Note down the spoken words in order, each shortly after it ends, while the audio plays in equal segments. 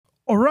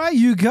All right,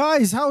 you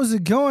guys, how is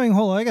it going?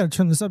 Hold on, I got to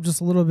turn this up just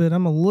a little bit.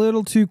 I'm a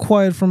little too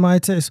quiet for my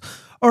taste.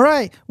 All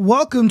right,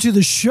 welcome to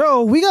the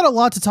show. We got a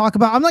lot to talk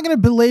about. I'm not going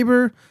to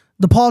belabor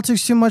the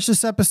politics too much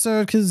this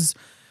episode because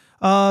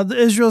the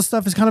Israel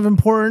stuff is kind of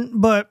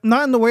important, but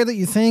not in the way that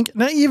you think.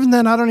 Not even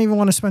then, I don't even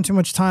want to spend too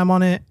much time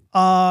on it.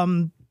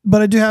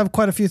 But I do have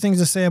quite a few things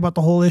to say about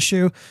the whole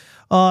issue.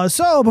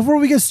 So before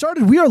we get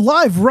started, we are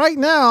live right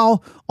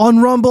now on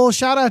Rumble.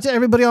 Shout out to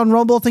everybody on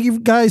Rumble. Thank you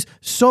guys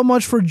so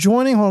much for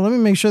joining. Hold on, let me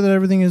make sure that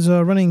everything is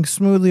running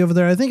smoothly over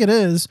there. I think it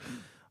is.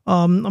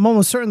 I'm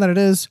almost certain that it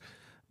is,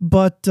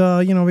 but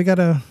you know, we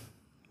gotta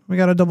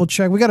double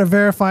check. We gotta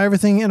verify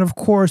everything. And of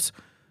course,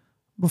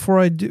 before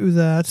I do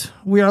that,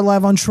 we are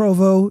live on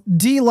Trovo,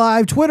 D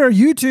Live, Twitter,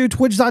 YouTube,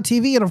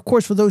 Twitch.tv, and of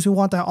course, for those who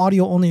want that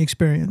audio only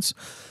experience,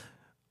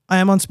 I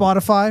am on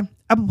Spotify,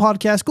 Apple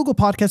Podcasts, Google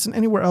Podcasts, and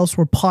anywhere else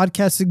where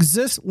podcasts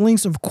exist.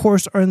 Links, of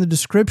course, are in the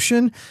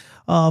description.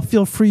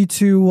 Feel free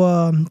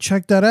to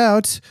check that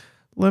out.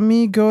 Let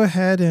me go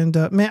ahead and...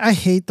 man, I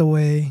hate the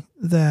way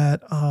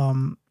that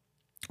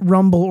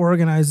Rumble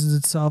organizes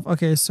itself.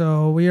 Okay,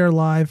 so we are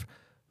live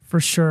for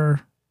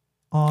sure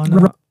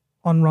on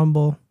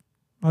Rumble.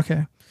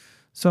 Okay,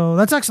 so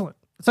that's excellent.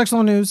 That's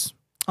excellent news.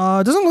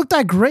 It doesn't look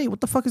that great.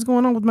 What the fuck is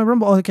going on with my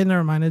Rumble? Oh, okay,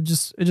 never mind. It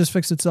just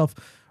fixed itself.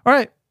 All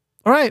right.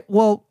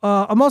 Well,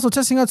 I'm also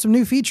testing out some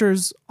new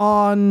features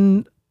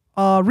on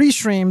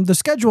Restream, the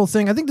schedule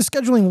thing. I think the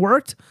scheduling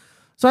worked,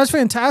 so that's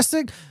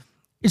fantastic.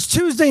 It's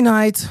Tuesday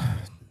night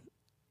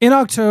in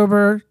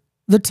October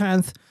the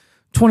 10th,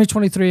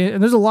 2023,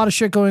 and there's a lot of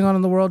shit going on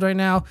in the world right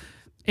now,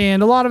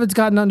 and a lot of it's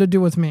got nothing to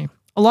do with me.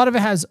 A lot of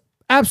it has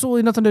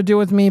absolutely nothing to do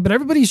with me, but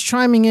everybody's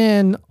chiming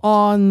in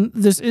on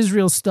this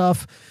Israel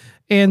stuff,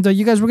 and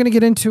you guys, we're going to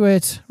get into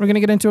it. We're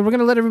going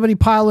to let everybody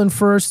pile in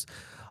first.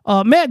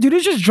 Man, dude,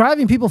 it's just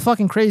driving people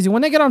fucking crazy.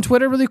 When they get on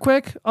Twitter really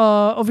quick,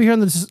 over here on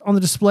the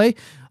display,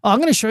 I'm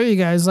going to show you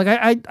guys. Like,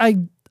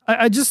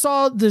 I just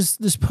saw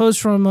this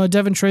post from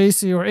Devin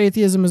Tracy, or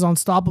Atheism is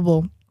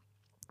Unstoppable.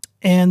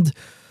 And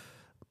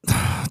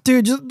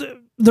dude, just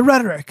the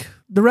rhetoric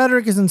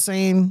is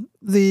insane.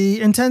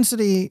 The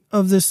intensity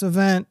of this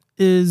event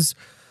is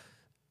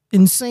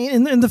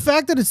insane. And the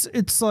fact that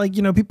it's like,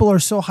 you know, people are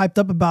so hyped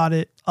up about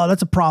it,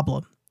 that's a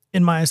problem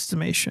in my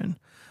estimation.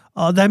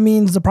 That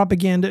means the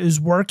propaganda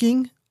is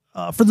working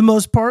for the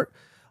most part.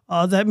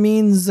 That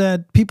means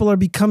that people are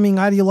becoming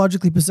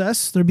ideologically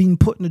possessed. They're being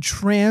put in a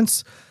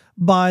trance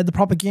by the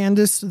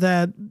propagandists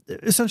that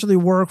essentially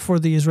work for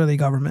the Israeli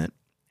government.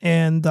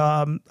 And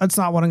that's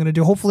not what I'm going to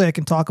do. Hopefully I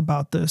can talk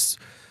about this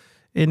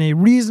in a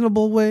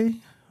reasonable way.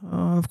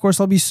 Of course,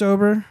 I'll be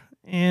sober,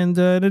 and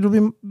it'll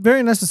be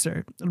very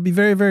necessary. It'll be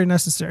very, very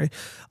necessary.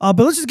 But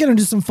let's just get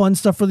into some fun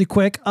stuff really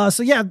quick.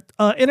 So yeah,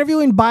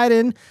 interviewing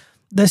Biden,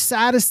 the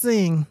saddest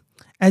thing,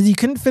 as he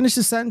couldn't finish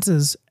his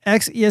sentences,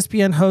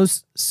 ex-ESPN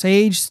host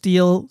Sage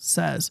Steele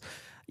says.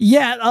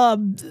 Yeah,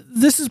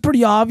 this is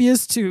pretty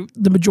obvious to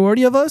the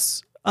majority of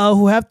us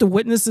who have to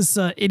witness this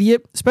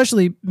idiot,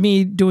 especially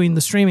me doing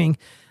the streaming.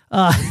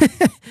 Yeah,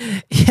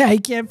 he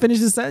can't finish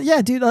his sentence.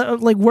 Yeah, dude,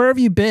 like, where have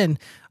you been?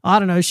 I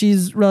don't know.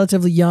 She's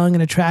relatively young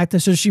and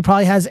attractive, so she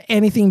probably has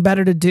anything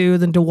better to do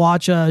than to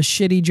watch a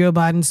shitty Joe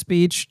Biden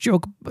speech.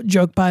 Joke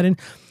Biden.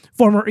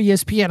 Former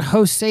ESPN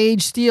host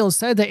Sage Steele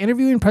said that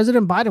interviewing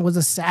President Biden was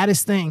the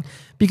saddest thing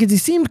because he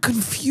seemed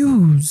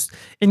confused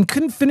and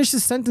couldn't finish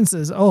his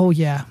sentences. Oh,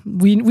 yeah,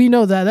 we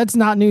know that. That's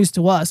not news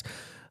to us.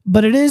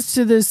 But it is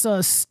to this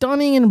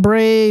stunning and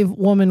brave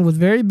woman with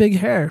very big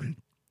hair.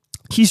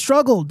 He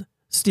struggled,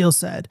 Steele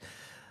said,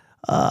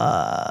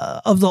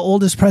 of the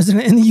oldest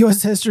president in the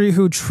U.S. history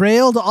who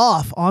trailed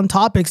off on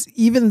topics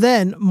even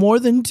then more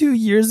than 2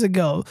 years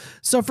ago.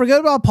 So forget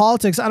about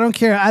politics. I don't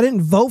care. I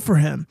didn't vote for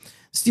him.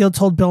 Steele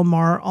told Bill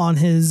Maher on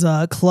his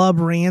Club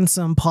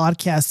Ransom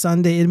podcast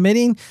Sunday,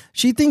 admitting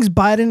she thinks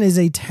Biden is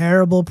a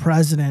terrible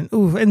president.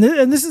 Ooh, and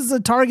this is a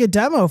target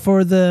demo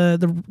for the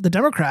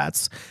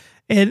Democrats.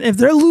 And if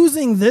they're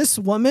losing this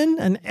woman,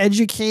 an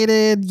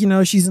educated, you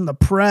know, she's in the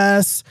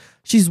press,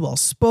 she's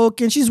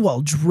well-spoken, she's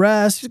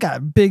well-dressed, she's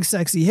got big,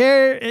 sexy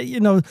hair, you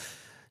know,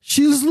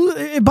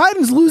 if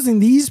Biden's losing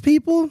these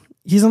people,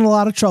 he's in a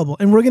lot of trouble.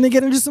 And we're going to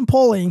get into some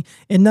polling,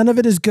 and none of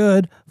it is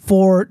good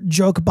for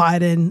Joe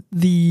Biden,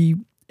 the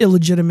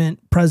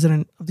illegitimate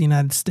president of the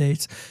United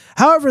States.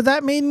 However,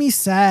 that made me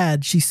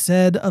sad, she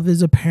said of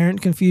his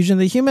apparent confusion.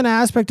 The human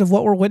aspect of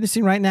what we're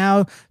witnessing right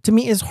now, to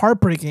me, is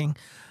heartbreaking.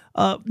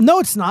 No,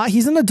 it's not.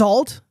 He's an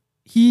adult.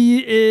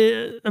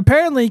 He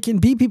apparently can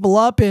beat people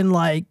up and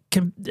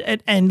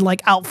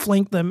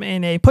outflank them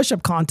in a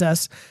push-up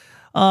contest.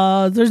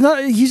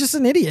 He's just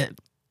an idiot.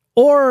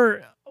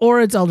 Or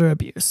it's elder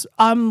abuse.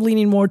 I'm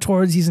leaning more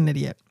towards he's an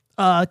idiot.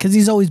 Because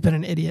he's always been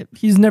an idiot.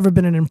 He's never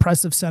been an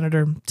impressive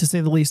senator, to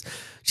say the least.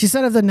 She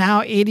said of the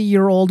now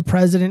 80-year-old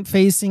president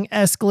facing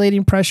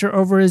escalating pressure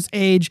over his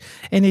age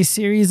and a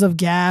series of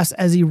gaffes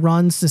as he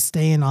runs to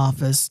stay in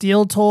office.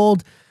 Steele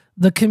told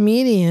the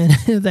comedian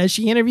that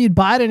she interviewed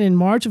Biden in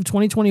March of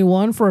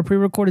 2021 for a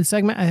pre-recorded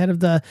segment ahead of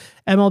the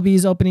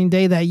MLB's opening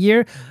day that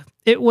year.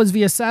 It was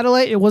via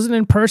satellite. It wasn't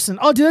in person.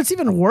 Oh, dude, that's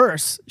even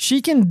worse.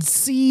 She can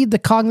see the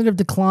cognitive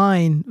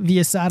decline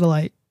via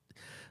satellite.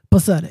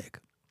 Pathetic.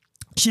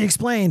 She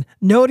explained,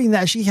 noting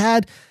that she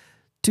had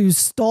to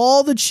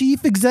stall the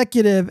chief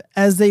executive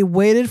as they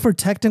waited for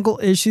technical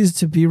issues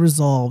to be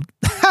resolved.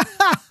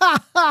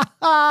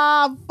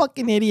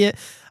 Fucking idiot.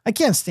 I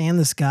can't stand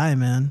this guy,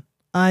 man.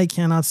 I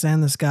cannot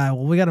stand this guy.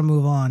 Well, we got to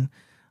move on.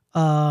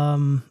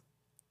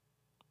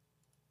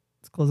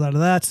 Let's close out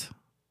of that.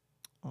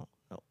 Oh,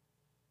 no.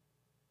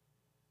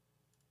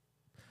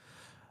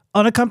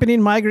 Unaccompanied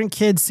migrant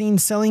kids seen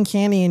selling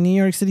candy in New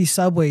York City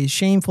subways.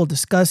 Shameful,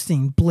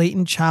 disgusting,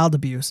 blatant child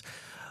abuse.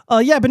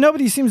 Yeah, but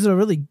nobody seems to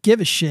really give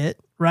a shit,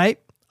 right?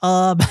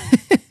 Yeah,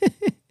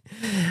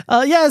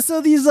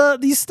 so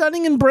these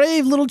stunning and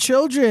brave little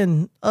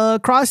children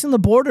crossing the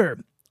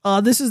border.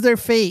 This is their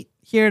fate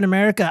here in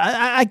America.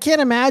 I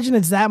can't imagine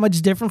it's that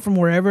much different from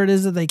wherever it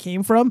is that they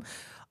came from.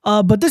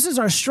 But this is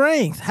our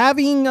strength.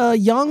 Having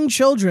young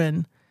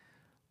children,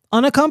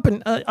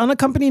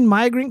 unaccompanied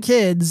migrant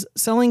kids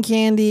selling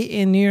candy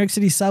in New York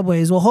City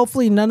subways. Well,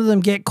 hopefully none of them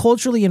get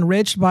culturally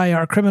enriched by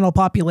our criminal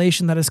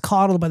population that is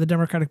coddled by the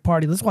Democratic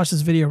Party. Let's watch this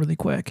video really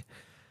quick.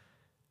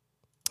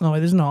 Oh, wait,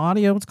 there's no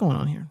audio. What's going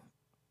on here?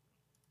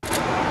 All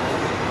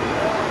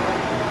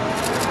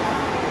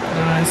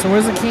right, so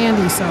where's the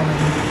candy selling?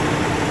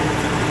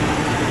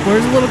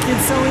 Where's the little kid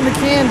selling the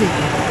candy?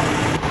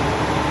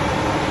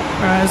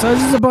 All right, so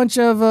this is a bunch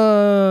of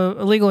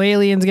illegal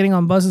aliens getting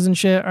on buses and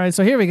shit. All right,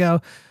 so here we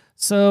go.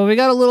 So we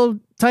got a little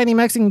tiny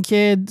Mexican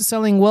kid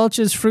selling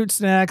Welch's fruit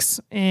snacks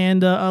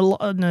and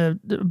a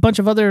bunch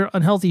of other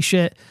unhealthy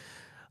shit.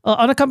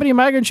 Unaccompanied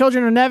migrant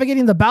children are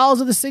navigating the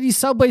bowels of the city's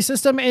subway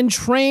system and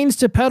trains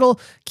to peddle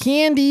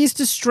candies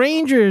to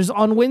strangers.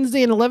 On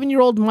Wednesday, an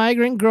 11-year-old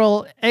migrant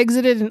girl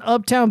exited an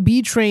Uptown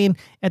B train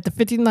at the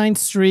 59th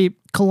Street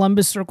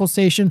Columbus Circle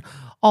station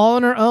all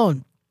on her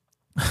own.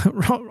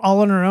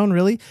 All on her own,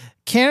 really?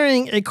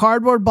 Carrying a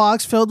cardboard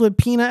box filled with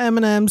peanut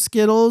M&Ms,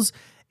 Skittles,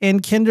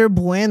 and Kinder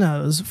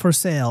Buenos for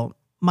sale.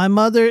 My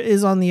mother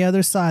is on the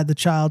other side, the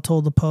child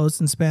told the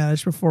Post in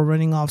Spanish before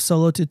running off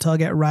solo to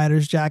tug at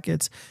riders'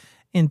 jackets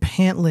and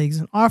pant legs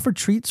and offer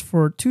treats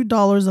for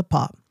 $2 a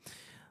pop.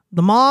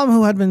 The mom,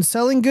 who had been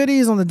selling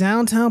goodies on the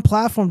downtown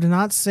platform, did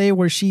not say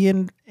where she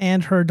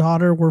and her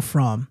daughter were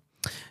from.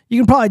 You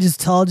can probably just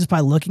tell just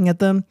by looking at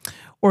them,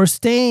 or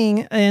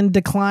staying, and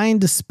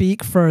declined to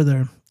speak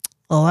further.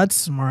 Oh, that's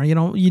smart.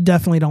 You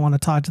definitely don't want to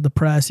talk to the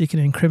press. You can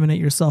incriminate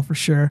yourself for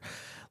sure.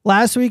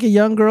 Last week, a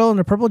young girl in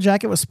a purple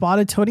jacket was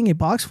spotted toting a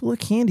box full of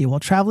candy while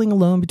traveling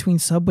alone between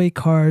subway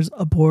cars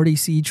aboard a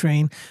C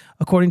train,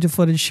 according to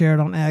footage shared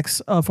on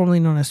X, formerly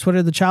known as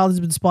Twitter. The child has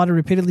been spotted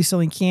repeatedly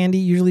selling candy,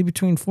 usually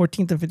between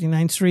 14th and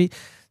 59th Street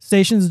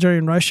stations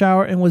during rush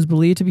hour, and was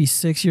believed to be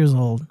 6 years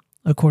old,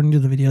 according to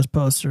the video's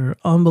poster.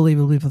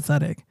 Unbelievably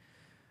pathetic.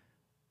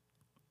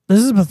 This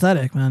is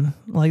pathetic, man.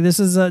 Like, this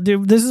is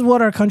dude, this is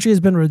what our country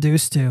has been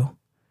reduced to.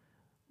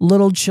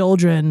 Little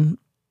children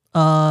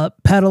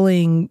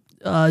peddling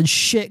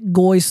shit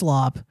goy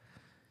slop.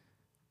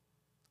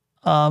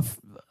 I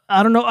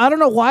don't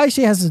know why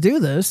she has to do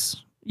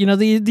this.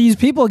 These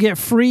people get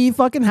free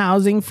fucking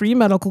housing, free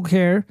medical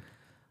care.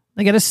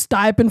 They get a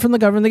stipend from the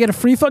government. They get a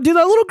free phone. Dude,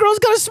 that little girl's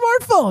got a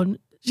smartphone.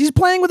 She's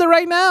playing with it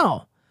right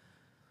now.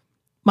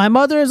 My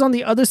mother is on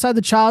the other side.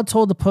 The child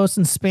told the Post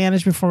in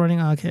Spanish before running.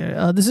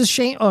 Okay, this is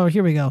shame. Oh,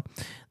 here we go.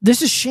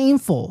 This is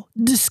shameful,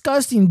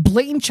 disgusting,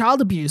 blatant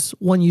child abuse,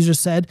 one user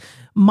said.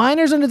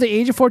 Minors under the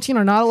age of 14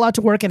 are not allowed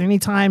to work at any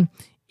time,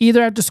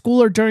 either after school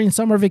or during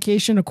summer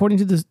vacation, according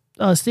to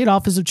the State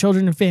Office of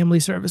Children and Family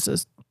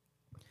Services.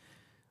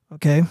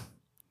 Okay.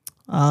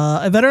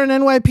 A veteran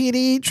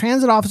NYPD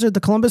transit officer at the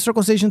Columbus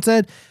Circle station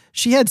said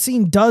she had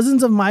seen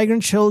dozens of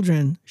migrant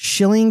children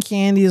shilling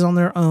candies on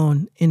their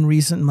own in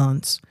recent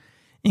months,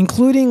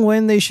 including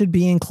when they should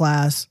be in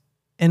class,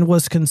 and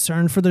was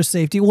concerned for their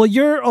safety. Well,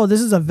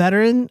 this is a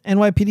veteran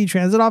NYPD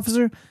transit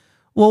officer.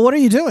 Well, what are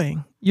you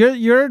doing?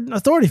 You're an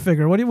authority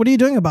figure. What are you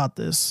doing about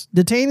this?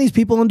 Detain these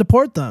people and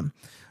deport them.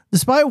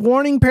 Despite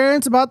warning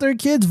parents about their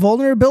kids'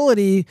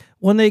 vulnerability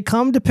when they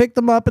come to pick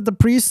them up at the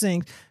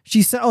precinct,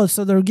 she said, oh,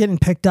 so they're getting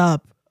picked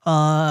up.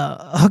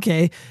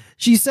 Okay.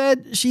 She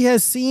said she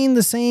has seen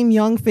the same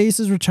young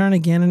faces return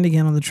again and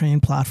again on the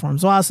train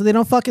platforms. Wow, so they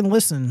don't fucking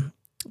listen.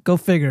 Go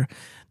figure.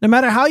 No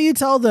matter how you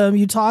tell them,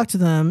 you talk to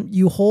them,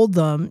 you hold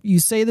them, you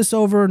say this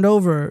over and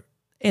over,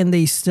 and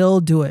they still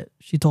do it,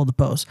 she told the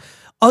Post.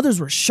 Others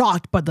were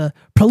shocked by the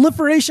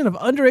proliferation of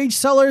underage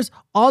sellers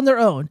on their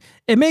own.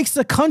 It makes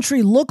the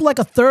country look like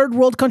a third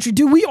world country.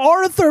 Dude, we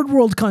are a third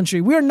world country.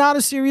 We are not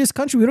a serious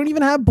country. We don't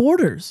even have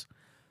borders.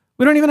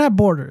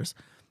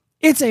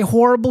 It's a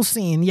horrible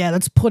scene. Yeah,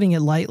 that's putting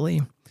it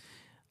lightly.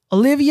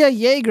 Olivia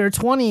Yeager,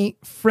 20,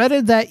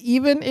 fretted that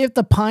even if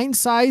the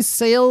pint-sized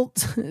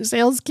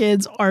sales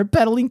kids are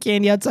peddling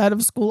candy outside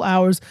of school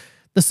hours,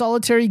 the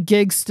solitary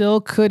gig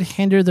still could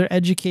hinder their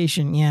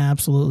education. Yeah,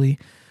 absolutely.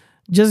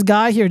 Just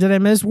Guy here. Did I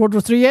miss World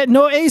War III yet?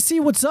 No,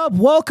 AC, what's up?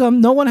 Welcome.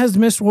 No one has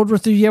missed World War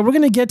III yet. We're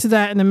going to get to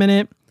that in a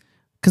minute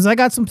because I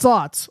got some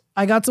thoughts.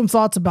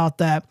 About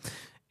that.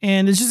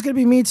 And it's just going to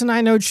be me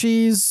tonight, no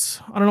cheese.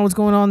 I don't know what's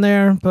going on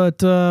there,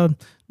 but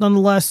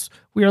nonetheless,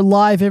 we are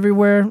live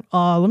everywhere.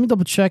 Let me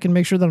double check and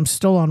make sure that I'm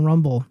still on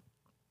Rumble.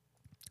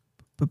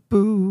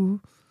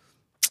 Boo.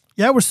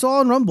 Yeah, we're still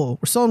on Rumble.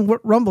 We're still on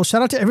Rumble.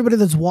 Shout out to everybody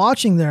that's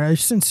watching there. I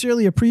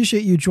sincerely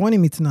appreciate you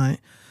joining me tonight.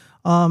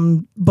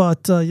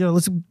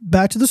 Let's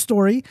back to the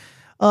story.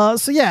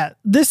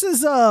 This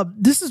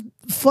is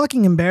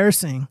fucking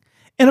embarrassing.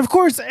 And of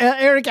course,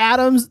 Eric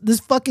Adams, this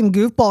fucking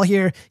goofball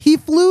here, he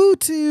flew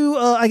to,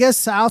 I guess,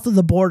 south of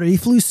the border. He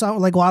flew somewhere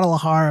like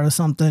Guadalajara or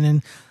something.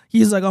 And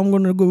he's like, I'm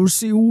going to go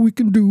see what we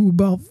can do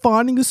about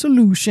finding a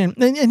solution.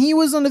 And he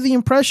was under the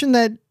impression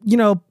that,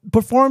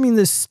 performing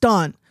this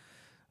stunt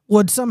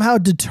would somehow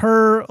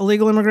deter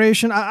illegal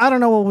immigration. I don't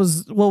know what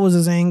was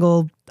his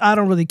angle. I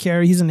don't really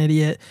care. He's an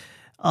idiot.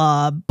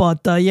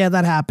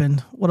 That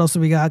happened. What else do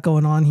we got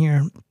going on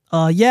here?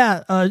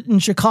 In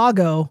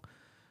Chicago,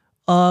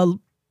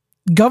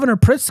 Governor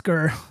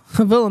Pritzker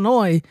of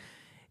Illinois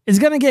is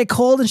going to get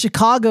cold in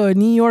Chicago and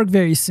New York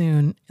very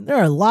soon. And there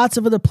are lots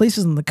of other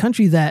places in the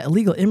country that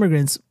illegal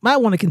immigrants might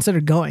want to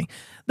consider going.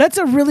 That's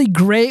a really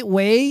great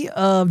way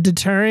of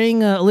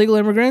deterring illegal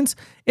immigrants.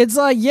 It's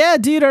like, yeah,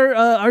 dude,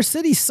 our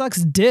city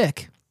sucks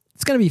dick.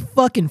 It's going to be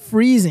fucking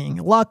freezing,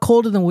 a lot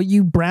colder than what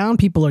you brown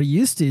people are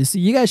used to. So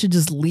you guys should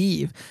just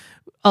leave.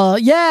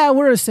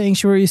 We're a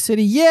sanctuary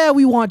city. Yeah,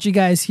 we want you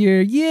guys here.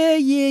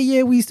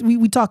 Yeah.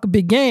 We talk a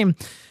big game.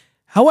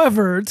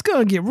 However, it's going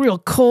to get real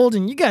cold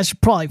and you guys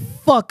should probably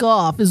fuck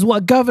off is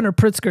what Governor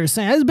Pritzker is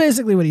saying. That's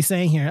basically what he's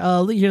saying here.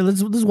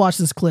 Let's watch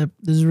this clip.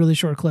 This is a really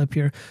short clip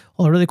here.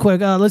 Hold on really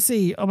quick. Let's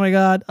see. Oh my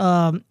God.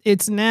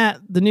 It's Nat,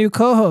 the new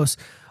co-host.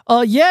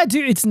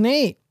 Dude, it's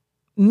Nate.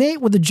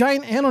 Nate with a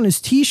giant ant on his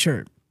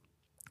t-shirt.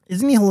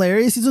 Isn't he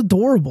hilarious? He's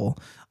adorable.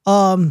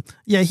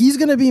 He's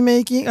going to be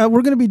making,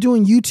 we're going to be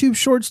doing YouTube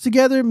shorts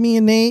together, me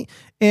and Nate,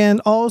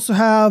 and also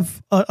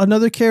have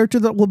another character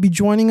that will be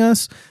joining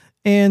us.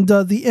 And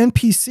the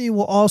NPC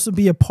will also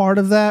be a part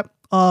of that.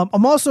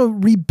 I'm also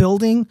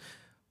rebuilding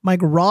my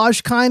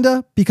garage,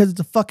 kinda, because it's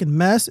a fucking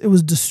mess. It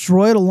was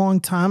destroyed a long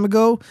time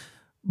ago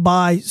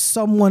by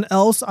someone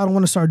else. I don't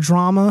want to start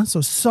drama.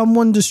 So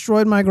someone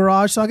destroyed my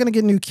garage. So I'm going to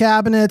get new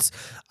cabinets.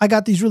 I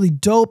got these really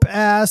dope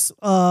ass,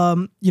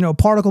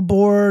 particle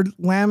board,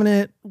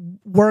 laminate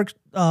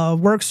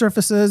work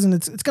surfaces. And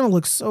it's going to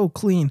look so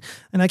clean.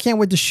 And I can't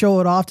wait to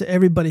show it off to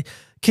everybody.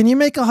 Can you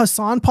make a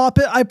Hassan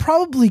puppet? I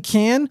probably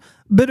can,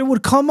 but it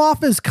would come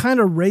off as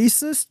kind of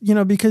racist,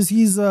 because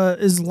he's a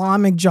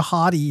Islamic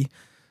jihadi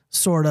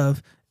sort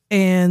of.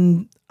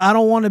 And I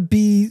don't want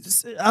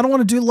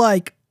to do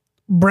like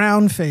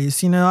brown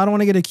face, I don't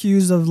want to get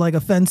accused of like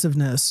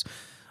offensiveness.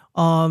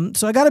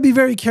 So I got to be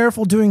very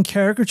careful doing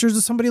caricatures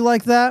of somebody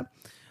like that.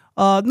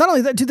 Not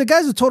only that, dude, the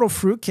guy's a total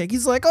fruitcake.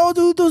 He's like, oh,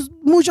 dude, those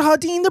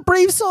mujahideen, the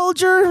brave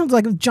soldier,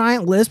 like a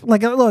giant lisp.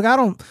 Like, look, I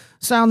don't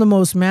sound the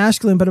most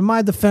masculine, but in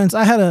my defense,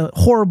 I had a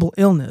horrible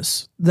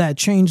illness that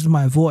changed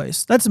my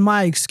voice. That's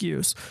my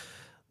excuse.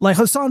 Like,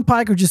 Hassan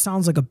Piker just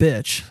sounds like a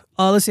bitch.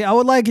 Let's see. I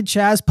would like a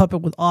Chaz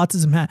puppet with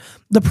autism hat.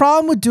 The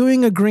problem with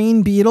doing a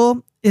green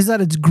beetle is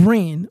that it's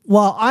green.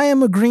 While I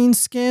am a green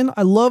skin,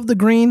 I love the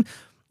green.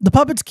 The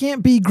puppets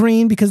can't be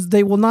green because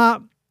they will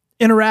not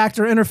interact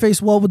or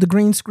interface well with the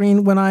green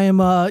screen when I am,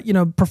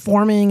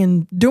 performing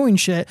and doing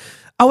shit.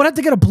 I would have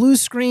to get a blue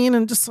screen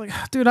and just like,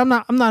 dude, I'm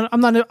not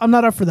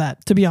up for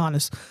that, to be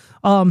honest.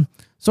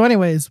 So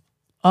anyways,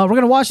 we're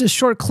going to watch this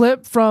short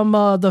clip from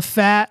the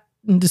fat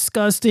and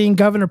disgusting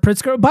Governor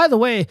Pritzker. By the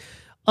way,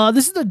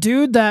 this is the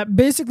dude that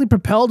basically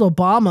propelled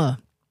Obama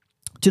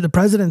to the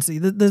presidency.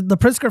 The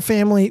Pritzker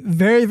family,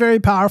 very,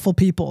 very powerful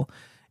people.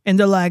 And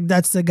they're like,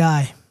 that's the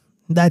guy.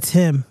 That's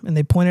him. And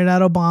they pointed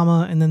out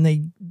Obama and then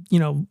they,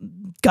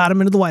 got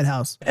him into the White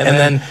House. And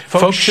then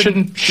folks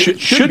should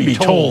be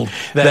told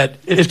that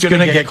it's going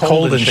to get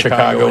cold in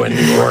Chicago and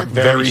New York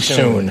very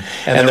soon.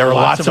 And there are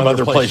lots of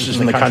other places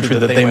in the country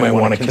that they might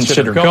want to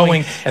consider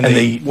going. And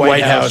the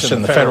White House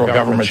and the federal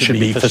government should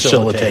be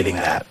facilitating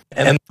that.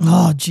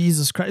 Oh,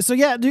 Jesus Christ. So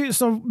yeah, dude.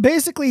 So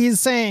basically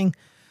he's saying,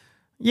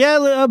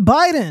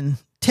 Biden,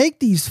 take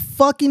these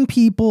fucking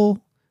people,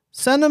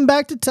 send them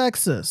back to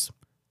Texas,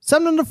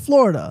 send them to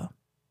Florida.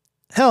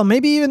 Hell,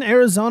 maybe even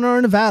Arizona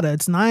or Nevada.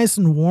 It's nice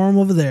and warm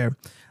over there.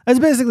 That's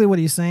basically what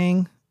he's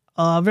saying.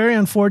 Very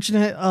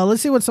unfortunate.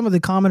 Let's see what some of the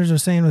commenters are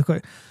saying real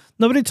quick.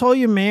 Nobody told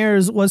you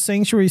mayors what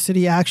sanctuary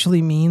city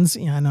actually means.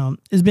 Yeah, I know.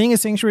 Is being a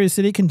sanctuary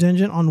city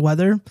contingent on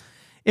weather?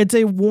 It's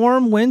a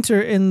warm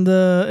winter in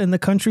the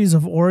countries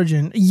of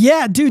origin.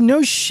 Yeah, dude,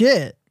 no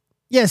shit.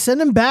 Yeah, send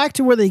them back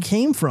to where they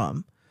came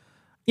from.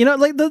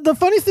 Like the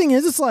funny thing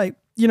is, it's like,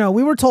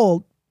 we were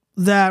told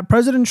that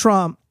President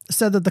Trump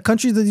said that the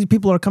countries that these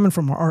people are coming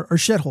from are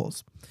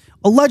shitholes.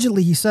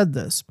 Allegedly, he said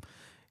this.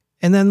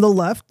 And then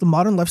the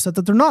modern left said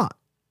that they're not.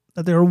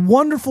 That they're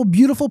wonderful,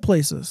 beautiful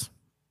places.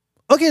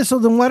 Okay, so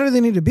then why do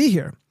they need to be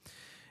here?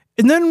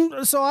 And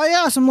then, so I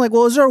asked him, like,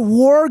 well, is there a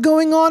war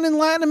going on in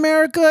Latin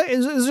America?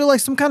 Is there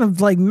like some kind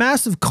of like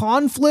massive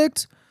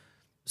conflict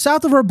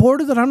south of our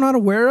border that I'm not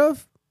aware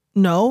of?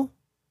 No.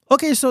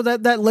 Okay, so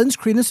that lends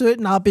credence to it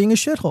not being a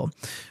shithole.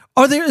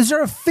 Is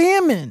there a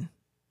famine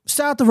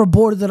south of our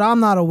border that I'm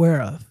not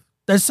aware of?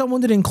 That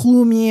someone didn't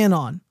clue me in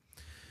on?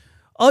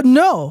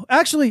 No.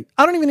 Actually,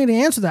 I don't even need to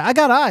answer that. I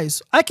got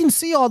eyes. I can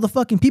see all the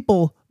fucking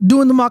people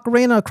doing the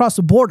Macarena across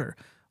the border.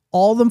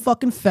 All of them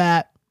fucking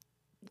fat,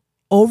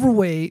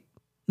 overweight,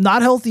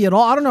 not healthy at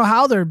all. I don't know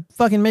how they're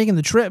fucking making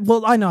the trip.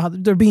 Well, I know how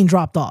they're being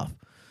dropped off.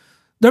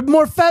 They're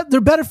more fed.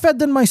 They're better fed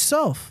than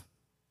myself.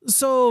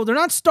 So they're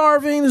not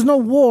starving. There's no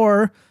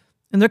war.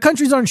 And their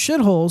countries aren't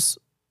shitholes.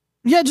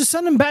 Yeah, just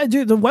send them back.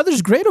 Dude, the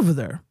weather's great over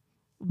there.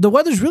 The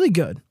weather's really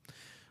good.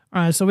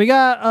 All right, so we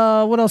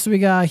got, what else do we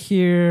got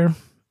here?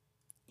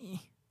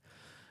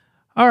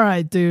 All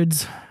right,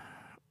 dudes.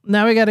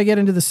 Now we got to get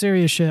into the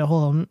serious shit.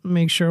 Hold on.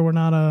 Make sure we're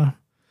not,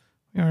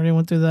 we already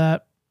went through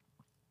that.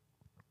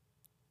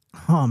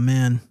 Oh,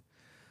 man.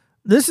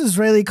 This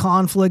Israeli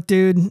conflict,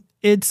 dude.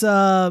 It's,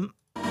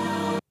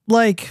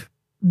 like,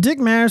 Dick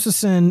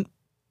Masterson,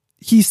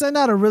 he sent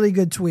out a really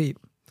good tweet.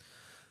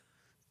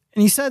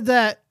 And he said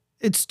that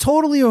it's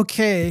totally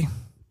okay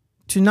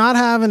to not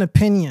have an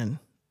opinion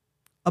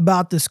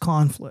about this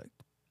conflict.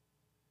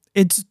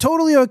 It's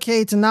totally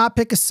okay to not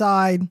pick a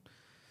side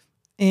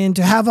and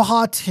to have a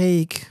hot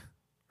take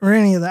or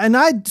any of that. And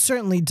I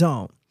certainly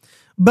don't.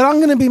 But I'm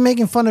going to be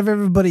making fun of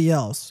everybody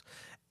else.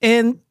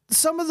 And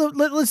some of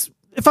the,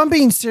 if I'm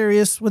being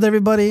serious with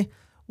everybody,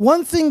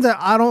 one thing that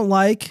I don't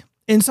like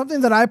and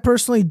something that I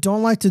personally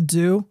don't like to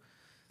do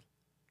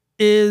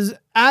is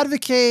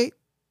advocate,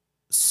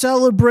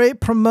 celebrate,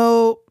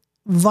 promote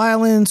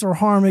violence or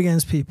harm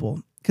against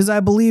people, because I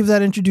believe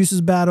that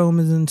introduces bad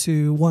omens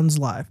into one's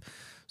life.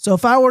 So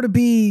if I were to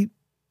be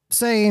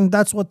saying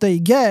that's what they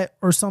get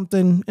or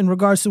something in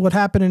regards to what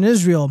happened in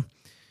Israel,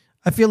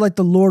 I feel like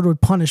the Lord would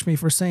punish me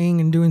for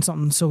saying and doing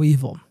something so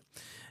evil.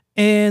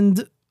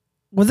 And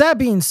with that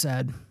being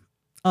said,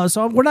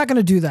 so we're not going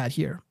to do that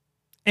here.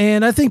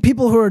 And I think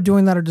people who are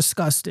doing that are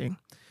disgusting.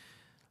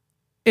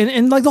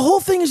 And like the whole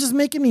thing is just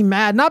making me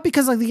mad, not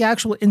because like the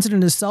actual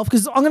incident itself,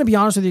 because I'm going to be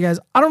honest with you guys,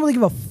 I don't really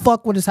give a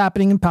fuck what is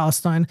happening in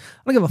Palestine.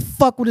 I don't give a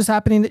fuck what is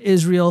happening to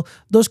Israel.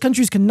 Those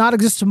countries cannot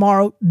exist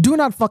tomorrow. Do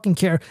not fucking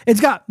care.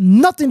 It's got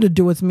nothing to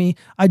do with me.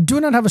 I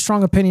do not have a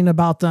strong opinion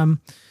about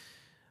them.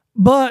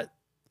 But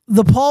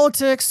the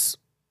politics,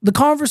 the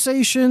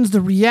conversations,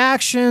 the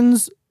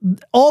reactions,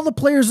 all the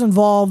players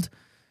involved,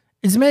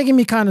 is making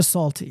me kind of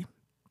salty.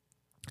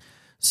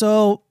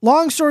 So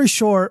long story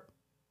short,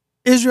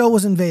 Israel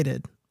was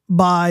invaded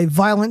by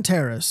violent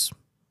terrorists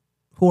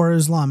who are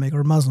Islamic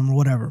or Muslim or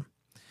whatever.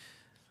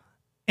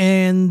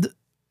 And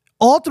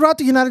all throughout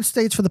the United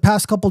States for the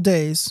past couple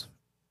days,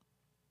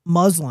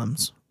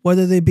 Muslims,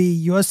 whether they be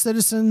U.S.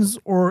 citizens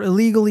or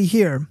illegally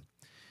here,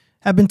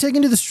 have been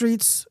taken to the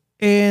streets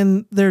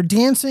and they're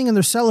dancing and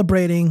they're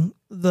celebrating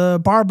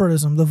the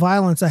barbarism, the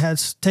violence that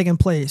has taken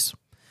place.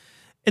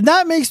 And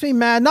that makes me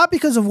mad, not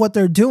because of what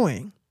they're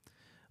doing,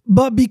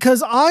 but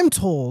because I'm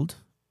told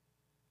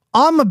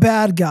I'm a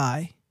bad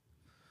guy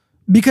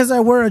because I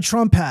wear a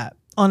Trump hat,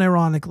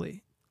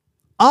 unironically.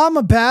 I'm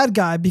a bad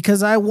guy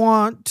because I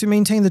want to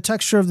maintain the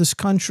texture of this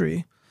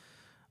country.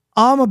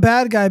 I'm a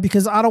bad guy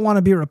because I don't want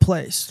to be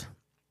replaced.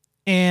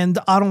 And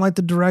I don't like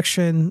the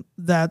direction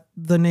that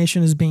the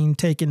nation is being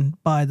taken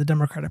by the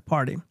Democratic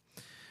Party.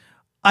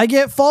 I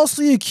get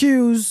falsely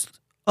accused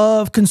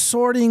of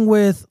consorting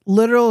with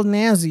literal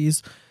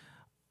Nazis.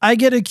 I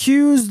get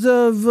accused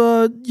of,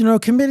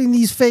 committing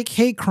these fake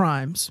hate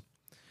crimes.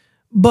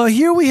 But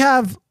here we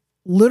have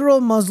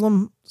literal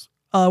Muslims,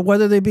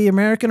 whether they be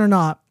American or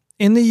not,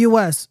 in the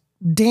U.S.,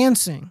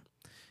 dancing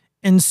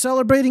and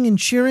celebrating and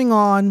cheering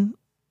on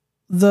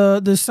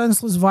the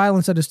senseless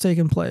violence that has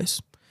taken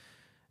place.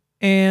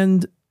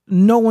 And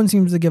no one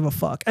seems to give a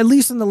fuck, at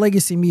least in the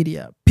legacy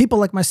media. People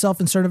like myself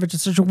and Cernovich,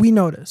 etc., we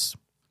notice.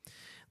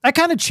 That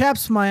kind of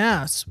chaps my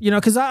ass,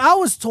 because I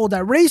was told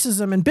that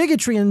racism and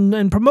bigotry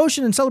and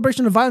promotion and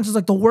celebration of violence is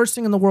like the worst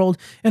thing in the world.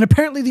 And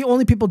apparently the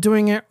only people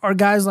doing it are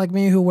guys like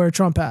me who wear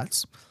Trump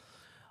hats.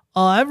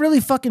 That really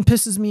fucking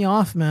pisses me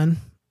off, man.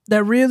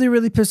 That really,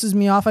 really pisses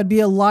me off. I'd be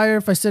a liar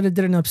if I said it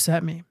didn't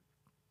upset me.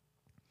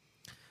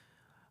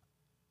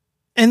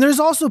 And there's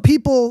also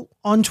people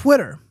on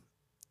Twitter.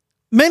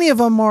 Many of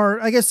them are,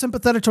 I guess,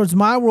 sympathetic towards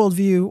my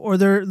worldview, or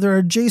they're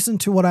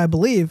adjacent to what I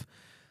believe,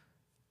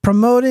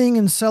 promoting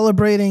and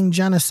celebrating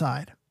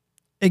genocide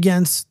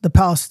against the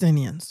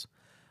Palestinians.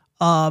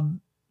 I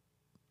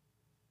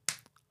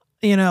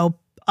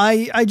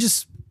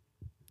just,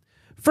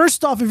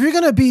 first off, if you're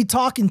going to be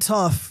talking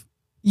tough,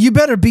 you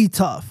better be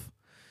tough.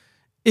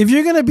 If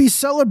you're going to be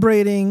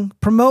celebrating,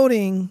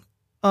 promoting,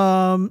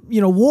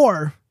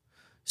 war,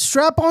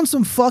 strap on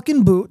some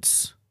fucking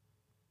boots,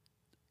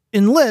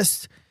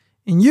 enlist,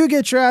 and you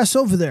get your ass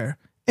over there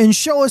and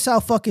show us how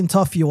fucking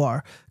tough you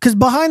are. Because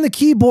behind the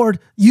keyboard,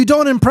 you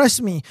don't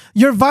impress me.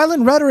 Your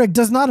violent rhetoric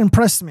does not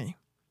impress me.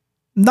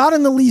 Not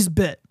in the least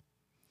bit.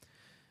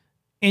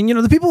 And,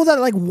 the people that,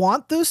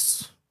 want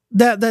this,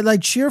 that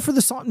cheer for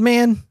the song,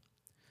 man,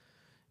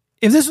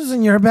 if this was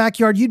in your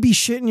backyard, you'd be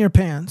shitting your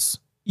pants.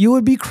 You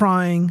would be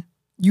crying.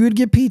 You would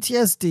get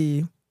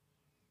PTSD.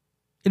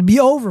 It'd be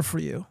over for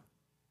you.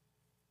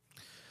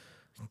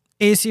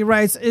 AC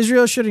writes,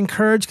 Israel should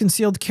encourage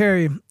concealed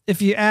carry.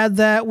 If you add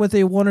that with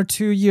a 1 or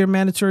 2 year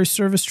mandatory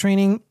service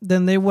training,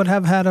 then they would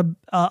have had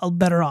a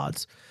better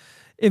odds.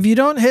 If you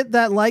don't hit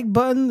that like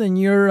button, then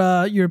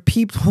your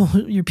peep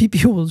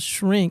will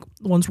shrink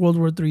once World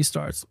War III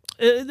starts.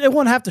 It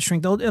won't have to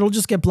shrink, though. It'll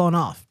just get blown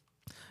off.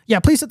 Yeah,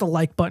 please hit the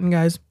like button,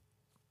 guys.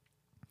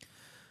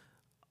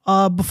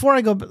 Before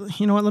I go,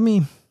 you know what?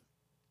 Let's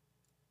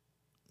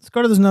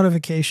go to this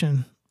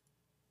notification.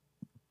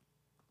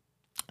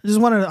 I just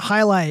wanted to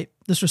highlight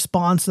this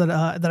response that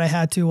I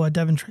had to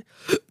Devin Tracy.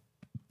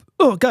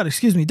 Oh God,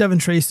 excuse me, Devin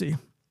Tracy.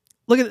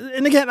 Look at,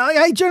 and again,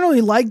 I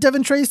generally like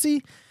Devin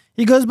Tracy.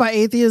 He goes by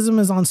atheism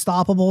is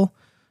unstoppable.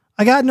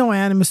 I got no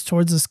animus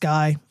towards this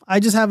guy. I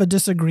just have a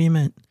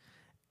disagreement.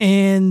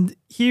 And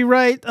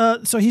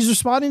so he's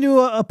responding to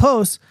a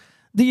post.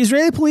 The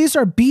Israeli police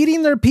are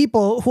beating their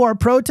people who are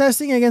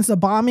protesting against the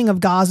bombing of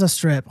Gaza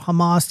Strip.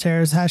 Hamas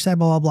terrorists, hashtag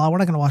blah, blah, blah. We're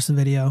not going to watch the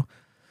video.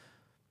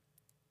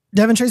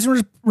 Devin Tracy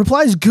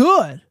replies,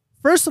 good.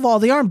 First of all,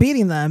 they aren't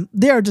beating them.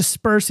 They are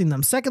dispersing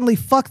them. Secondly,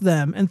 fuck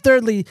them. And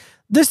thirdly,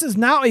 this is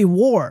now a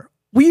war.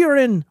 We are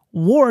in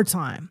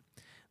wartime.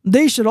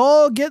 They should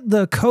all get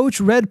the coach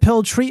red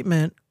pill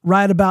treatment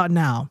right about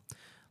now.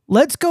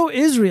 Let's go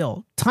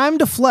Israel. Time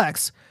to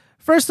flex.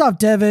 First off,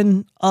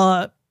 Devin,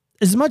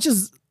 as much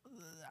as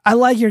I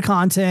like your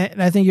content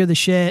and I think you're the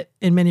shit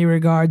in many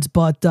regards,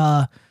 but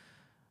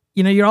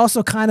you're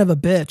also kind of a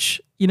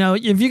bitch.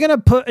 If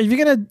you're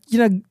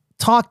gonna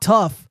talk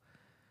tough,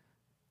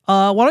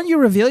 why don't you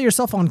reveal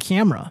yourself on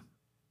camera?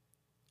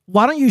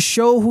 Why don't you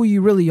show who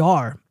you really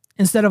are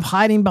instead of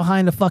hiding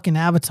behind a fucking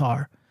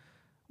avatar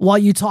while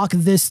you talk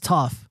this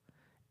tough?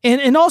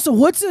 And also,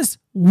 what's this?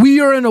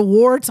 We are in a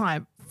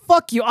wartime.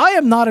 Fuck you. I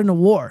am not in a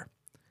war.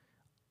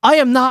 I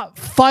am not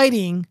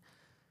fighting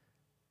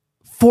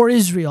for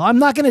Israel. I'm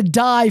not going to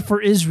die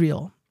for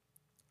Israel.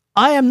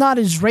 I am not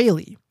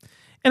Israeli.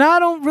 And I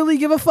don't really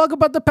give a fuck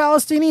about the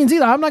Palestinians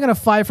either. I'm not going to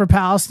fight for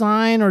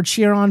Palestine or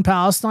cheer on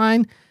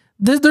Palestine.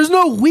 There's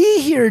no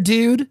we here,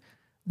 dude.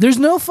 There's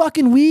no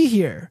fucking we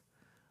here.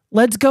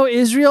 Let's go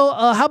Israel.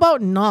 How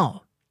about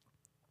no?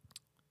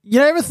 You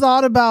ever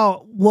thought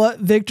about what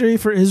victory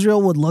for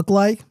Israel would look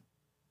like?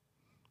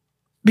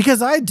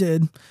 Because I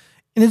did.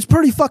 And it's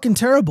pretty fucking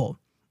terrible.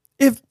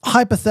 If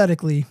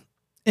hypothetically,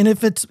 and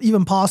if it's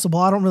even possible,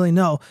 I don't really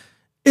know,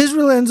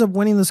 Israel ends up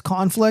winning this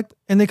conflict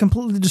and they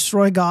completely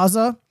destroy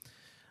Gaza.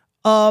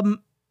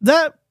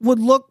 That would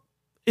look,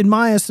 in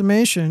my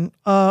estimation,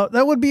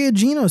 that would be a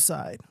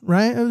genocide,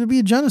 right? It would be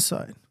a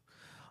genocide.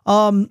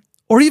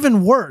 Or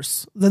even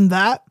worse than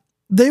that,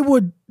 they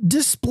would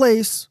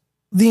displace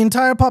the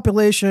entire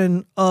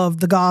population of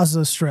the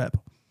Gaza Strip.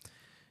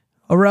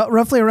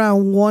 Roughly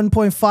around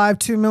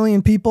 1.52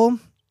 million people.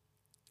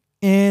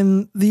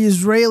 And the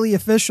Israeli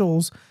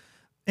officials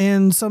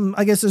and some,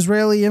 I guess,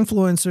 Israeli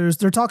influencers,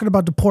 they're talking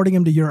about deporting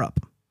him to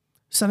Europe,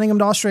 sending him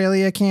to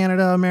Australia,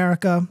 Canada,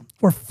 America.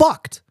 We're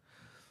fucked.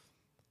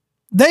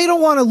 They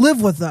don't want to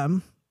live with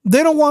them.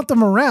 They don't want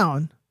them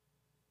around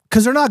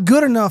because they're not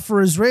good enough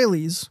for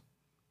Israelis,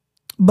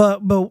 but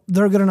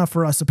they're good enough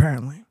for us,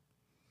 apparently.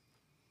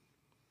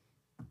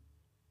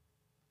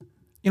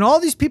 All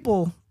these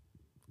people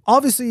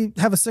obviously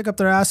have a stick up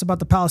their ass about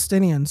the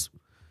Palestinians.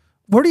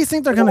 Where do you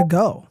think they're going to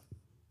go?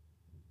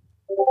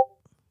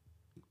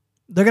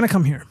 They're going to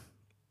come here.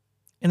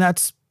 And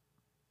that's,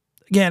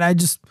 again, I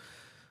just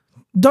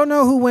don't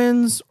know who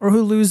wins or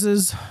who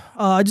loses.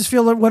 I just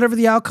feel that whatever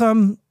the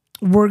outcome,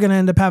 we're going to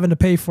end up having to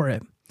pay for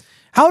it.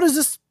 How does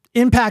this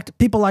impact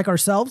people like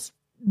ourselves?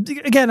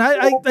 Again,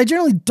 I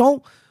generally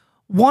don't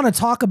want to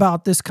talk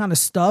about this kind of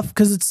stuff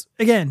because it's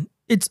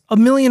a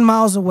million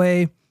miles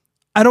away.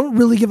 I don't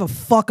really give a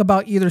fuck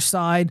about either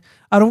side.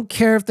 I don't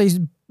care if they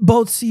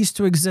both cease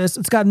to exist.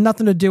 It's got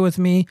nothing to do with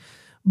me.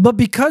 But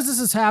because this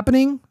is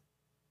happening,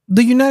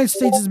 the United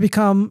States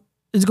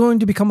is going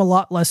to become a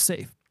lot less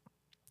safe.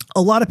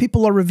 A lot of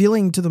people are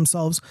revealing to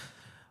themselves,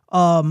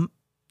 we're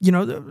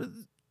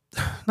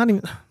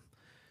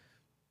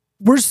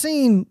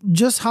seeing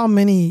just how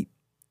many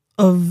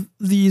of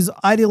these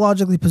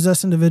ideologically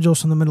possessed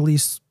individuals from the Middle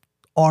East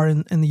are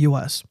in the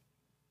U.S.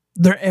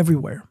 They're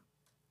everywhere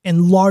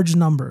in large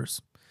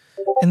numbers.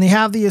 And they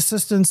have the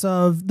assistance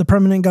of the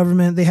permanent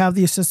government. They have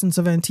the assistance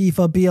of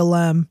Antifa,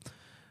 BLM,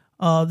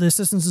 the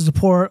assistance and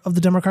support of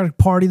the Democratic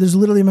Party. There's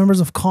literally members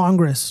of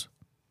Congress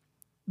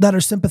that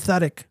are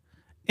sympathetic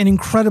and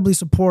incredibly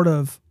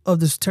supportive of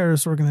this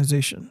terrorist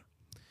organization.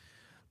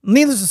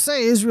 Needless to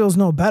say, Israel's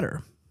no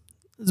better.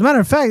 As a matter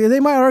of fact, they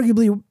might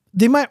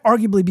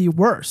arguably be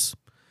worse.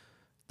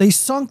 They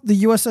sunk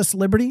the USS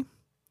Liberty.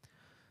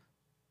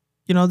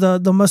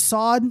 The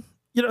Mossad,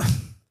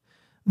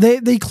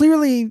 they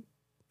clearly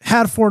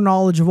had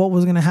foreknowledge of what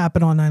was going to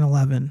happen on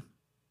 9/11.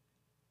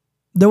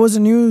 There was a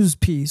news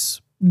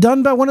piece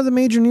done by one of the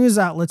major news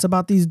outlets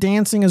about these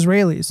dancing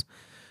Israelis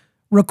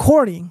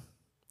recording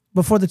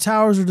before the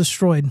towers were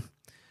destroyed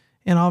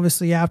and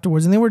obviously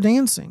afterwards. And they were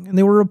dancing and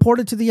they were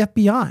reported to the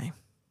FBI.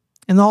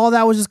 And all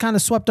that was just kind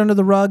of swept under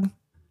the rug.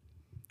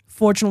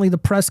 Fortunately, the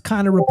press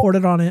kind of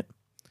reported on it.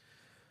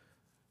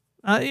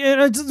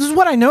 This is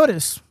what I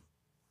notice.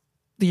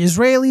 The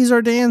Israelis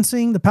are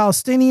dancing. The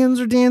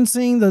Palestinians are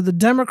dancing. The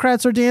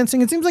Democrats are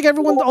dancing. It seems like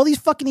all these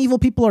fucking evil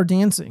people are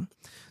dancing.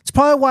 It's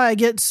probably why I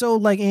get so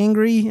like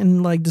angry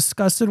and like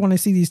disgusted when I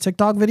see these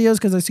TikTok videos,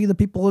 because I see the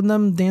people in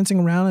them dancing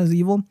around as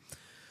evil.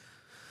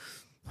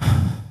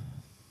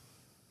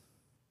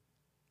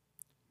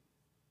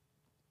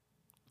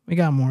 We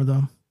got more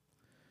though.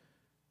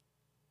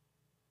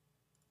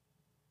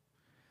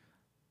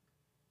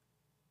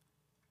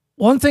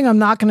 One thing I'm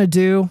not going to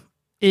do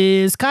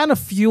is kind of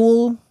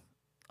fuel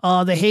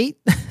the hate,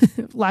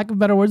 lack of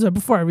better words.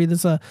 Before I read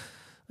this,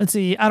 let's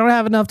see. I don't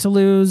have enough to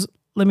lose.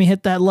 Let me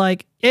hit that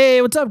like.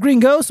 Hey, what's up,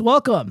 Green Ghost?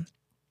 Welcome.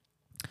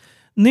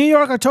 New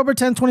York, October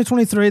 10th,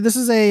 2023. This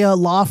is a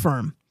law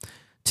firm.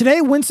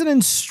 Today, Winston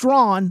and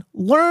Strawn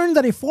learned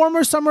that a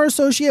former summer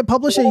associate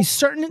published a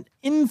certain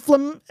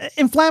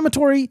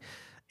inflammatory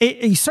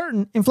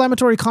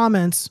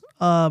comments.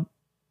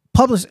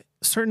 What's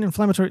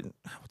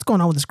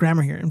going on with this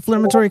grammar here?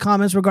 Inflammatory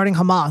comments regarding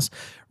Hamas'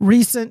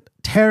 recent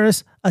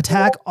terrorist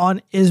attack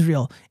on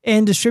Israel,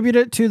 and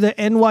distributed it to the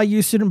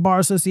NYU Student Bar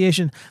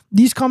Association.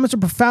 These comments are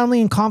profoundly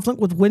in conflict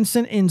with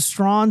Winston and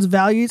Strawn's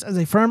values as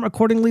a firm.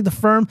 Accordingly, the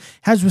firm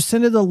has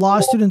rescinded the law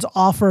student's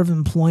offer of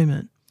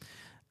employment.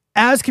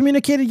 As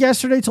communicated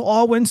yesterday to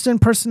all Winston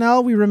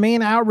personnel, we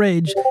remain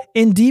outraged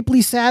and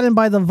deeply saddened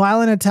by the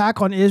violent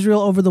attack on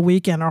Israel over the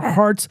weekend. Our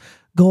hearts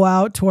go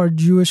out to our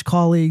Jewish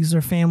colleagues,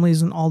 their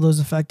families, and all those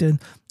affected.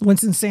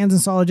 Winston stands in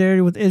solidarity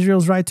with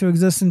Israel's right to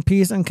exist in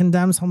peace and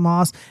condemns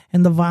Hamas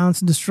and the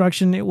violence and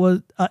destruction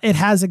it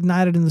has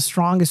ignited in the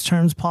strongest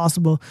terms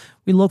possible.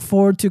 We look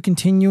forward to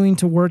continuing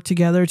to work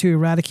together to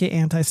eradicate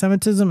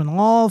anti-Semitism in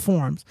all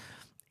forms,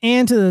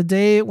 and to the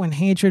day when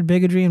hatred,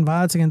 bigotry, and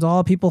violence against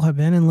all people have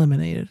been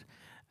eliminated.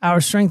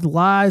 Our strength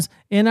lies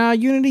in our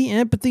unity,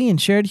 empathy,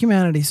 and shared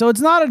humanity. So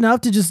it's not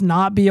enough to just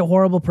not be a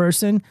horrible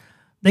person.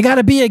 They got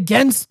to be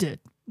against it.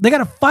 They got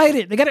to fight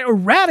it. They got to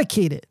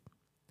eradicate it.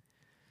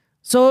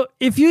 So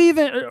if you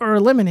even are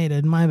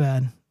eliminated, my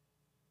bad,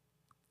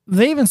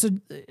 they even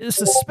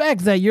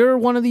suspect that you're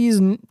one of these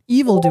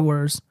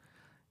evildoers,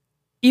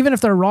 even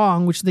if they're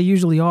wrong, which they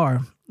usually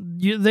are.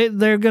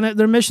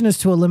 Their mission is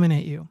to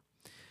eliminate you.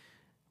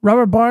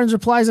 Robert Barnes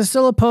replies, I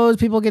still oppose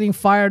people getting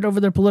fired over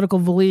their political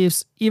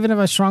beliefs, even if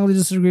I strongly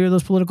disagree with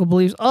those political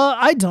beliefs.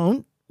 I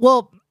don't.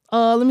 Well,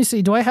 let me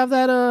see. Do I have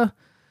that?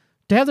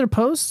 Do I have their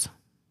post?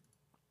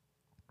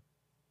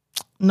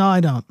 No,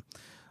 I don't.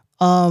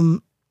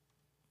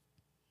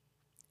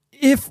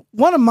 If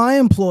one of my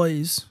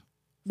employees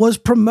was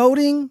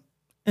promoting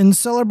and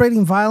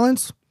celebrating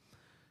violence,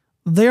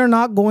 they're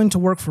not going to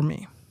work for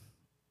me.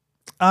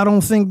 I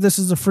don't think this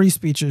is a free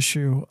speech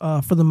issue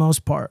for the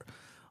most part.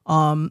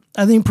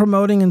 I think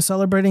promoting and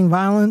celebrating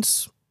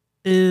violence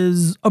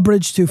is a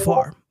bridge too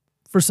far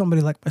for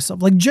somebody like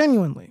myself. Like,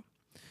 genuinely.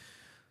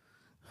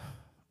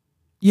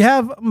 You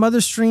have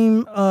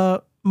Motherstream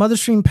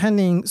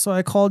pending, so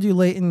I called you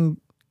late in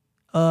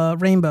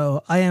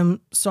Rainbow. I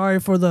am sorry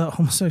for the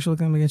homosexual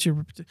claim against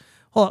you.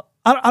 Hold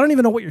on. I don't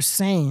even know what you're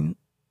saying.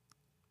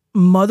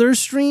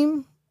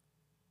 Motherstream?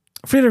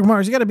 Friedrich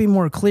Marx, you got to be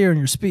more clear in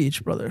your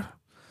speech, brother,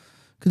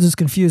 because it's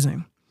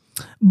confusing.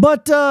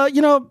 But,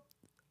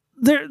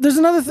 there's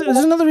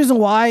another reason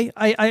why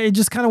I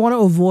just kind of want to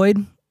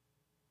avoid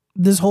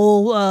this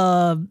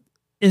whole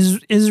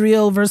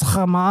Israel versus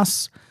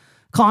Hamas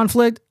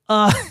conflict.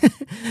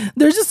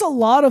 There's just a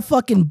lot of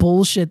fucking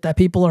bullshit that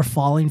people are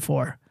falling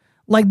for.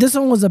 Like, this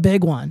one was a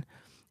big one.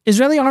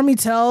 Israeli army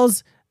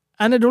tells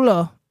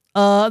Anadolu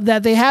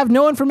that they have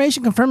no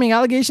information confirming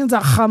allegations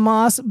that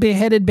Hamas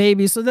beheaded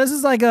babies. So this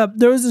is like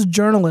there was this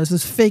journalist,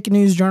 this fake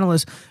news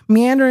journalist,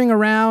 meandering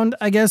around,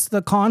 I guess,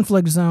 the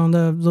conflict zone,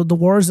 the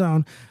war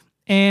zone.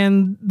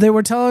 And they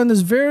were telling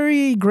this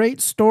very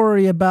great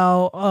story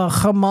about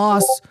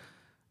Hamas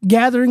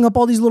gathering up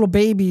all these little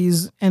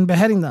babies and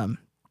beheading them.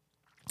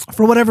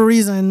 For whatever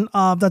reason,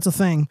 that's a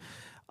thing.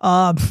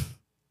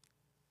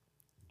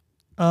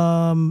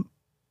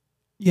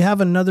 You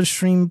have another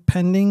stream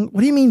pending. What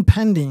do you mean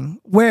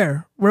pending?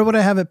 Where? Where would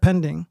I have it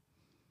pending?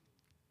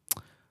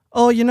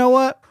 Oh, you know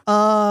what?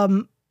 Let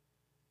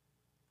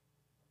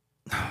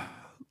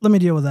me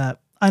deal with that.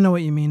 I know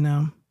what you mean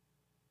now.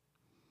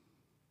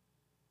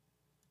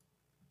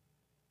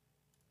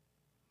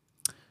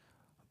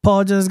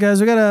 Apologize,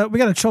 guys. We gotta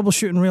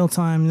troubleshoot in real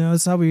time. You know,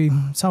 that's how we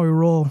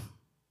roll.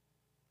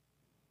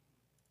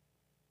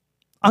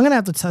 I'm gonna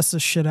have to test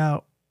this shit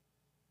out.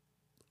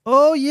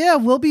 Oh yeah,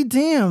 we'll be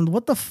damned.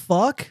 What the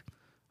fuck?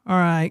 All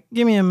right,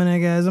 give me a minute,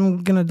 guys.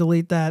 I'm gonna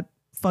delete that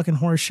fucking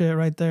horse shit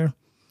right there.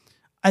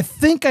 I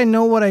think I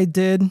know what I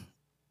did,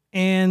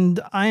 and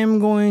I am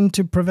going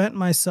to prevent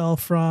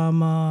myself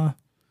from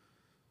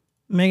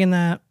making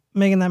that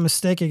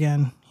mistake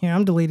again. Here,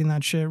 I'm deleting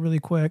that shit really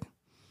quick.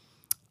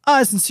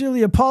 I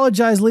sincerely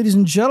apologize, ladies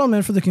and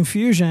gentlemen, for the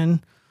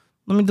confusion.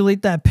 Let me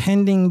delete that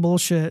pending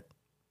bullshit.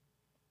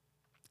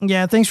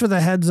 Yeah, thanks for the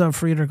heads up,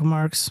 Friedrich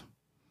Marx.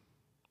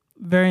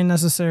 Very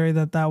necessary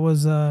that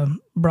was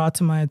brought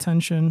to my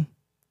attention.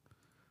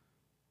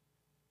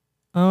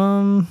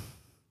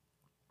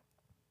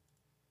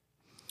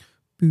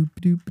 Boop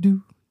doop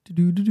doo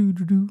doo doo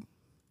doo doo.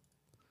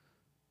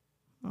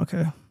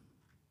 Okay.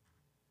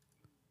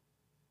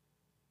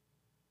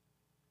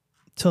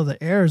 Till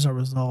the errors are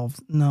resolved.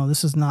 No,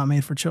 this is not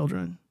made for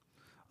children.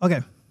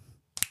 Okay.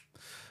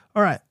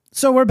 All right.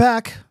 So we're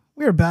back.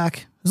 We're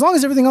back. As long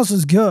as everything else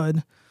is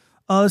good.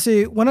 Let's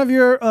see. One of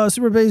your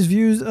Super Base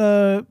views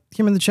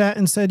came in the chat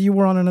and said you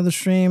were on another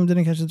stream.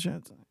 Didn't catch the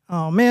chat.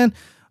 Oh man.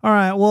 All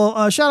right.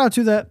 Well, shout out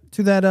to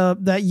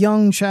that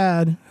young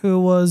Chad who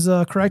was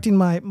correcting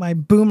my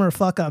boomer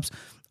fuck ups.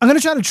 I'm gonna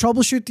try to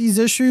troubleshoot these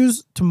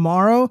issues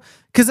tomorrow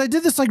because I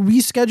did this like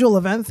reschedule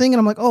event thing and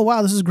I'm like, oh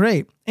wow, this is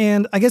great.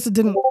 And I guess it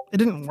didn't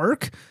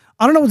work.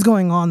 I don't know what's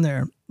going on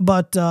there,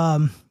 but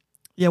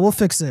yeah, we'll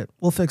fix it.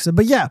 We'll fix it.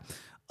 But yeah,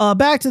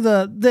 back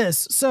to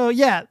this. So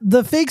yeah,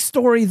 the fake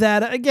story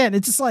that again,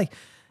 it's just like,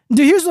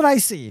 dude, here's what I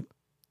see.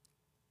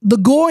 The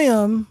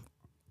Goyim,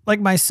 like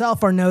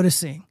myself, are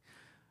noticing.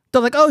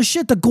 They're like, oh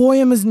shit, the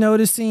Goyim is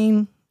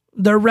noticing.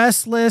 They're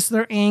restless.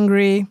 They're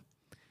angry.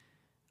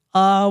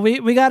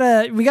 We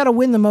gotta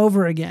win them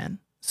over again.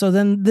 So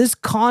then this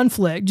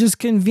conflict just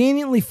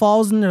conveniently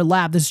falls in their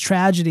lap, this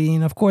tragedy,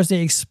 and of course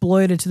they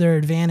exploit it to their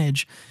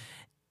advantage.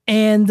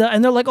 And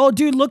they're like, oh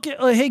dude, look at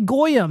hey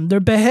Goyim, they're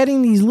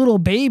beheading these little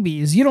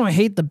babies. You don't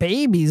hate the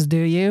babies, do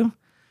you?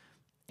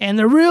 And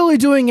they're really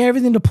doing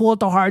everything to pull at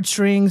the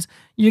heartstrings.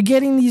 You're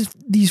getting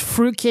these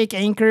fruitcake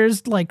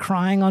anchors like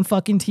crying on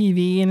fucking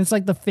TV, and it's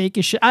like the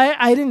fakest shit.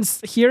 I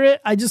didn't hear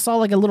it. I just saw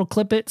like a little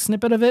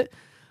snippet of it.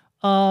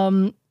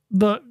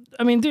 But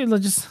I mean, dude,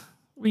 let's just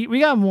we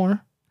got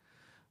more.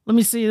 Let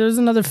me see. There's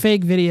another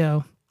fake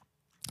video.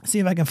 See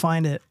if I can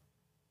find it.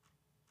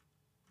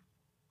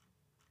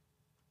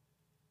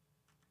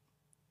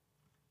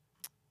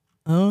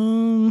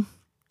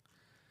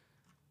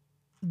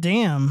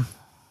 Damn.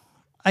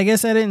 I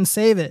guess I didn't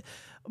save it.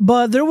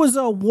 But there was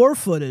a war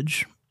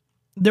footage.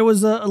 There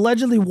was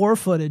allegedly war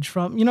footage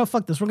from,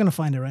 fuck this. We're going to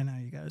find it right now,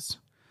 you guys.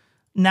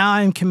 Now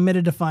I'm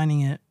committed to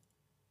finding it.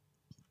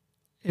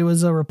 It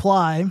was a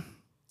reply.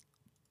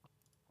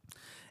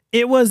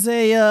 It was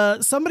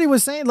somebody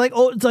was saying like,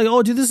 oh, it's like,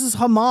 oh, dude, this is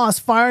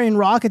Hamas firing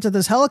rockets at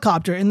this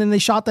helicopter. And then they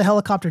shot the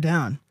helicopter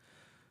down.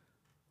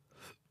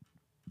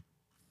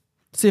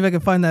 See if I can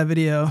find that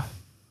video.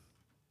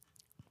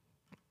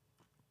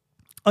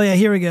 Oh yeah,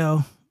 here we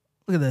go.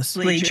 Look at this.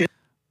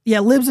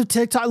 Yeah, Libs of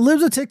TikTok.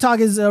 Libs of TikTok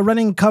is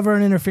running cover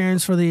and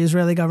interference for the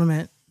Israeli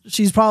government.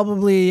 She's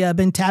probably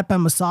been tapped by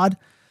Mossad.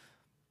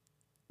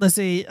 Let's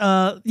see.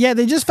 Yeah,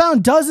 they just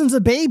found dozens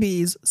of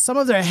babies. Some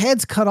of their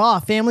heads cut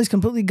off. Families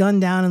completely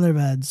gunned down in their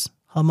beds.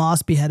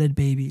 Hamas beheaded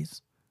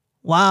babies.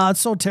 Wow,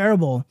 it's so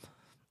terrible.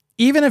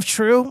 Even if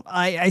true,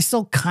 I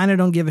still kind of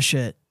don't give a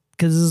shit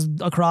because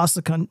it's across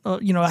the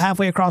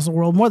halfway across the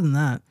world, more than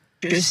that.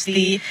 Just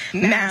the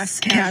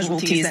mass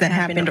casualties that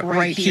happened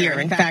right here.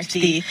 In fact,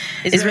 the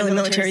Israeli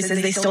military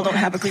says they still don't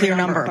have a clear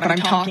number, but I'm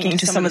talking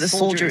to some of the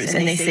soldiers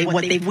and they say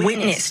what they've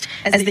witnessed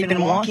as they've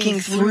been walking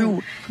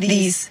through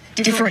these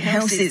different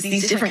houses,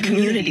 these different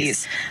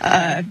communities.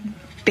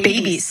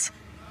 Babies,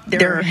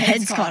 their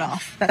heads cut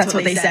off. That's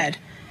what they said.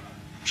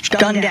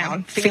 Gunned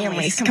down,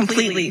 families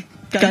completely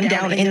gunned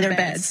down in their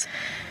beds.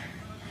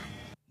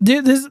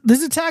 Dude,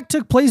 this attack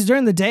took place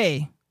during the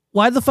day.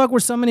 Why the fuck were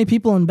so many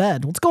people in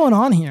bed? What's going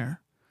on here?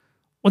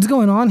 What's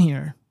going on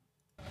here?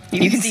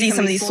 You can see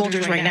some of these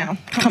soldiers right now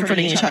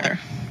comforting each other.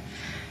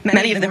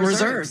 Many of them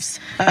reserves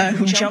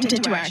who jumped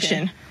into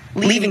action,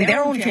 leaving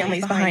their own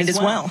families behind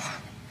as well.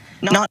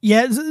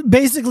 Yeah,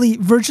 basically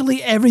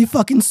virtually every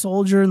fucking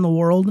soldier in the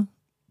world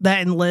that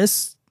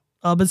enlists,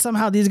 but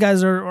somehow these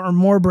guys are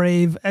more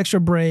brave, extra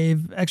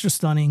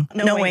stunning.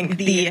 Knowing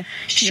the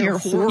sheer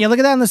horror. Yeah, look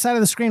at that on the side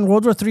of the screen.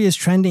 World War III is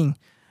trending.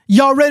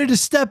 Y'all ready to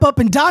step up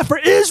and die for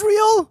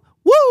Israel?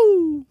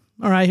 Woo!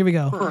 All right, here we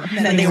go.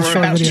 That they were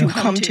about to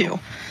come to.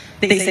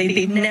 They say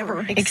they've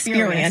never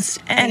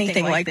experienced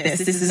anything like this.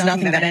 This is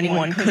nothing that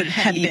anyone could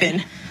have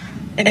even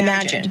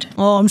imagined.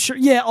 Oh, I'm sure.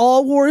 Yeah,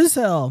 all war is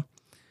hell.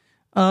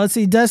 Let's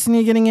see.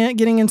 Destiny getting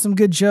in some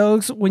good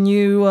jokes. When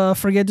you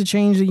forget to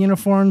change the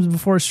uniforms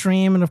before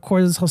stream, and of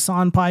course it's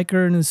Hassan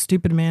Piker and his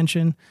stupid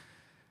mansion.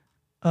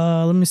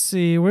 Let me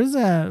see. Where's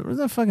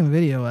that fucking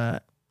video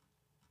at?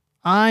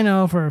 I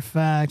know for a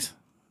fact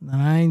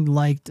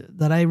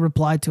that I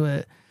replied to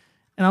it.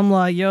 And I'm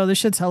like, yo, this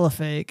shit's hella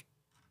fake.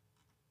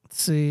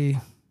 Let's see.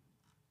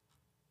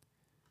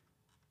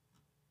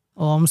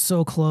 Oh, I'm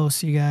so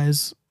close, you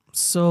guys.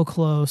 So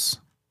close.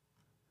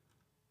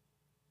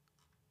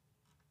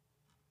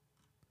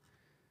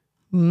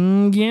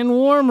 Getting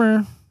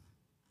warmer.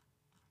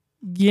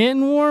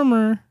 Getting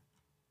warmer.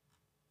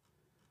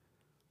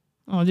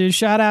 Oh, dude,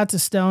 shout out to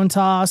Stone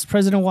Toss,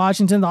 President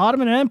Washington. The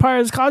Ottoman Empire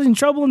is causing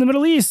trouble in the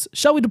Middle East.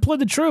 Shall we deploy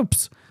the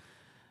troops?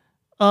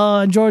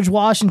 George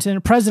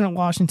Washington, President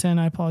Washington,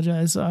 I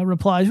apologize,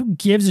 replied, who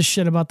gives a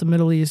shit about the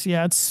Middle East?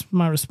 Yeah, it's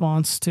my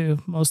response to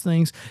most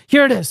things.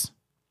 Here it is.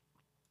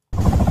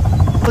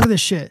 Look at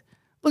this shit.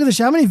 Look at this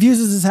shit. How many views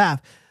does this have?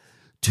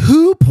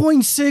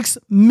 2.6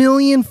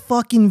 million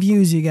fucking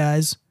views, you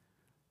guys.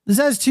 This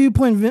has 2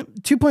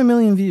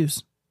 million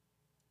views.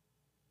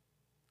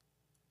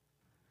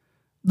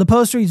 The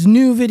post reads,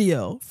 new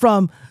video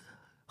from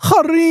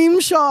Harim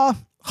Shah.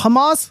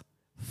 Hamas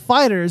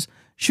fighters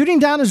shooting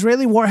down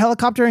Israeli war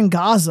helicopter in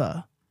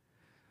Gaza.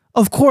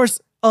 Of course,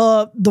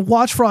 the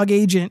Watchfrog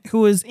agent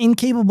who is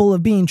incapable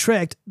of being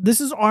tricked. This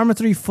is Arma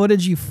 3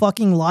 footage, you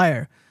fucking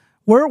liar.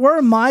 Where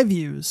are my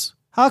views?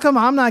 How come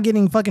I'm not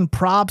getting fucking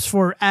props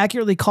for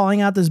accurately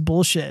calling out this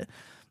bullshit?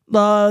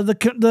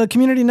 The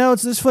community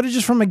notes this footage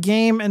is from a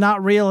game and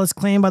not real as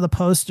claimed by the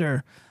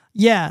poster.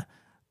 Yeah,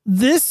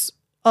 this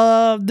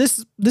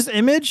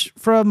image,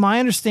 from my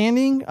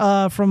understanding,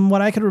 from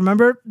what I could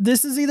remember,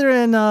 this is either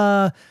in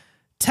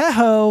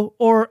Tejo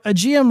or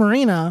Aegea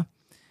Marina,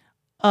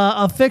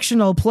 a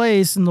fictional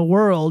place in the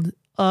world.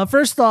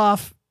 First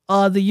off,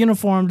 the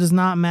uniform does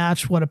not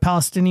match what a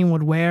Palestinian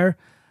would wear.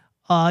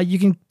 You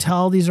can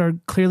tell these are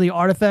clearly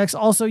artifacts.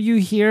 Also, you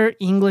hear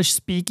English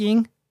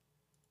speaking.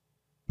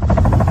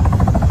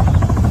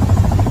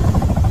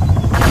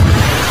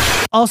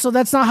 Also,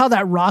 that's not how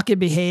that rocket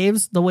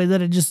behaves, the way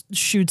that it just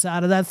shoots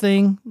out of that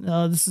thing.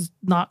 This is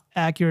not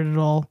accurate at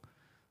all.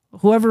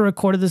 Whoever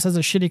recorded this has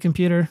a shitty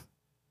computer.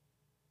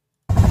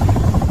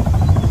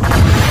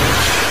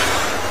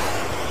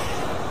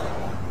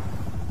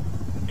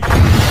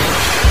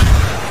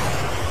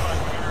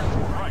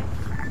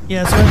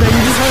 Yeah, so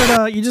right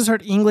there, you just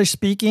heard English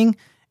speaking.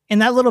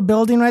 And that little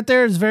building right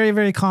there is very,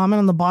 very common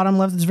on the bottom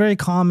left. It's very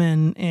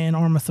common in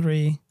Arma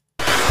 3.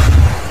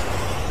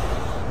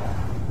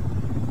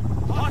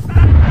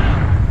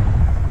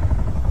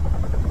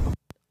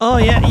 Oh,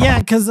 yeah,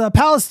 because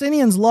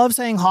Palestinians love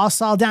saying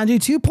hostile down.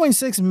 Dude,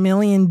 2.6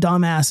 million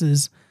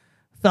dumbasses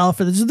fell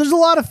for this. There's a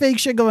lot of fake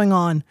shit going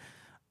on.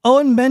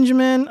 Owen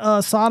Benjamin,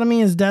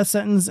 sodomy is death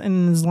sentence in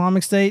an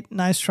Islamic State.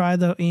 Nice try,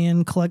 though,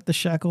 Ian. Collect the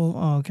shekel.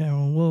 Oh, okay,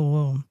 well,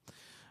 whoa.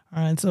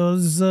 All right, so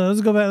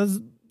let's go back. Let's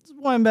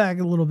wind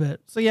back a little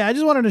bit. So, yeah, I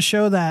just wanted to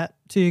show that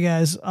to you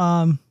guys.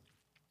 What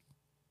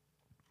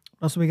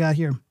else we got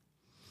here?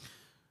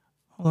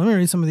 Hold on, let me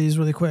read some of these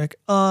really quick.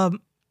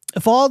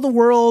 If all the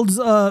world's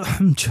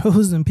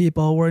chosen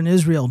people were in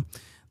Israel,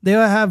 they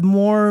would have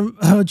more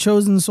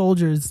chosen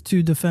soldiers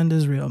to defend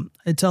Israel.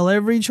 I tell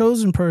every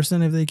chosen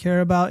person, if they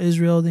care about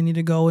Israel, they need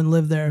to go and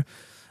live there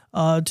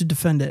to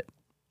defend it.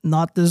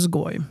 Not this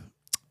goy.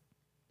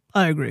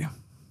 I agree.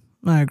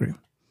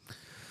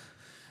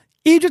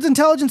 Egypt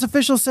intelligence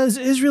official says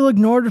Israel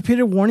ignored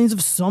repeated warnings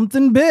of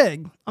something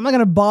big. I'm not going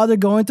to bother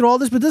going through all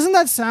this, but doesn't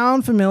that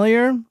sound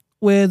familiar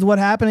with what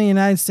happened in the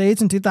United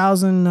States in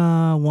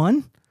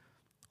 2001?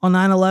 On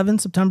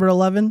 9/11, September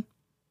 11,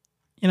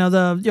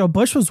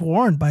 Bush was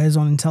warned by his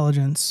own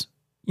intelligence.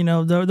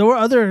 There were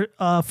other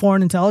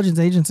foreign intelligence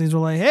agencies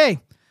were like,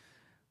 hey,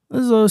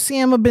 this is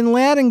Osama bin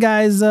Laden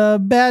guy's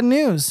bad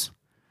news.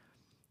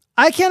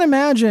 I can't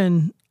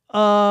imagine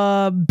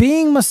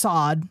being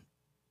Mossad,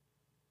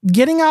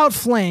 getting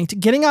outflanked,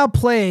 getting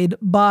outplayed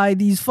by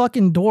these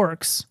fucking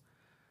dorks.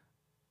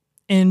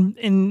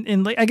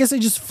 And like, I guess they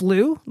just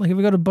flew. Like, if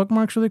we go to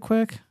bookmarks really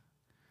quick.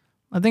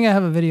 I think I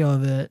have a video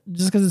of it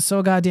just because it's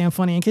so goddamn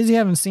funny. In case you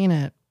haven't seen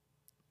it,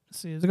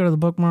 let's go to the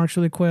bookmarks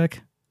really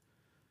quick.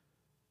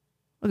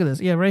 Look at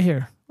this. Yeah, right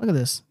here. Look at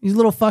this. These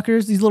little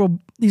fuckers, these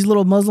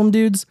little Muslim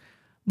dudes,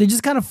 they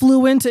just kind of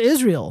flew into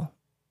Israel.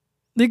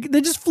 They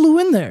just flew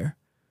in there.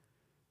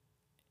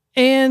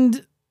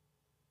 And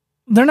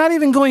they're not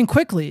even going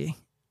quickly.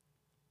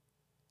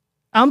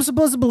 I'm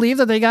supposed to believe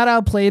that they got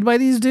outplayed by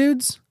these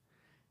dudes?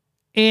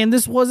 And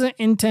this wasn't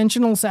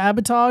intentional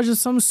sabotage of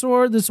some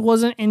sort. This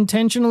wasn't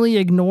intentionally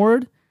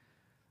ignored.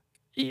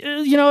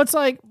 It's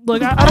like,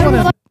 look, I don't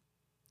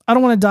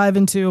want to dive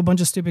into a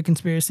bunch of stupid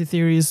conspiracy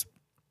theories,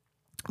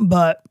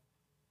 but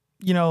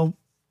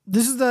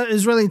this is the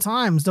Israeli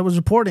Times that was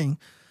reporting.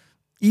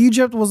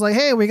 Egypt was like,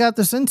 hey, we got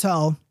this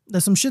intel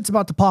that some shit's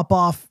about to pop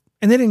off,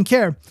 and they didn't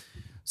care.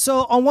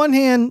 So on one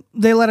hand,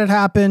 they let it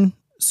happen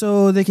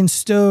so they can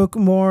stoke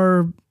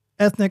more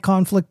ethnic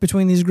conflict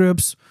between these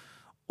groups,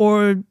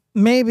 or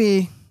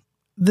maybe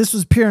this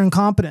was pure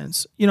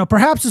incompetence.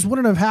 Perhaps this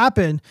wouldn't have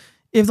happened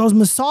if those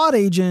Mossad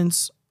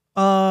agents,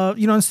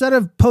 instead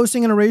of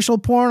posting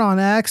interracial porn on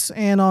X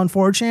and on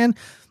 4chan,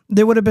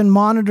 they would have been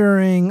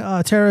monitoring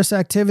terrorist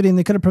activity, and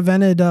they could have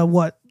prevented,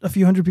 a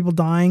few hundred people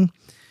dying.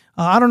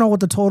 I don't know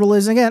what the total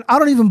is. Again, I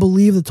don't even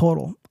believe the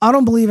total. I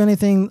don't believe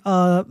anything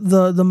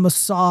the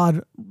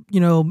Mossad,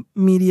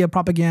 media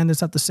propagandists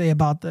have to say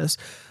about this.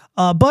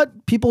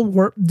 But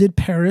people did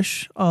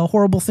perish.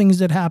 Horrible things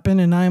did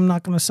happen, and I am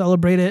not going to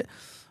celebrate it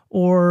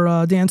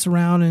or dance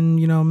around and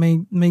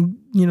make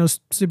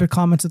stupid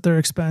comments at their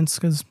expense,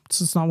 because it's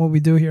just not what we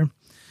do here.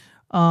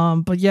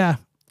 But yeah,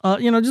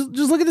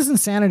 just look at this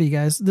insanity,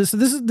 guys. This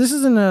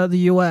is in the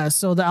U.S.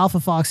 So the Alpha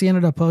Fox, he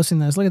ended up posting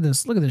this. Look at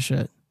this. Look at this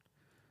shit.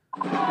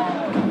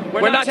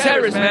 We're not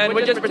terrorists, man.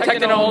 We're just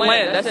protecting our own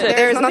land. That's it.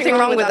 There's nothing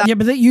wrong with that. Yeah,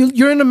 but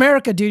you're in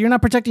America, dude. You're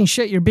not protecting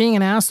shit. You're being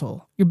an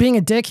asshole. You're being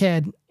a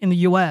dickhead in the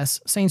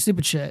U.S. saying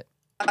stupid shit.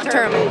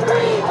 Term.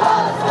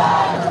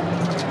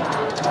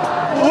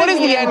 What is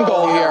the end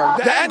goal here?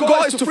 The end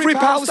goal is to free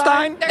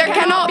Palestine? There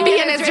cannot be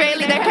an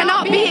Israeli. There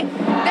cannot be an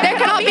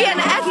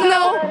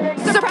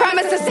ethno-supremacist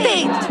us a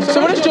state.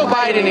 So what does Joe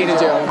Biden need to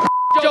do?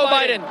 Joe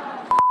Biden.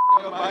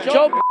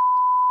 Joe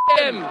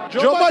him.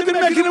 Joe Biden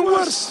making it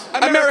worse.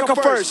 America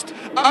first.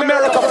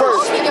 America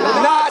first.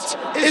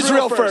 Not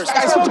Israel first.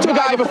 I spoke to a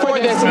guy before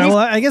this. All right, well,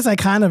 I guess I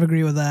kind of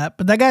agree with that,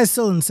 but that guy's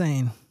still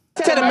insane.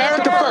 He said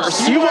America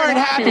first. You weren't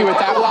happy with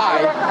that.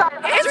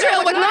 Why?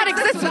 Israel would not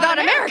exist without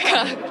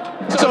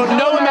America. So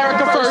no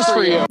America first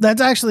for you.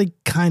 That's actually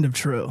kind of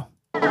true.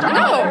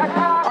 No.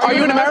 Are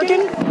you an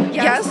American?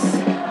 Yes.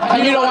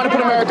 And you don't want to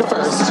put America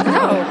first?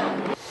 No.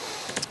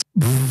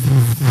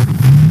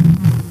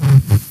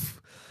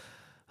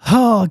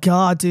 Oh,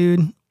 God,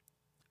 dude.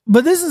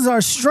 But this is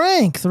our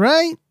strength,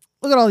 right?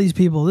 Look at all these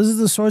people. This is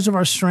the source of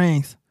our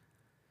strength.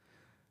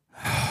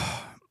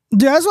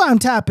 Dude, that's why I'm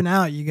tapping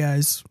out, you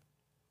guys.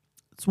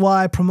 That's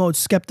why I promote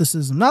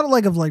skepticism. Not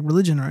like of like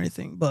religion or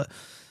anything, but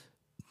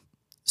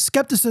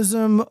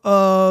skepticism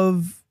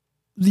of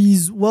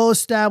these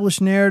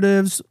well-established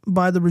narratives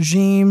by the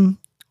regime,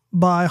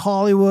 by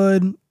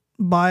Hollywood,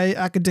 by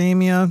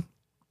academia.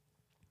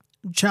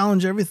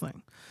 Challenge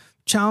everything.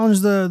 Challenge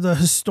the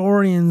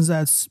historians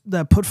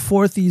that put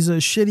forth these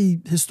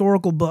shitty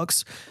historical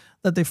books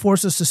that they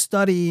force us to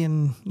study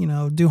and, you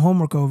know, do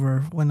homework over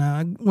when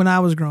I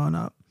was growing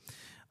up.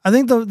 I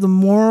think the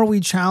more we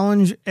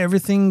challenge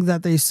everything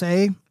that they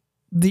say,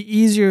 the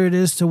easier it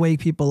is to wake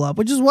people up,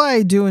 which is why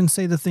I do and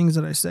say the things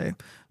that I say.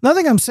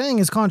 Nothing I'm saying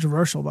is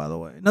controversial, by the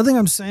way. Nothing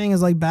I'm saying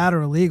is like bad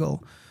or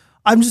illegal.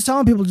 I'm just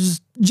telling people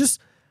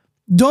just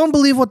don't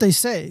believe what they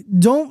say.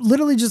 Don't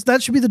literally just,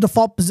 that should be the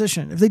default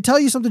position. If they tell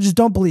you something, just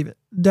don't believe it.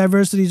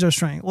 Diversity is our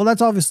strength. Well,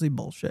 that's obviously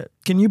bullshit.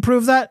 Can you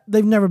prove that?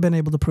 They've never been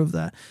able to prove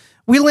that.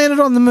 We landed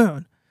on the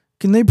moon.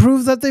 Can they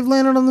prove that they've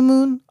landed on the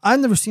moon? I've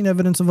never seen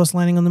evidence of us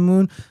landing on the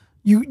moon.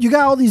 You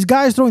got all these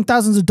guys throwing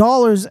thousands of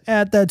dollars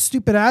at that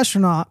stupid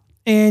astronaut,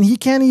 and he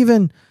can't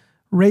even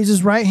raise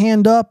his right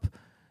hand up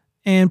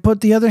and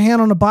put the other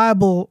hand on the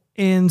Bible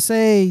and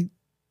say,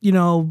 you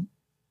know,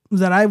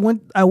 that I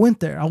went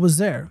there. I was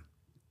there.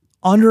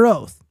 Under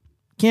oath.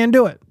 Can't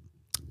do it.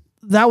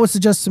 That would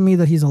suggest to me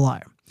that he's a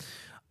liar.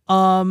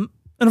 And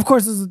of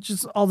course, this is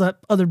just all that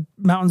other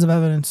mountains of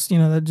evidence, you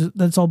know,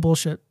 that's all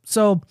bullshit.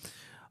 So,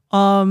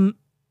 you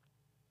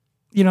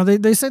know,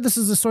 they say this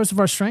is the source of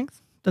our strength,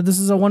 that this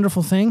is a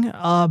wonderful thing.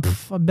 I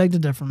beg to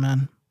differ,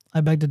 man.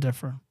 I beg to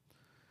differ.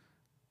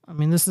 I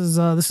mean, this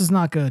is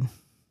not good.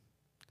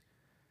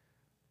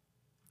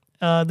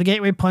 The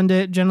Gateway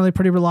Pundit, generally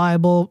pretty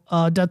reliable.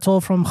 Death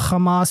toll from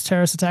Hamas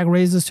terrorist attack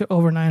raises to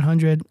over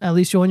 900. At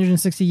least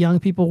 260 young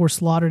people were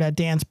slaughtered at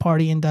dance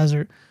party in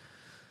desert.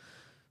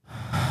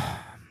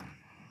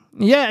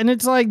 Yeah, and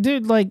it's like,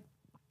 dude, like,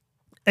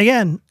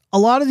 again, a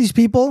lot of these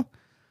people,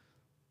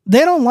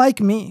 they don't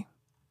like me.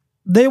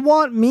 They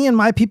want me and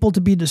my people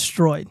to be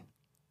destroyed.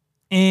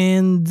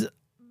 And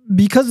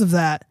because of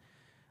that,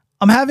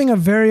 I'm having a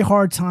very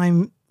hard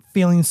time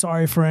feeling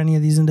sorry for any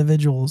of these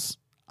individuals.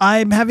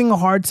 I'm having a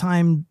hard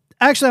time.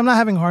 Actually, I'm not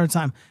having a hard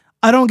time.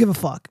 I don't give a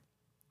fuck.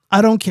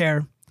 I don't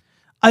care.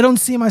 I don't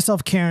see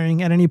myself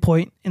caring at any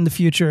point in the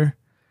future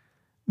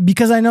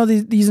because I know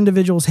these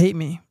individuals hate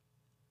me.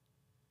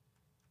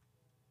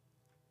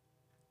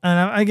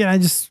 And again, I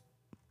just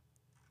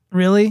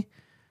really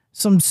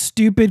some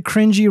stupid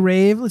cringy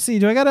rave. Let's see.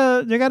 Do I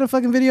got a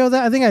fucking video of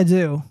that? I think I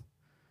do.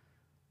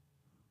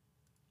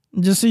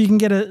 Just so you can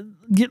get a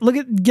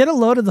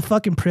load of the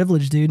fucking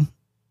privilege, dude.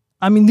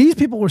 I mean, these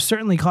people were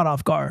certainly caught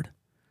off guard.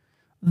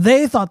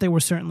 They thought they were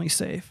certainly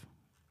safe.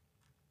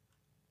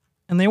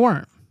 And they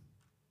weren't.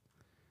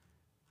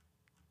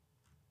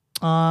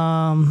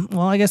 Well,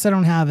 I guess I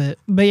don't have it.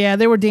 But yeah,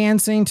 they were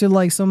dancing to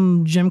like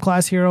some gym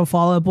class hero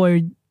Fall Out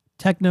Boy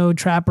techno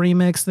trap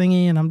remix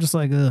thingy, and I'm just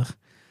like, ugh.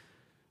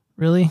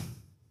 Really?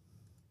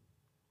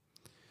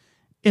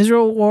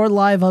 Israel war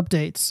live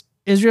updates.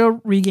 Israel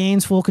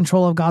regains full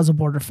control of Gaza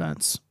border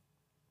fence.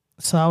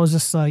 So that was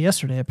just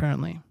yesterday,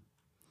 apparently.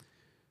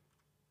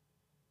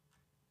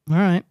 All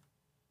right.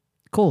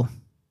 Cool.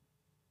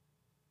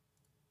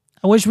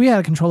 I wish we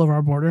had control of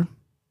our border.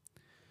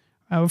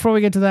 Before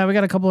we get to that, we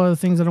got a couple other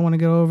things that I want to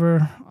go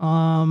over.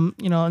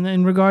 You know, and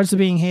in regards to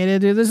being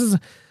hated, dude, this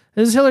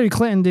is Hillary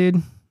Clinton,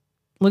 dude.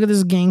 Look at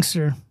this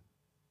gangster.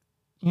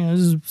 You know,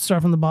 this is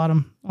start from the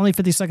bottom. Only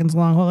 50 seconds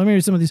long. Hold on, let me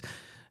read some of these.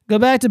 Go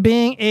back to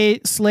being a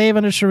slave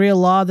under Sharia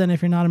law, then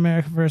if you're not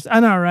America first. I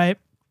know, right?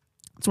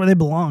 That's where they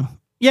belong.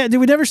 Yeah, dude,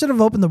 we never should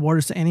have opened the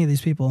borders to any of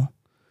these people.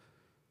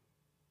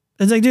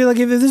 It's like, dude, like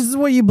if this is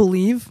what you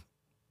believe,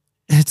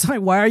 it's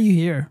like, why are you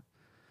here?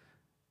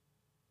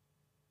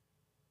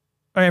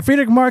 All right,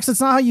 Friedrich Marx,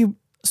 that's not how you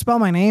spell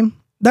my name.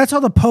 That's how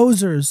the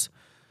posers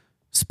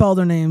spell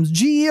their names.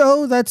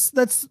 GEO, that's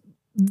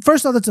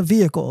first off, that's a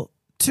vehicle.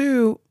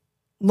 Two,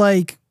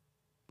 like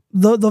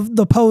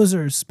the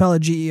posers spell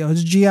it GEO.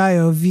 It's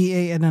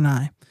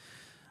GIOVANNI.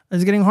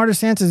 It's getting harder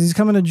stances. He's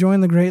coming to join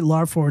the great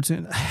LARP forward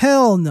soon.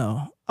 Hell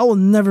no. I will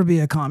never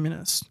be a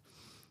communist.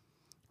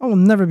 I will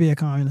never be a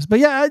communist. But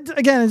yeah,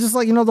 again, it's just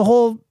like, you know, the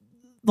whole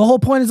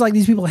point is like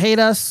these people hate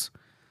us.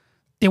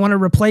 They want to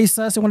replace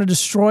us. They want to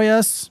destroy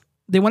us.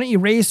 They want to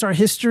erase our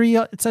history,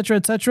 etc.,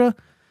 etc.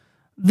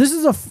 This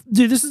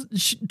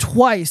is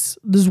twice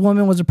this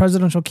woman was a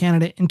presidential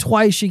candidate, and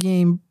twice she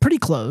came pretty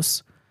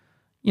close.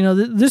 You know,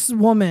 this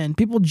woman,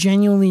 people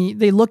genuinely,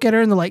 they look at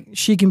her and they're like,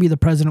 she can be the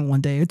president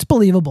one day. It's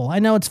believable. I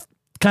know it's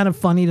kind of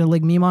funny to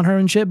like meme on her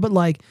and shit, but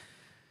like,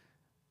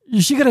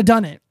 she could have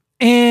done it.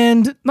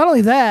 And not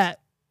only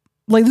that,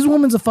 like, this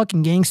woman's a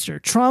fucking gangster.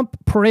 Trump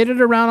paraded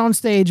her around on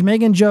stage,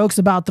 making jokes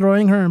about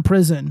throwing her in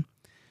prison.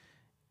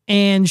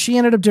 And she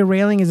ended up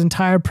derailing his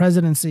entire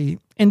presidency.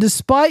 And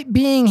despite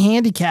being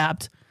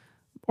handicapped,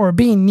 or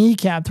being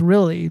kneecapped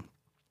really,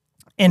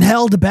 and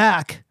held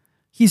back,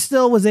 he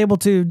still was able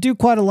to do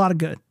quite a lot of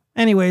good.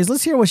 Anyways,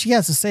 let's hear what she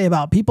has to say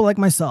about people like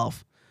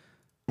myself.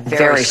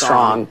 Very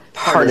strong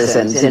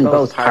partisans in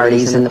both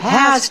parties in the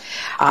past,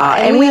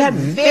 and we had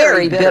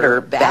very bitter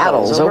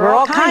battles over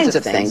all kinds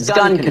of things,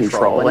 gun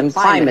control and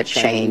climate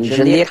change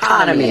and the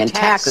economy and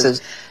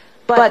taxes.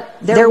 But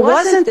there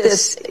wasn't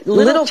this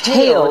little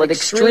tail of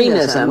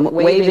extremism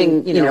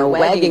wagging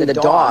the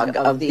dog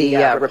of the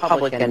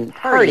Republican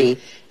Party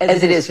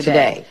as it is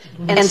today.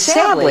 And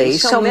sadly,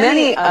 so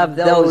many of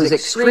those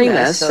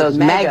extremists, those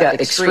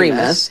MAGA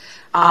extremists,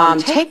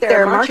 take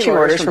their marching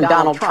orders from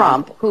Donald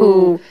Trump,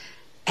 who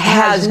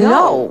has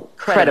no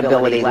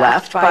credibility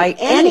left by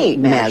any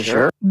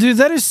measure. Dude,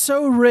 that is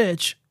so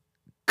rich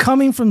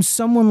coming from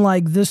someone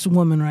like this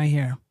woman right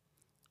here.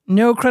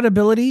 No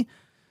credibility.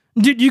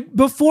 Dude,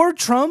 before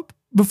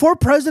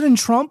President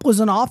Trump was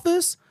in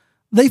office,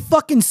 they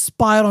fucking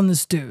spied on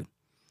this dude.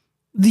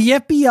 The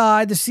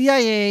FBI, the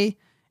CIA,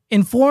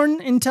 and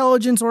foreign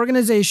intelligence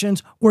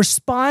organizations were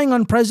spying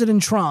on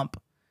President Trump,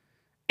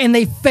 and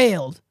they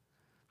failed.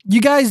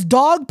 You guys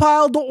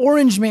dogpiled the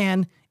orange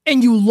man,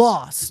 and you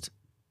lost.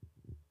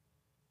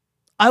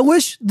 I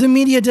wish the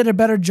media did a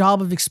better job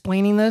of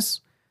explaining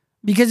this,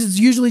 because it's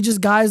usually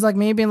just guys like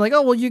me being like,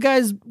 oh, well, you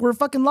guys were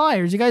fucking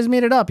liars. You guys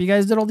made it up. You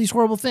guys did all these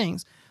horrible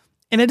things.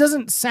 And it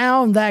doesn't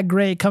sound that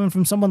great coming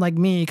from someone like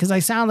me, because I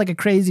sound like a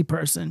crazy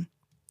person,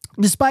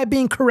 despite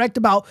being correct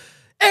about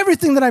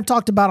everything that I've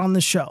talked about on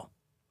this show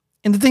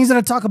and the things that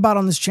I talk about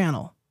on this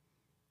channel.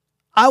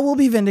 I will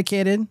be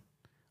vindicated.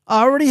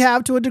 I already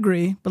have to a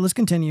degree, but let's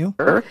continue.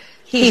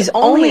 He's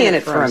only in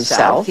it for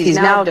himself. He's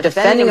now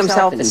defending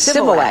himself in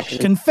civil action.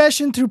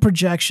 Confession through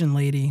projection,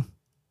 lady.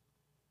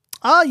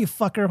 Oh, you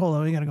fucker. Hold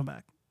on, we gotta go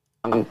back.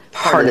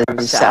 Part of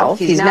himself.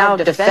 He's now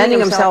defending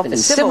himself in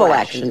civil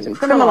actions and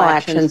criminal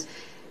actions.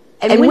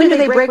 And when do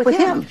they break with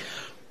him?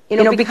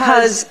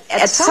 Because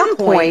at some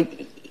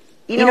point,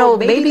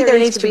 maybe there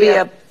needs to be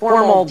a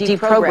formal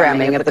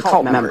deprogramming of the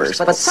cult members,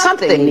 but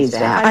something needs to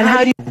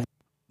happen.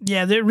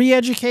 Yeah, the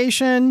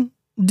re-education,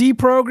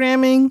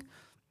 deprogramming,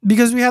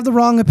 because we have the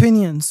wrong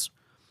opinions.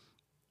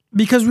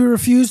 Because we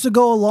refuse to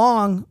go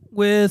along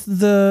with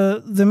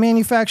the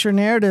manufactured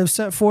narrative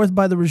set forth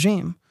by the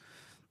regime.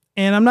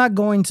 And I'm not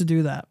going to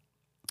do that.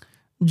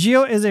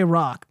 Geo is a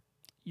rock.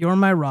 You're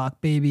my rock,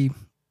 baby.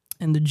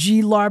 And the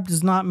G-LARP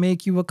does not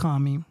make you a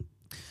commie.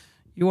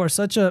 You are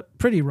such a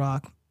pretty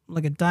rock,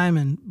 like a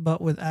diamond,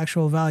 but with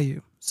actual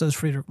value, says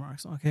Friedrich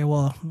Marx. Okay,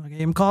 well,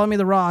 I'm calling me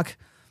the rock.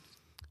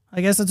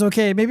 I guess that's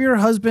okay. Maybe your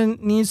husband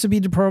needs to be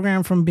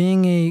deprogrammed from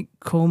being a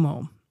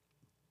Como.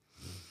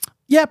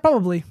 Yeah,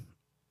 probably.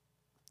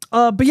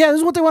 But yeah, this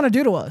is what they want to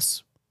do to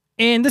us.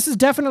 And this is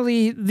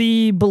definitely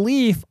the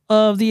belief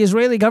of the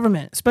Israeli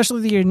government,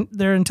 especially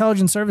their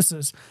intelligence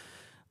services.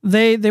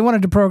 They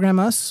wanted to program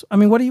us. I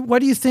mean, what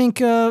do you think?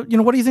 What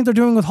do you think they're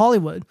doing with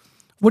Hollywood?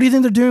 What do you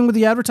think they're doing with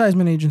the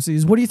advertisement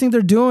agencies? What do you think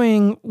they're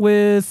doing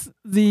with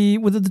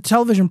the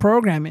television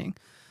programming?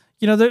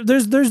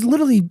 There's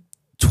literally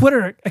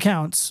Twitter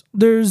accounts.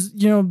 There's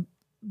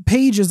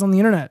pages on the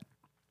internet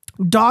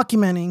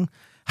documenting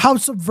how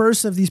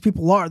subversive these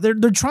people are.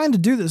 They're trying to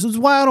do this. This is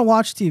why I don't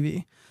watch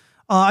TV.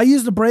 I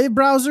use the Brave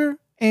browser,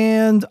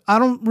 and I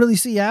don't really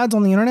see ads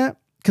on the internet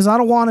because I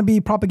don't want to be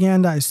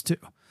propagandized too.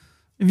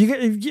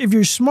 If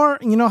you're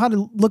smart and you know how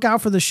to look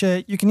out for the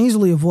shit, you can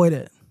easily avoid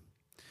it.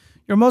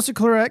 You're mostly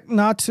correct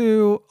not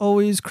to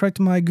always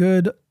correct my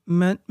good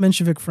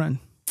Menshevik friend.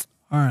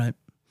 All right.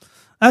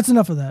 That's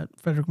enough of that,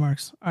 Friedrich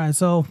Marx. All right,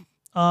 so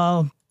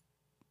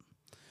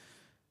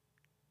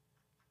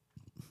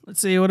let's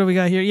see, what do we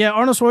got here? Yeah,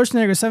 Arnold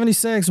Schwarzenegger,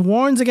 76,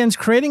 warns against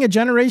creating a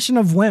generation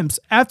of wimps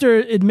after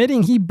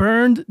admitting he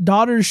burned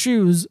daughter's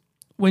shoes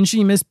when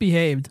she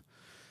misbehaved.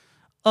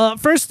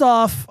 First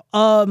off,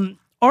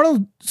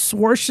 Arnold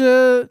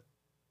Schwarzenegger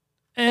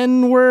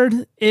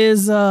N-word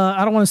is,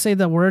 I don't want to say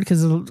that word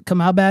because it'll come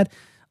out bad.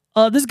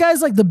 This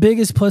guy's like the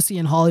biggest pussy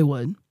in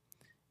Hollywood.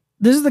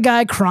 This is the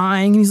guy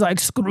crying, and he's like,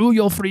 screw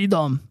your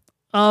freedom.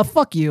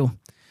 Fuck you.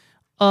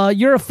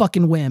 You're a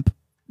fucking wimp.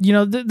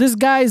 This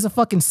guy is a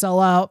fucking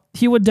sellout.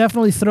 He would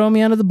definitely throw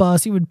me under the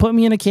bus. He would put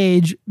me in a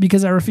cage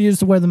because I refused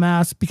to wear the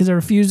mask, because I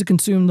refused to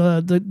consume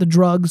the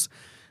drugs,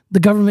 the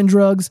government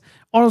drugs.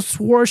 Arnold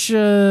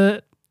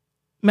Schwarzenegger,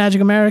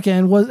 Magic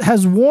American,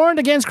 has warned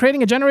against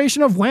creating a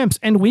generation of wimps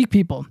and weak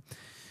people.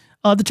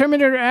 The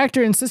Terminator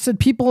actor insisted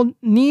people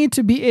need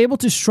to be able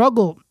to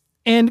struggle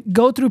and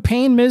go through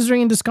pain,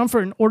 misery, and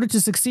discomfort in order to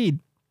succeed.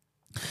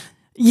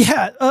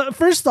 Yeah.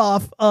 First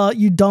off,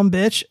 you dumb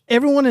bitch.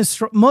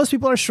 Most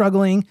people are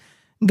struggling,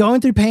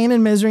 going through pain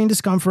and misery and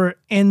discomfort,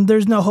 and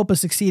there's no hope of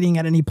succeeding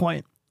at any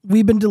point.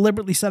 We've been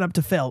deliberately set up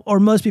to fail, or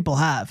most people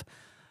have.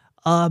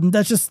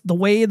 That's just the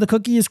way the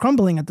cookie is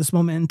crumbling at this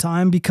moment in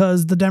time,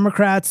 because the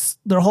Democrats,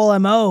 their whole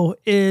MO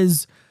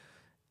is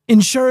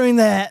ensuring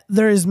that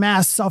there is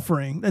mass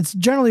suffering. That's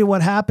generally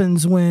what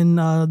happens when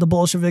the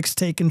Bolsheviks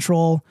take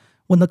control,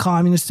 when the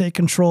communists take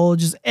control.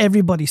 Just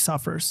everybody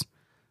suffers,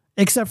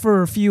 except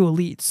for a few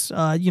elites.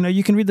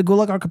 You can read the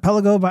Gulag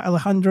Archipelago by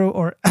Alejandro,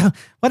 or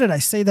why did I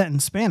say that in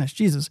Spanish?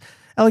 Jesus.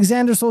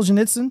 Alexander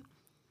Solzhenitsyn.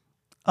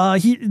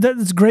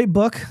 That's a great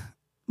book,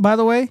 by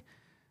the way.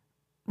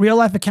 Real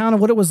life account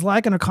of what it was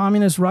like in a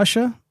communist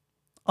Russia.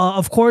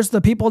 Of course,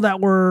 the people that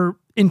were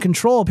in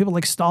control, people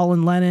like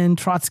Stalin, Lenin,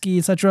 Trotsky,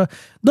 etc.,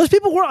 those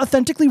people were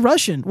authentically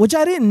Russian, which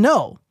I didn't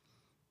know.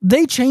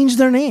 They changed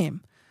their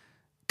name.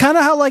 Kind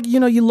of how,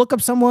 you look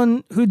up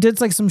someone who did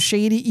some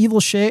shady, evil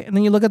shit, and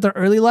then you look at their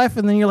early life,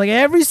 and then you're like,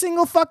 every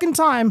single fucking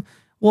time.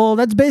 Well,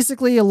 that's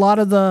basically a lot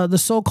of the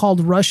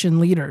so-called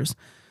Russian leaders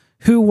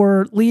who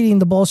were leading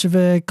the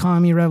Bolshevik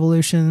commie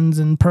revolutions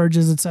and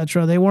purges,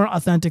 etc. They weren't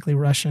authentically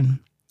Russian.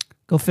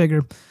 Go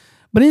figure.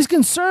 But he's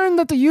concerned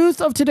that the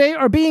youth of today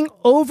are being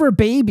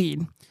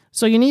over-babied.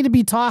 So you need to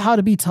be taught how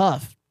to be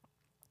tough.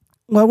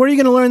 Well, where are you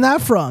going to learn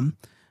that from?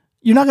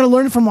 You're not going to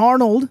learn from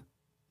Arnold,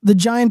 the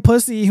giant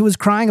pussy who was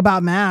crying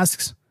about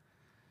masks.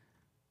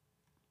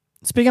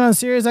 Speaking on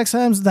Sirius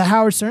XM's The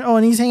Howard Stern. Oh,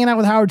 and he's hanging out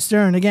with Howard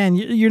Stern. Again,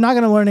 you're not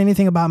going to learn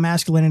anything about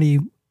masculinity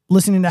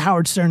listening to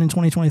Howard Stern in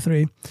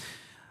 2023.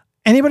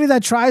 Anybody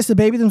that tries to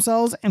baby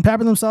themselves and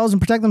pamper themselves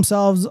and protect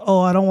themselves,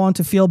 I don't want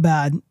to feel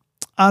bad.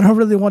 I don't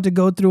really want to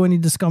go through any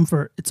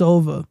discomfort. It's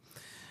over.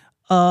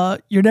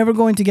 You're never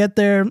going to get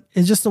there.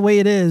 It's just the way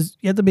it is.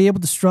 You have to be able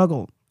to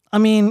struggle. I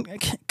mean,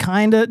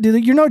 kind of.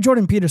 Dude, you're no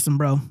Jordan Peterson,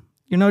 bro.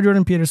 Let's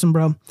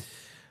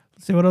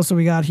see, what else do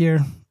we got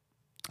here?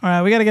 All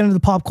right, we got to get into the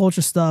pop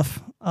culture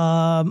stuff.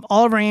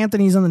 Oliver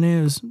Anthony's on the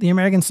news, the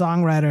American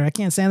songwriter. I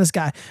can't stand this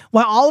guy.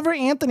 While Oliver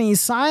Anthony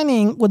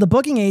signing with a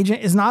booking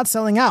agent is not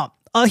selling out.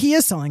 He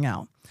is selling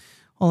out.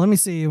 Well, let me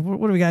see.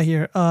 What do we got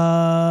here?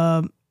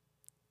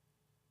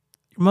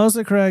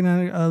 Mostly correct.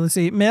 Let's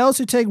see. Males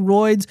who take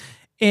roids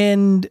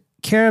and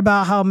care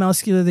about how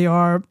muscular they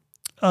are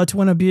to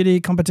win a beauty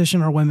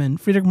competition are women.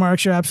 Friedrich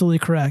Marx, you're absolutely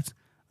correct.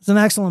 It's an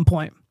excellent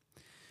point.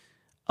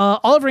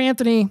 Oliver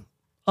Anthony,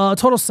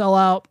 total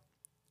sellout.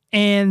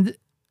 And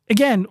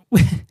again,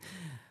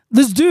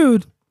 this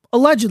dude,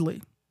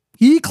 allegedly,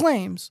 he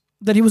claims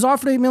that he was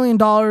offered $8 million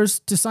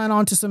to sign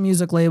on to some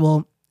music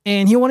label,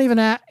 and he won't even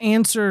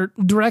answer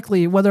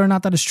directly whether or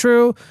not that is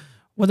true,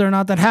 whether or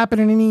not that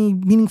happened in any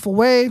meaningful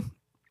way.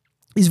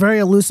 He's very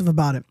elusive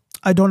about it.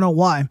 I don't know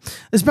why.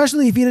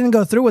 Especially if he didn't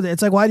go through with it.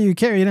 It's like, why do you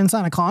care? You didn't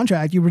sign a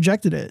contract. You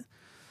rejected it.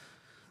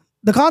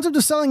 The concept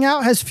of selling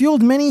out has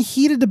fueled many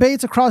heated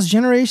debates across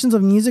generations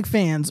of music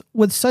fans,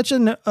 with such a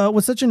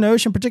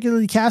notion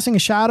particularly casting a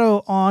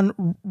shadow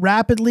on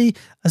rapidly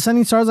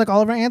ascending stars like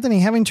Oliver Anthony,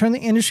 having turned the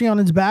industry on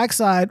its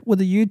backside with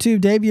a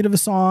YouTube debut of a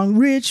song,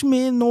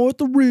 Richmond,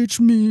 north of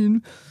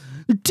Richmond.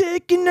 They're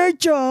taking our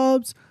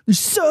jobs. They're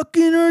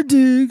sucking our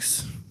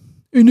dicks.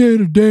 And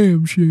that a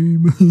damn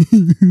shame.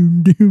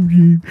 Damn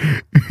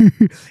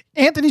shame.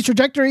 Anthony's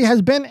trajectory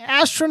has been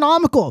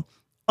astronomical.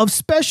 Of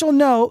special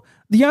note,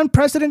 the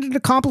unprecedented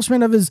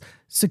accomplishment of his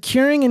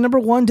securing a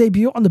 #1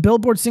 debut on the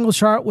Billboard singles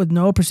chart with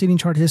no preceding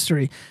chart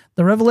history.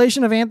 The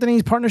revelation of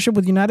Anthony's partnership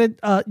with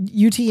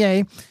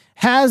UTA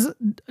has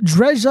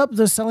dredged up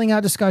the selling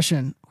out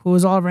discussion. Who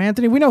is Oliver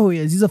Anthony? We know who he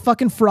is. He's a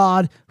fucking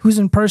fraud who's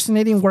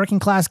impersonating working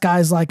class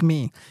guys like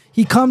me.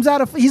 He's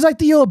like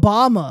the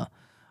Obama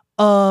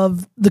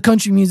of the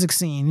country music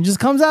scene. He just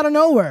comes out of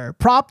nowhere,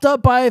 propped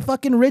up by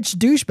fucking rich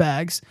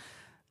douchebags,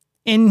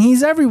 and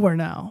he's everywhere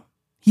now.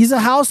 He's a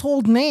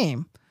household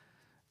name.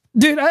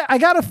 Dude, I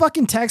got a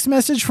fucking text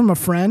message from a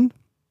friend.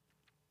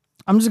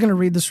 I'm just going to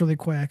read this really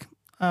quick.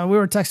 We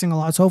were texting a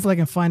lot, so hopefully I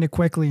can find it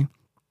quickly.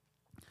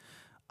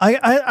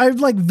 I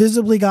like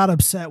visibly got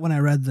upset when I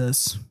read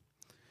this.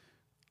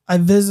 I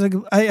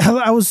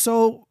was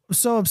so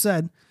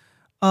upset.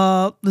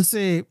 Let's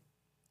see.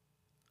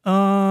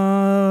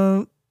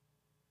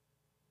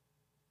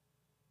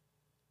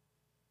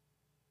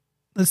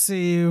 Let's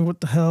see. What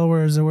the hell?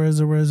 Where is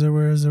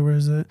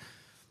it?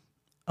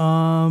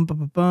 Oh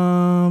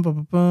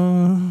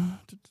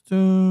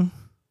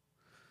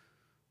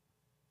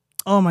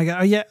my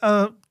God.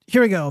 Yeah.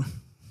 Here we go.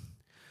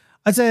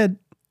 I said,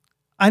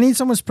 I need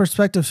someone's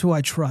perspective who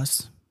I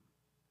trust.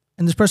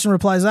 And this person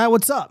replies,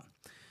 what's up?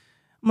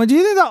 I'm like, do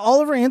you think that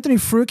Oliver Anthony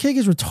fruitcake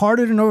is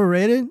retarded and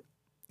overrated?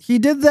 He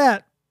did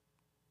that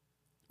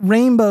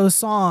Rainbow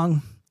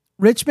song,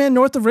 Richmond,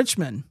 north of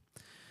Richmond.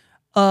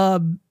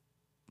 And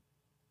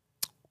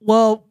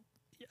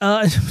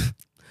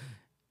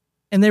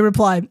they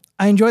replied,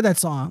 I enjoyed that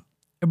song.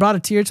 It brought a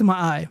tear to my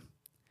eye.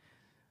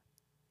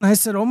 And I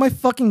said, oh my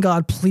fucking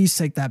God, please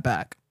take that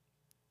back.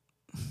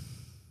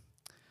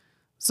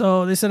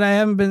 So they said, I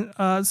haven't been,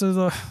 let's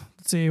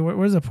see,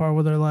 where's the part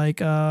where they're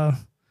like,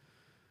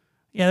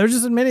 Yeah, they're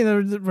just admitting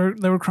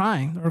they were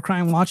crying. They were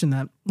crying watching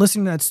that,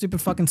 listening to that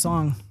stupid fucking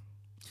song.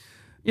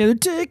 Yeah, they're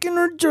taking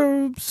our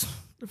jobs.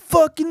 They're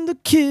fucking the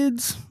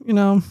kids. You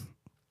know,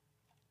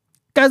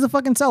 guy's a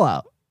fucking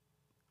sellout.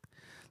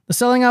 The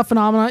selling out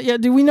phenomenon. Yeah,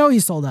 dude, we know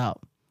he's sold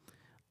out.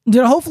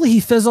 Dude, hopefully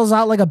he fizzles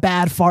out like a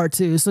bad fart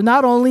too. So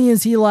not only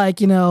is he like,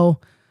 you know,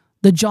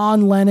 the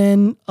John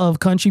Lennon of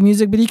country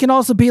music, but he can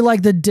also be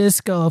like the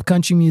disco of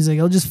country music.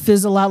 It'll just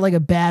fizzle out like a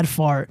bad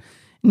fart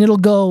and it'll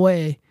go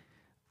away.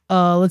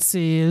 Let's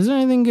see. Is there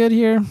anything good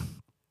here?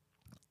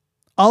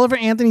 Oliver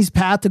Anthony's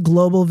path to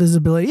global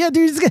visibility. Yeah,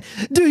 dude,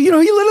 you know,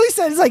 he literally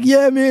said, it's like,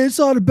 yeah, man, it's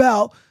not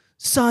about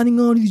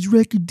signing on these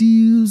record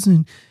deals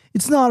and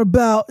it's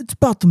about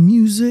the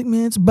music,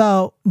 man. It's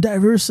about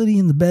diversity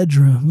in the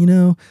bedroom, you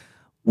know?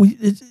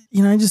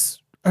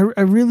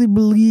 I really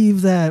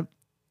believe that,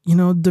 you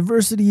know,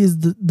 diversity is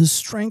the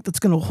strength that's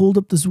going to hold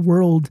up this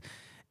world.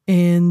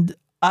 And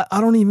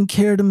I don't even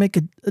care to make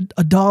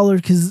a dollar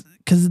because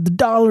the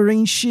dollar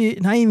ain't shit.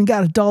 And I ain't even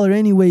got a dollar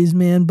anyways,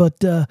 man. But,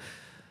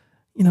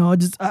 you know,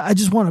 I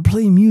just want to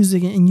play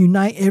music and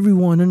unite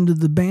everyone under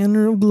the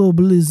banner of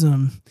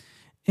globalism.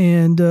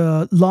 And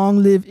long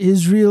live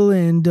Israel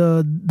and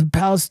the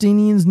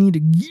Palestinians need to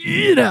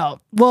get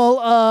out.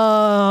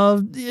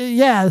 Well,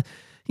 yeah.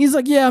 He's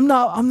like, yeah, I'm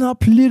not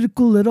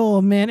political at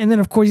all, man. And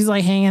then of course he's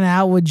like hanging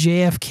out with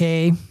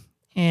JFK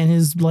and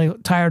his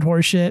like tired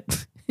horse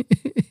shit.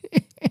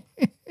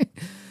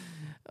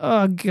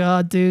 Oh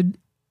god, dude.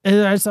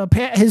 So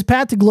his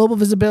path to global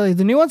visibility.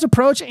 The nuanced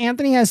approach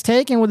Anthony has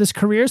taken with his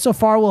career so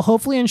far will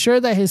hopefully ensure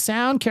that his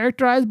sound,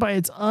 characterized by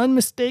its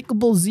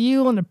unmistakable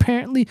zeal and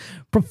apparently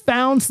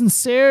profound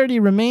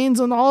sincerity, remains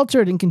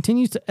unaltered and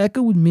continues to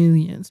echo with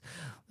millions.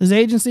 This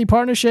agency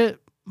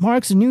partnership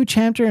marks a new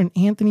chapter in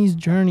Anthony's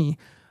journey,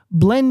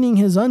 blending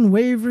his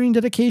unwavering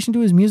dedication to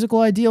his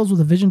musical ideals with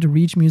a vision to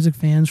reach music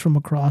fans from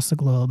across the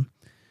globe.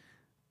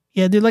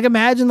 Yeah, dude, like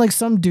imagine like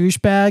some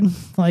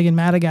douchebag like in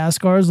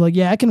Madagascar is like,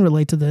 yeah, I can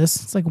relate to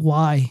this. It's like,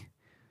 why?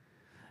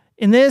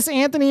 In this,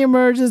 Anthony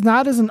emerges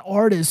not as an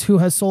artist who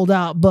has sold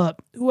out, but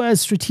who has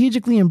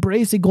strategically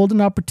embraced a golden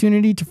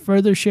opportunity to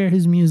further share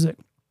his music.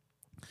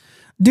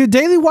 Dude,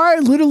 Daily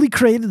Wire literally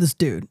created this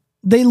dude.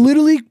 They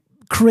literally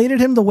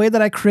created him the way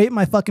that I create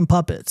my fucking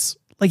puppets.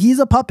 Like he's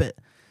a puppet.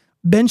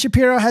 Ben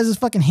Shapiro has his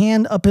fucking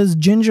hand up his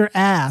ginger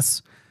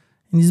ass.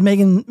 And he's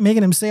making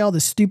him say all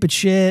this stupid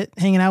shit,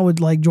 hanging out with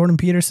like Jordan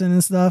Peterson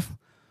and stuff.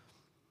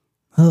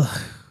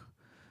 Ugh.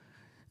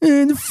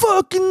 And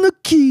fucking the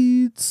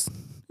kids.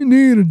 And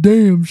ain't a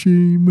damn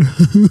shame. All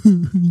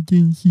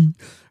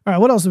right,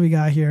 what else do we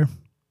got here?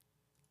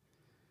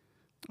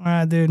 All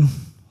right, dude.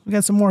 We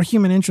got some more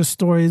human interest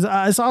stories.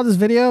 I saw this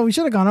video. We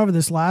should have gone over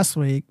this last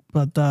week,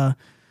 but I'm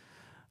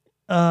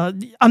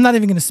not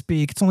even going to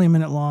speak. It's only a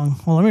minute long.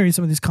 Well, let me read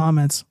some of these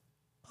comments.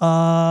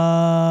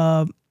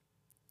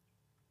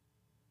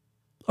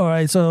 All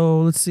right,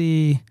 so let's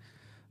see.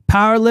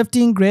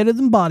 Powerlifting greater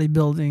than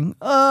bodybuilding.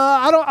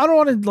 I don't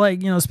want to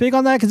like, you know, speak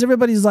on that because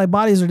everybody's like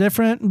bodies are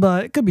different,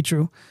 but it could be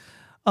true.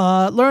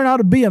 Learn how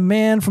to be a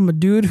man from a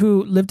dude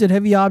who lifted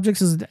heavy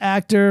objects as an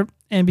actor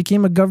and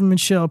became a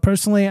government shill.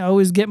 Personally, I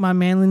always get my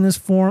manliness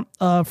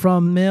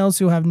from males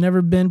who have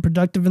never been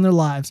productive in their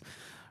lives.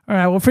 All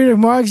right, well, Freedom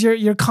Marks,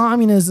 your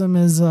communism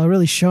is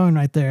really showing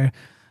right there.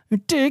 You're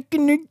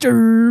taking the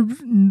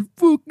gerbs and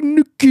fucking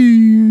the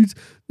kids.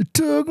 They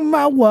took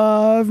my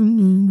wife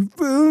and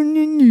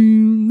phoning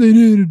you. They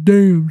did a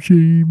damn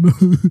shame.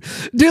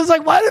 Dude, it's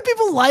like, why do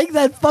people like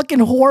that fucking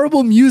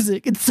horrible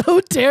music? It's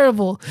so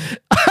terrible.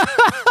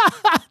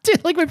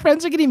 Dude, like my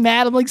friends are getting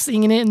mad. I'm like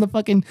singing it in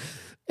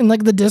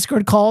the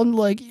Discord call and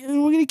like,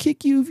 we're gonna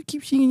kick you if you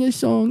keep singing this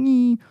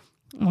song.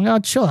 Oh my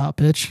god, chill out,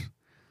 bitch.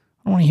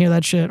 I don't want to hear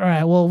that shit. All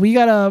right, well, we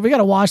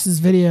gotta watch this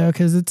video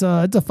because it's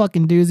a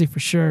fucking doozy for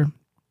sure.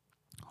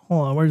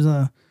 Hold on, where's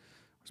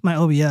my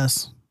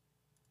OBS?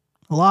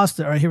 I lost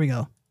it. All right, here we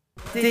go.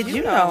 Did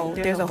you know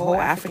there's a whole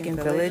African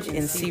village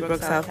in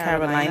Seabrook, South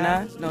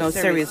Carolina? No,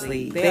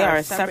 seriously, they are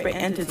a separate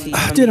entity.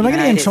 Dude, am I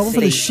gonna get in trouble for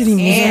this shitty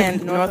music?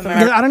 And North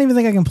America. I don't even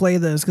think I can play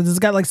this because it's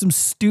got like some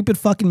stupid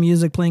fucking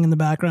music playing in the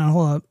background.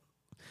 Hold up.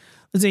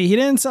 Let's see. He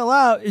didn't sell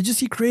out. It's just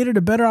he created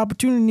a better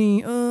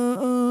opportunity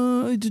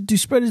to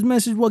spread his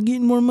message while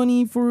getting more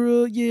money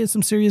for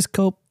some serious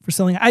cope for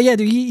selling. Yeah,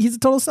 dude, he's a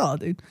total sellout,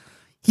 dude.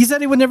 He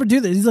said he would never do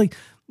this. He's like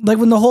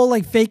when the whole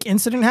like fake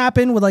incident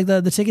happened with like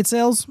the ticket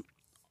sales.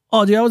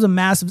 Oh, dude, that was a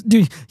massive...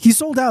 Dude, he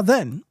sold out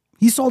then.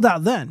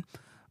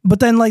 But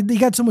then, like, he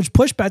got so much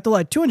pushback. They're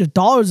like,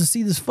 $200 to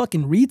see this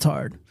fucking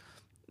retard.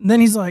 And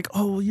then he's like,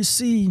 oh, you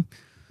see,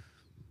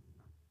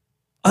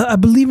 I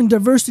believe in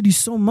diversity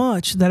so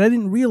much that I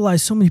didn't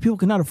realize so many people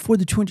cannot afford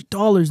the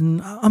 $200.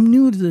 And I'm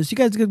new to this. You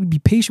guys got to be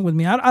patient with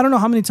me. I don't know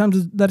how many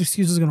times that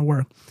excuse is going to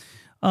work.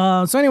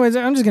 So anyways,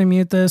 I'm just going to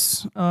mute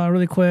this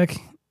really quick.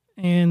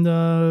 And,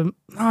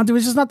 dude,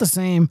 it's just not the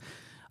same.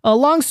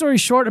 Long story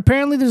short,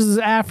 apparently there's this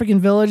African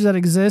village that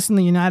exists in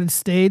the United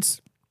States,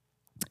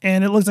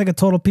 and it looks like a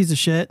total piece of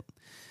shit,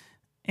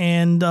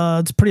 and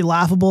it's pretty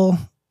laughable.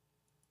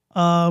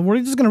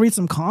 We're just going to read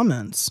some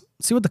comments.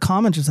 see what the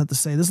commenters have to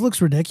say. This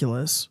looks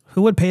ridiculous.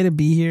 Who would pay to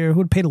be here? Who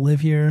would pay to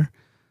live here?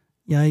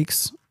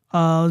 Yikes.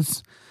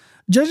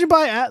 Judging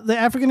by the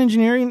African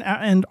engineering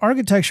and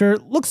architecture,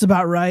 looks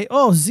about right.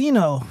 Oh,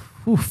 Zeno.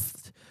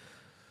 Oof.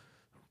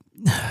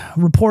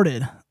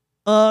 Reported.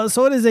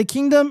 So it is a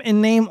kingdom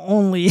in name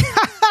only.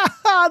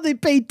 They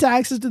pay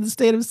taxes to the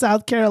state of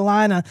South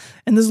Carolina,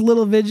 and this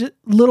little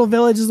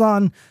village is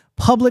on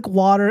public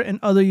water and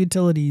other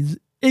utilities.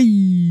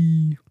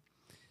 Ay.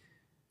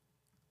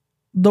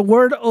 The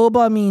word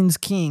Oba means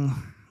king.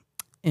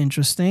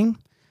 Interesting.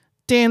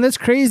 Damn, that's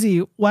crazy.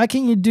 Why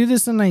can't you do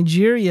this in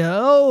Nigeria?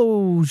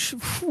 Oh,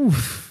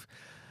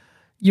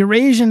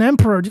 Eurasian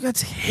emperor. Dude,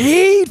 that's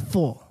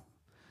hateful.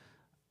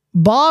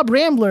 Bob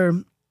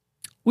Rambler.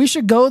 We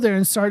should go there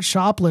and start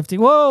shoplifting.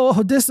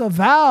 Whoa,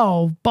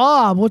 disavow.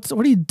 Bob, what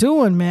are you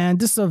doing, man?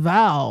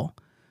 Disavow.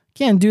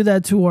 Can't do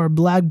that to our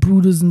black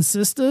brothers and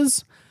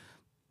sisters.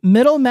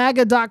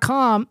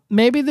 Middlemaga.com.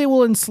 Maybe they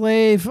will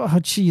enslave. Oh,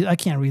 geez, I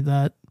can't read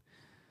that.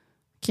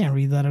 Can't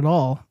read that at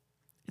all.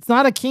 It's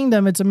not a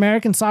kingdom. It's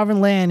American sovereign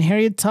land.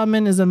 Harriet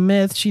Tubman is a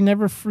myth. She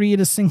never freed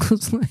a single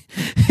slave.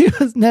 She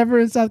was never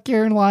in South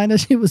Carolina.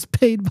 She was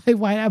paid by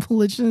white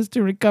abolitionists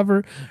to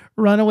recover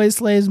runaway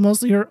slaves,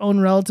 mostly her own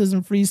relatives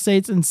in free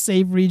states and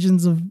safe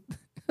regions of...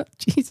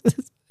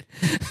 Jesus.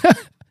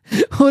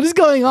 What is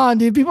going on,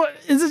 dude?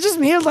 Is it just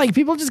me? It's like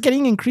people just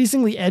getting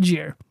increasingly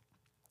edgier.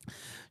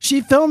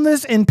 She filmed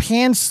this and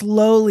panned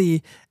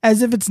slowly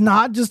as if it's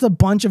not just a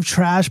bunch of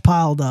trash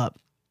piled up.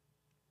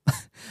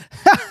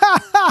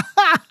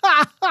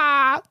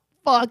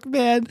 Fuck,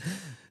 man.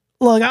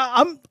 Look,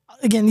 I'm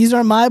again, these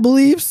are my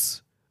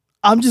beliefs.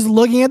 I'm just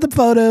looking at the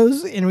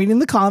photos and reading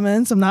the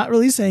comments. I'm not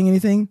really saying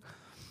anything.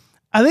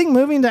 I think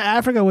moving to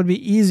Africa would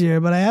be easier,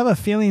 but I have a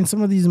feeling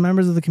some of these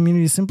members of the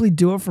community simply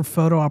do it for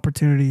photo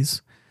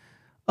opportunities.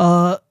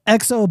 XO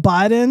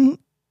Biden,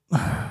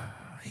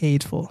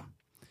 hateful.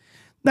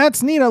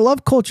 That's neat. I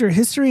love culture,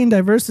 history, and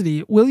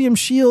diversity. William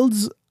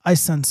Shields, I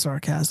sense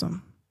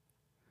sarcasm.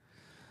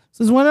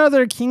 Says, when are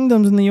there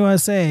kingdoms in the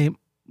USA?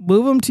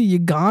 Move them to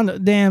Uganda.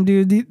 Damn,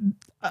 dude.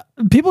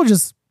 People have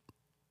just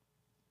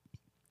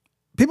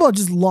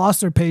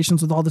lost their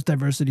patience with all this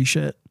diversity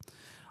shit.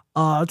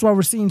 That's why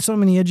we're seeing so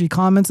many edgy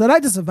comments that I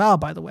disavow,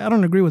 by the way. I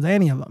don't agree with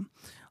any of them.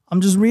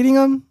 I'm just reading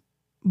them,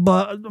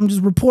 but I'm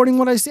just reporting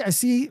what I see. I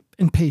see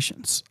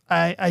impatience.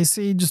 I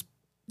see just,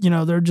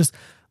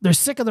 they're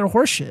sick of their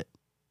horse shit.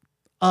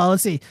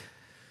 Let's see.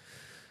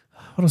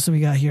 What else do we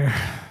got here?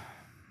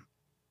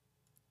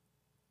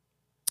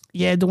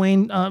 Yeah,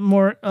 Dwayne,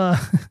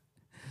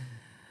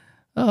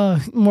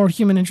 more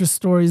human interest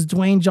stories.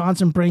 Dwayne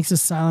Johnson breaks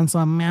his silence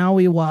on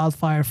Maui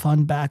wildfire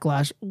fund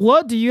backlash.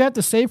 What do you have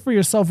to say for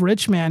yourself,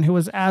 rich man, who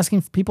was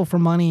asking people for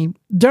money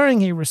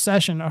during a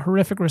recession, a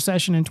horrific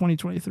recession in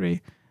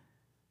 2023?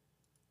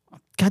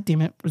 God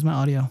damn it. Where's my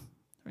audio?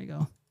 There we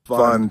go.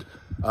 Fund.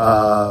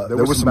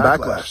 There was some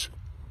backlash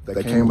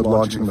that came with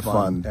launching the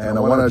fund, and I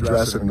want to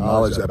address and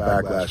acknowledge that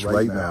backlash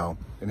right now.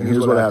 And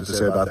here's what I have to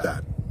say about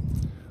that.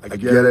 I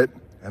get it.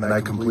 And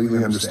I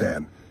completely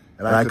understand.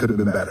 And I could have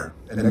been better.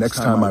 And next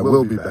time I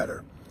will be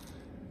better.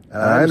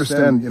 And I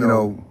understand,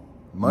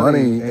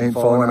 money ain't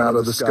falling out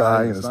of the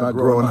sky and it's not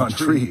growing on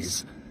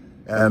trees.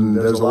 And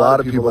there's a lot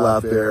of people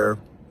out there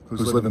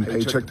who's living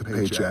paycheck to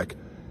paycheck.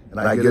 And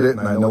I get it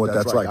and I know what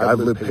that's like. I've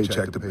lived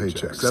paycheck to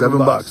paycheck.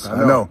 $7.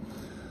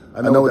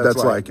 I know what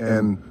that's like.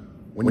 And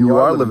when you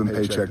are living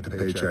paycheck to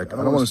paycheck, I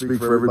don't want to speak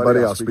for everybody,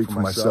 I'll speak for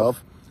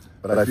myself,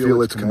 but I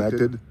feel it's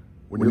connected.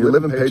 When you're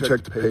living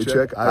paycheck to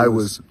paycheck, I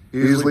was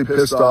easily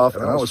pissed off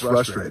and I was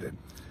frustrated.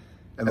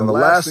 And the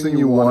last thing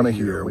you want to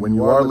hear when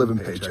you are living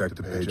paycheck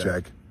to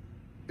paycheck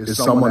is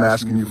someone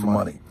asking you for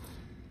money.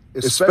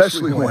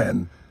 Especially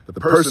when the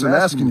person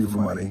asking you for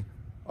money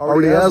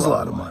already has a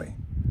lot of money.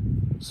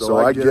 So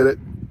I get it.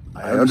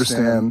 I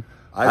understand.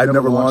 I've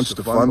never launched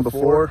a fund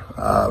before,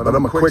 but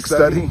I'm a quick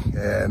study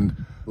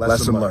and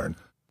lesson learned.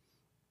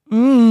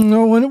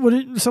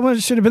 No, someone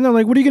should have been there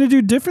like, what are you going to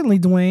do differently,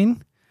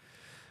 Dwayne?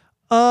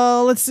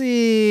 Let's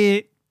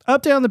see.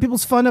 Update on the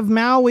People's Fund of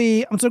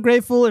Maui. I'm so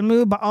grateful and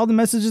moved by all the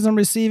messages I'm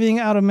receiving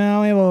out of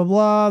Maui, blah, blah,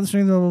 blah. The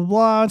strength, blah, blah,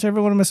 blah. To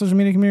everyone in my social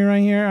media community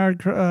right here.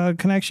 Our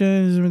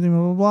connections, everything,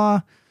 blah,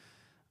 blah,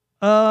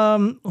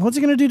 blah. What's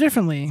he going to do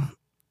differently?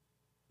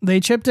 They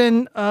chipped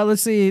in,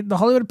 let's see. The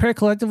Hollywood pair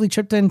collectively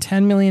chipped in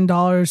 $10 million to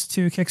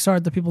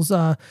kickstart the People's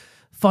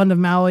Fund of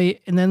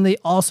Maui. And then they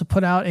also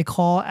put out a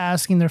call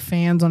asking their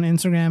fans on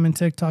Instagram and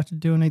TikTok to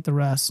donate the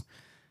rest.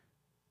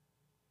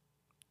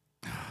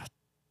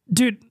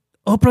 Dude,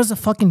 Oprah's a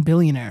fucking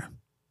billionaire.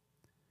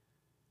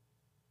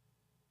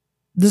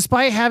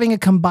 Despite having a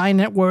combined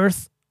net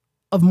worth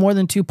of more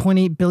than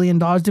 $2.8 billion.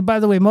 Dude,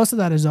 by the way, most of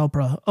that is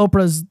Oprah.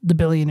 Oprah's the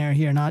billionaire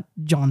here, not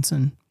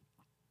Johnson.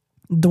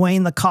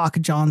 Dwayne the Cock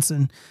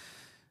Johnson.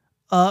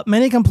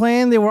 Many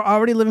complain they were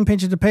already living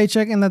paycheck to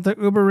paycheck and that the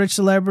uber rich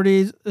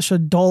celebrities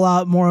should dole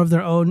out more of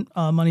their own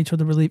money toward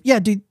the relief. Yeah,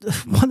 dude,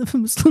 one of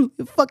them is literally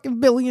a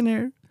fucking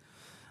billionaire.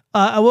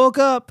 I woke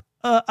up.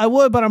 I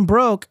would, but I'm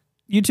broke.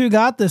 You two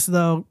got this,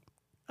 though.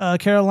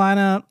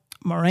 Carolina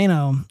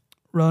Moreno.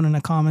 wrote in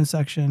a comment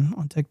section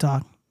on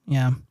TikTok.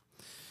 Yeah.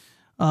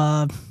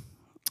 Well,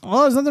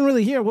 there's nothing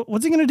really here.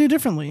 What's he going to do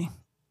differently?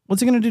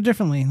 What's he going to do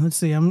differently? Let's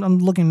see. I'm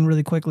looking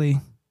really quickly.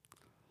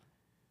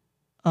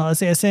 Let's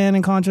see. I stand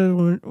in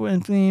contrast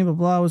with me, blah,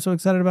 blah. I was so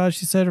excited about it.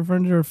 She said her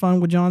friend did her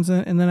fun with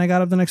Johnson. And then I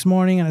got up the next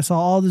morning and I saw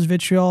all this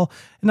vitriol.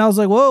 And I was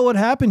like, whoa, what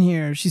happened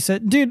here? She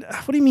said, dude,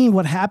 what do you mean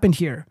what happened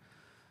here?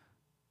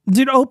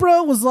 Dude,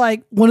 Oprah was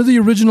like one of the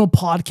original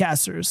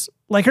podcasters.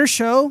 Like her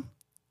show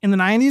in the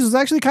 90s was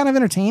actually kind of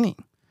entertaining.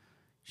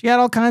 She had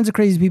all kinds of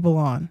crazy people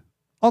on,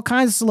 all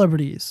kinds of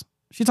celebrities.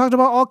 She talked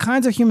about all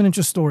kinds of human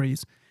interest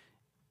stories.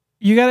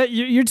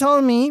 You're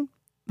telling me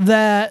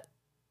that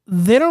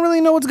they don't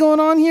really know what's going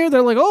on here?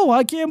 They're like, oh,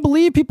 I can't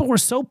believe people were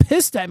so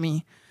pissed at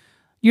me.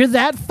 You're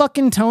that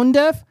fucking tone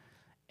deaf?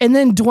 And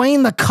then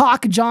Dwayne the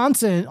Cock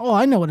Johnson. Oh,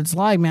 I know what it's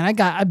like, man.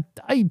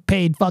 I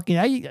paid fucking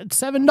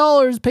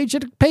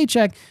 $7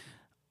 paycheck.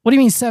 What do you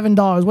mean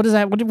 $7? What is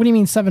that? What do you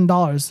mean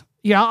 $7?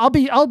 Yeah,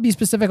 I'll be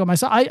specific on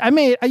myself.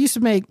 I used to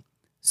make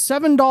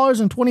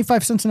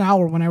 $7.25 an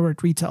hour when I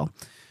worked retail.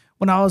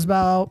 When I was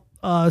about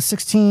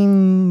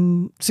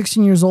 16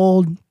 years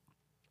old.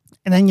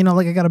 And then,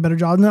 I got a better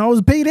job. And then I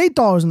was paid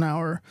 $8 an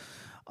hour.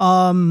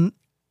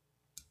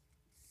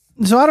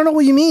 So I don't know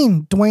what you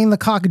mean, Dwayne the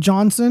Cock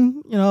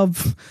Johnson.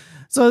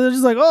 So they're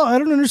just like, oh, I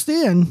don't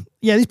understand.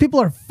 Yeah, these people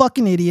are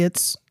fucking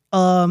idiots.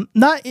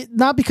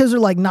 Not because they're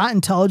like not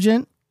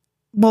intelligent.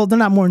 Well, they're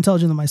not more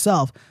intelligent than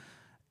myself.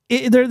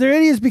 They're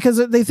idiots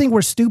because they think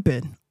we're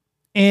stupid,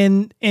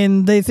 and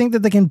they think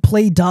that they can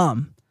play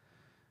dumb.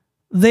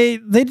 They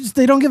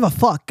don't give a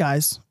fuck,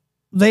 guys.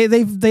 They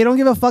don't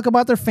give a fuck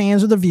about their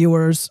fans or the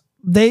viewers.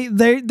 They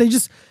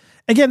just,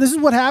 again, this is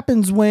what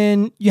happens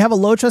when you have a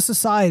low trust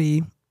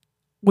society,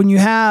 when you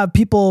have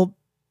people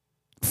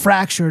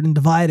fractured and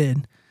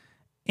divided,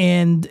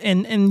 and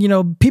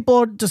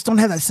people just don't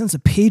have that sense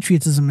of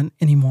patriotism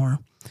anymore.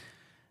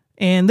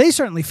 And they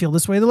certainly feel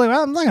this way. They're like,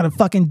 well, I'm not gonna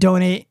fucking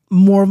donate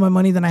more of my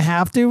money than I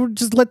have to.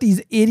 Just let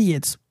these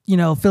idiots,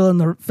 fill in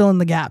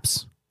the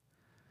gaps.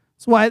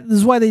 This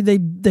is why they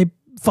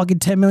fucking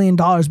 $10 million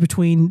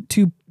between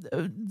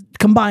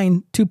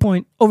combined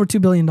over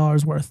 $2 billion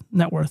worth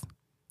net worth.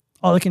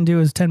 All they can do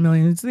is 10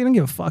 million. They don't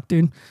give a fuck,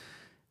 dude.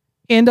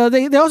 And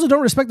they also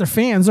don't respect their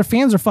fans. Their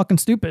fans are fucking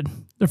stupid.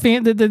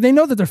 They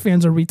know that their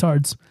fans are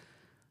retards.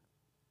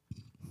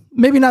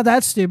 Maybe not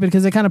that stupid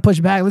because they kind of push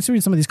back. Let's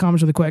read some of these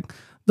comments really quick.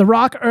 The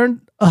Rock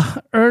earned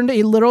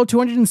a literal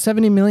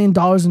 $270 million in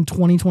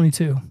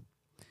 2022.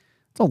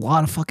 That's a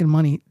lot of fucking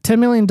money. $10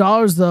 million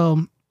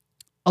though,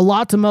 a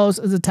lot to most,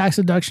 is a tax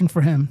deduction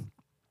for him.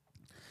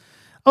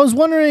 I was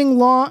wondering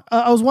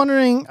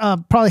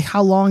probably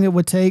how long it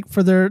would take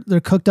for their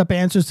cooked up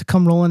answers to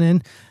come rolling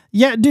in.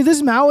 Yeah, dude,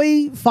 this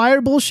Maui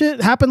fire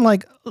bullshit happened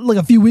like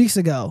a few weeks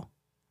ago.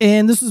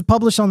 And this was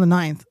published on the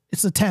 9th.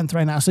 It's the 10th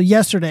right now. So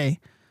yesterday,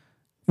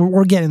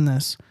 we're getting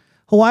this.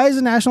 Hawaii is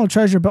a national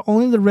treasure, but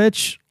only the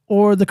rich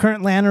or the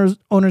current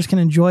landowners can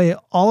enjoy it.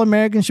 All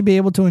Americans should be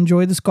able to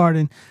enjoy this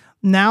garden.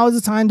 Now is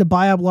the time to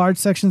buy up large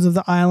sections of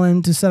the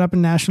island to set up a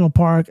national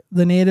park.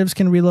 The natives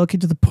can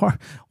relocate to the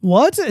park.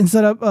 What? And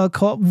set up a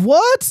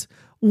what?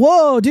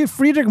 Whoa, dude,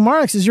 Friedrich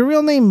Marx. Is your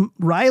real name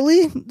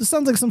Riley? This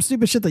sounds like some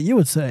stupid shit that you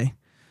would say.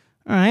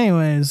 All right,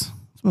 anyways,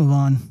 let's move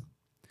on.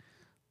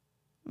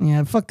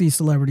 Yeah, fuck these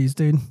celebrities,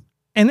 dude.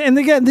 And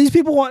again, these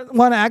people want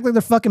to act like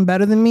they're fucking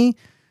better than me.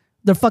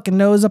 Their fucking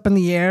nose up in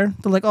the air.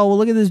 They're like, oh, well,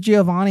 look at this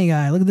Giovanni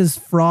guy. Look at this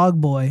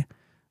frog boy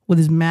with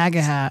his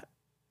MAGA hat.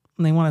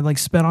 And they want to like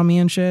spit on me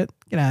and shit.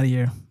 Get out of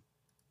here.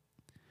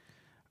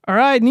 All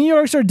right, New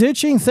Yorkers are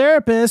ditching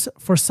therapists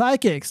for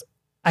psychics.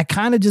 I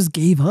kind of just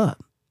gave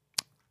up.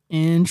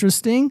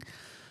 Interesting.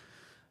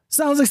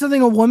 Sounds like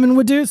something a woman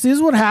would do. See, this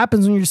is what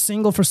happens when you're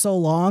single for so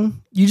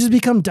long. You just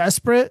become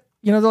desperate.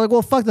 They're like,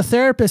 well, fuck, the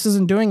therapist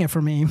isn't doing it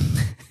for me.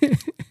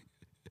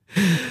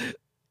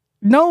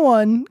 No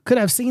one could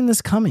have seen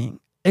this coming,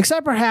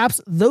 except perhaps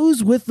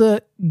those with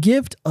the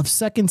gift of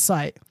second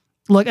sight.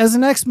 Look, as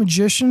an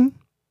ex-magician,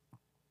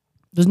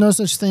 there's no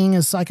such thing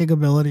as psychic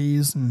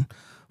abilities and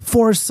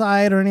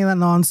foresight or any of that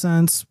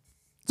nonsense.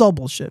 It's all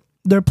bullshit.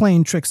 They're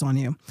playing tricks on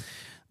you.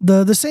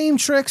 The same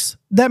tricks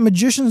that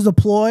magicians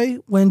deploy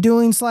when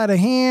doing sleight of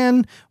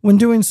hand, when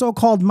doing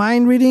so-called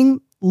mind reading,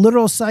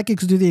 literal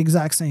psychics do the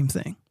exact same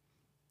thing.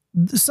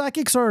 The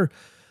psychics are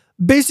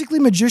basically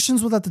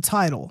magicians without the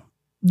title.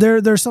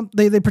 They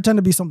pretend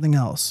to be something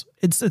else.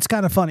 It's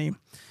kind of funny.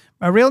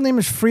 My real name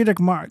is Friedrich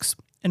Marx,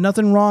 and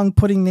nothing wrong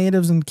putting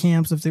natives in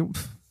camps if they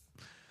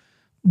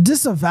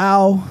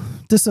disavow.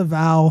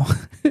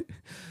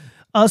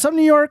 Some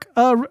New York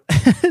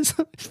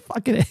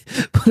fucking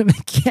put him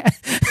in camp.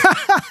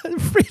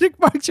 Friedrich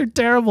Marx, you're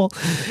terrible.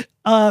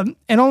 And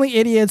only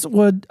idiots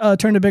would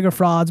turn to bigger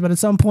frauds, but at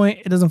some point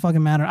it doesn't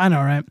fucking matter. I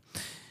know, right?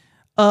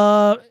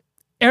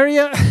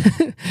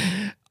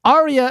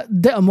 Aria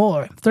de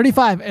Moar,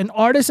 35, an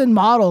artist and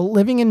model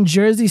living in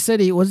Jersey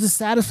City, was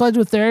dissatisfied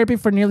with therapy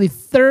for nearly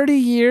 30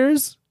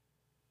 years.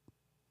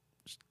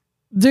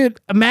 Dude,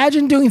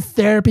 imagine doing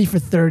therapy for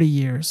 30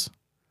 years.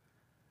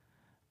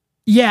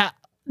 Yeah,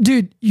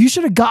 dude, you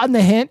should have gotten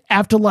the hint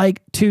after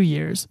like 2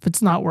 years if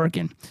it's not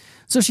working.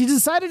 So she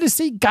decided to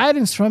seek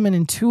guidance from an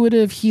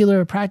intuitive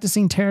healer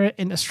practicing tarot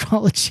and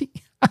astrology.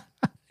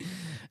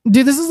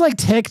 Dude, this is like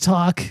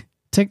TikTok,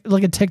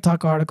 like a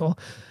TikTok article.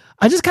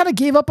 I just kind of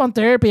gave up on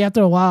therapy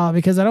after a while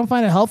because I don't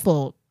find it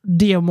helpful,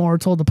 Dia Moore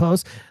told the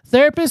Post.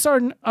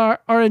 Therapists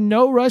are in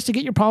no rush to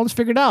get your problems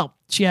figured out,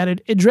 she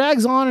added. It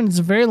drags on and it's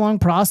a very long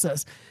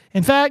process.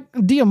 In fact,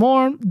 Dia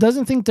Moore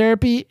doesn't think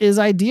therapy is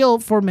ideal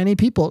for many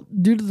people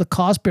due to the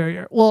cost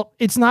barrier. Well,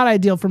 it's not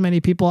ideal for many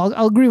people.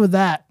 I'll agree with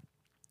that.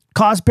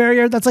 Cost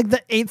barrier, that's like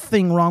the 8th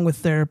thing wrong with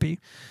therapy.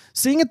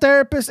 Seeing a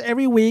therapist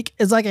every week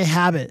is like a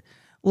habit.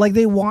 Like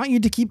they want you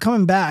to keep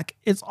coming back.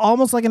 It's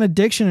almost like an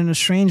addiction in a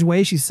strange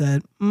way, she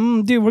said.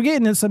 Dude, we're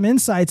getting some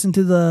insights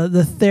into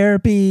the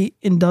therapy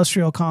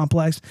industrial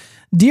complex.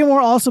 Dia Moore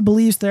also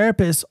believes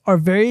therapists are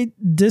very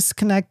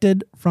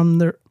disconnected from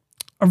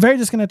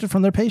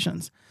their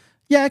patients.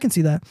 Yeah, I can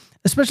see that.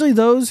 Especially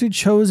those who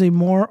chose a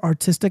more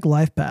artistic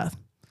life path.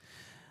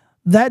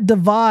 That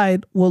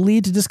divide will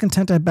lead to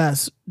discontent at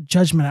best,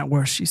 judgment at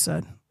worst, she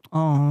said.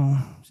 Oh,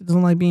 she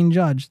doesn't like being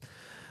judged.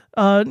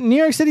 New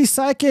York City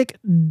psychic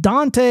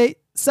Dante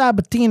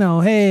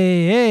Sabatino.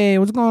 Hey,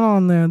 what's going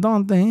on there?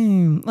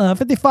 Dante,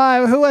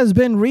 55, who has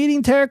been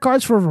reading tarot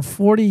cards for over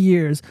 40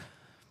 years.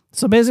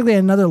 So basically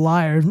another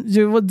liar.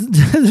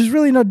 There's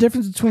really no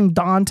difference between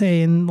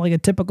Dante and like a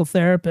typical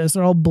therapist.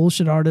 They're all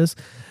bullshit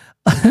artists.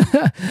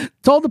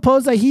 Told the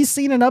Post that he's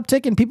seen an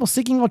uptick in people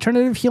seeking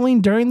alternative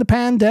healing during the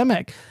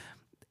pandemic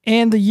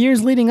and the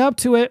years leading up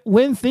to it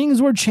when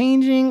things were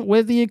changing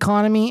with the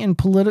economy and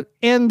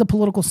the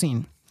political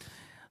scene.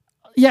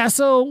 Yeah,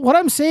 so what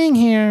I'm saying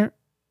here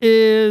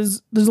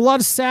is there's a lot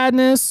of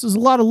sadness, there's a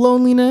lot of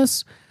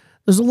loneliness,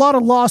 there's a lot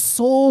of lost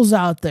souls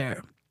out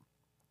there.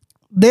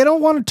 They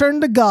don't want to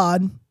turn to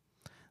God.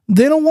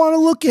 They don't want to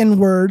look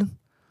inward.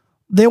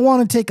 They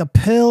want to take a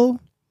pill.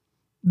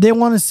 They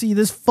want to see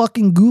this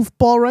fucking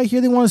goofball right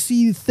here. They want to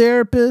see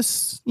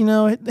therapists,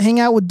 hang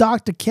out with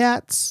Dr.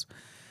 Katz.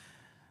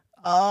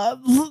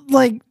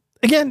 Like,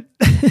 again,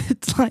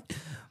 it's like,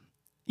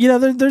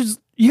 there's,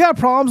 you got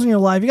problems in your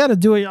life. You got to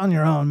do it on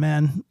your own,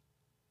 man.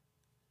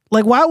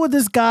 Like, why would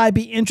this guy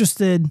be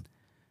interested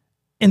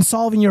in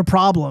solving your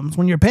problems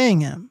when you're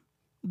paying him?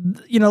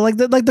 Like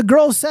the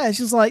girl says,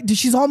 she's like, dude,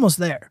 she's almost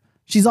there.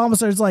 She's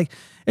almost there.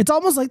 It's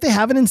almost like they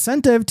have an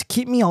incentive to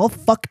keep me all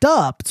fucked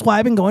up. It's why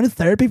I've been going to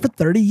therapy for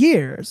 30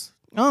 years.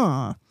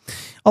 A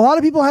lot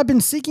of people have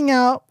been seeking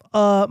out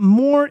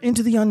more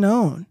into the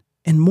unknown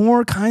and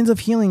more kinds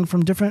of healing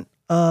from different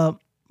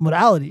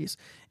modalities,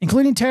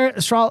 including tarot,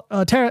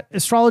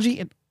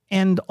 astrology,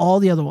 and all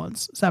the other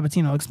ones,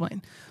 Sabatino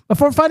explained.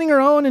 Before finding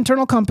her own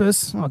internal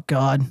compass, oh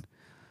God,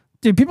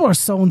 dude, people are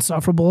so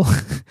insufferable.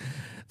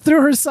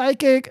 Through her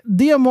psychic,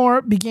 Dia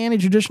Moore began a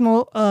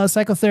traditional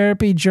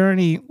psychotherapy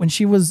journey when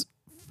she was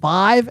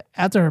 5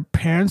 after her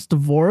parents'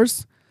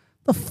 divorce.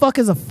 The fuck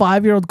is a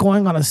 5-year-old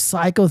going on a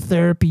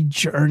psychotherapy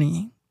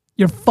journey?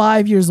 You're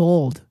 5 years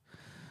old.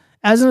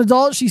 As an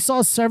adult, she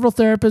saw several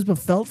therapists but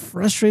felt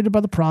frustrated by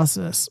the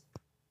process.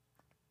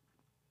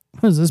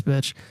 Who's this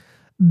bitch?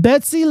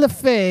 Betsy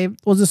LaFave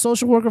was a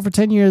social worker for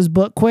 10 years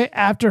but quit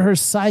after her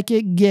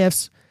psychic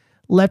gifts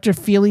left her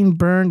feeling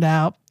burned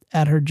out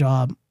at her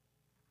job.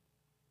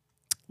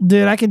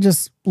 Dude, I can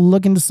just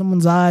look into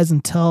someone's eyes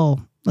and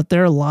tell that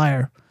they're a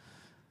liar.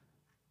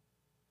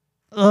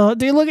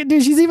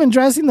 Dude, she's even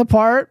dressing the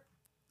part.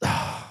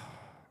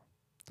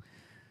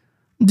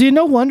 Dude,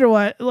 no wonder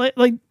why.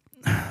 Like,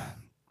 I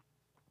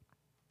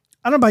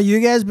don't know about you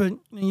guys, but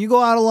you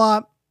go out a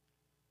lot,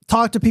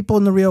 talk to people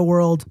in the real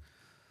world.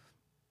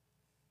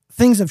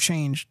 Things have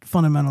changed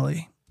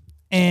fundamentally.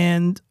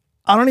 And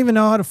I don't even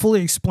know how to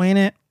fully explain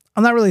it.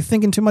 I'm not really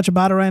thinking too much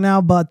about it right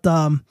now, but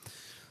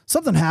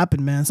something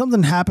happened, man.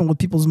 Something happened with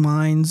people's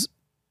minds.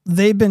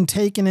 They've been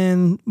taken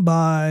in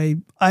by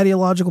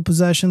ideological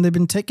possession. They've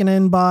been taken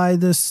in by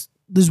this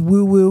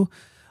woo-woo.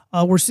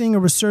 We're seeing a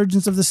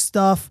resurgence of this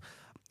stuff.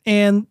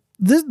 And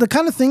the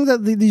kind of thing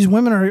that these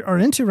women are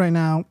into right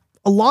now,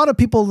 a lot of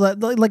people that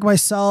like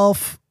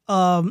myself,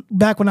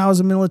 back when I was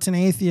a militant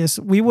atheist,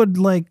 we would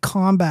like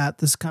combat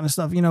this kind of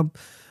stuff.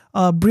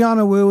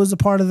 Brianna Wu was a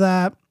part of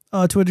that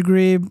to a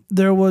degree.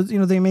 There was,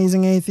 the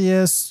Amazing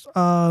Atheist,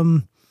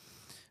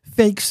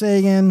 Fake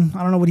Sagan.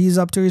 I don't know what he's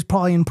up to. He's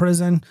probably in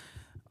prison.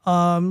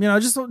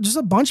 Just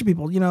a bunch of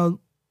people,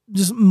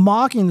 just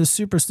mocking the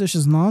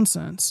superstitious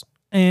nonsense.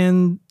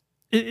 And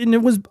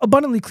it was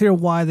abundantly clear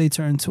why they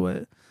turned to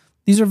it.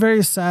 These are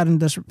very sad and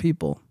desperate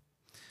people.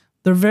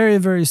 They're very,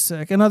 very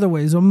sick. In other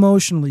ways,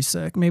 emotionally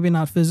sick, maybe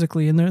not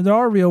physically. And there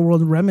are real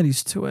world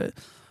remedies to it.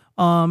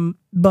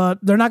 But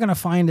they're not going to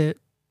find it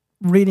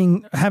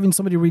having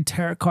somebody read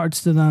tarot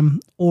cards to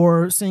them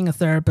or seeing a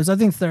therapist. I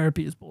think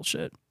therapy is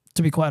bullshit,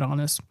 to be quite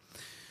honest.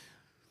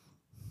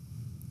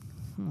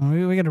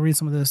 We got to read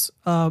some of this.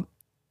 Why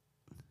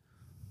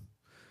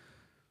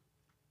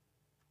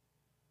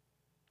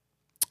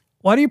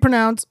do you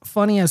pronounce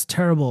funny as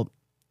terrible?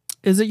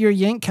 Is it your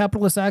Yank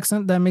capitalist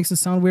accent that makes it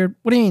sound weird?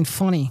 What do you mean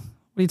funny?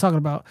 What are you talking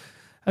about?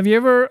 Have you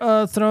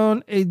ever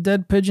thrown a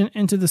dead pigeon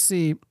into the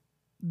sea?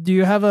 Do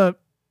you have a...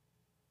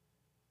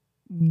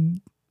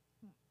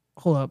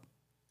 Hold up.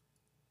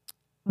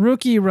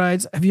 Rookie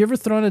writes, have you ever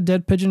thrown a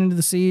dead pigeon into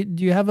the sea?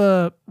 Do you have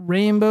a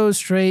rainbow,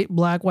 straight,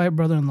 black, white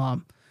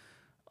brother-in-law?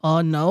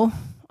 No.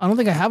 I don't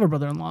think I have a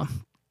brother-in-law.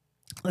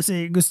 Let's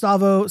see.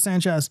 Gustavo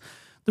Sanchez.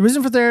 The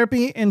reason for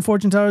therapy in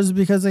fortune tellers is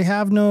because they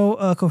have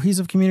no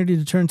cohesive community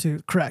to turn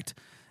to. Correct.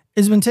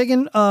 It's been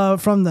taken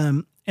from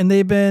them, and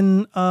they've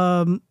been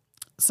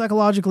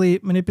psychologically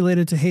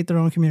manipulated to hate their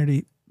own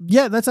community.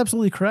 Yeah, that's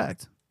absolutely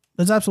correct.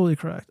 That's absolutely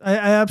correct. I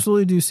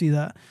absolutely do see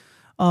that.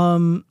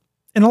 And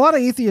a lot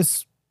of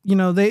atheists, you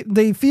know,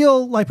 they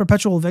feel like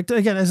perpetual victim.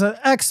 Again, as an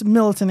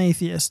ex-militant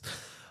atheist,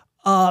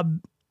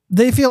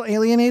 they feel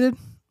alienated.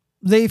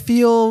 They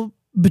feel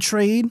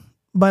betrayed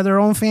by their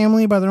own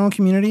family, by their own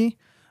community.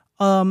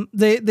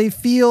 They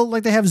feel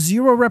like they have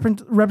zero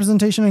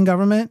representation in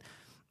government.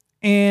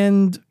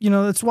 And, you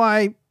know, that's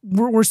why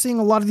we're seeing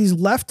a lot of these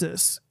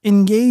leftists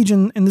engage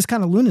in this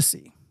kind of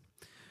lunacy.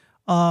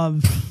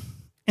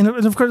 And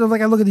of course,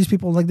 like I look at these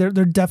people, like they're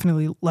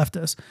definitely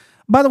leftists.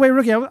 By the way,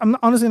 Rookie, I'm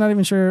honestly not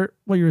even sure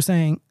what you were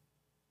saying.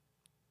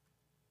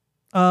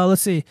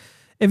 Let's see.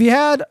 If you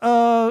had,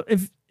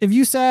 if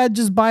you said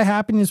just buy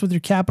happiness with your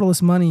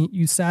capitalist money,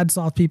 you sad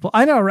soft people.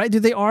 I know, right?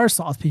 Dude, they are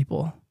soft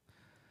people.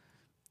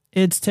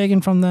 It's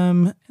taken from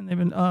them, and they've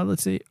been.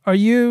 Let's see. Are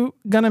you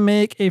gonna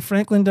make a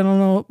Franklin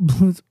Delano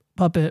Bluth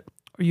puppet?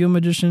 Are you a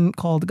magician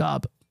called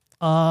Gob?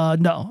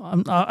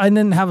 No, I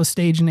didn't have a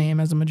stage name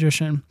as a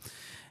magician,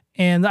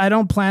 and I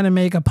don't plan to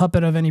make a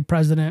puppet of any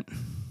president.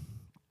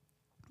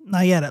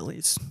 Not yet, at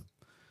least.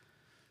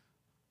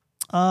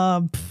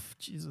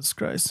 Jesus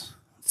Christ.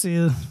 Let's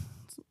see.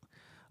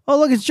 Oh,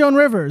 look, it's Joan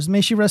Rivers.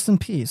 May she rest in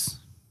peace.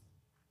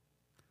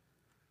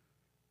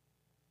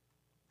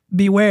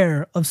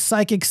 Beware of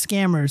psychic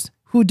scammers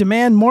who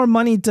demand more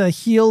money to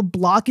heal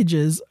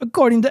blockages,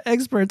 according to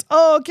experts.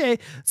 Oh, okay.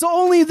 So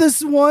only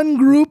this one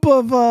group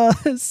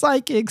of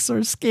psychics or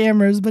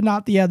scammers, but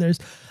not the others.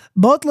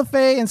 Both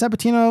LaFay and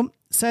Sabatino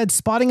said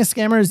spotting a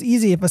scammer is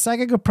easy. If a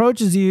psychic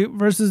approaches you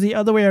versus the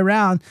other way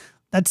around,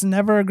 that's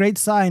never a great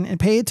sign. And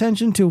pay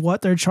attention to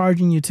what they're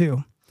charging you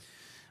to.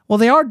 Well,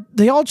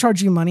 they all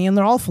charge you money, and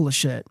they're all full of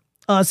shit.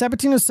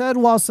 Sabatino said,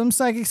 while some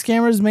psychic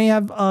scammers may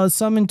have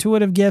some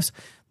intuitive gifts,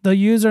 they'll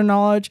use their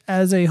knowledge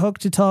as a hook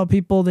to tell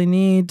people they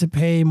need to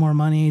pay more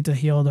money to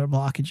heal their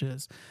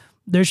blockages.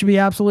 There should be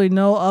absolutely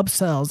no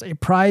upsells. A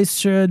price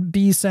should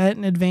be set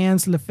in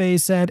advance, LaFay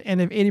said,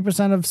 and if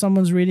 80% of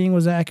someone's reading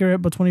was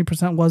accurate but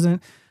 20%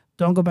 wasn't,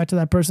 don't go back to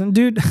that person.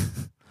 Dude,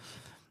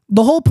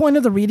 the whole point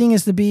of the reading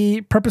is to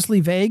be purposely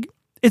vague.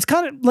 It's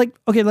kind of like,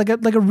 okay, like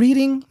a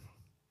reading.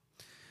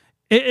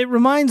 It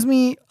reminds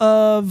me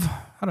of,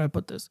 how do I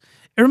put this?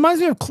 It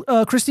reminds me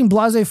of Christine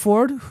Blasey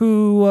Ford,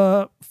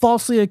 who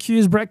falsely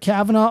accused Brett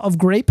Kavanaugh of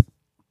grape.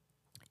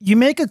 You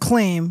make a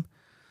claim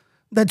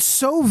that's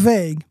so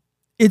vague,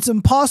 it's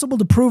impossible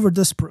to prove or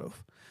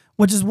disprove,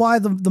 which is why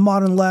the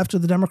modern left or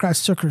the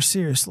Democrats took her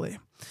seriously.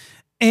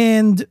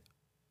 And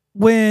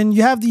when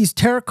you have these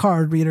tarot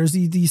card readers,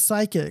 these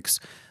psychics,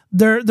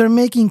 they're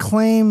making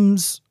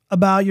claims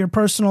about your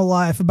personal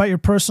life, about your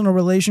personal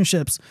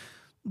relationships.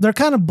 They're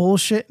kind of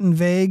bullshit and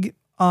vague.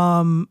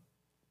 And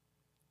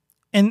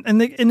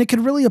it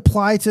could really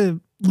apply to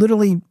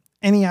literally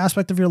any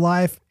aspect of your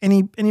life,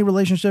 any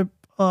relationship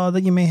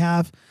that you may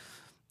have.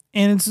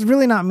 And it's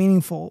really not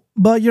meaningful,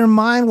 but your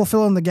mind will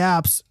fill in the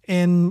gaps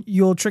and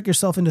you'll trick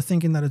yourself into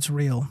thinking that it's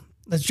real.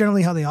 That's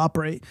generally how they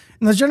operate.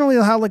 And that's generally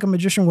how like a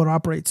magician would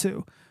operate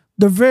too.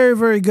 They're very,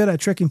 very good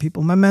at tricking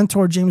people. My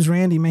mentor, James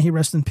Randi, may he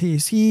rest in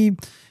peace. He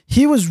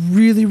was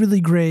really,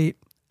 really great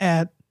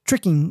at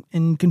tricking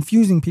and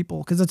confusing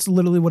people because that's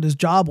literally what his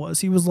job was.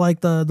 He was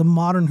like the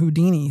modern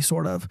Houdini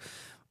sort of.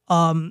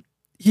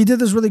 He did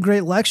this really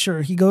great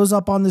lecture. He goes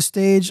up on the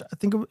stage. I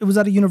think it was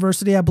at a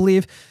university, I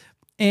believe.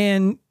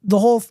 And the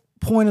whole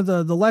point of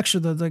the lecture,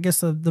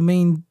 the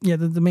main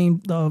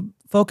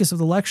focus of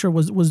the lecture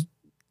was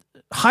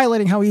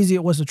highlighting how easy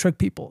it was to trick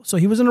people. So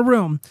he was in a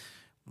room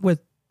with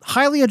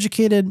highly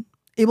educated,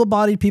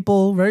 able-bodied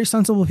people, very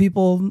sensible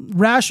people,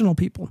 rational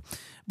people,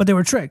 but they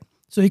were tricked.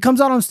 So he comes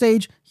out on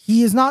stage.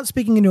 He is not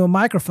speaking into a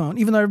microphone,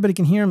 even though everybody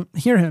can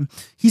hear him.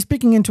 He's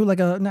speaking into like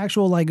an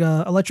actual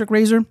electric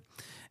razor.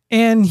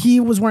 And he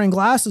was wearing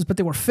glasses, but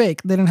they were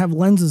fake. They didn't have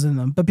lenses in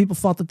them, but people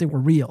thought that they were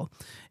real.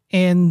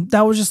 And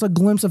that was just a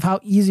glimpse of how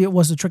easy it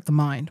was to trick the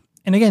mind.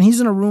 And again, he's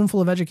in a room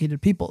full of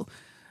educated people.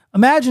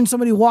 Imagine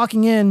somebody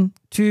walking in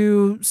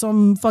to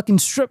some fucking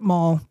strip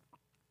mall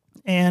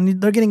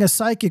and they're getting a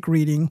psychic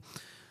reading.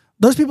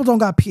 Those people don't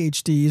got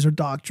PhDs or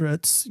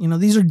doctorates. You know,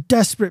 these are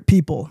desperate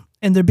people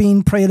and they're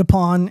being preyed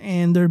upon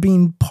and they're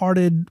being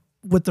parted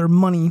with their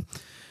money.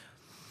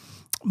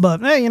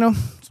 But hey, you know,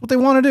 it's what they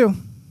want to do.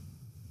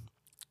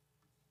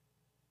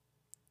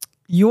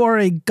 You are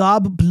a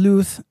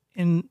gobluth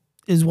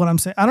is what I'm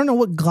saying. I don't know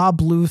what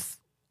gobluth.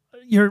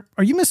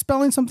 Are you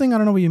misspelling something? I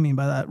don't know what you mean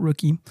by that,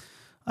 Rookie.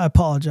 I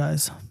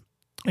apologize.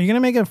 Are you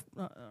gonna make a?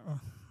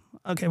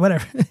 Okay,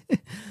 whatever.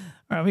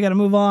 All right, we got to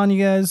move on,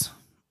 you guys.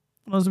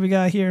 What else do we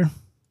got here?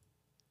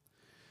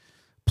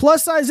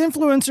 Plus size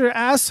influencer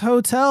asks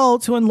hotel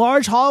to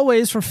enlarge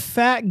hallways for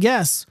fat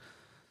guests.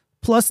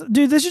 Plus,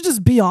 dude, they should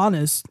just be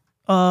honest.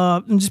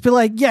 And just be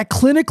like, yeah,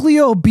 clinically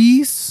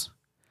obese,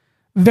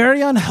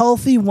 very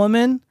unhealthy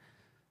woman,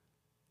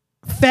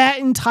 fat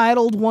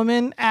entitled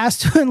woman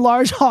asked to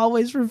enlarge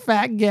hallways for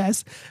fat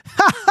guests.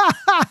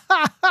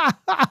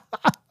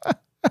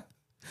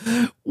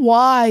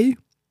 Why?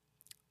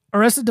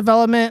 Arrested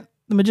Development,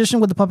 The Magician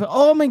with the Puppet.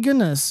 Oh my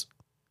goodness.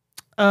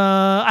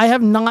 I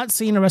have not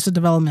seen Arrested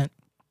Development.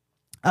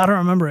 I don't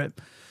remember it.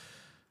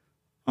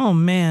 Oh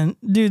man,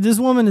 dude, this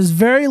woman is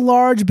very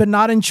large but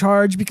not in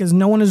charge because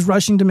no one is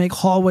rushing to make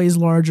hallways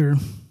larger.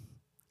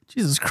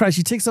 Jesus Christ,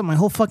 she takes up my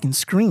whole fucking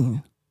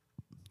screen.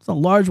 It's a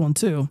large one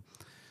too.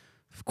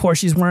 Of course,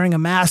 she's wearing a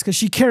mask because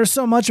she cares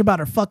so much about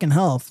her fucking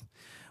health.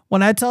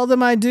 When I tell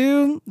them I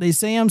do, they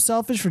say I'm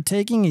selfish for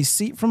taking a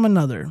seat from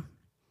another.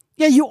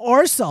 Yeah, you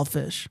are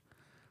selfish.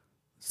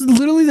 This is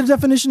literally the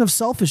definition of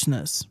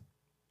selfishness.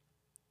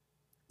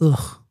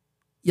 Ugh.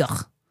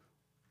 Yuck.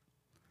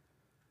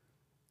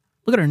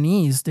 Look at her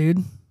knees,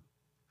 dude.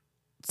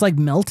 It's like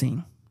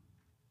melting.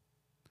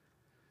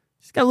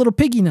 She's got a little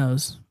piggy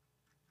nose.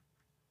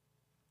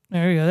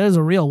 There you go. There's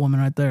a real woman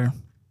right there.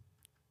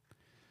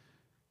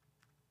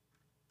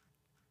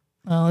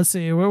 Let's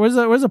see. Where's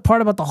the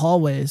part about the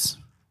hallways?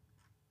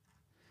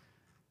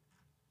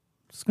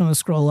 Just going to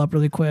scroll up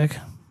really quick.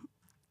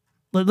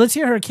 Let's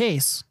hear her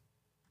case.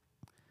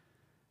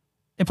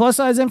 A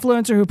plus-size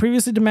influencer who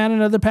previously demanded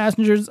other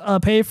passengers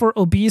pay for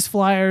obese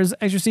flyers,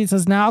 extra seats,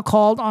 has now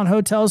called on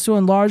hotels to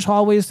enlarge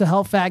hallways to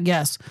help fat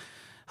guests.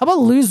 How about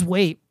lose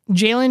weight?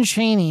 Jalen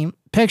Chaney,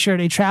 pictured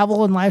a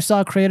travel and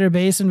lifestyle creator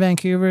based in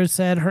Vancouver,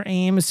 said her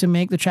aim is to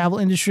make the travel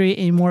industry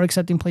a more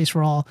accepting place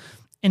for all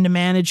and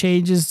demanded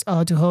changes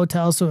to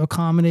hotels to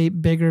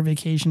accommodate bigger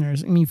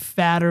vacationers. I mean,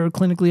 fatter,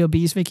 clinically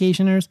obese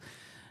vacationers.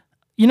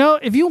 You know,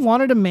 if you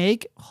wanted to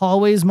make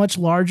hallways much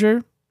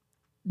larger,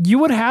 you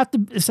would have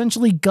to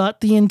essentially gut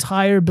the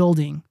entire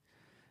building.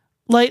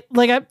 I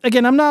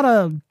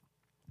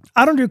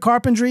don't do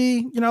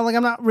carpentry, you know, like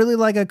I'm not really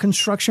like a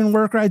construction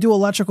worker. I do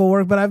electrical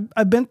work, but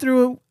I've been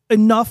through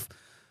enough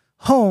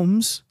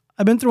homes.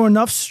 I've been through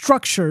enough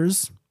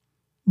structures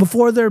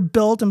before they're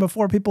built and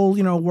before people,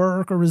 you know,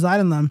 work or reside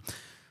in them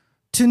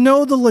to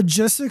know the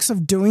logistics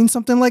of doing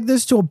something like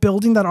this to a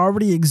building that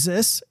already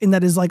exists and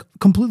that is like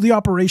completely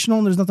operational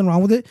and there's nothing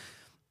wrong with it.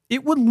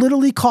 It would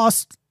literally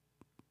cost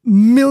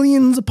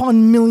millions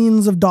upon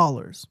millions of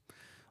dollars,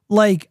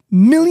 like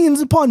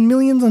millions upon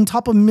millions on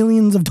top of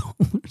millions of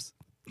dollars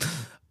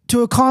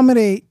to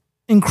accommodate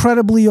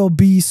incredibly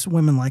obese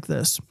women like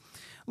this.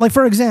 Like,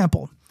 for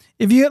example,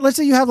 let's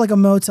say you have like a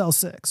Motel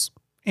 6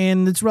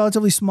 and it's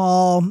relatively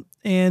small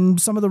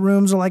and some of the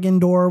rooms are like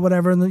indoor or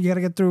whatever. And then you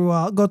got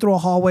to go through a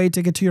hallway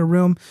to get to your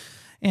room.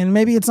 And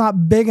maybe it's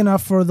not big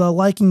enough for the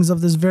likings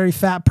of this very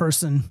fat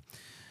person.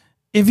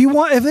 If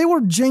they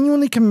were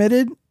genuinely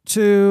committed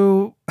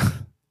to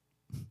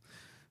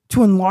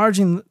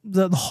enlarging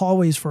the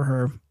hallways for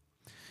her,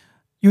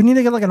 you would need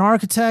to get like an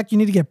architect. You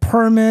need to get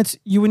permits.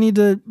 You would need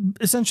to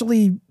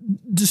essentially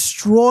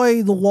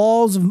destroy the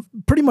walls of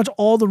pretty much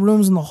all the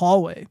rooms in the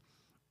hallway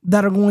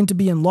that are going to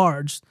be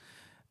enlarged.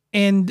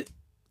 And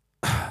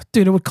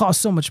dude, it would cost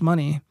so much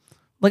money.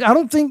 Like, I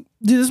don't think,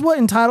 dude, this is what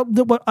entitled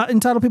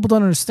people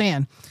don't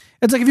understand.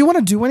 It's like, if you want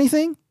to do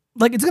anything,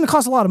 like, it's going to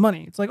cost a lot of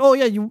money. It's like, oh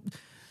yeah, you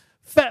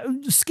fat,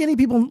 skinny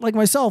people like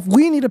myself,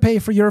 we need to pay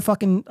for your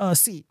fucking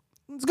seat.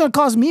 It's going to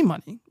cost me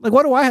money. Like,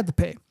 what do I have to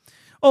pay?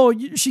 Oh,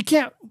 she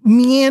can't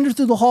meander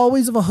through the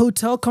hallways of a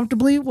hotel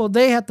comfortably. Well,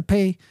 they have to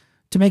pay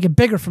to make it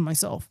bigger for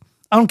myself.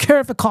 I don't care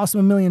if it costs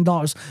them $1 million.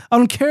 I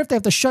don't care if they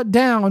have to shut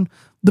down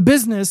the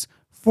business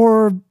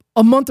for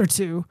a month or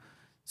two,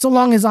 so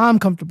long as I'm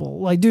comfortable.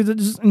 Like, dude,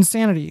 this is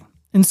insanity.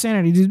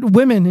 Insanity, dude.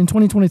 Women in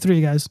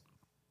 2023, guys.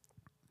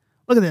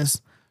 Look at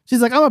this.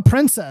 She's like, I'm a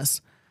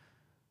princess.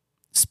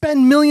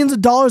 Spend millions of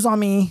dollars on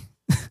me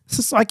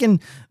so I can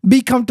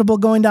be comfortable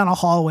going down a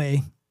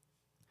hallway.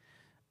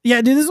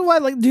 Yeah, dude, this is why,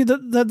 like, dude,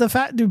 the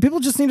fact, dude, people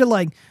just need to,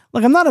 like,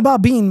 I'm not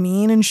about being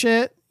mean and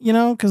shit, you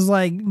know, because,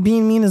 like,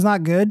 being mean is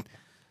not good.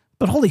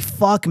 But holy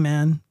fuck,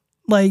 man.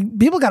 Like,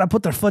 people got to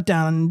put their foot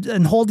down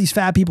and hold these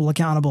fat people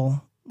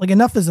accountable. Like,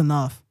 enough is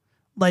enough.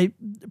 Like,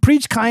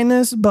 preach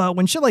kindness, but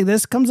when shit like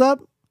this comes up,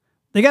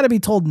 they got to be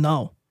told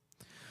no.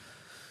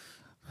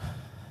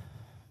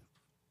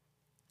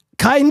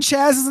 Kite and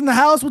Chaz is in the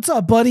house. What's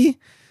up, buddy?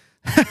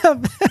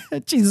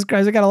 Jesus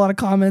Christ, I got a lot of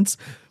comments.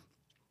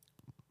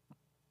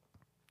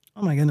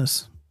 Oh my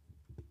goodness.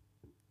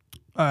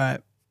 All right.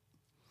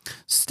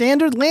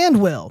 Standard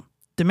land will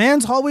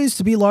demands hallways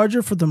to be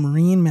larger for the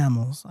marine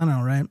mammals. I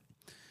know, right?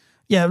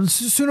 Yeah,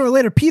 sooner or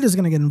later, PETA's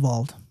going to get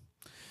involved.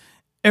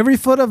 Every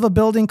foot of a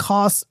building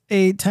costs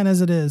a ton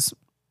as it is.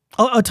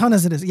 Oh, a ton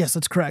as it is. Yes,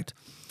 that's correct.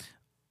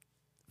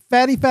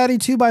 Fatty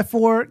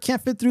 2x4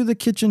 can't fit through the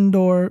kitchen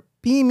door.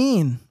 Be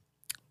mean.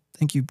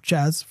 Thank you,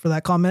 Chaz, for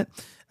that comment.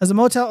 As a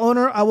motel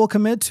owner, I will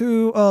commit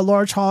to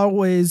large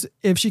hallways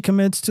if she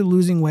commits to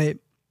losing weight.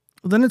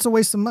 Well, then it's a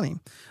waste of money.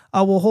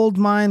 I will hold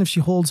mine if she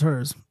holds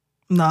hers.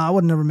 Nah, I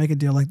would never make a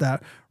deal like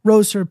that.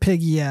 Roast her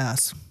piggy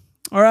ass.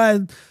 All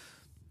right,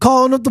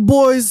 calling up the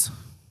boys.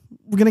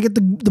 We're going to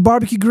get the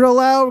barbecue grill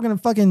out. We're going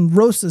to fucking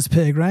roast this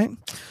pig, right?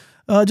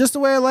 Just the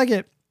way I like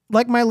it.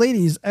 Like my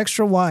ladies,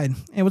 extra wide.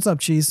 Hey, what's up,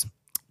 Cheese?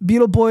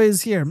 Beetle Boy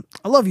is here.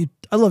 I love you.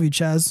 I love you,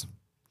 Chaz.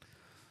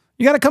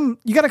 You gotta come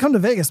to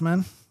Vegas,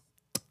 man.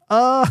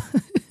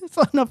 It's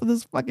enough of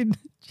this fucking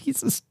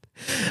Jesus.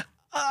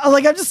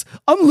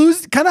 I'm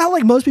losing, kind of how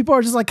like most people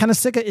are just like kind of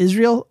sick of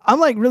Israel. I'm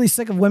like really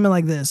sick of women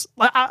like this.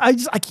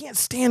 I can't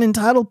stand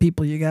entitled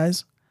people, you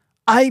guys.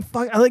 I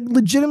like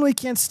legitimately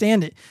can't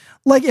stand it.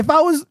 Like if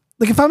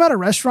I'm at a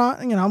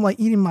restaurant, you know, I'm like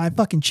eating my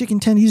fucking chicken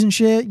tendies and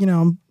shit, you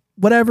know,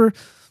 whatever,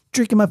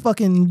 drinking my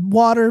fucking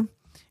water,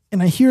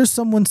 and I hear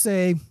someone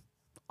say,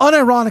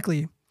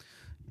 unironically,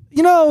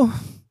 you know,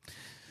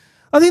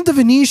 I think the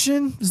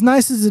Venetian, as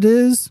nice as it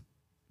is,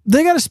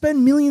 they got to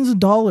spend millions of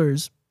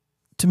dollars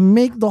to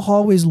make the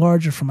hallways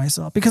larger for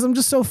myself because I'm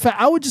just so fat.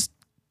 I would just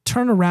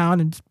turn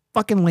around and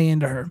fucking lay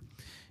into her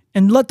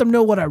and let them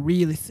know what I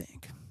really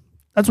think.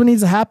 That's what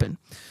needs to happen.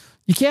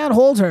 You can't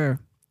hold her.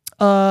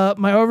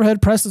 My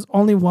overhead press is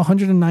only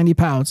 190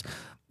 pounds.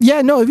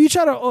 Yeah, no, if you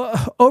try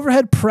to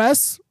overhead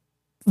press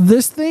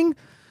this thing,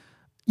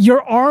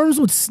 your arms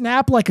would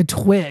snap like a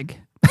twig.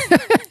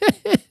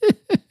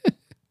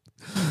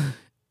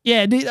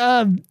 Yeah,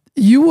 dude,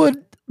 you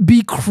would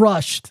be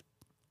crushed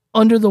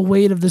under the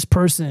weight of this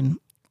person,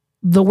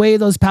 the way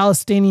those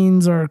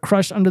Palestinians are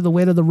crushed under the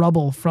weight of the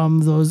rubble from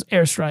those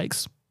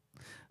airstrikes.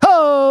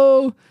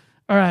 Ho!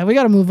 All right, we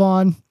got to move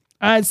on.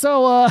 All right,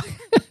 so,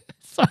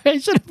 sorry, I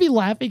shouldn't be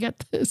laughing at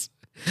this.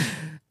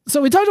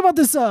 So we talked about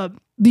this,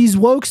 these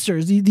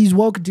wokesters, these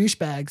woke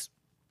douchebags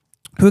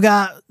who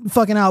got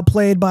fucking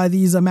outplayed by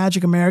these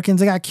magic Americans.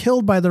 They got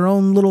killed by their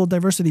own little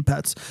diversity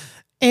pets.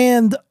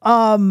 And,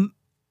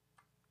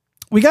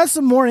 we got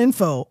some more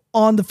info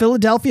on the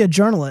Philadelphia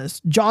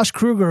journalist, Josh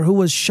Kruger, who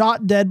was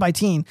shot dead by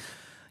teen.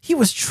 He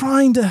was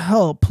trying to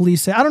help,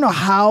 police say. I don't know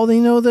how they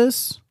know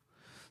this.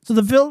 So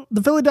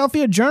the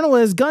Philadelphia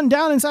journalist gunned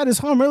down inside his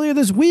home earlier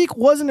this week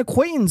was an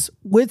acquaintance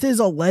with his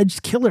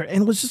alleged killer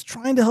and was just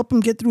trying to help him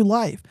get through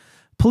life.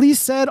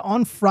 Police said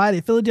on Friday,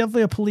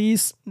 Philadelphia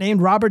police named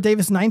Robert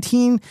Davis,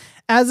 19,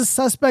 as a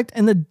suspect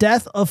in the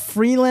death of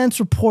freelance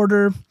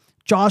reporter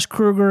Josh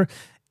Kruger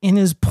in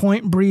his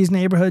Point Breeze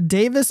neighborhood.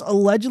 Davis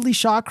allegedly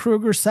shot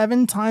Kruger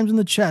 7 times in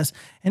the chest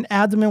and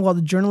abdomen while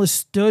the journalist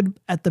stood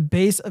at the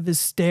base of his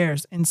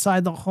stairs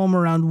inside the home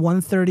around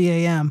 1:30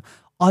 a.m.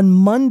 on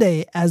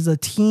Monday as the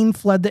teen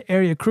fled the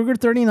area. Kruger,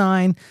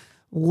 39,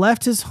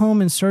 left his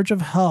home in search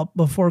of help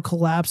before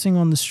collapsing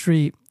on the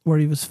street, where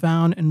he was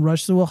found and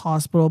rushed to a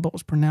hospital but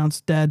was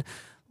pronounced dead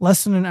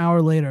less than an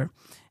hour later.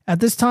 At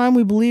this time,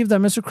 we believe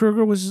that Mr.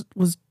 Kruger was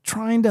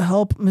trying to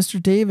help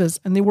Mr. Davis,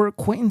 and they were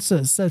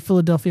acquaintances, said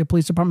Philadelphia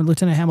Police Department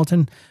Lieutenant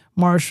Hamilton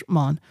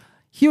Marshman.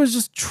 He was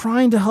just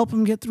trying to help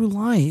him get through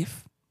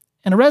life.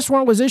 An arrest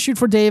warrant was issued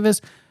for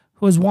Davis,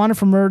 who was wanted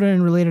for murder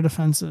and related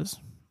offenses.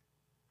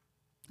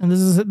 And this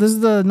is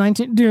the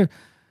 19... Dude,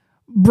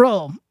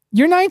 bro,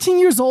 you're 19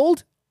 years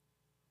old?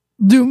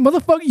 Dude,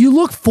 motherfucker, you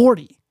look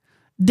 40.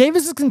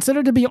 Davis is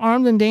considered to be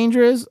armed and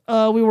dangerous.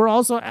 We were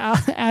also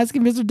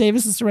asking Mr.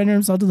 Davis to surrender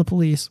himself to the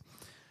police.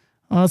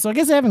 So I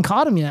guess they haven't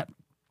caught him yet.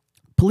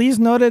 Police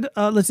noted,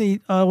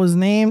 was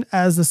named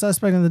as the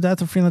suspect in the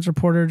death of freelance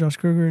reporter Josh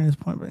Kruger and his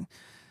point blank.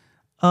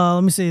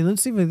 Let me see.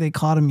 Let's see if they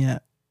caught him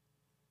yet.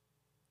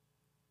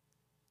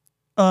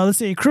 Let's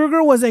see.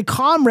 Kruger was a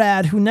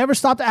comrade who never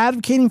stopped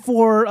advocating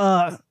for,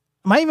 am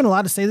I even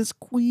allowed to say this?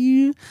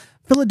 Queer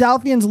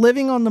Philadelphians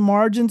living on the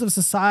margins of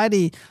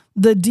society.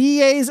 The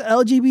DA's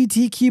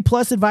LGBTQ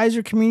plus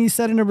advisory community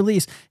said in a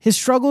release, his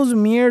struggles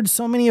mirrored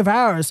so many of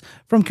ours,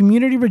 from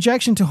community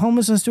rejection to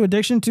homelessness to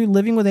addiction to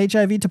living with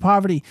HIV to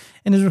poverty.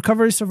 And his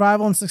recovery,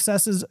 survival, and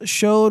successes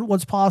showed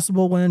what's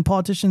possible when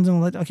politicians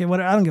and okay,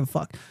 whatever. I don't give a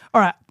fuck.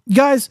 All right,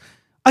 guys,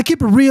 I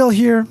keep it real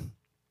here.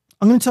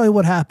 I'm going to tell you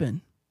what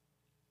happened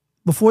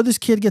before this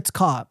kid gets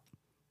caught,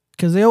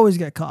 because they always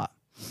get caught.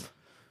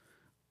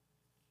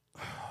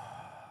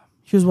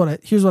 Here's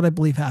what I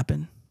believe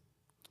happened.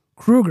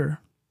 Kruger,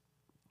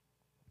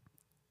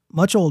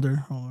 much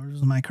older. Oh,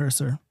 where's my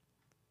cursor?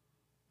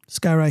 This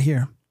guy right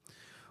here.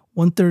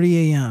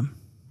 1:30 a.m.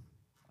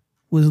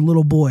 was a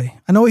little boy.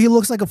 I know he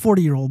looks like a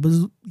 40-year-old, but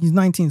he's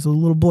 19, so a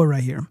little boy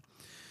right here.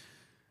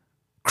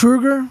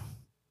 Kruger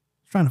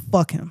trying to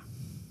fuck him.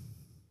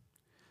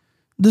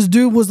 This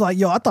dude was like,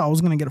 yo, I thought I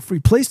was going to get a free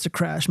place to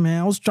crash,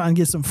 man. I was trying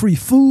to get some free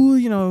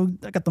food. You know,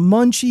 I got the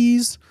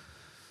munchies.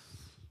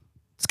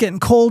 It's getting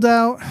cold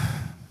out.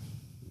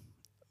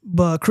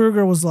 But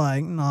Kruger was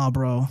like, nah,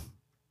 bro.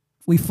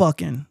 We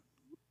fucking.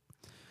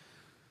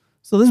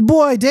 So this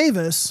boy,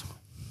 Davis,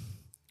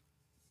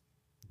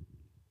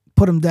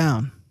 put him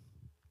down.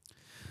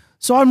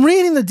 So I'm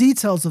reading the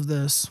details of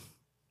this,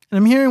 and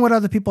I'm hearing what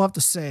other people have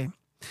to say.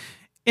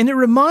 And it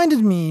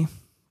reminded me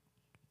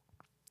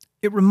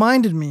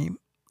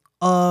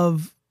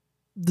of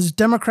this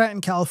Democrat in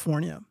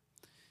California.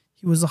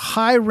 He was a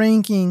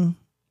high-ranking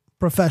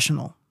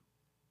professional.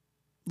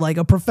 like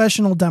a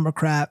professional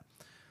Democrat.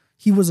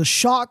 He was a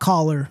shot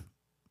caller.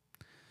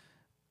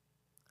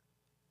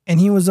 And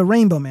he was a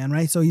rainbow man,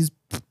 right? So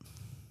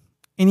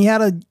and he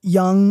had a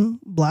young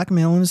black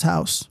male in his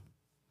house.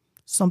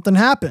 Something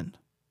happened.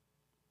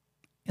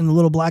 And the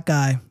little black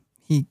guy,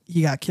 he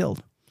got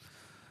killed.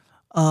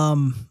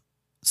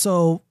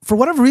 So for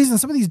whatever reason,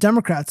 some of these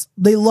Democrats,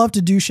 they love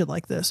to do shit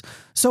like this.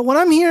 So when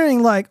I'm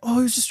hearing like, oh,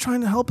 he was just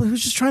trying to help him, he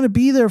was just trying to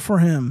be there for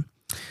him,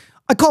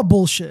 I call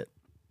bullshit.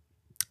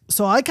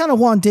 So I kind of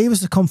want Davis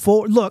to come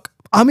forward. Look,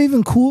 I'm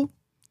even cool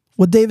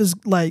with Davis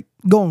like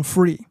going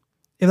free.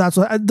 If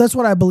that's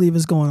what I believe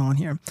is going on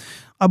here.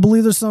 I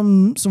believe there's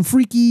some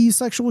freaky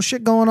sexual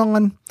shit going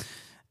on.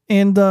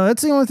 And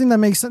that's the only thing that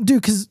makes sense.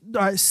 Dude, because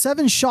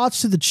 7 shots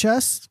to the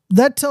chest,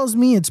 that tells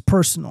me it's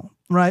personal,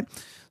 right?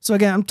 So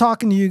again, I'm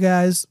talking to you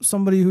guys,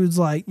 somebody who's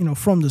like,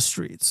 from the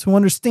streets, who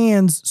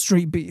understands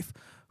street beef,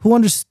 who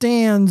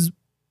understands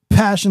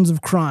passions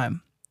of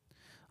crime.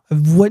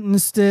 I've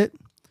witnessed it,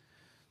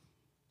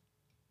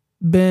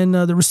 been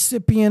the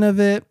recipient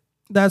of it.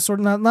 That sort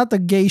of not the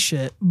gay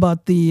shit,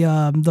 but the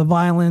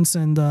violence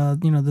and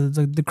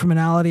the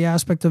criminality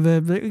aspect of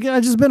it. Again,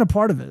 I've just been a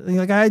part of it.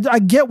 Like I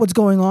get what's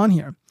going on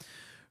here.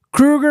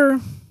 Kruger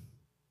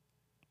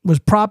was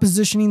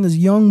propositioning this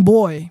young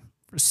boy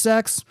for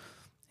sex,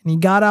 and he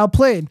got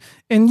outplayed.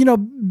 And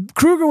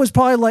Kruger was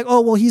probably like,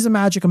 oh well, he's a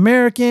Magic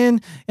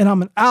American, and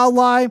I'm an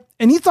ally,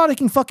 and he thought he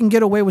can fucking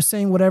get away with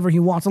saying whatever he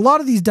wants. A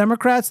lot of these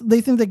Democrats, they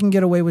think they can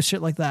get away with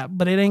shit like that,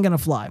 but it ain't gonna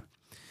fly.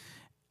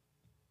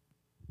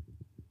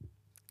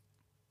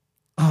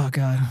 Oh,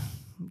 God.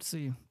 Let's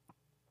see.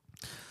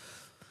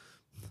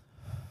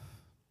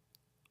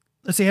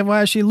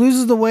 As she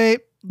loses the weight,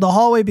 the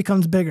hallway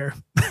becomes bigger.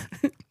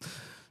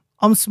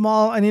 I'm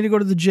small. I need to go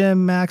to the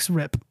gym. Max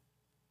rip.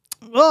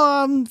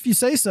 Well, if you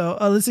say so.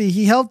 Let's see.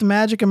 He helped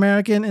Magic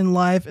American in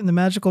life, and the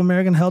Magical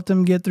American helped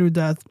him get through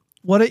death.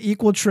 What an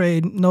equal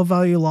trade. No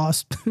value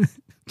lost.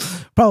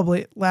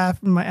 Probably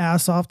laughing my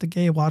ass off the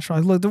gay watch.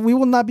 Look, we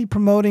will not be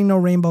promoting no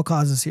rainbow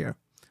causes here.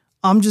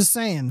 I'm just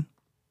saying.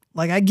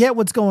 Like, I get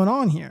what's going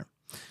on here.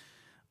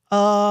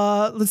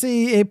 Let's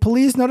see. A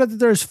police noted that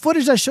there's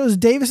footage that shows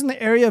Davis in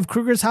the area of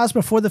Kruger's house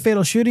before the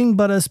fatal shooting,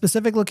 but a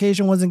specific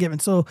location wasn't given.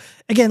 So,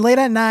 again, late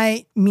at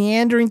night,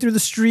 meandering through the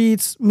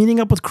streets,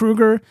 meeting up with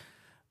Kruger.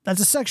 That's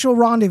a sexual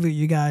rendezvous,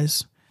 you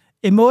guys.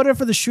 A motive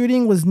for the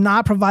shooting was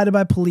not provided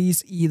by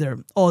police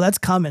either. Oh, that's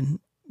coming.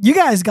 You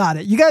guys got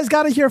it. You guys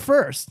got it here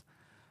first.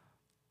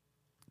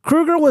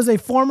 Kruger was a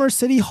former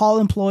City Hall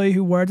employee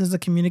who worked as a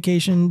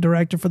communication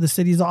director for the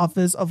city's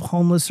Office of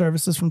Homeless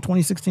Services from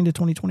 2016 to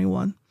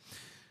 2021.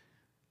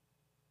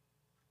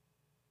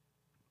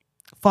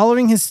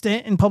 Following his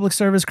stint in public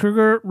service,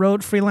 Kruger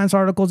wrote freelance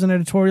articles and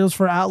editorials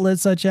for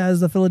outlets such as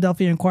the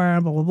Philadelphia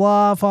Inquirer, blah, blah,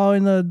 blah.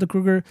 Following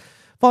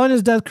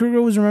his death,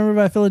 Kruger was remembered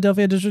by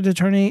Philadelphia District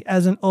Attorney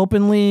as an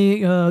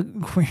openly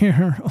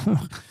queer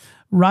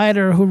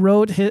writer who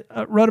wrote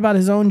about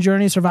his own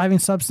journey surviving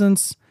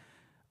substance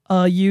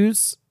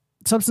use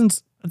disorder,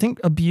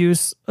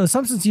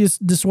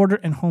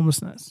 and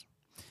homelessness.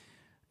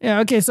 Yeah,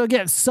 okay, so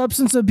again,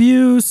 substance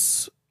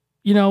abuse,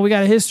 we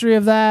got a history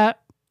of that.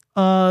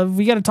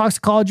 We got a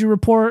toxicology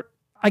report.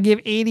 I give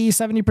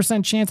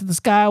 70% chance that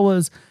this guy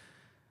was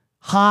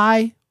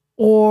high,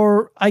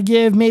 or I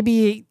give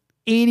maybe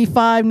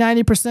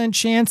 85-90%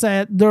 chance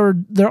that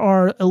there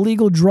are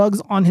illegal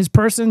drugs on his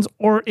persons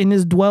or in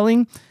his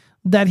dwelling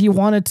that he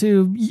wanted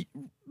to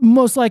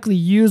most likely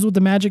use with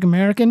the Magic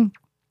American.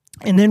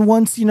 And then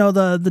once,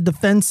 the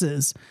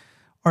defenses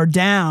are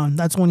down,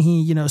 that's when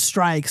he,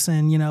 strikes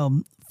and,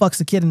 fucks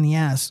the kid in the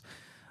ass.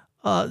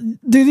 Dude,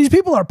 these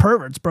people are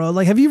perverts, bro.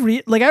 Like,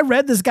 I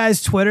read this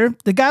guy's Twitter.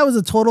 The guy was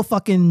a total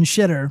fucking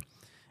shitter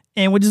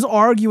and would just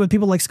argue with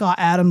people like Scott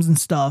Adams and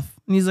stuff.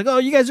 And he's like, oh,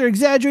 you guys are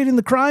exaggerating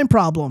the crime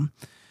problem.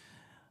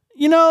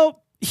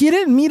 He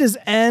didn't meet his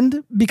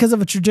end because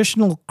of a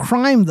traditional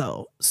crime,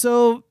 though.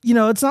 So,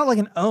 it's not like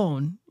an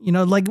own.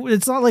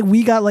 It's not like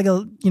we got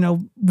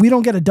we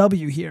don't get a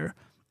W here.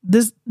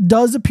 This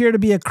does appear to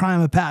be a crime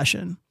of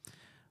passion.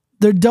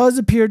 There does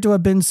appear to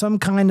have been some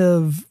kind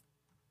of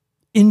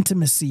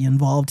intimacy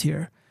involved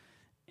here.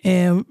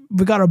 And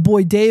we got our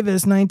boy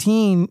Davis,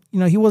 19.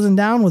 He wasn't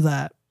down with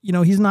that.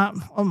 He's not,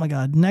 oh my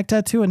God, neck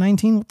tattoo at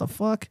 19? What the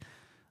fuck?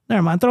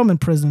 Never mind, throw him in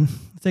prison.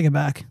 Take it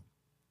back.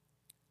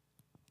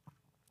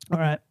 All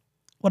right.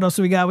 What else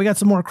do we got? We got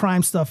some more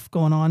crime stuff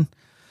going on.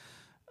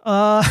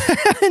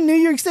 New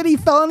York City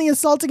felony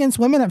assaults against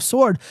women have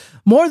soared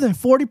more than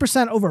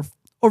 40%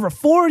 over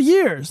 4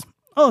 years.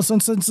 Oh,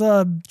 since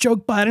Joe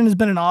Biden has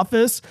been in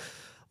office,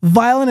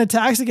 violent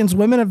attacks against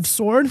women have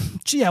soared.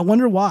 Gee, I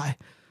wonder why.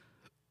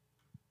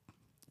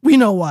 We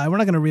know why. We're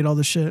not going to read all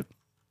this shit.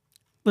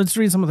 Let's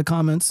read some of the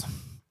comments.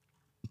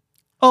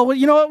 Oh, well,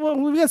 you know what?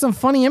 We got some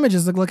funny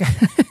images to look at.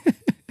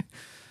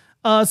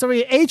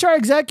 HR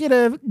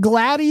executive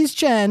Gladys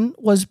Chen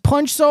was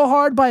punched so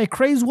hard by a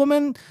crazed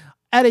woman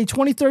at a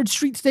 23rd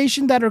Street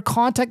station that her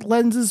contact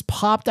lenses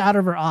popped out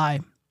of her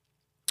eye.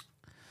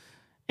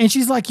 And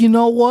she's like, you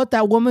know what?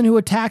 That woman who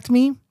attacked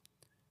me,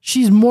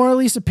 she's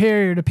morally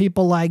superior to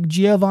people like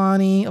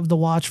Giovanni of the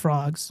Watch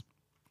Frogs.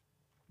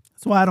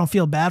 That's why I don't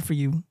feel bad for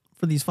you,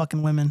 for these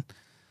fucking women.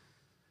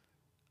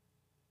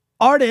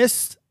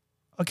 Artist,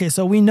 okay,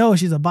 so we know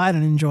she's a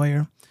Biden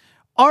enjoyer.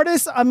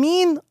 Artist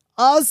Amin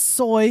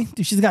Soy,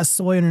 dude, she's got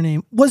soy in her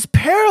name, was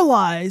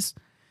paralyzed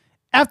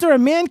after a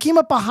man came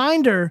up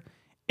behind her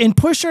and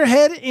pushed her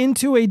head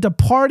into a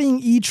departing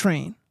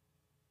E-train.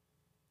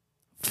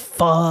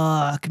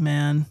 Fuck,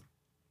 man.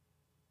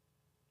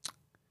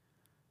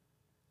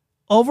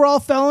 Overall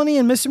felony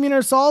and misdemeanor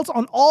assaults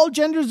on all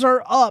genders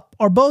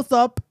are both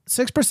up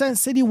 6%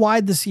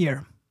 citywide this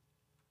year.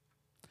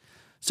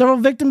 Several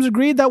victims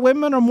agreed that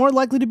women are more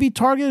likely to be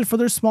targeted for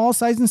their small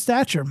size and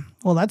stature.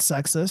 Well, that's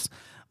sexist.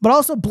 But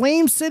also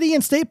blame city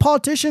and state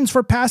politicians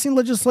for passing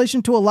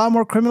legislation to allow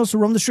more criminals to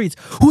roam the streets.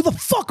 Who the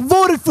fuck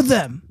voted for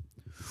them?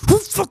 Who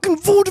fucking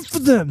voted for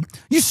them?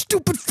 You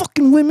stupid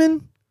fucking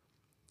women.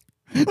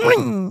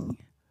 Dude,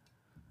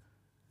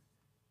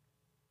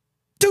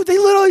 they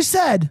literally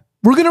said,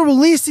 we're going to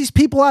release these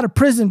people out of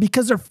prison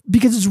because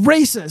it's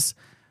racist.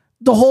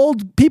 To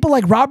hold people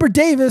like Robert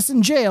Davis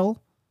in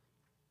jail.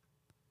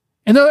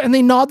 And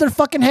they nod their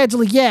fucking heads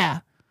like, yeah,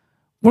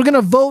 we're going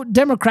to vote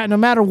Democrat no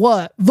matter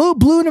what. Vote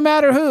blue no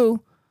matter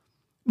who.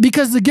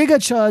 Because the Giga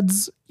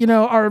Chuds,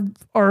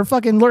 are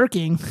fucking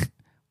lurking.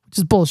 Which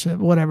is bullshit,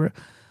 whatever.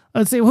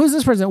 Let's see, who's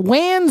this person?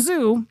 Wan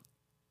Zhu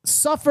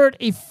suffered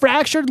a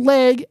fractured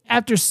leg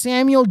after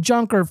Samuel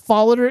Junker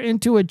followed her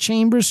into a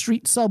Chambers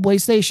Street subway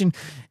station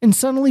and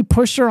suddenly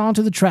pushed her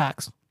onto the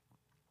tracks.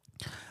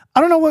 I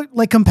don't know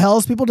what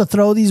compels people to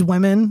throw these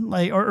women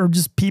or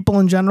just people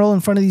in general in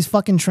front of these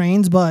fucking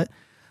trains, but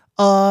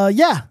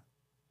yeah.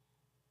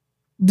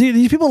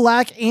 These people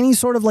lack any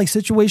sort of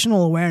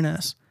situational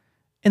awareness.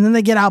 And then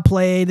they get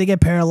outplayed, they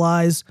get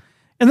paralyzed,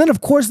 and then of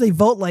course they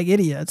vote like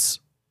idiots.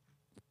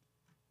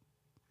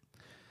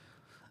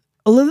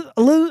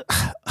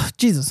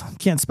 Jesus,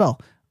 can't spell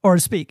or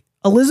speak.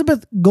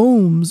 Elizabeth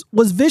Gomes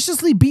was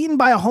viciously beaten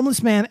by a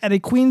homeless man at a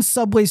Queens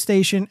subway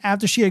station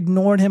after she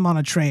ignored him on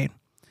a train.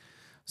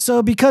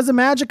 So because the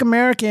Magic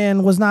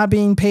American was not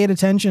being paid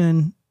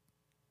attention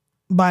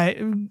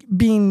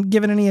being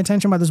given any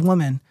attention by this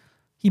woman,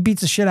 he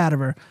beats the shit out of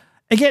her.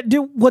 Again,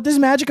 dude, what this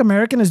Magic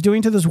American is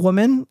doing to this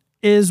woman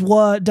is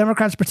what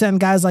Democrats pretend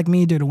guys like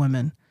me do to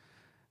women.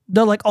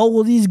 They're like, oh,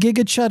 well, these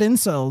Giga Chud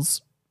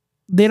incels,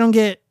 they don't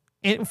get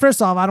it.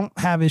 First off, I don't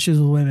have issues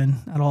with women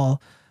at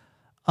all.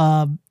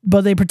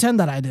 But they pretend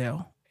that I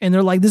do. And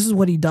they're like, this is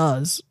what he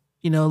does.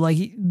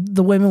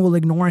 The women will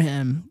ignore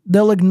him.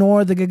 They'll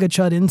ignore the Giga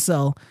Chud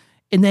incel.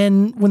 And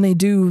then when they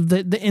do,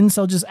 the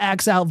incel just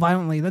acts out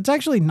violently. That's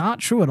actually not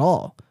true at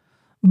all.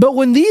 But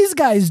when these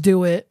guys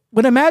do it,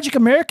 when a Magic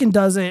American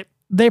does it,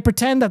 they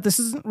pretend that this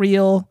isn't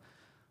real.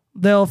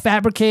 They'll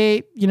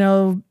fabricate,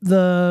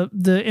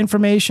 the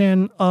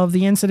information of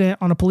the incident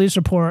on a police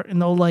report,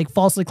 and they'll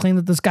falsely claim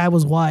that this guy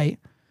was white.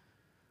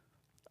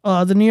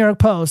 The New York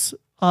Post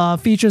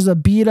features a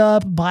beat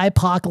up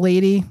BIPOC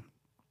lady.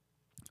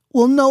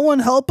 Will no one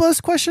help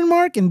us? ?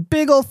 In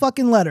big old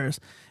fucking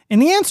letters.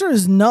 And the answer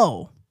is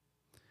no.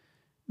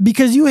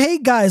 Because you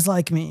hate guys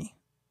like me.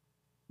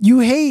 You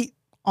hate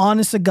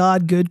honest to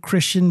God, good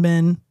Christian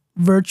men,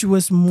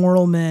 virtuous,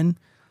 moral men.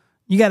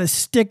 You got to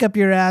stick up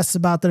your ass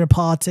about their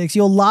politics.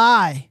 You'll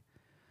lie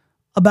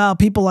about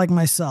people like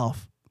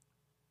myself.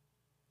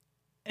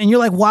 And you're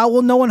like, why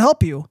will no one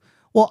help you?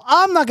 Well,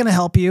 I'm not going to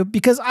help you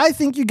because I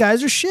think you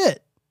guys are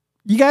shit.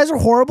 You guys are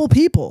horrible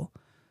people.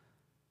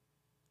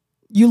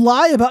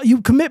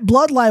 You commit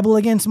blood libel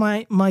against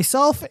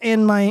myself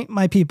and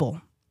my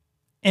people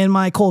and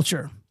my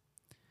culture.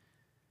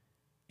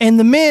 And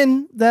the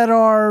men that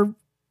are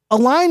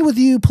aligned with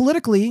you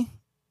politically,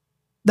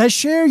 that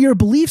share your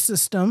belief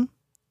system,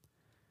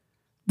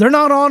 they're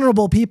not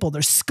honorable people.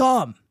 They're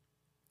scum.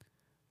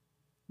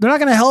 They're not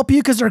going to help you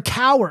because they're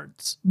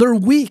cowards. They're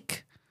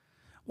weak.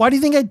 Why do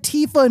you think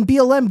Antifa and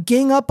BLM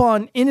gang up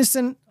on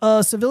innocent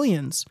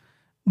civilians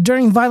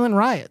during violent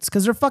riots?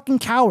 Because they're fucking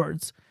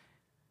cowards.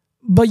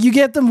 But you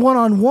get them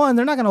one-on-one,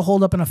 they're not going to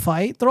hold up in a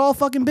fight. They're all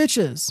fucking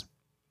bitches.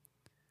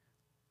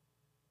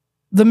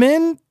 The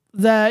men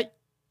that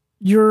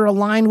you're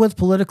aligned with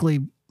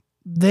politically,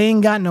 they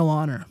ain't got no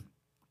honor.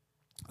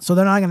 So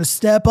they're not going to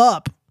step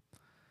up.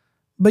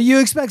 But you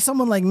expect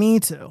someone like me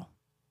to.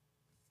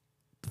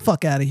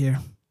 Fuck out of here.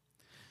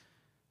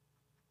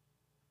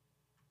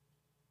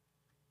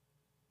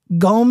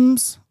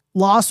 Gomes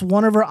lost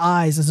one of her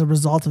eyes as a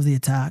result of the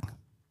attack.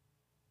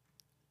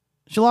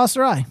 She lost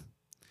her eye.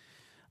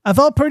 I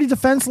felt pretty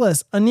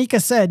defenseless.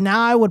 Anika said,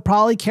 now I would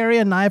probably carry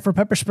a knife or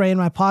pepper spray in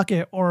my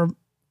pocket or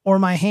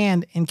my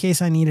hand in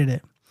case I needed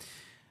it.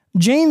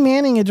 Jane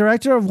Manning, a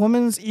director of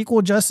Women's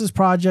Equal Justice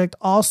Project,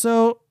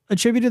 also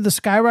attributed the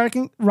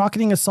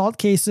skyrocketing assault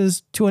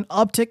cases to an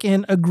uptick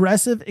in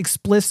aggressive,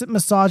 explicit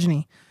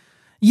misogyny.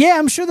 Yeah,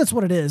 I'm sure that's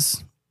what it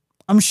is.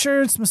 I'm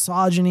sure it's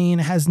misogyny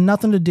and it has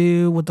nothing to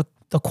do with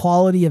the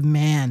quality of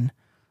man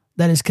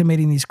that is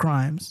committing these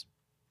crimes.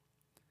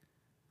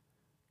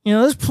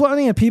 There's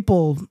plenty of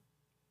people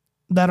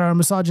that are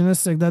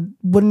misogynistic that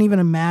wouldn't even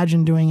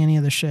imagine doing any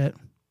of the shit.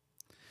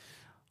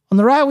 On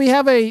the right, we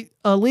have a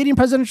leading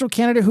presidential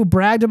candidate who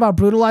bragged about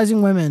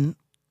brutalizing women.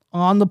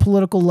 On the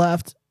political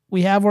left,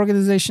 we have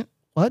organization.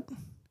 What?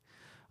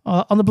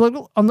 On the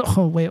political.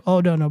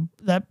 No.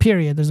 That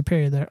period. There's a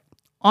period there.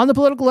 On the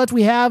political left,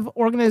 we have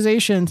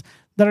organizations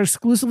that are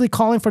exclusively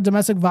calling for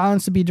domestic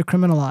violence to be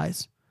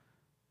decriminalized.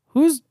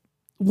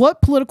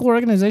 What political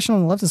organization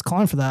on the left is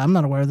calling for that? I'm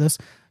not aware of this.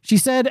 She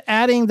said,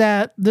 adding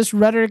that this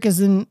rhetoric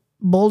is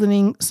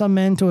emboldening some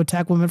men to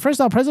attack women.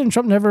 First off, President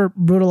Trump never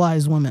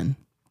brutalized women.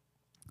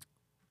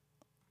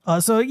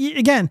 So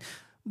again,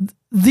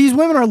 these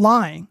women are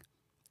lying,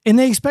 and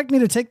they expect me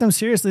to take them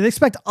seriously. They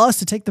expect us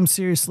to take them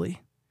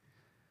seriously.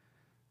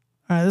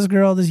 All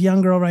right, this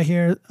young girl right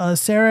here,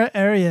 Sarah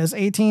Arias,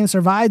 18,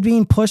 survived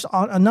being pushed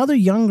on another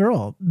young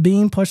girl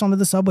being pushed onto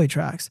the subway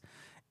tracks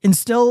and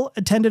still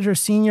attended her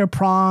senior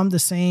prom the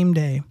same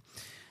day.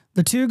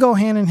 The two go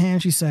hand in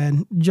hand, she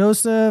said.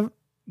 Joseph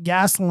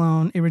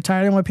Gaslone, a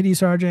retired NYPD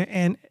sergeant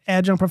and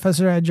adjunct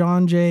professor at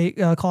John Jay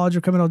College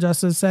of Criminal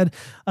Justice, said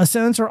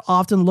assailants are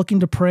often looking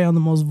to prey on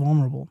the most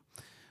vulnerable.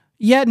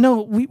 Yeah,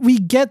 no, we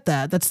get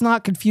that. That's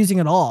not confusing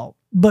at all.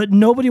 But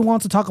nobody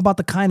wants to talk about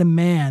the kind of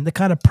man, the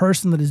kind of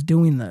person that is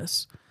doing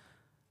this.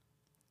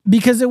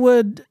 Because it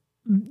would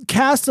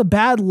cast a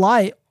bad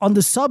light on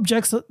the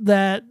subjects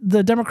that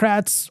the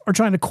Democrats are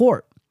trying to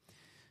court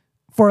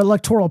for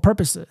electoral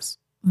purposes.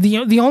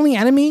 The only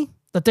enemy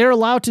that they're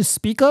allowed to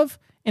speak of,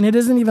 and it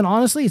isn't even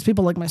honestly, it's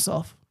people like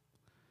myself.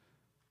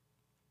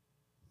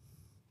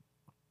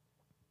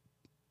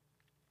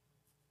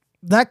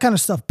 That kind of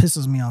stuff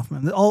pisses me off,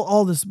 man.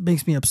 All this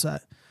makes me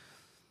upset.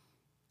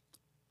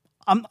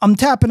 I'm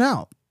tapping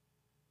out.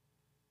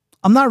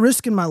 I'm not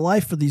risking my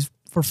life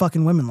for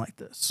fucking women like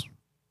this.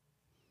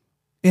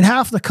 And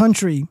half the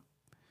country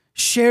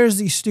shares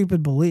these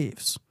stupid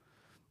beliefs.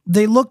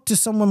 They look to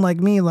someone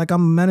like me like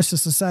I'm a menace to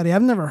society.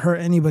 I've never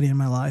hurt anybody in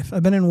my life.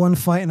 I've been in one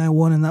fight and I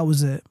won, and that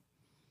was it.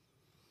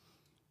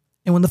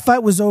 And when the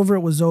fight was over,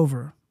 it was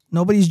over.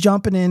 Nobody's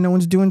jumping in. No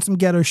one's doing some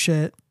ghetto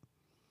shit.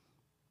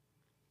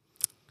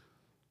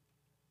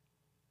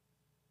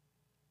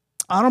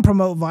 I don't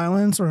promote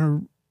violence,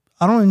 or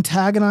I don't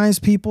antagonize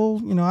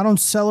people. You know, I don't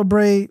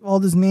celebrate all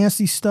this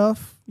nasty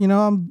stuff. You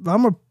know,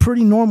 I'm a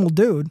pretty normal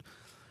dude.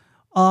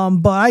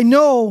 But I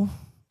know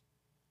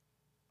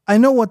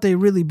what they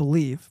really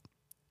believe.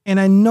 And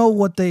I know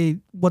what they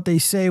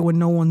say when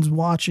no one's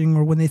watching,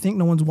 or when they think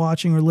no one's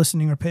watching or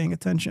listening or paying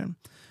attention.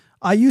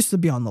 I used to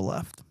be on the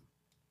left.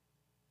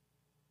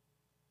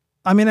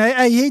 I mean,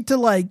 I hate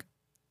to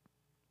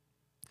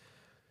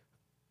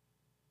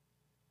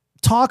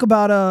talk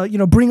about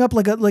bring up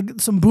like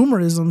some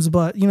boomerisms,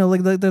 but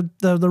like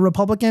the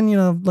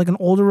Republican, like an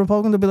older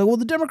Republican, they'll be like, well,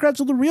 the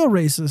Democrats are the real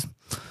racists.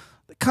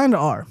 They kind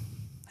of are.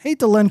 Hate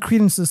to lend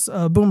credence to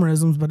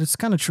boomerisms, but it's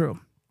kind of true.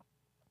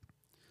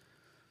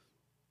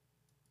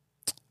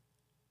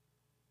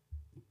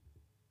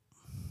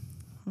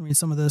 Let me read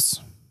some of this.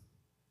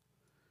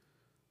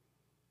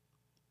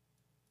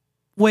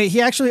 Wait,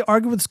 he actually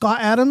argued with Scott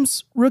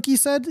Adams, Rookie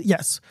said?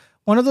 Yes.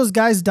 One of those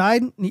guys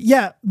died?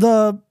 Yeah,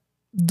 the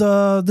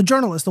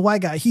journalist, the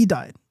white guy, he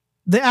died.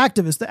 The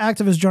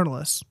activist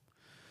journalist.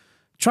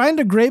 Trying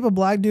to grape a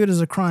black dude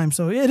is a crime,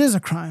 so it is a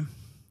crime.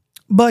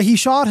 But he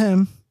shot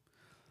him,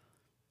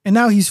 and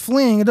now he's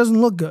fleeing. It doesn't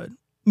look good.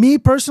 Me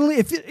personally,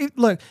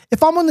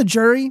 if I'm on the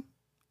jury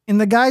and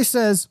the guy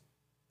says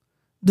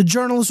the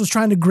journalist was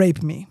trying to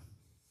grape me,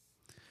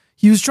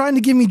 he was trying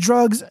to give me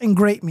drugs and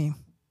grape me,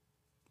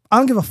 I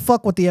don't give a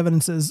fuck what the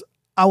evidence is.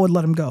 I would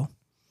let him go.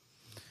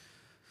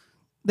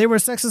 They were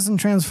sexist and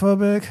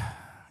transphobic.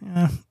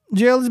 Yeah.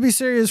 Jay, let's be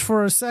serious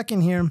for a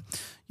second here.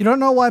 You don't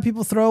know why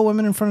people throw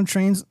women in front of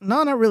trains?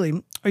 No, not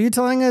really. Are you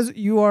telling us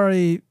you are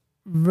a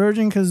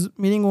virgin because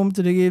meeting a woman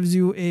today gives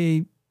you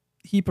a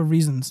heap of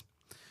reasons?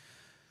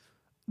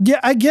 Yeah,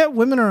 I get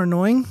women are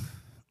annoying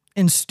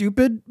and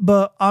stupid,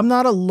 but I'm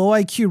not a low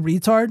IQ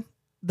retard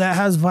that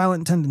has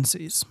violent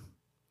tendencies.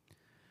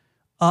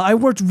 I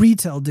worked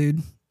retail,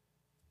 dude.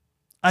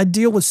 I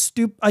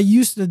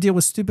used to deal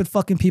with stupid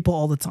fucking people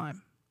all the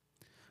time.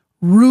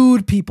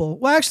 Rude people.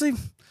 Well, actually,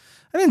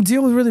 I didn't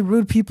deal with really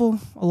rude people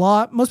a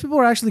lot. Most people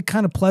are actually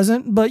kind of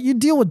pleasant, but you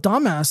deal with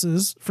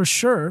dumbasses for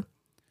sure.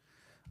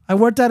 I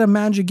worked at a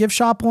magic gift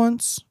shop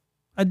once.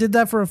 I did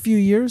that for a few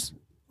years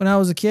when I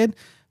was a kid.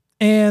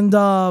 And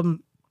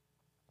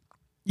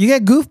you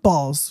get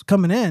goofballs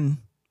coming in.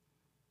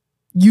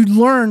 You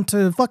learn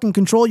to fucking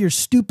control your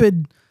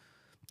stupid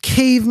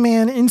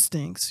caveman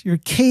instincts, your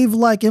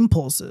cave-like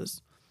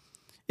impulses.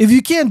 If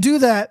you can't do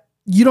that,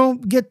 you're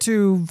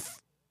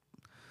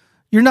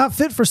not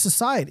fit for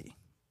society.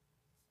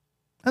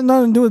 Has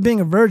nothing to do with being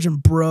a virgin,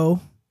 bro.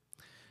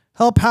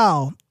 Help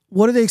how?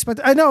 What do they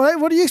expect? I know, right?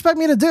 What do you expect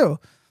me to do?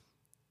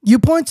 You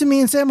point to me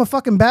and say I'm a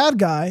fucking bad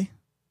guy,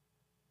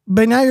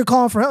 but now you're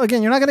calling for help.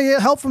 Again, you're not going to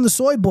get help from the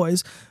soy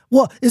boys.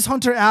 Well, is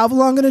Hunter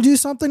Avalon going to do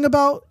something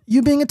about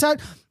you being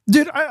attacked?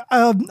 Dude,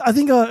 I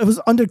think it was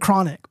under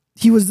Chronic.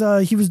 He was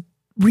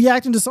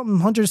reacting to something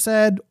Hunter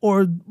said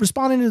or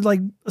responding to like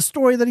a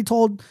story that he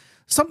told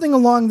something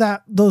along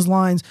those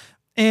lines.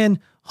 And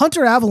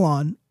Hunter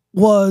Avalon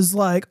was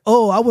like,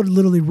 oh, I would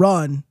literally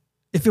run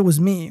if it was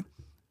me.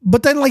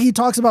 But then like he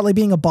talks about like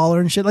being a baller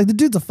and shit. Like the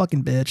dude's a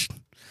fucking bitch.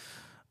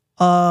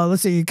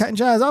 Let's see. Cat and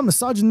Jazz, I'm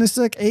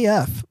misogynistic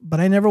AF, but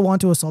I never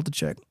want to assault a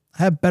chick.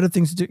 I have better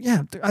things to do.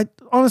 Yeah, I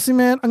honestly,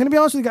 man, I'm gonna be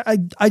honest with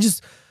you.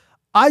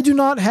 I do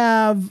not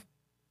have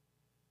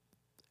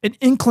an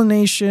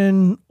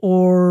inclination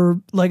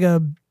or like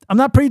I'm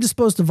not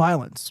predisposed to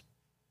violence.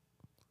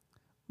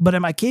 But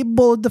am I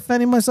capable of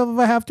defending myself if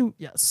I have to?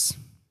 Yes.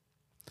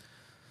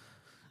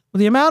 Well,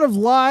 the amount of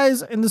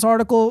lies in this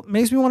article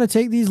makes me want to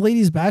take these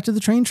ladies back to the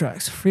train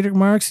tracks. Friedrich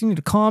Marx, you need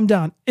to calm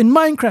down. In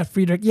Minecraft,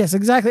 Friedrich. Yes,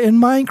 exactly. In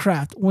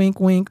Minecraft. Wink,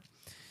 wink.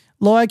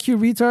 Low IQ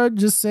retard,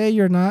 just say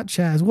you're not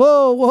Chaz.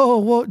 Whoa, whoa,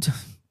 whoa.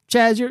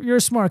 Chaz, you're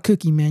a smart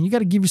cookie, man. You got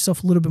to give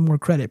yourself a little bit more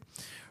credit.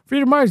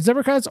 Friedrich Marx,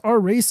 Democrats are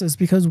racist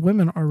because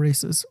women are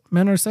racist.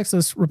 Men are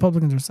sexist.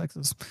 Republicans are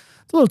sexist.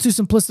 It's a little too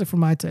simplistic for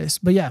my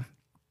taste, but yeah.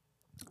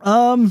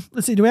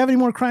 Let's see. Do we have any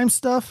more crime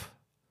stuff?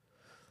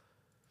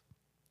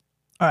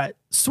 All right.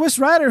 Swiss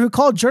writer who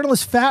called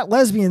journalist fat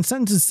lesbian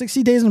sentenced to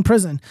 60 days in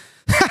prison.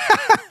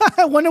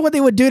 I wonder what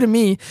they would do to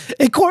me.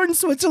 A court in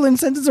Switzerland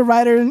sentenced a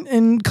writer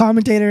and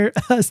commentator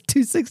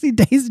to 60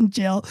 days in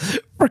jail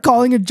for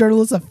calling a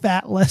journalist a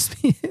fat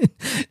lesbian.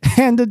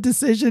 And the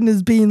decision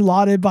is being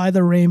lauded by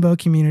the rainbow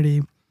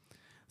community.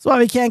 That's why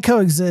we can't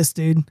coexist,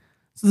 dude.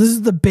 So this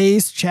is the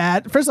base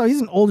chat. First of all,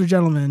 he's an older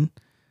gentleman.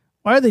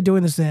 Why are they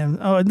doing this to him?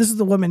 Oh, and this is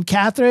the woman.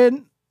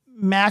 Catherine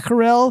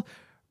Mackerel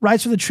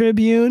writes for the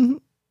Tribune.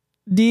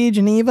 D.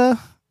 Geneva.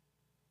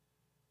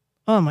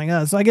 Oh my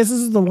God. So I guess this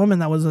is the woman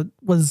that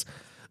was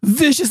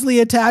viciously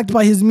attacked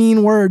by his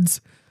mean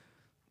words.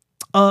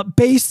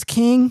 Based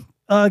King.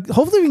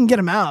 Hopefully we can get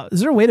him out.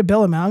 Is there a way to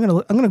bail him out?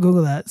 I'm gonna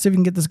Google that. See if we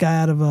can get this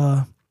guy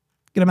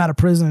get him out of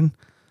prison.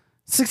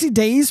 60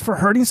 days for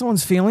hurting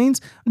someone's feelings?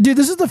 Dude,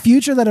 this is the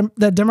future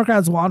that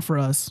Democrats want for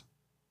us.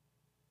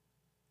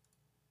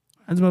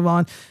 Let's move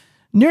on.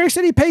 New York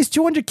City pays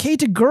 $200K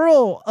to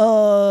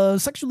girl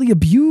sexually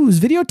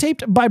abused,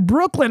 videotaped by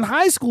Brooklyn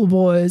high school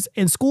boys,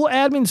 and school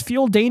admins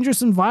fuel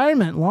dangerous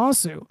environment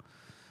lawsuit.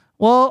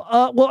 Well,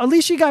 at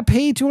least she got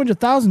paid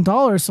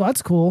 $200,000, so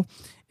that's cool.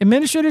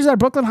 Administrators at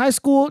Brooklyn High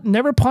School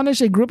never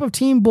punished a group of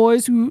teen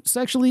boys who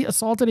sexually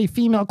assaulted a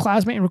female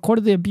classmate and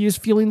recorded the abuse,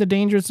 fueling the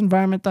dangerous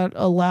environment that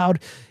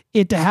allowed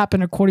it to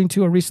happen, according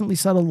to a recently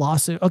settled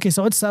lawsuit. Okay,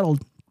 so it's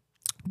settled.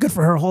 Good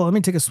for her. Hold on, let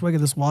me take a swig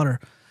of this water.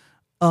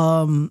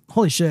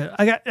 Holy shit.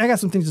 I got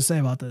some things to say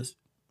about this.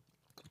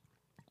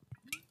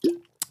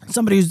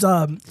 Somebody who's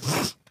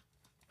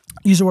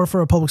used to work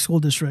for a public school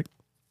district.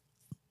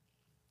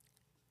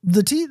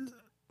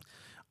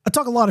 I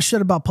talk a lot of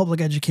shit about public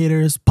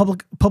educators,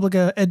 public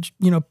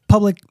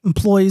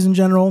employees in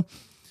general.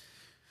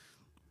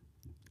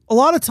 A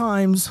lot of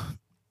times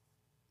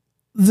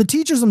the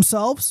teachers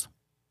themselves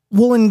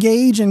will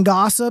engage in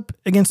gossip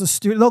against a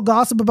student. They'll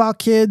gossip about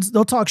kids,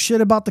 they'll talk shit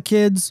about the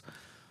kids.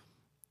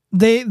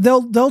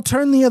 They'll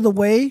turn the other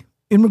way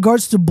in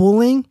regards to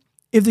bullying.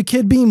 If the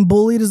kid being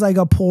bullied is like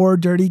a poor,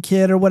 dirty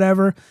kid or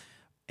whatever,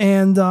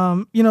 and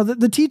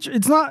the teacher,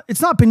 it's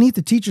not beneath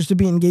the teachers to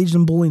be engaged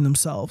in bullying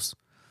themselves.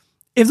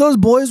 If those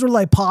boys were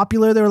like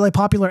popular, they were like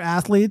popular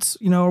athletes,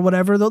 or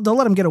whatever, they'll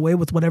let them get away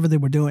with whatever they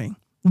were doing.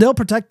 They'll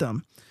protect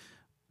them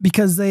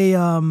because they,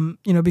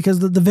 because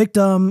the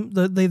victim,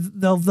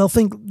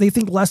 they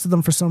think less of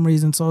them for some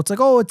reason. So it's like,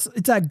 oh, it's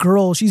that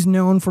girl. She's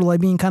known for like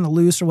being kind of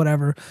loose or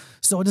whatever.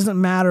 So it doesn't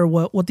matter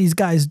what these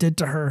guys did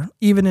to her,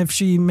 even if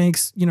she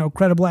makes,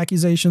 credible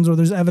accusations or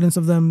there's evidence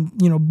of them,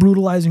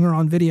 brutalizing her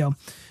on video,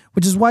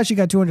 which is why she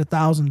got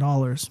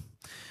 $200,000,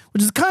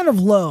 which is kind of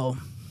low.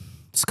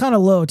 It's kind of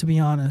low, to be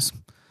honest.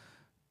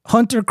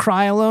 Hunter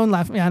cry alone,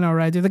 laugh. Yeah, I know,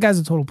 right, dude? The guy's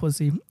a total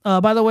pussy.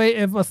 By the way,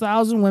 if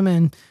 1,000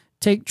 women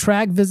take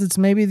track visits,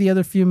 maybe the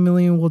other few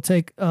million will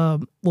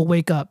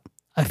wake up.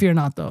 I fear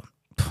not, though.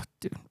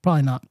 Dude,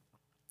 probably not.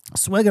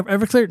 Swig of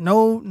Everclear?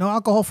 No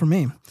alcohol for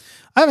me.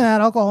 I haven't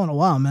had alcohol in a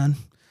while, man.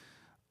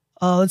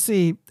 Let's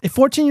see. A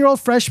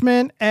 14-year-old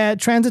freshman at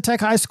Transit Tech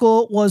High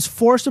School was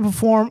forced to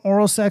perform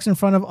oral sex in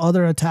front of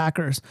other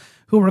attackers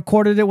who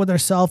recorded it with their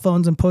cell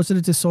phones and posted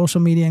it to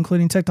social media,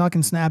 including TikTok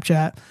and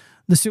Snapchat.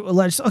 The suit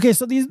alleged. Okay,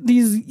 so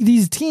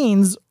these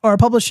teens are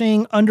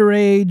publishing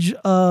underage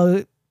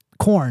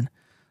porn.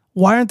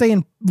 Why aren't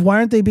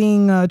they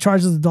being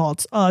charged as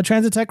adults?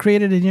 Transit Tech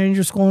created a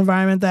dangerous school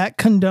environment that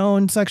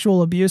condoned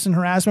sexual abuse and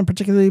harassment,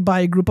 particularly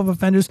by a group of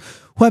offenders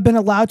who have been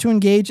allowed to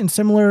engage in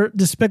similar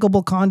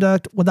despicable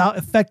conduct without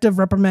effective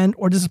reprimand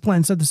or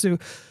discipline, said the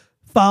suit.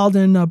 Filed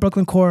in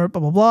Brooklyn court, blah,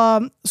 blah,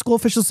 blah. School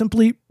officials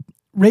simply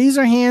raise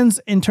their hands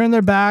and turn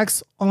their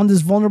backs on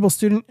this vulnerable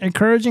student,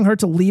 encouraging her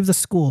to leave the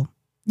school.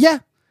 Yeah,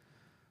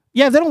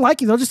 if they don't like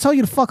you, they'll just tell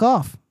you to fuck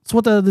off. That's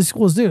what the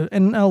schools do.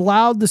 And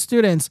allowed the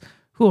students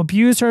who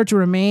abused her to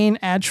remain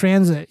at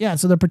transit. Yeah,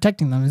 so they're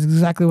protecting them. Is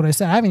exactly what I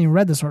said. I haven't even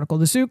read this article.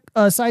 The suit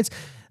cites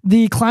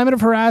the climate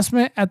of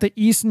harassment at the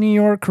East New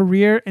York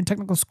Career and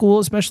Technical School,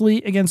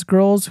 especially against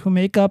girls who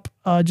make up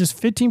just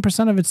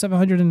 15% of its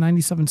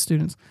 797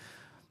 students.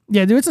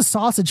 Yeah, dude, it's a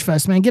sausage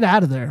fest, man. Get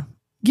out of there.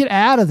 Get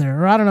out of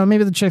there. Or I don't know,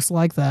 maybe the chicks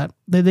like that.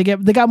 They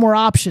got more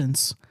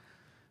options.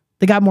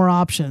 They got more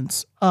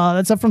options.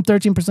 That's up from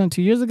 13%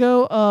 2 years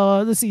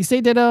ago. Let's see,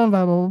 state data,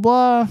 blah, blah, blah,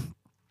 blah.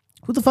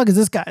 Who the fuck is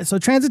this guy? So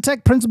Transit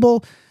Tech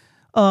principal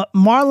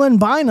Marlon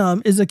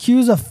Bynum is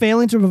accused of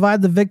failing to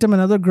provide the victim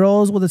and other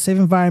girls with a safe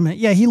environment.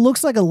 Yeah, he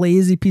looks like a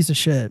lazy piece of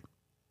shit.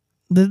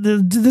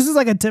 This is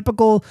like a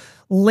typical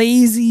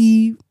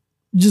lazy,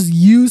 just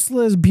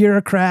useless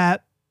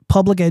bureaucrat,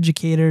 public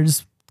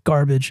educators,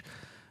 garbage.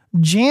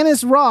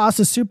 Janice Ross,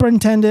 a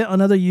superintendent,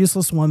 another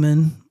useless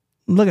woman.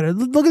 Look at her.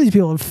 Look at these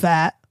people,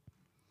 fat.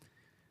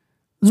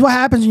 This is what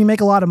happens when you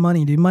make a lot of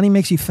money, dude. Money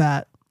makes you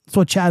fat. That's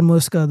what Chad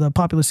Muska, the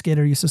popular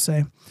skater, used to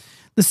say.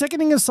 The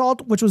sickening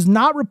assault, which was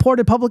not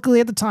reported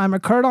publicly at the time,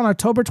 occurred on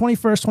October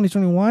 21st,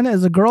 2021,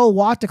 as a girl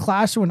walked to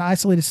class through an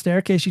isolated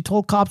staircase. She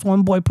told cops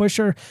one boy pushed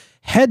her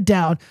head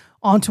down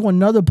onto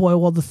another boy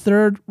while the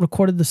third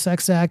recorded the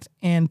sex act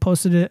and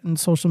posted it on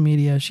social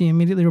media. She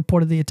immediately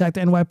reported the attack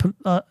to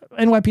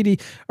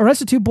NYPD,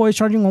 arrested two boys,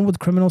 charging one with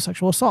criminal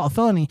sexual assault, a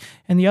felony,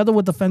 and the other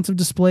with offensive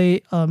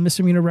display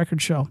misdemeanor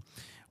record show.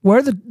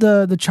 Where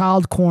the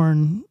child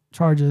porn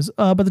charges,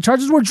 but the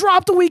charges were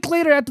dropped a week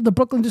later after the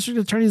Brooklyn District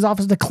Attorney's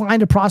Office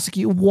declined to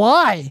prosecute.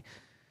 Why?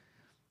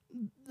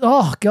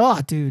 Oh,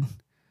 God, dude.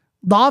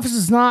 The office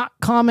does not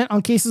comment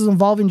on cases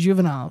involving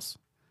juveniles.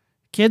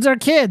 Kids are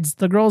kids.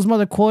 The girl's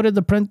mother quoted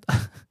the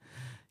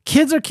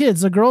Kids are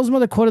kids. The girl's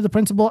mother quoted the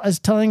principal as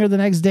telling her the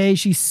next day,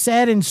 she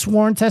said in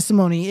sworn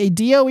testimony, a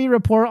DOE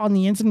report on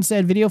the incident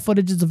said video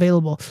footage is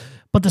available,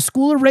 but the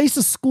school erased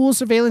the school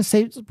surveillance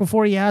tapes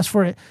before he asked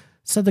for it,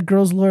 said the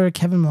girl's lawyer,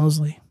 Kevin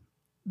Mosley.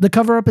 The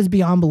cover-up is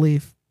beyond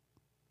belief,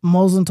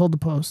 Mosley told the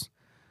Post.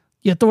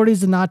 The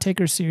authorities did not take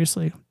her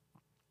seriously.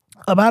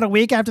 About a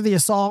week after the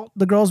assault,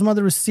 the girl's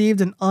mother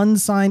received an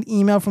unsigned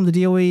email from the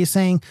DOE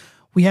saying,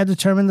 we had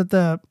determined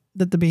that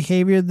the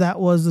behavior that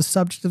was the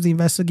subject of the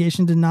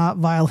investigation did not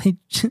violate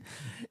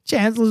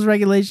Chancellor's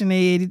Regulation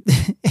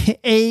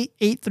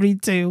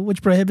A832,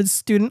 which prohibits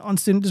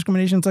student-on-student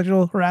discrimination,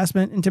 sexual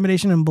harassment,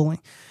 intimidation, and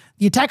bullying.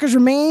 The attackers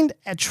remained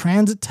at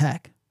Transit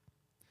Tech.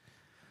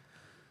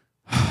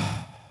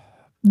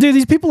 Dude,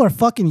 these people are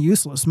fucking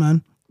useless,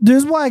 man.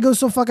 This is why I go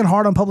so fucking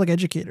hard on public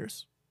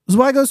educators. This is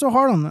why I go so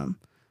hard on them.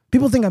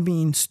 People think I'm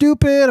being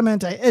stupid. I'm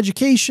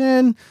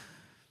anti-education.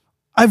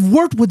 I've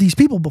worked with these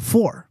people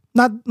before.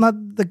 Not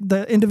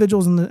the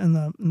individuals in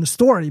the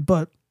story,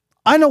 but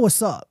I know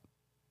what's up.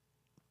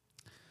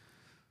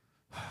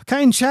 Kai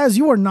and Chaz,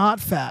 you are not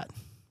fat.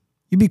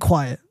 You be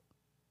quiet.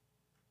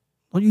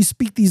 Don't you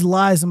speak these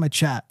lies in my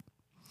chat.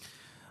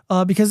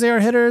 Because they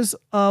are hitters.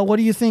 What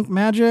do you think,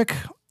 Magic?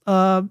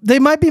 They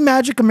might be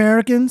Magic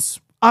Americans.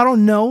 I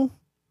don't know.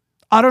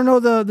 I don't know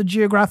the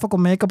geographical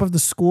makeup of the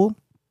school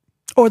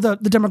or the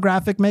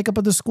demographic makeup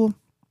of the school.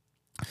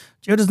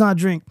 Joe does not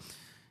drink.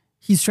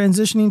 He's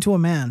transitioning to a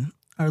man.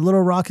 Our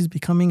little rock is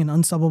becoming an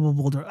unstoppable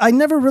boulder. I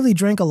never really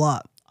drank a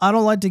lot. I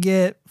don't like to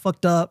get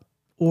fucked up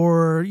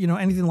or,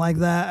 anything like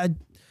that.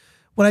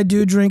 When I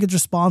do drink, it's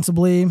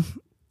responsibly.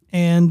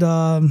 And,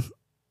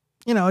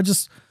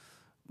 just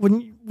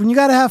when you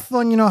got to have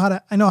fun,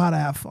 I know how to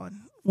have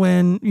fun.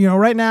 When,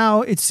 right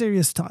now it's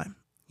serious time.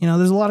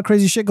 There's a lot of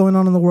crazy shit going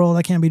on in the world.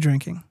 I can't be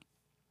drinking.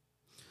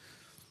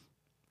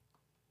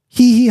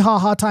 Hee ha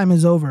ha time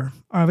is over.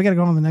 All right, we got to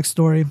go on to the next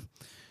story.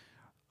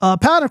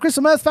 Pound of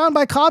crystal meth found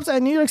by cops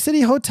at New York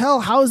City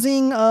hotel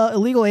housing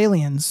illegal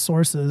aliens.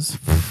 Sources.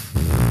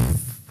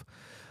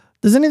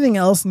 Does anything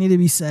else need to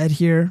be said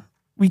here?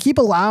 We keep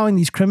allowing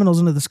these criminals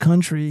into this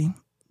country.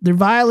 They're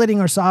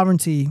violating our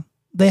sovereignty.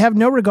 They have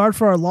no regard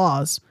for our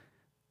laws.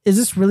 Is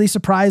this really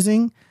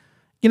surprising?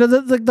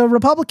 The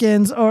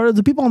Republicans or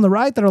the people on the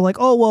right that are like,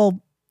 oh,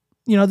 well,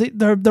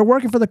 they're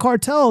working for the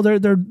cartel.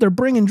 They're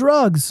bringing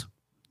drugs.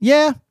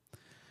 Yeah.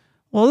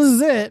 Well, this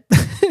is it.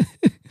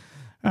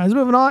 All right, let's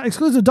moving on.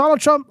 Exclusive Donald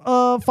Trump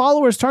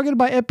followers targeted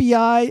by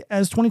FBI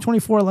as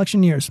 2024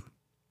 election years.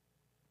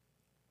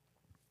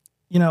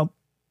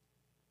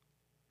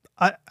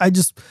 I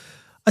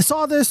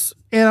saw this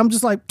and I'm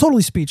just like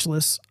totally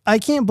speechless. I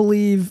can't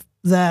believe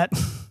that,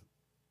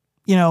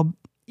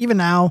 even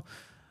now,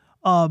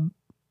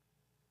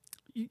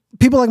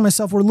 people like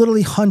myself were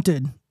literally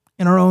hunted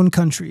in our own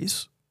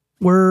countries.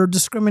 We're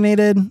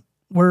discriminated.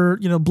 We're,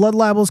 blood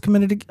libels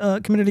committed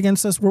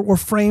against us. We're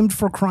framed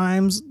for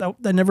crimes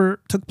that never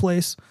took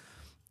place.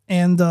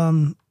 And,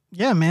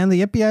 yeah, man,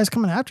 the FBI is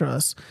coming after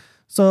us.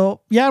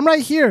 So, yeah, I'm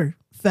right here,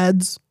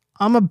 feds.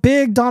 I'm a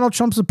big Donald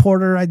Trump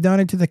supporter. I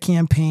donated to the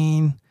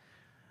campaign.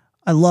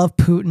 I love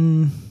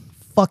Putin.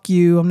 Fuck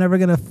you. I'm never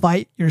going to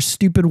fight your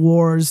stupid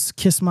wars.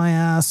 Kiss my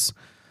ass.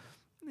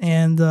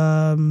 And,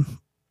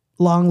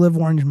 long live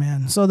Orange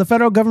Man. So the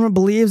federal government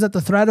believes that the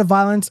threat of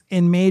violence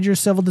and major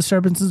civil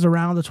disturbances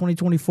around the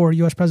 2024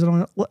 U.S.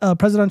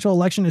 presidential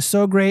election is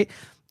so great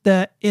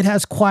that it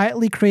has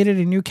quietly created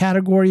a new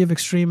category of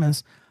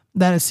extremists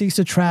that it seeks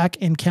to track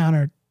and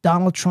counter: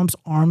 Donald Trump's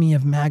army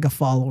of MAGA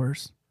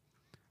followers.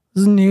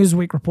 This is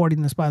Newsweek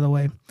reporting this, by the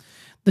way.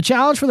 The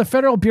challenge for the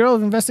Federal Bureau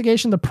of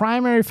Investigation, the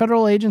primary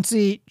federal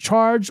agency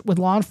charged with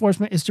law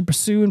enforcement, is to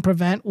pursue and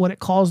prevent what it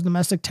calls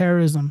domestic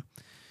terrorism,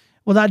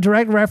 without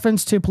direct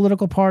reference to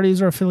political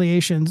parties or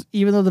affiliations,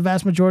 even though the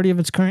vast majority of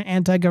its current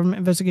anti-government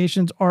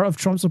investigations are of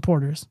Trump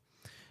supporters,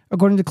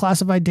 according to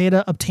classified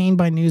data obtained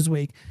by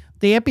Newsweek.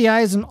 The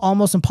FBI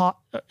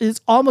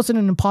is almost in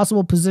an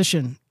impossible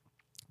position,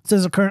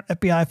 says a current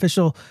FBI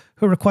official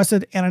who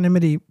requested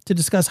anonymity to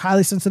discuss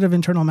highly sensitive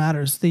internal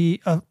matters.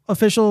 The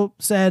official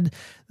said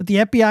that the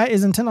FBI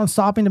is intent on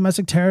stopping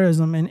domestic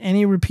terrorism and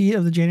any repeat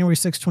of the January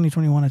 6,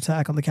 2021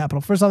 attack on the Capitol.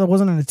 First off, it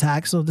wasn't an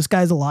attack, so this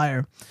guy's a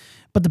liar.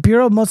 But the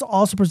Bureau must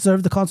also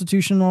preserve the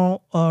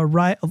constitutional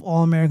right of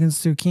all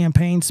Americans to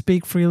campaign,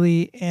 speak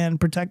freely, and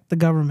protect the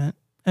government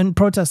and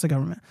protest the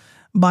government.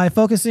 By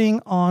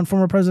focusing on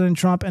former President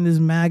Trump and his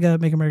MAGA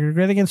Make America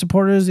Great Again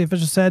supporters, the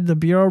official said the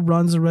Bureau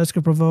runs the risk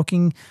of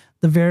provoking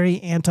the very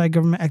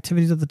anti-government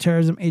activities of the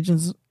terrorism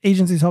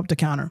agencies hope to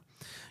counter.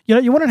 You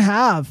know, you wouldn't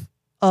have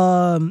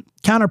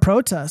counter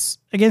protests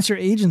against your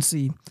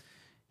agency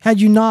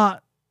had you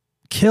not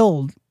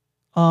killed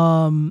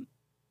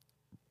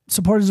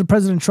supporters of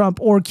President Trump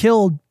or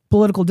killed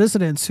political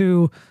dissidents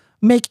who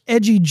make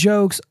edgy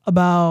jokes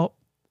about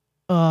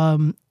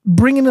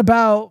bringing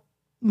about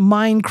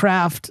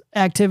Minecraft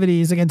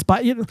activities against,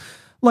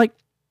 like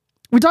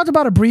we talked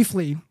about it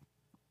briefly,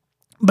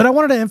 but I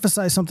wanted to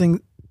emphasize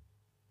something.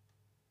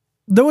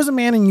 There was a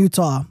man in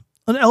Utah,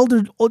 an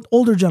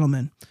older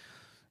gentleman,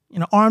 you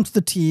know, armed to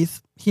the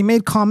teeth. He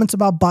made comments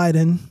about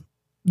Biden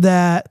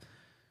that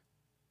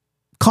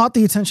caught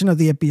the attention of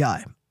the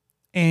FBI,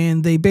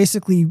 and they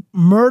basically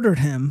murdered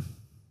him.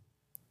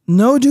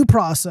 No due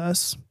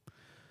process,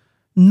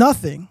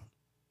 nothing.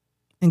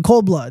 In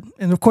cold blood.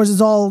 And of course, it's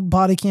all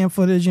body cam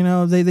footage. You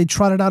know, they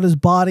trotted out his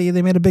body.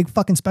 They made a big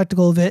fucking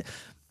spectacle of it.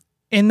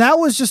 And that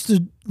was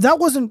that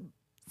wasn't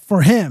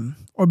for him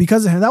or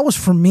because of him. That was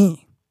for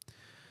me.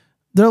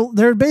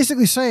 They're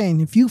basically saying,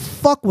 if you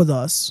fuck with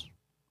us,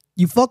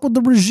 you fuck with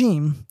the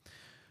regime,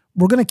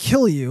 we're going to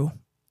kill you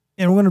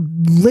and we're going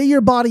to lay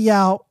your body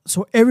out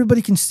so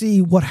everybody can see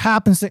what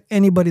happens to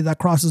anybody that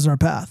crosses our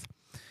path.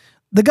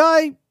 The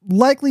guy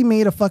likely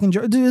made a fucking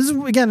joke. Dude, this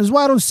is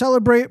why I don't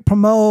celebrate,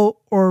 promote,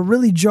 or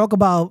really joke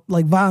about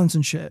like violence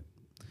and shit.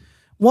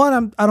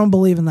 One, I don't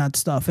believe in that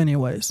stuff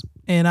anyways.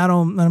 And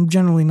I'm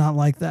generally not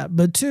like that.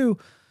 But two,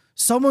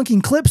 someone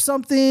can clip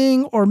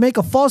something or make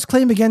a false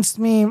claim against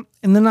me.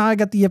 And then I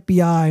got the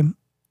FBI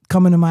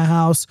coming to my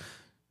house,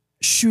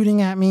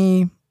 shooting at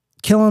me,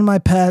 killing my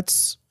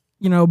pets,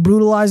 you know,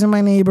 brutalizing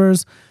my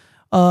neighbors.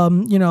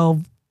 You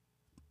know,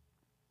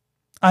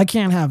 I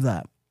can't have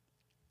that.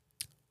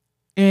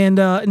 And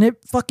it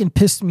fucking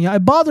pissed me.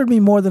 It bothered me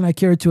more than I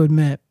cared to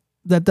admit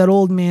that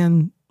old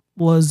man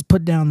was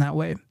put down that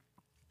way.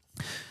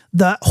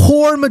 The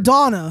whore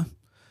Madonna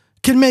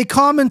can make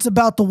comments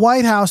about the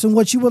White House and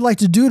what you would like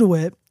to do to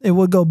it. It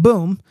would go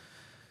boom.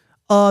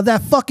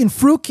 That fucking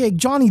fruitcake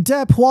Johnny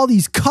Depp, who all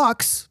these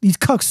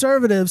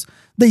cuckservatives,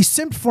 they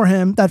simped for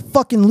him, that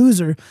fucking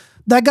loser.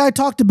 That guy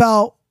talked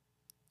about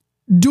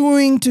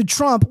doing to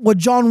Trump what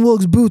John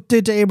Wilkes Booth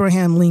did to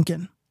Abraham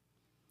Lincoln.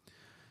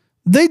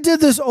 They did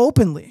this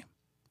openly,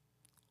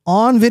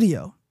 on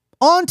video,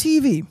 on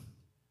TV.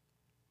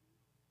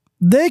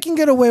 They can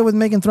get away with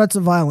making threats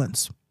of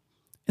violence.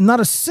 And not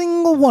a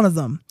single one of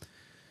them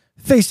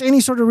faced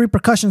any sort of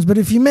repercussions. But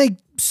if you make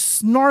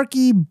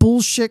snarky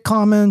bullshit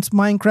comments,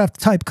 Minecraft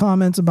type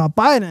comments about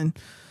Biden,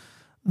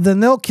 then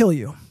they'll kill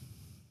you.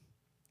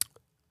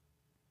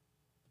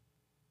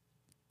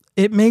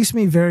 It makes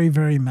me very,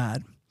 very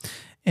mad.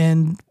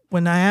 And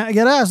when I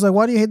get asked, like,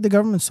 why do you hate the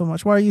government so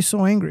much? Why are you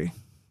so angry?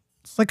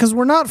 It's like, because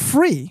we're not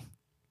free.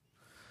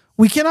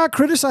 We cannot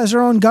criticize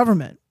our own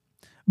government.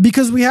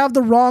 Because we have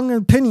the wrong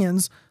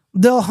opinions,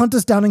 they'll hunt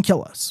us down and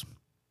kill us.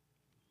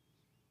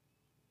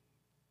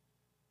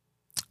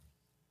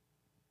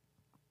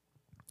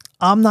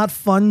 I'm not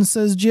fun,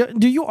 says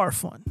Dude, you are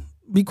fun.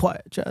 Be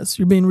quiet, Jazz.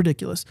 You're being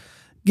ridiculous.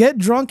 Get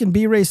drunk and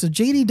be racist.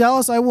 JD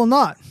Dallas, I will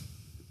not.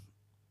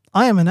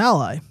 I am an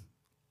ally.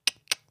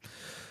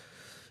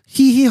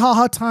 Hee hee ha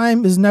ha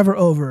time is never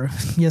over.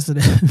 Yes, it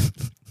is.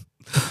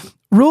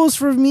 Rules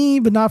for me,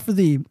 but not for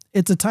thee.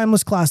 It's a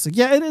timeless classic.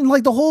 Yeah, and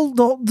like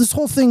this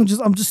whole thing,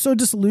 I'm just so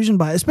disillusioned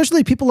by it,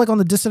 especially people like on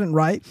the dissident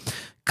right,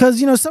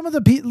 because you know some of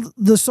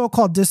the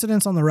so-called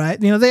dissidents on the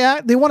right, you know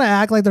they want to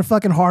act like they're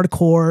fucking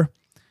hardcore,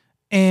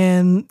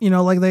 and you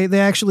know like they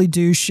actually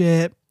do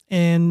shit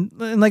and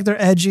like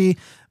they're edgy,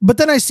 but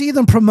then I see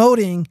them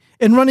promoting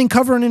and running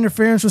cover and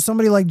interference with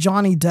somebody like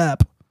Johnny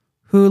Depp,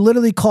 who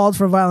literally called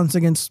for violence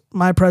against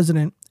my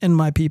president and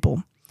my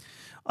people.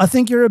 I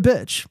think you're a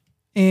bitch.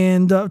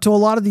 And to a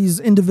lot of these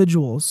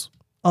individuals,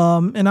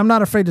 and I'm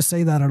not afraid to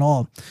say that at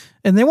all.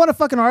 And they want to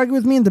fucking argue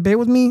with me and debate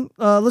with me.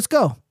 Let's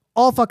go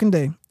all fucking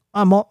day.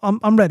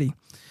 I'm ready.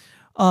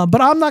 But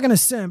I'm not gonna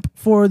simp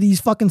for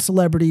these fucking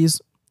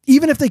celebrities,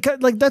 even if they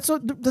like. That's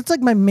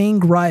like my main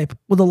gripe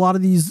with a lot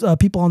of these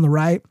people on the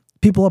right.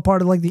 People are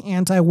part of like the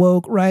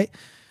anti-woke right.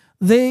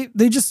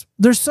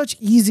 they're such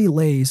easy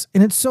lays,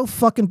 and it's so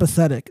fucking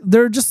pathetic.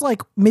 They're just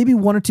like maybe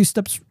 1 or 2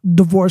 steps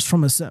divorced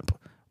from a simp,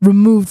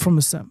 removed from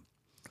a simp.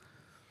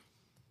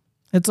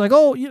 It's like,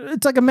 oh,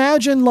 it's like,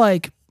 imagine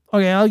like,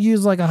 okay, I'll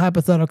use like a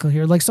hypothetical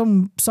here. Like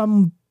some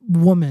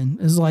woman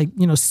is like,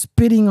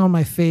 spitting on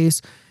my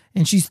face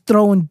and she's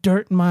throwing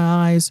dirt in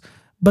my eyes.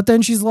 But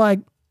then she's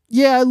like,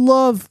 yeah, I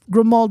love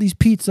Grimaldi's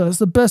pizza. It's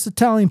the best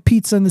Italian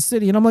pizza in the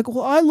city. And I'm like,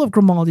 well, I love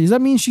Grimaldi's.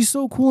 That means she's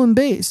so cool and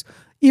base.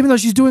 Even though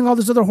she's doing all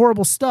this other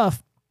horrible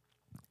stuff,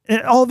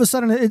 all of a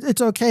sudden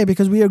it's okay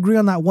because we agree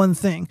on that one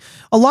thing.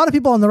 A lot of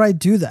people on the right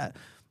do that.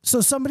 So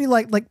somebody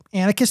like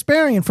Anna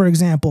Kasparian, for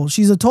example,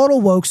 she's a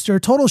total wokester,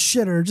 total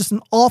shitter, just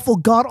an awful,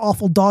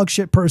 god-awful dog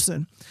shit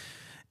person.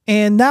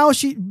 And now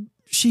she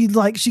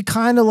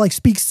kind of like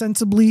speaks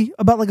sensibly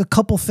about like a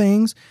couple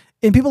things.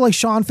 And people like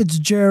Sean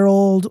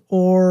Fitzgerald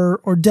or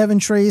Devin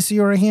Tracy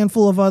or a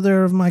handful of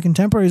other of my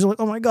contemporaries are like,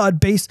 oh my God,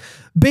 based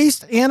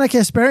Anna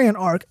Kasparian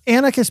arc.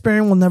 Anna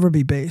Kasparian will never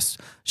be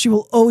based. She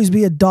will always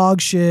be a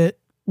dog shit,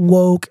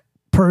 woke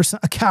person,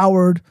 a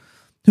coward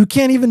who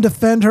can't even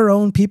defend her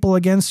own people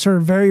against her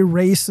very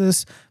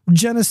racist,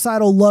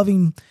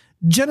 genocidal-loving,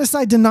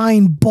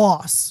 genocide-denying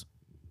boss.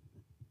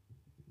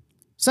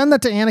 Send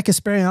that to Anna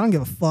Kasparian. I don't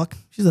give a fuck.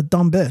 She's a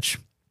dumb bitch.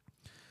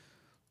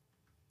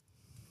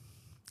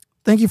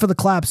 Thank you for the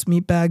claps,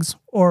 meatbags.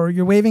 Or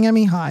you're waving at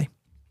me? Hi.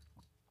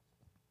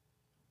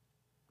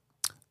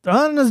 They're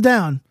hunting us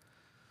down.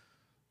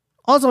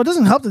 Also, it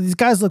doesn't help that these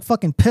guys look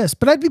fucking pissed,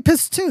 but I'd be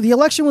pissed too. The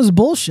election was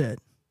bullshit.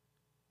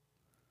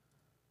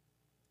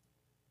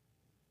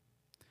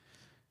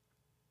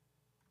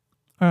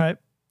 All right.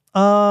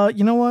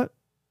 You know what?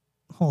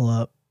 Hold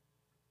up.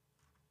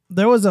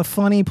 There was a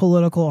funny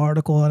political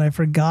article and I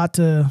forgot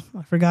to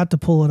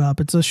pull it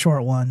up. It's a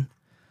short one.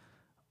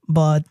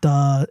 But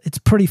it's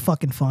pretty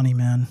fucking funny,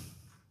 man.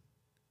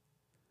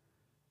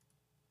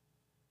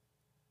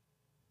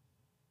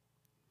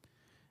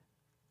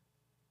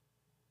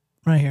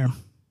 Right here.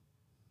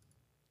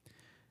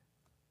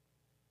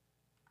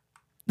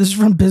 This is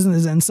from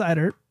Business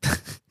Insider.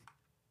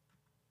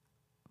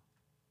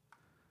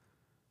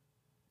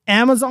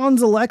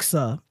 Amazon's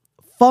Alexa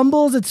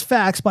fumbles its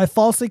facts by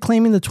falsely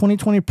claiming the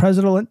 2020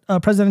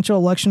 presidential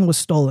election was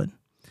stolen.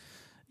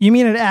 You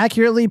mean it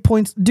accurately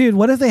points... Dude,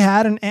 what if they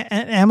had an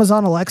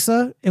Amazon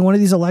Alexa in one of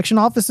these election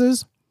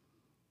offices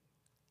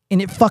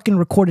and it fucking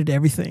recorded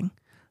everything?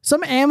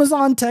 Some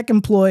Amazon tech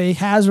employee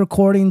has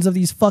recordings of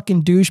these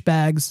fucking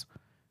douchebags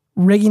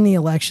rigging the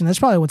election. That's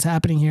probably what's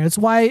happening here. It's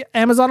why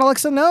Amazon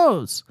Alexa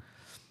knows.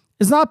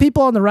 It's not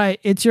people on the right.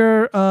 It's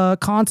your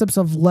concepts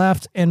of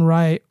left and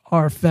right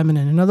are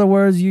feminine. In other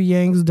words, you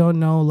Yangs don't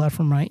know left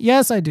from right.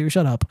 Yes, I do.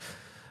 Shut up.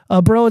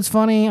 Bro, it's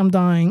funny. I'm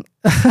dying.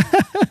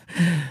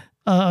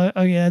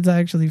 Oh yeah, it's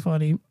actually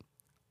funny.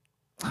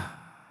 Yeah,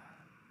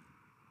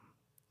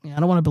 I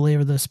don't want to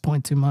belabor this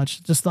point too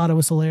much. Just thought it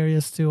was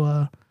hilarious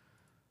to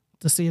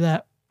see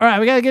that. All right,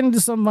 we gotta get into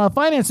some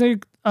finance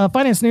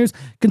news.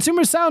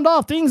 Consumers sound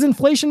off. Things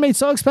inflation made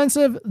so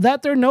expensive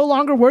that they're no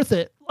longer worth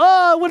it.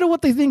 Oh, I wonder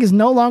what they think is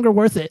no longer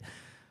worth it.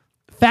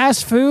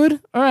 Fast food.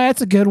 All right,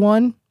 that's a good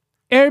one.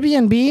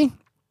 Airbnb.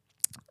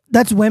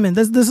 That's women.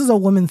 This is a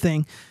woman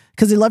thing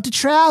because they love to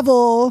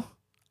travel.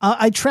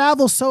 I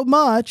travel so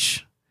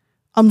much.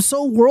 I'm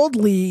so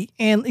worldly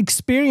and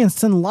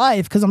experienced in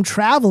life because I'm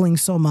traveling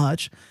so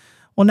much.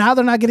 Well, now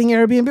they're not getting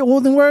Airbnb. Well,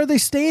 then where are they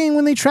staying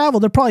when they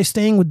travel? They're probably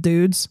staying with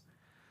dudes.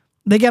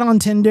 They get on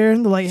Tinder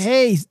and they're like,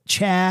 hey,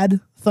 Chad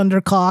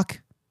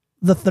Thundercock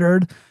the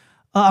third,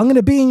 I'm going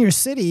to be in your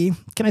city.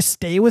 Can I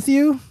stay with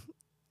you?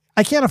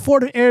 I can't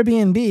afford an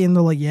Airbnb. And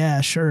they're like,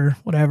 yeah, sure,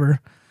 whatever.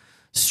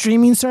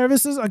 Streaming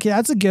services. Okay,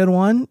 that's a good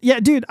one. Yeah,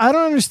 dude, I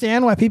don't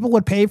understand why people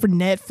would pay for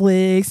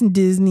Netflix and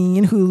Disney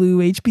and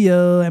Hulu,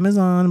 HBO,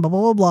 Amazon, blah,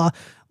 blah, blah, blah.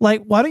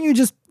 Like, why don't you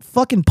just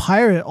fucking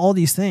pirate all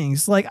these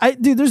things? Like,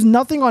 dude, there's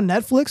nothing on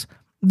Netflix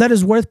that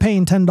is worth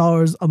paying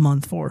 $10 a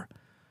month for.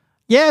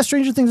 Yeah,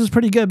 Stranger Things is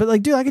pretty good, but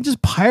like, dude, I could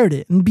just pirate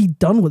it and be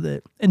done with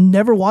it and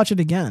never watch it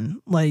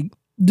again. Like,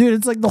 dude,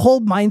 it's like the whole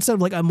mindset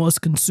of like, I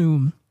must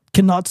consume,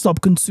 cannot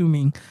stop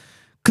consuming,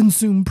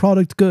 consume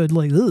product good,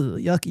 like, ugh,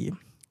 yucky.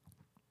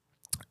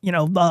 You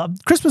know,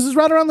 Christmas is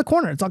right around the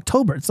corner. It's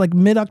October. It's like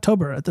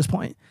mid-October at this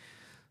point.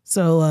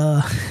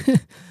 So,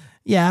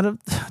 yeah,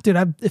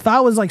 dude, if I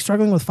was like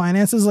struggling with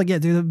finances, like, yeah,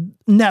 dude,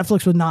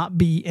 Netflix would not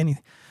be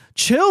anything.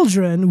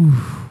 Children,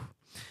 oof.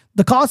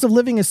 The cost of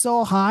living is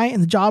so high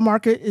and the job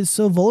market is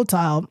so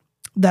volatile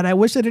that I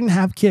wish I didn't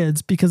have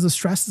kids because the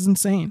stress is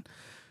insane.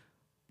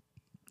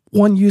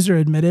 One user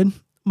admitted,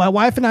 my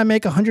wife and I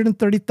make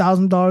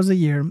 $130,000 a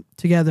year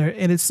together,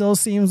 and it still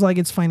seems like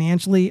it's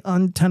financially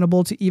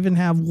untenable to even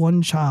have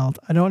one child.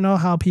 I don't know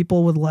how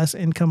people with less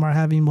income are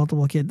having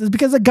multiple kids. It's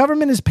because the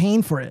government is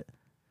paying for it.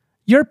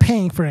 You're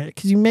paying for it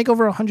because you make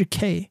over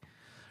 $100K.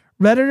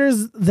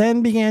 Redditors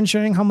then began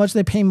sharing how much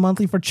they pay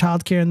monthly for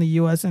childcare in the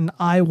U.S., and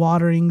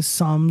eye-watering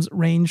sums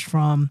ranged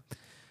from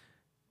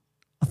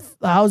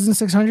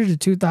 $1,600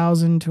 to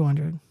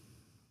 $2,200.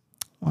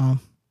 Wow.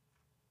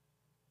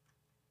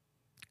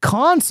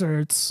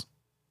 Concerts.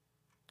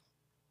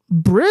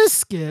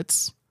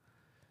 briskets,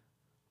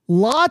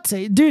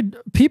 latte. Dude,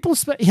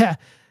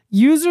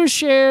 users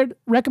shared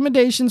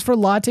recommendations for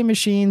latte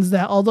machines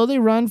that, although they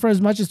run for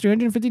as much as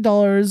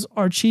 $350,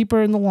 are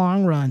cheaper in the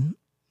long run.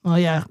 Oh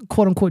yeah,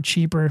 quote unquote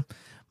cheaper.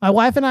 My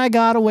wife and I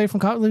got away from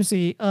coffee. Let me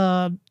see.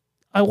 I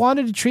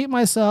wanted to treat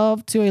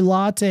myself to a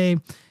latte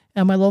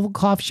at my local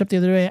coffee shop the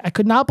other day. I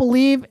could not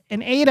believe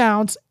an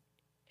 8-ounce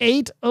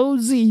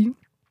 8OZ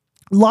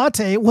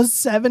latte was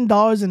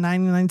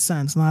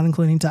 $7.99, not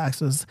including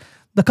taxes.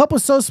 The cup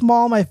was so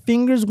small, my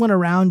fingers went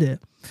around it.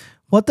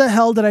 What the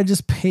hell did I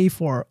just pay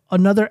for?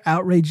 Another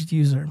outraged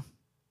user.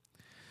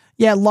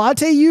 Yeah,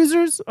 latte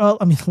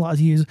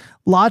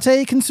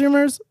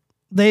consumers,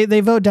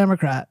 they vote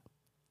Democrat.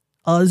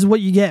 This is what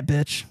you get,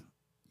 bitch.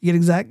 You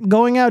get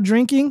going out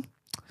drinking.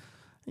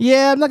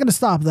 Yeah, I'm not going to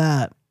stop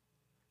that.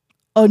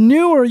 A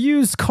new or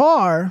used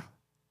car.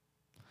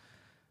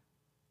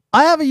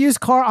 I have a used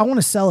car. I want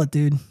to sell it,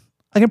 dude.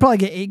 I can probably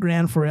get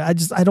 $8,000 for it.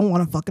 I don't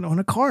want to fucking own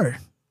a car.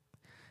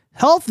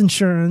 Health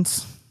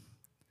insurance.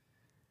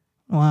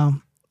 Wow.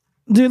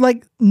 Dude,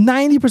 like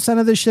 90%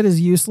 of this shit is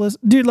useless.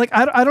 Dude, like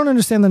I don't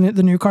understand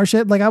the new car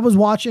shit. Like I was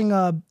watching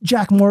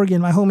Jack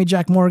Morgan, my homie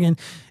Jack Morgan,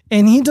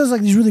 and he does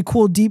like these really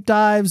cool deep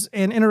dives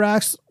and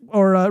interacts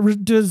or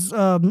does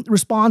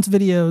response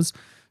videos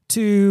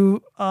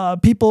to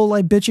people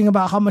like bitching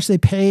about how much they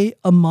pay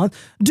a month.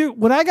 Dude,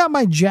 when I got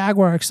my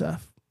Jaguar XF,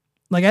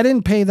 like I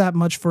didn't pay that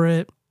much for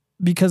it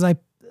because I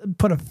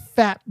put a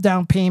fat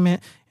down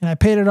payment and I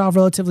paid it off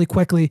relatively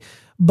quickly.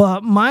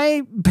 But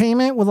my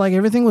payment with like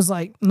everything was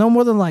like no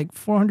more than like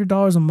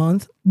 $400 a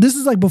month. This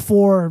is like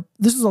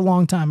this is a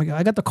long time ago.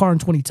 I got the car in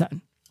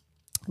 2010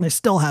 and I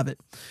still have it.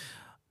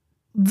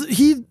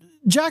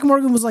 Jack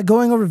Morgan was like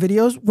going over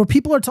videos where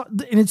people are talking,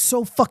 and it's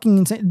so fucking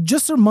insane.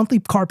 Just their monthly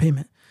car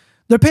payment.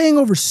 They're paying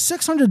over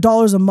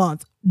 $600 a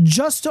month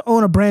just to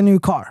own a brand new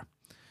car.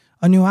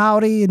 A new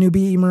Audi, a new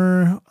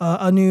Beamer,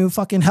 a new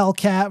fucking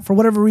Hellcat. For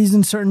whatever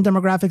reason, certain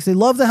demographics, they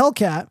love the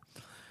Hellcat.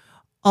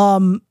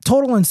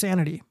 Total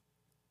insanity.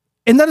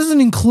 And that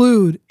doesn't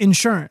include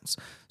insurance.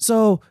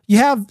 So you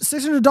have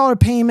 $600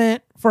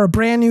 payment for a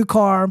brand new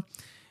car.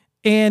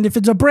 And if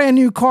it's a brand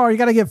new car, you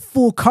got to get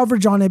full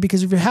coverage on it,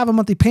 because if you have a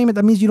monthly payment,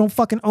 that means you don't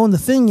fucking own the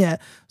thing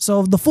yet.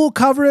 So the full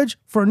coverage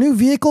for a new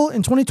vehicle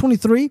in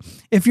 2023,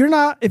 if you're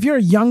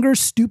a younger,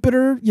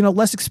 stupider,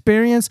 less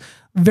experienced,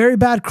 very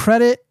bad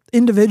credit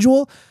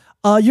individual,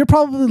 you're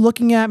probably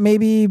looking at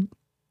maybe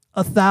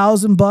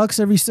 $1,000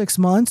 every 6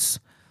 months.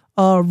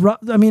 I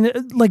mean,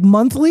 like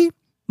monthly,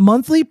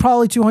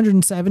 probably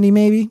 270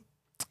 maybe.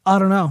 I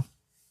don't know.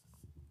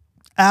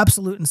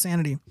 Absolute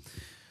insanity.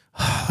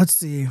 Let's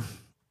see.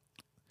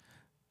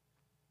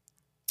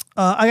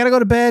 I gotta go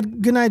to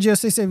bed. Good night, Joe.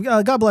 Stay safe.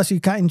 God bless you,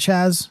 Cotton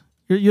Chaz.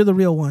 You're the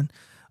real one.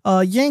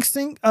 Yanks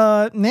think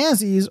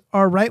Nazis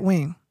are right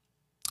wing.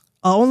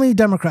 Only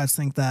Democrats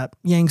think that.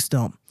 Yanks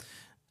don't.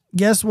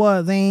 Guess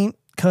what? They ain't,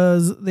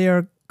 because they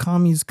are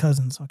commies'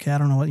 cousins. Okay, I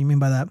don't know what you mean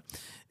by that.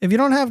 If you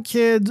don't have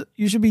kids,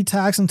 you should be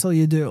taxed until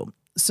you do.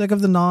 Sick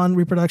of the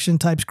non-reproduction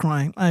types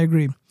crying. I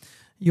agree.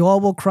 You all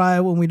will cry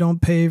when we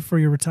don't pay for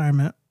your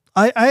retirement.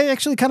 I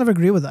actually kind of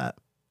agree with that.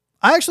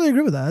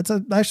 It's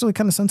actually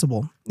kind of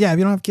sensible. Yeah, if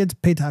you don't have kids,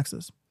 pay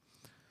taxes.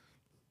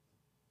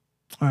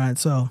 All right,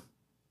 so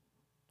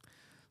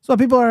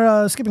people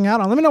are skipping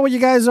out on. Let me know what you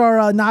guys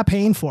are not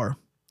paying for.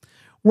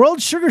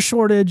 World sugar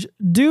shortage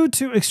due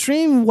to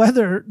extreme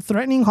weather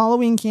threatening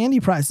Halloween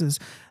candy prices.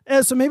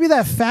 So maybe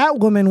that fat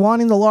woman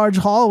wanting the large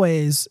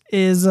hallways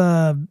is,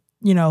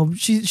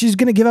 she's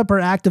going to give up her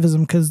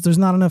activism because there's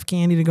not enough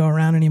candy to go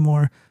around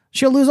anymore.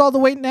 She'll lose all the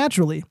weight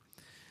naturally.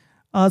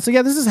 So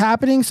yeah, this is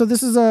happening. So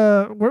this is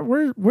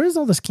where's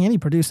all this candy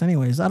produced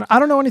anyways? I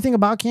don't know anything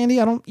about candy.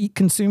 I don't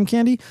consume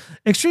candy.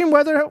 Extreme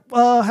weather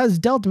has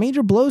dealt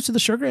major blows to the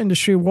sugar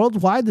industry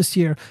worldwide this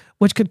year,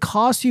 which could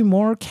cost you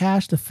more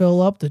cash to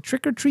fill up the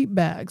trick-or-treat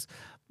bags.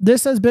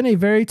 This has been a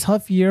very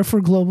tough year for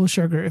global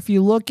sugar. If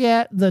you look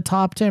at the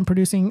top 10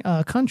 producing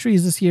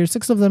countries this year,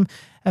 6 of them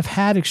have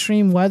had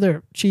extreme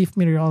weather. Chief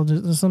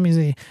meteorologist, let me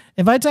see.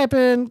 If I type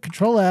in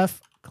Control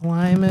F,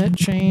 climate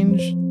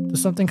change,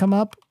 does something come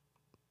up?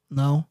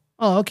 No.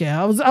 Oh, okay.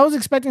 I was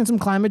expecting some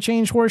climate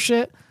change horse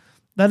shit.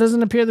 That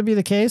doesn't appear to be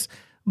the case.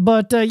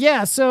 But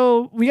yeah,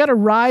 so we got a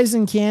rise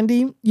in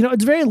candy.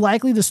 It's very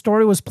likely the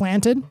story was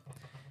planted.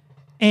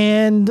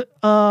 And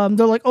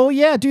they're like, oh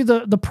yeah, dude,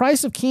 the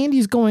price of candy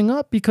is going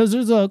up because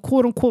there's a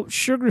quote unquote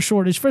sugar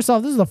shortage. First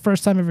off, this is the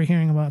first time ever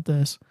hearing about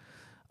this.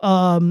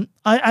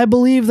 I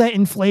believe that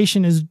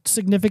inflation is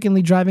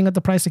significantly driving up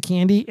the price of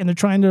candy, and they're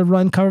trying to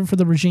run cover for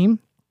the regime.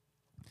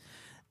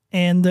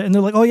 And they're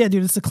like, oh yeah,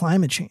 dude, it's the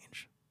climate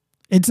change.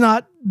 It's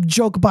not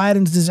Joe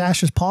Biden's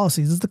disastrous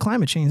policies. It's the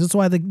climate change. That's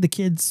why the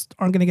kids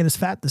aren't going to get as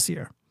fat this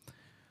year.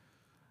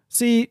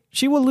 See,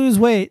 she will lose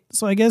weight,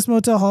 so I guess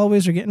motel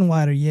hallways are getting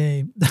wider.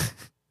 Yay.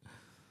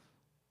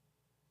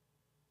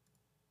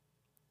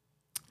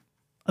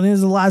 I think this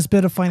is the last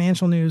bit of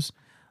financial news.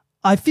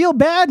 I feel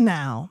bad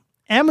now.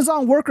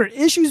 Amazon worker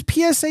issues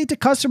PSA to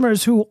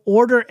customers who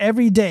order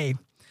every day.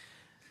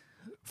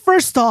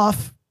 First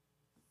off,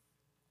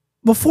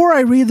 before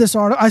I read this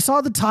article, I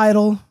saw the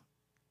title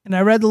and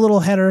I read the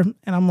little header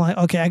and I'm like,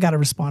 okay, I got to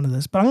respond to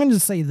this. But I'm going to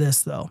just say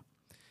this, though.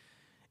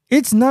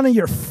 It's none of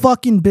your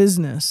fucking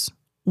business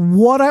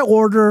what I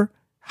order,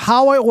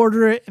 how I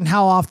order it, and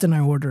how often I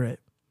order it.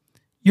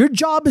 Your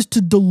job is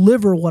to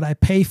deliver what I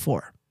pay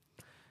for.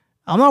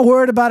 I'm not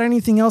worried about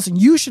anything else,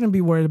 and you shouldn't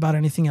be worried about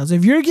anything else.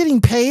 If you're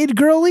getting paid,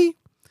 girly,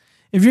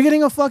 if you're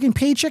getting a fucking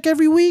paycheck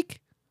every week,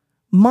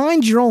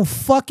 mind your own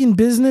fucking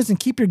business and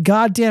keep your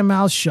goddamn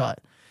mouth shut.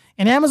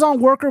 An Amazon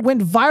worker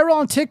went viral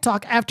on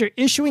TikTok after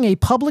issuing a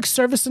public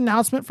service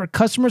announcement for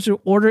customers who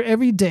order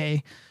every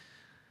day.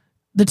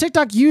 The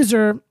TikTok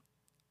user,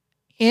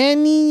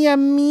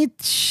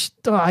 Aniyamit,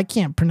 I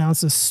can't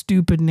pronounce this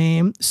stupid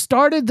name,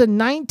 started the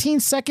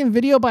 19-second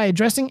video by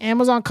addressing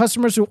Amazon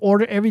customers who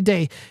order every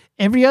day,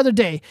 every other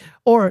day,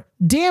 or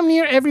damn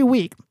near every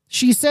week.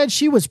 She said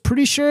she was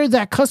pretty sure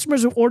that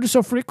customers who order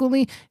so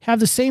frequently have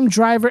the same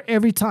driver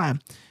every time,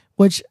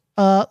 which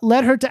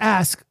led her to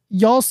ask,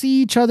 y'all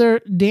see each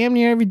other damn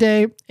near every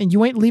day and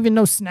you ain't leaving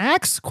no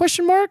snacks?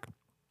 Question mark.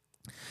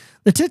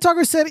 The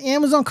TikToker said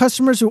Amazon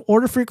customers who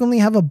order frequently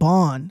have a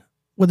bond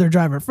with their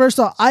driver. First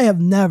off, I have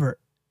never,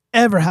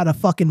 ever had a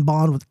fucking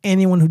bond with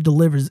anyone who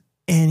delivers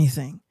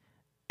anything.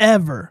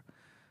 Ever.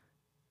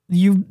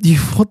 You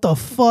what the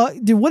fuck?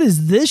 Dude, what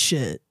is this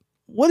shit?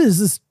 What is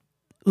this?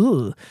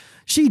 Ugh.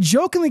 She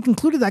jokingly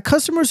concluded that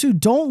customers who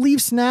don't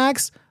leave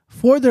snacks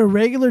for their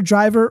regular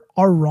driver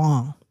are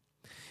wrong.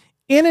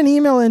 In an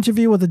email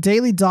interview with the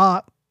Daily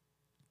Dot,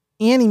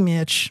 Annie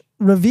Mitch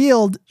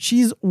revealed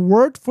she's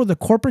worked for the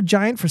corporate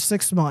giant for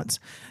 6 months.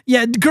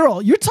 Yeah,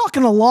 girl, you're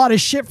talking a lot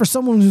of shit for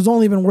someone who's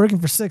only been working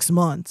for 6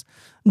 months.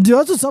 Dude,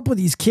 that's what's up with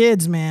these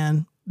kids,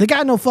 man. They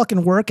got no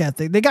fucking work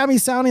ethic. They got me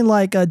sounding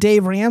like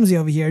Dave Ramsey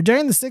over here.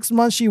 During the 6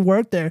 months she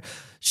worked there,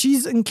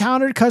 she's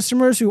encountered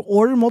customers who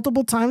order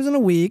multiple times in a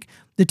week.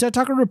 The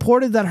TikToker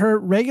reported that her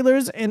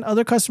regulars and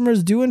other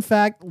customers do, in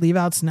fact, leave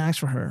out snacks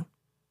for her.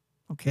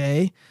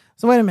 Okay.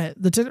 So wait a minute.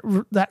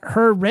 That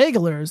her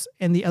regulars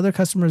and the other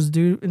customers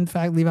do, in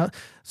fact, leave out.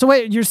 So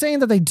wait, you're saying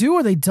that they do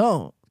or they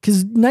don't?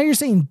 Because now you're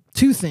saying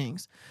two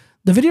things.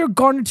 The video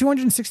garnered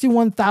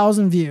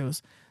 261,000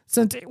 views.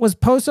 Since it was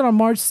posted on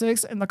March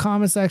 6th in the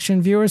comment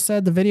section, viewers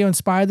said the video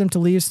inspired them to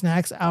leave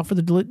snacks out for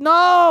the delivery.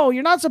 No,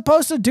 you're not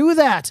supposed to do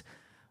that.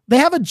 They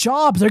have a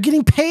job. They're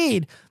getting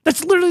paid.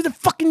 That's literally their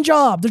fucking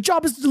job. Their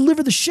job is to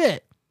deliver the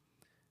shit.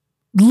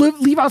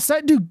 Leave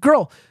outside. Dude,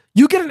 girl,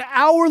 you get an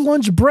hour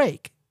lunch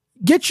break.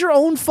 Get your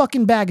own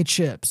fucking bag of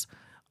chips.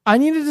 I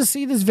needed to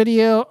see this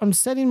video. I'm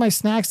setting my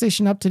snack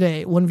station up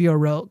today. One viewer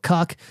wrote,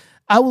 cuck.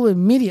 I will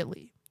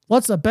immediately.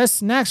 What's the best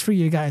snacks for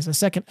you guys? A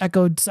second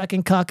echoed,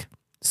 second cuck,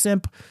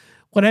 simp.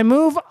 When I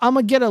move, I'm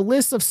going to get a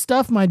list of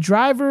stuff my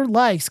driver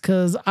likes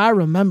because I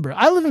remember.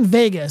 I live in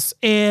Vegas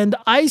and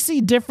I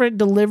see different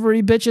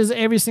delivery bitches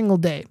every single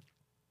day.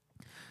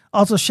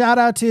 Also, shout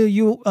out to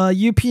you,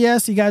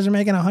 UPS. You guys are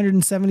making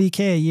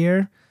 $170K a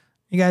year.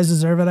 You guys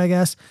deserve it, I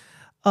guess.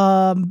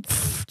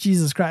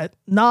 Jesus Christ.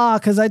 Nah,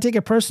 because I take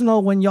it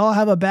personal when y'all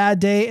have a bad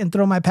day and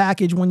throw my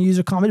package when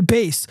user comment.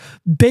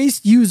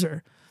 Based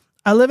user.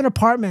 I live in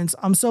apartments.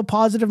 I'm so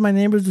positive my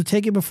neighbors will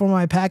take it before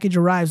my package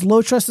arrives.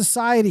 Low trust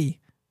society.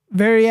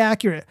 Very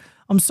accurate.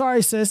 I'm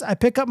sorry, sis. I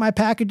pick up my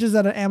packages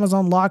at an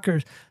Amazon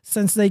locker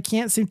since they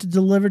can't seem to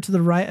deliver to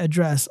the right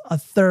address. A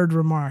third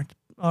remarked.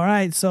 All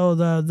right, so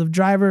the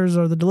drivers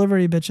or the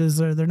delivery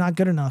bitches, they're not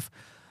good enough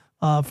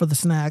for the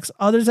snacks.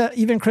 Others that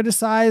even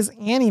criticize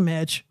Annie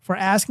Mitch for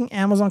asking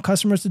Amazon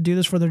customers to do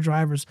this for their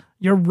drivers.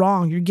 You're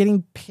wrong. You're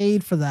getting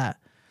paid for that.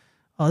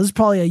 This is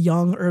probably a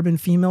young urban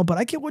female, but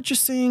I get what you're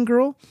saying,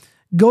 girl.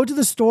 Go to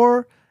the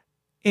store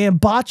and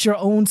bought your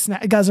own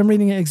snack. Guys, I'm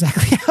reading it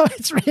exactly how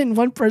it's written.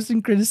 One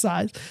person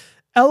criticized.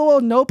 LOL,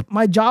 nope,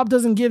 my job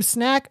doesn't give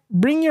snack.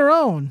 Bring your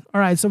own.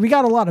 All right, so we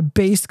got a lot of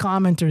based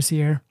commenters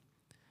here.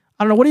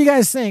 I don't know. What are you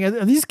guys saying?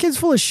 Are these kids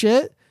full of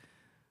shit?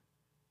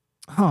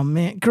 Oh,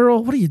 man.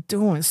 Girl, what are you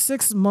doing?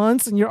 6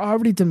 months and you're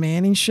already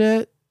demanding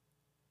shit?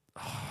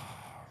 I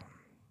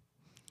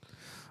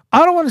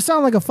don't want to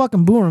sound like a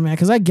fucking boomer, man,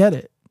 because I get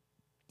it.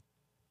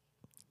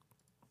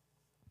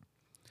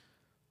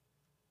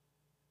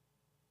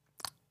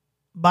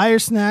 Buy your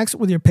snacks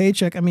with your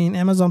paycheck. I mean,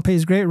 Amazon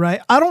pays great,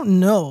 right? I don't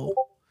know.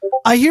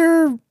 I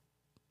hear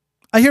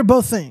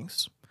both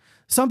things.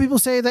 Some people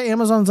say that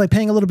Amazon's like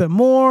paying a little bit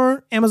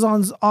more.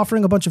 Amazon's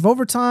offering a bunch of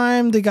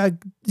overtime. They got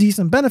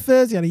decent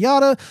benefits, yada,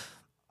 yada.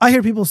 I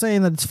hear people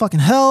saying that it's fucking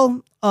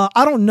hell.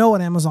 I don't know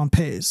what Amazon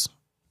pays.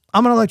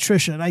 I'm an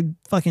electrician. I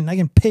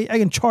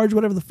can charge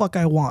whatever the fuck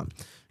I want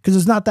because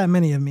there's not that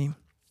many of me.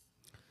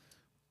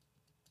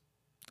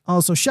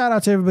 Also, shout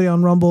out to everybody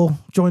on Rumble.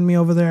 Join me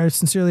over there. I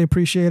sincerely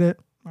appreciate it.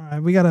 All right,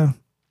 we gotta.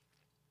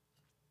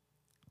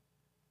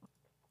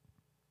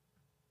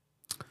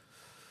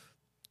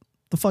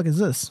 The fuck is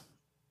this?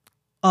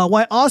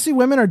 Why Aussie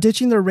women are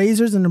ditching their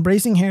razors and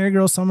embracing hairy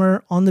girl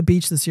summer on the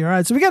beach this year. All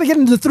right, so we gotta get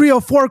into the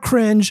 304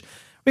 cringe.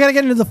 We gotta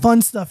get into the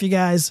fun stuff, you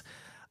guys.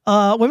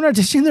 Women are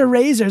ditching their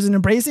razors and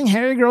embracing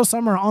hairy girl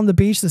summer on the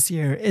beach this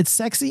year. It's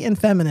sexy and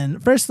feminine.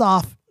 First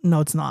off,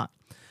 no, it's not.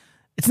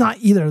 It's not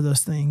either of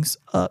those things.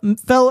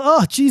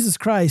 Oh, Jesus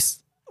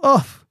Christ.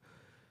 Oh.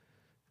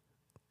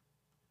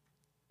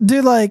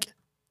 Dude, like,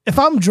 if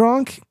I'm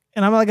drunk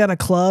and I'm like at a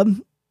club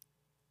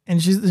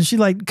and she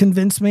like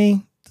convinced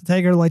me to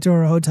take her like to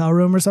her hotel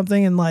room or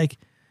something, and like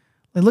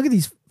look at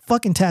these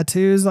fucking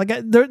tattoos. Like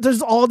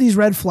there's all these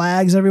red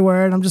flags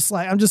everywhere, and I'm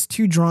just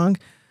too drunk.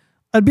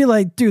 I'd be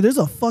like, dude, there's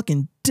a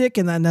fucking dick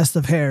in that nest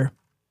of hair.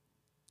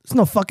 There's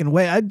no fucking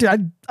way.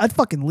 I'd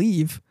fucking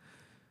leave.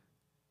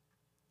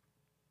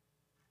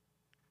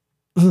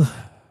 Ugh.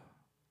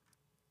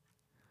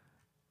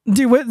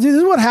 Dude, this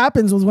is what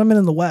happens with women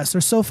in the West.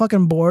 They're so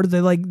fucking bored.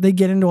 They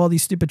get into all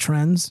these stupid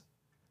trends.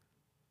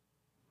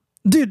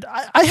 Dude,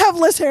 I have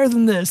less hair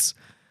than this.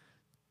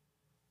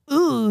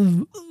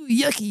 Ooh,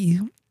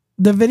 yucky.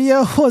 The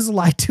video was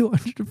like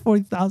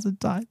 240,000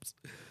 times.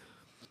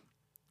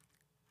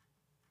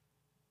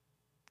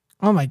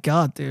 Oh my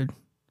God, dude.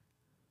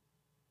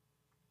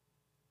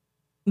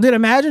 Dude,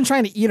 imagine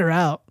trying to eat her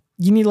out.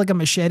 You need like a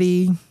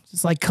machete,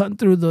 just like cutting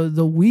through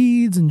the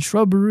weeds and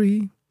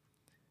shrubbery.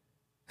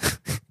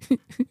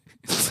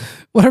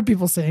 What are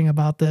people saying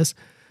about this?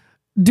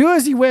 Do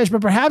as you wish,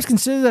 but perhaps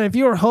consider that if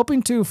you are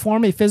hoping to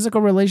form a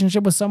physical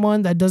relationship with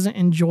someone that doesn't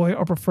enjoy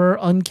or prefer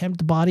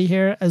unkempt body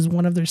hair as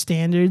one of their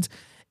standards,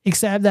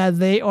 except that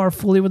they are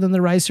fully within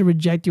the rights to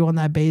reject you on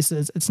that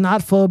basis. It's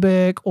not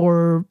phobic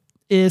or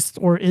ist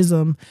or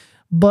ism,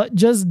 but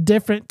just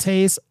different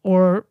tastes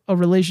or a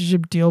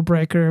relationship deal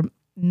breaker.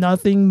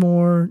 Nothing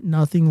more,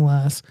 nothing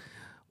less.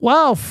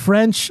 Wow,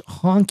 French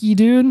honky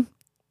dude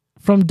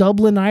from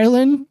Dublin,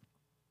 Ireland.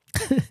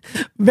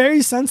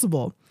 Very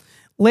sensible.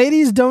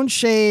 Ladies, don't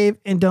shave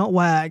and don't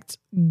wax.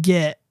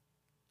 Get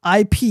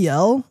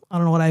IPL. I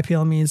don't know what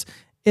IPL means.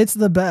 It's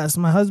the best.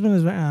 My husband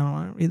is... I don't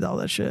want to read all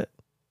that shit.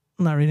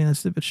 I'm not reading that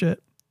stupid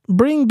shit.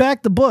 Bring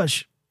back the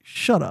bush.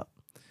 Shut up.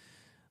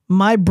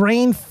 My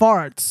brain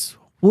farts.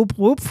 Whoop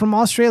whoop from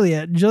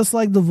Australia. Just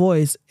like the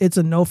voice. It's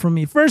a no from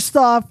me. First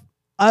off,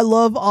 I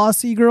love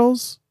Aussie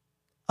girls.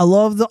 I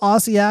love the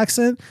Aussie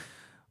accent.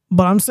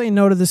 But I'm saying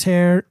no to this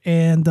hair.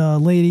 And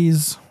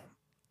ladies,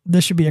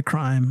 this should be a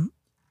crime.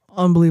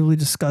 Unbelievably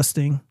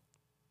disgusting.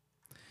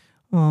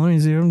 Well, let me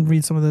see. Let me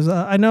read some of this.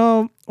 I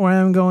know where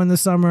I'm going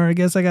this summer. I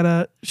guess I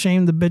gotta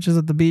shame the bitches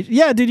at the beach.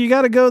 Yeah, dude, you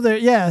gotta go there.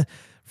 Yeah.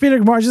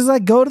 Friedrich March is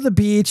like, go to the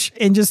beach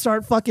and just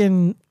start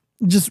fucking,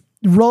 just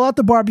roll out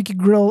the barbecue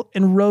grill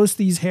and roast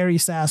these hairy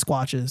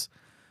Sasquatches.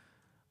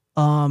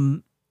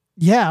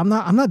 Yeah, I'm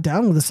not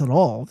down with this at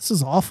all. This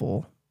is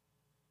awful.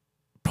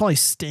 Probably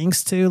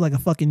stinks too, like a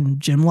fucking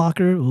gym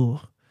locker. Ooh.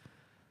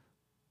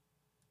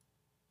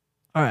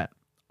 All right.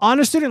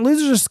 Honor student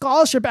loses her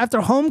scholarship after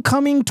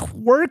homecoming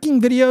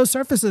twerking video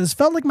surfaces.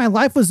 Felt like my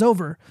life was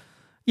over.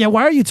 Yeah,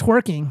 why are you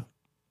twerking?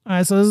 All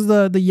right, so this is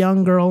the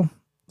young girl.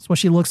 That's what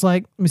she looks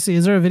like. Let me see.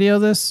 Is there a video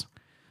of this?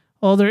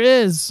 Oh, there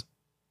is.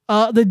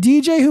 The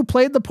DJ who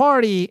played the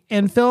party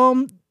and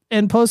filmed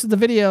and posted the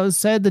video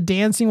said the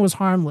dancing was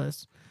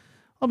harmless.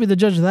 I'll be the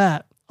judge of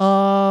that.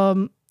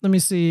 Let me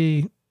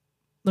see.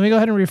 Let me go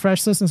ahead and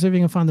refresh this and see if we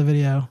can find the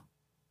video.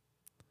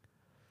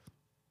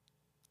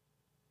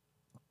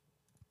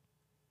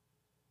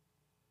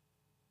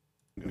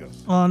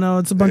 Oh no,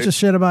 it's a bunch of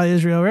shit about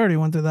Israel. We already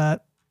went through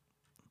that.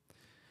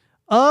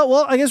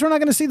 Well, I guess we're not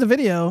going to see the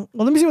video.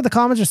 Well, let me see what the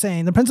comments are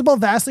saying. The principal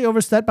vastly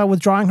overstepped by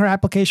withdrawing her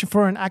application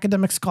for an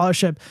academic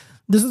scholarship.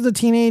 This is the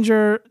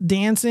teenager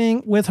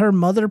dancing with her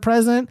mother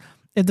present.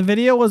 If the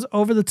video was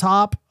over the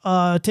top,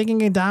 taking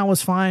it down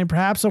was fine.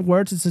 Perhaps a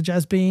word to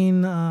suggest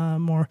being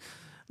more.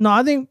 No,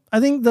 I think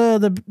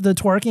the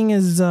twerking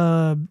is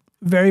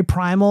very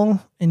primal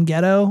and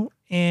ghetto,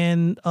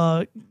 and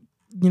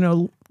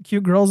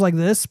cute girls like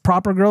this,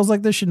 proper girls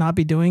like this, should not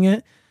be doing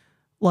it.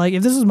 Like,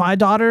 if this is my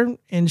daughter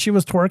and she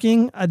was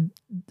twerking, I'd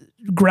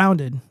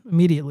grounded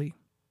immediately.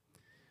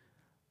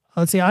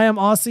 Let's see. I am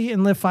Aussie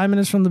and live 5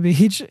 minutes from the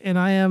beach, and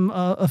I am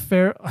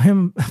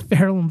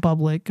feral in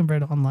public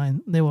compared to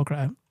online. They will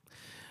cry.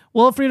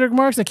 Well, Friedrich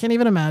Marx, I can't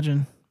even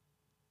imagine.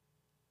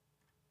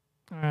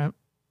 All right.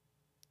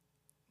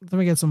 Let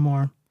me get some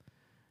more.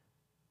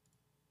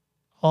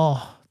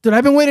 Oh, dude,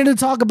 I've been waiting to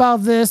talk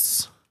about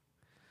this.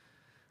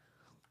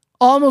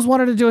 Almost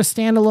wanted to do a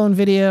standalone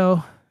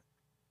video.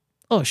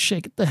 Oh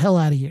shit, get the hell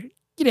out of here.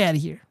 Get out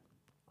of here.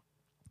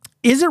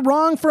 Is it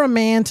wrong for a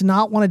man to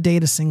not want to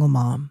date a single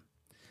mom?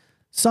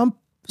 Some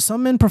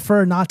men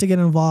prefer not to get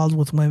involved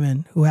with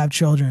women who have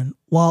children.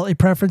 While a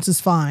preference is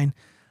fine,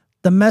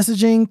 the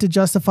messaging to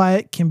justify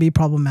it can be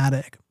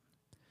problematic.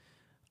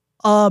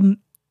 I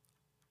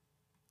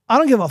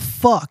don't give a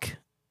fuck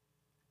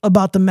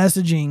about the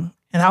messaging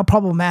and how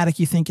problematic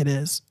you think it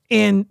is.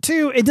 And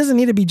two, it doesn't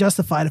need to be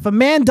justified. If a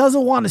man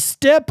doesn't want to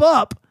step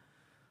up,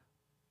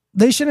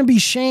 they shouldn't be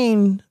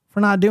shamed for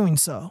not doing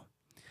so.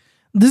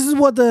 This is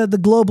what the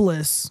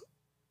globalists,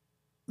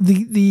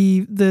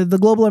 the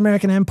global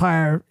American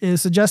empire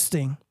is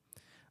suggesting.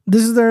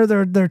 This is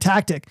their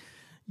tactic.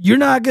 You're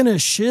not going to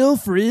shill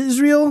for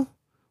Israel?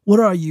 What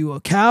are you,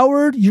 a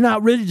coward? You're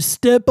not ready to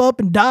step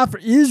up and die for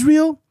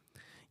Israel?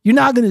 You're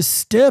not going to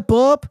step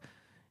up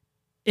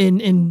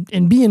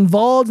and be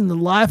involved in the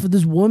life of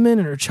this woman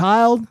and her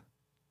child?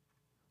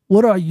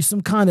 What are you,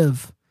 some kind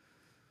of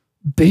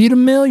beta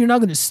male? You're not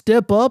going to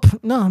step up?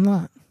 No, I'm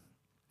not.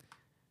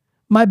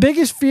 My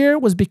biggest fear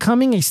was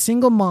becoming a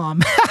single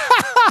mom.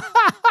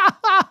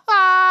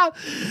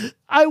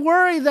 I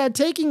worry that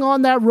taking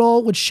on that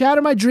role would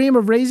shatter my dream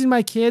of raising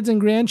my kids and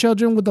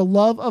grandchildren with the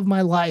love of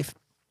my life.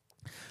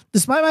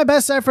 Despite my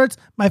best efforts,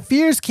 my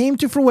fears came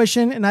to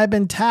fruition, and I've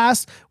been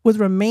tasked with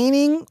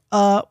reimagining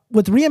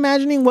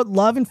what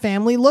love and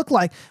family look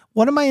like.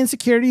 One of my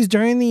insecurities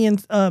during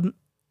the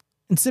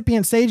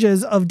incipient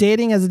stages of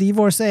dating as a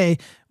divorcee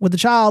with a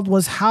child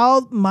was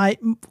how my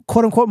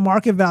quote-unquote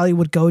market value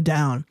would go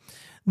down.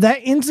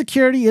 That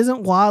insecurity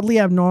isn't wildly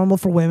abnormal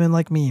for women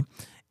like me,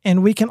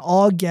 and we can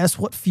all guess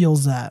what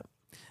fuels that.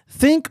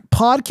 Think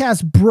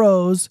podcast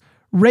bros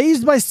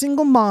raised by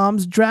single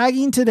moms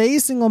dragging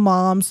today's single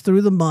moms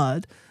through the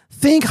mud.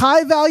 Think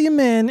high-value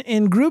men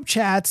in group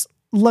chats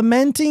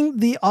lamenting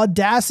the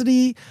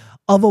audacity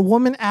of a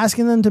woman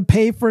asking them to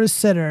pay for a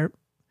sitter.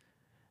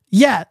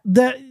 Yeah,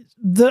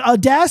 the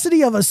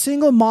audacity of a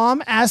single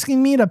mom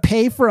asking me to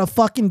pay for a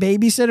fucking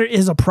babysitter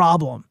is a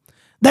problem.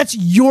 That's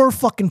your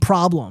fucking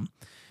problem.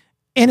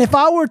 And if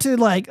I were to,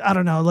 like, I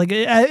don't know, like,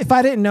 if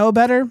I didn't know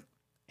better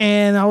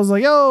and I was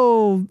like,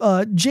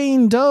 oh,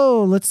 Jane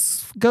Doe,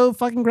 let's go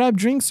fucking grab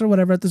drinks or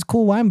whatever at this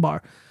cool wine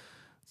bar.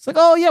 It's like,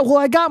 oh, yeah, well,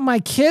 I got my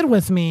kid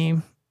with me.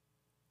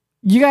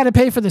 You got to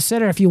pay for the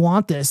sitter if you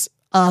want this.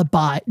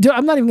 Bye. Dude,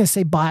 I'm not even going to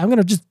say bye. I'm going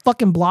to just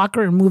fucking block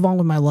her and move on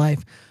with my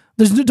life.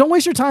 Don't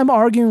waste your time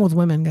arguing with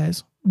women,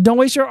 guys. Don't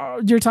waste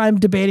your time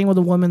debating with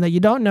a woman that you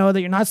don't know, that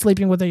you're not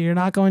sleeping with her, you're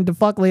not going to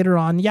fuck later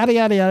on, yada,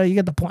 yada, yada. You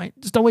get the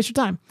point. Just don't waste your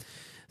time.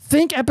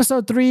 Think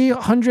episode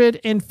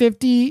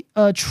 350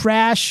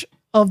 trash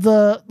of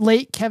the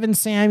late Kevin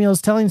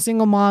Samuels telling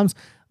single moms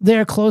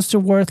they're close to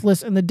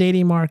worthless in the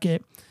dating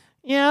market.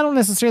 Yeah, I don't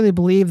necessarily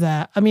believe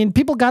that. I mean,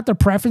 people got their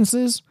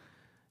preferences.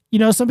 You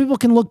know, some people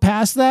can look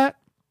past that,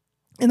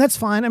 and that's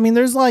fine. I mean,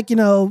 there's like, you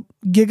know,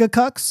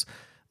 gigacucks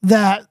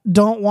that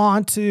don't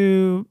want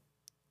to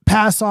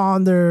pass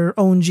on their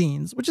own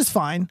genes, which is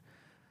fine.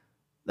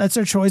 That's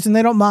their choice, and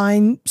they don't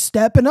mind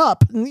stepping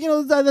up. And, you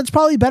know, that's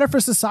probably better for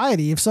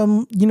society. If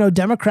some, you know,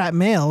 Democrat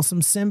male,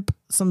 some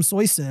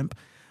soy simp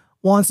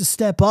wants to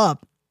step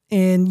up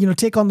and, you know,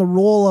 take on the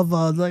role of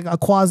like a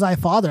quasi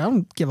father, I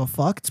don't give a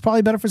fuck. It's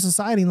probably better for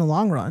society in the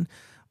long run.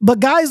 But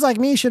guys like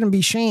me shouldn't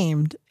be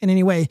shamed in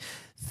any way.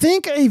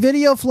 Think a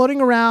video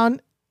floating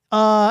around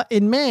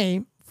in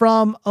May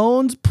from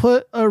Owens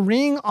put a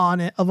ring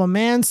on it of a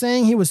man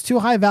saying he was too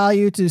high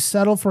value to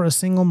settle for a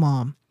single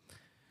mom.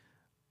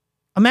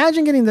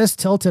 Imagine getting this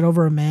tilted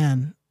over a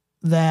man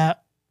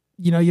that,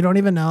 you know, you don't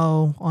even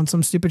know on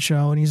some stupid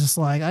show. And he's just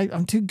like,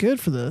 I'm too good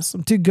for this.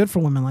 I'm too good for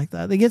women like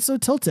that. They get so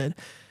tilted.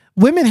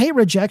 Women hate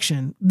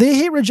rejection. They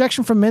hate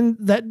rejection from men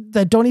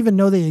that don't even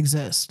know they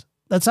exist.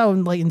 That's how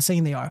like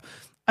insane they are.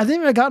 I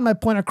think I got my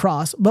point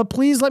across, but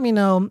please let me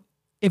know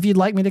if you'd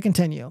like me to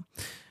continue.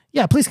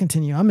 Yeah, please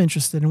continue. I'm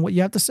interested in what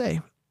you have to say.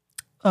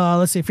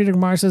 Let's see. Friedrich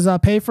Marx says,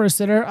 pay for a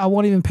sitter. I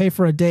won't even pay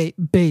for a date.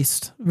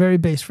 Based. Very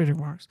based, Friedrich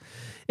Marx.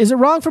 Is it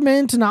wrong for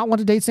men to not want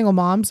to date single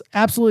moms?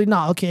 Absolutely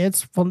not. Okay,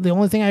 it's the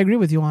only thing I agree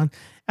with you on.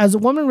 As a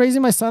woman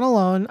raising my son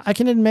alone, I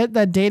can admit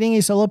that dating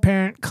a solo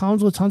parent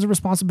comes with tons of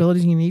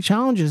responsibilities and unique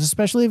challenges,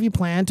 especially if you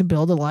plan to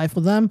build a life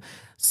with them.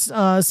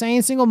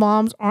 Saying single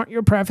moms aren't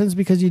your preference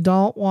because you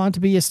don't want to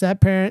be a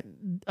step parent,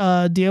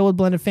 deal with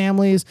blended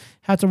families,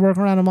 have to work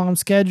around a mom's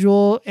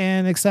schedule,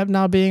 and accept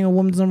not being a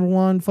woman's number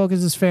one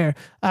focus is fair.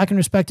 I can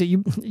respect it.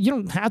 You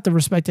don't have to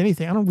respect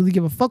anything. I don't really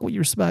give a fuck what you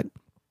respect.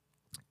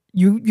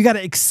 You got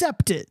to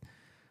accept it,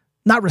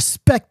 not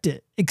respect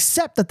it.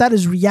 Accept that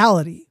is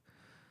reality.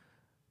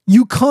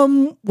 You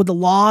come with a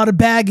lot of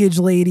baggage,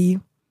 lady.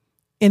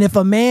 And if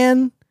a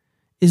man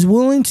is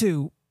willing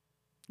to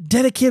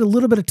dedicate a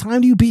little bit of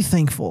time to you, be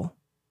thankful.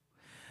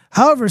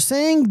 However,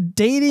 saying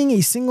dating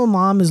a single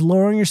mom is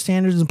lowering your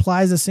standards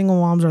implies that single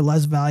moms are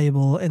less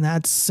valuable, and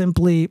that's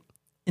simply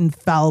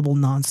infallible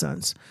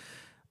nonsense.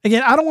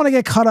 Again, I don't want to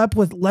get caught up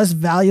with less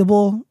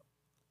valuable.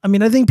 I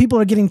mean, I think people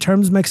are getting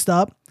terms mixed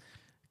up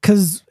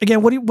because,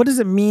 again, what does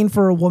it mean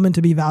for a woman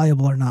to be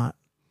valuable or not?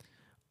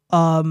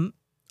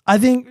 I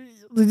think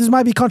this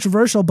might be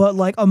controversial, but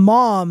like a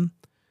mom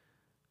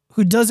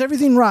who does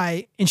everything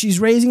right and she's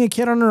raising a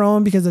kid on her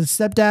own because the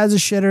stepdad's a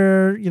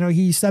shitter, you know,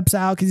 he steps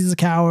out because he's a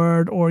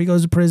coward or he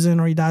goes to prison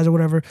or he dies or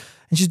whatever,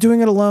 and she's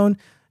doing it alone.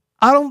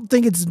 I don't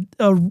think it's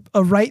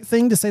a right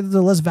thing to say that they're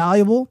less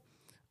valuable,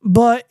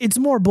 but it's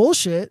more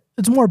bullshit.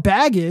 It's more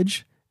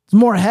baggage. It's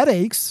more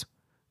headaches.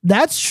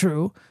 That's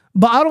true.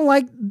 But I don't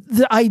like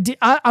the idea.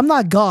 I'm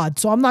not God,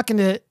 so I'm not going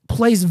to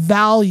place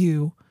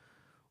value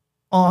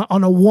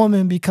on a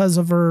woman because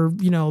of her,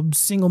 you know,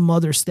 single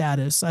mother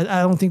status.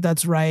 I don't think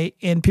that's right,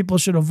 and people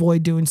should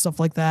avoid doing stuff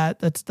like that.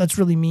 That's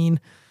really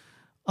mean.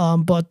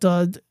 But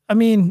I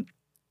mean,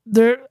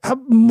 they're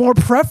more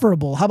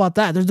preferable. How about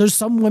that? There's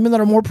some women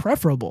that are more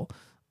preferable.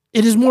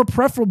 It is more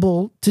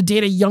preferable to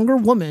date a younger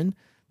woman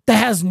that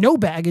has no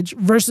baggage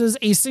versus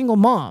a single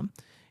mom.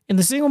 And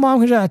the single mom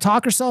can try to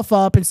talk herself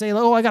up and say,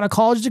 oh, I got a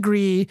college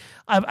degree.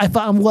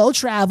 I'm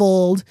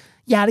well-traveled,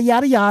 yada,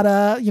 yada,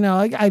 yada. You know,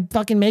 I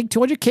fucking make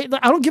 200K.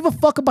 I don't give a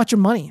fuck about your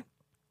money.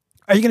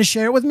 Are you going to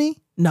share it with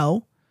me?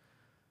 No.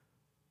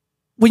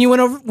 When you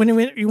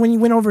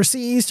went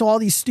overseas to all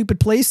these stupid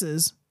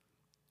places,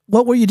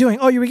 what were you doing?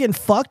 Oh, you were getting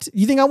fucked?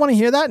 You think I want to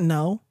hear that?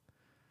 No.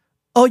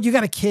 Oh, you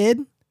got a kid?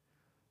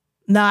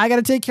 Nah, I got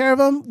to take care of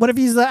him. What if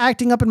he's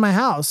acting up in my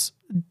house?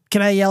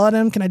 Can I yell at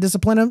him? Can I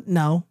discipline him?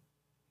 No.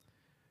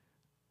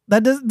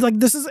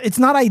 It's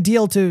not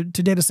ideal to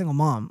date a single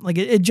mom. Like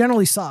it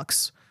generally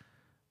sucks.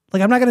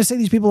 Like I'm not gonna say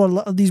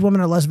these women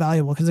are less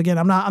valuable because again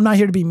I'm not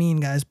here to be mean,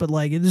 guys. But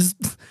like it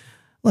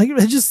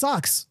just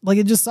sucks. Like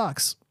it just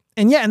sucks.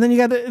 And yeah, and then you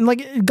got to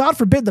like God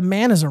forbid the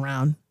man is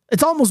around.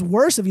 It's almost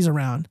worse if he's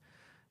around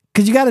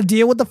because you got to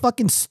deal with the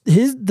fucking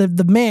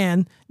the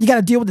man. You got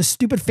to deal with the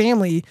stupid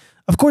family.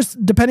 Of course,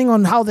 depending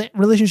on how the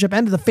relationship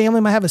ended, the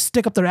family might have a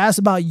stick up their ass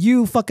about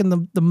you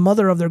fucking the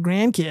mother of their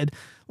grandkid.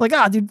 Like,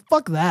 dude,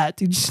 fuck that.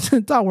 Dude,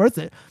 it's not worth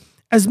it.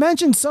 As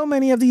mentioned, so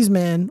many of these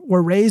men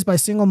were raised by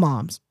single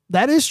moms.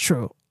 That is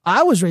true.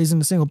 I was raised in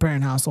a single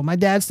parent household. My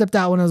dad stepped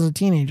out when I was a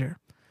teenager.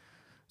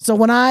 So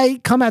when I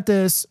come at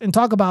this and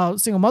talk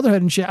about single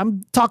motherhood and shit,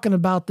 I'm talking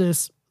about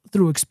this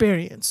through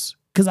experience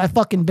because I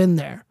fucking been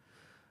there.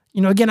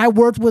 You know, again, I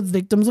worked with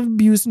victims of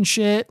abuse and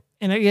shit.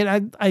 And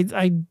again,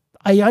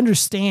 I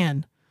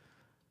understand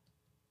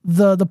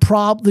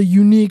the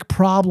unique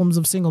problems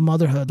of single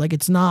motherhood. Like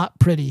it's not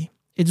pretty.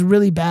 It's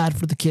really bad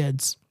for the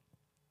kids.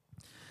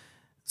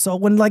 So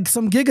when like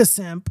some giga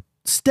simp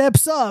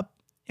steps up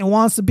and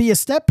wants to be a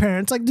step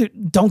parent, it's like,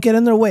 dude, don't get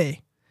in their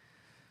way.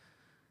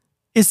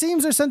 It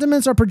seems their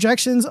sentiments are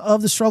projections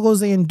of the struggles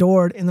they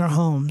endured in their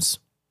homes.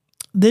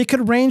 They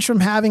could range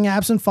from having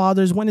absent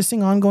fathers,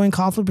 witnessing ongoing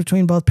conflict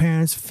between both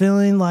parents,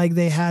 feeling like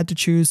they had to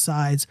choose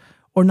sides,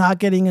 or not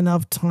getting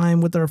enough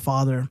time with their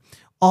father.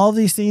 All of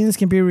these things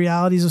can be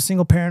realities of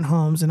single parent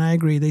homes, and I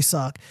agree, they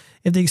suck.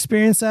 If they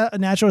experience that, a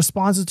natural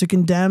response is to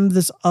condemn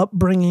this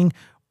upbringing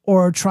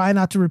or try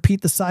not to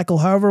repeat the cycle.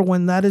 However,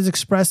 when that is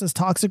expressed as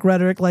toxic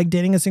rhetoric, like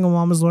dating a single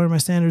mom is lowering my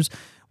standards,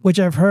 which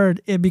I've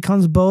heard, it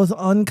becomes both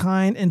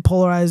unkind and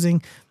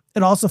polarizing.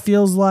 It also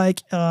feels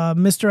like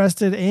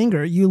misdirected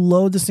anger. You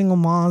loathe the single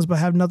moms but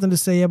have nothing to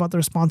say about the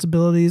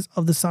responsibilities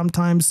of the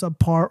sometimes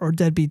subpar or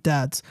deadbeat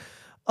dads.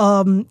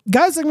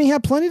 Guys like me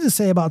have plenty to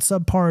say about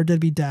subpar or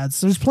deadbeat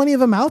dads. There's plenty of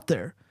them out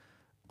there.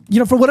 You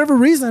know, for whatever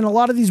reason, a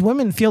lot of these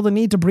women feel the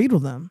need to breed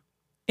with them.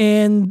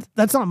 And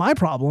that's not my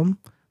problem.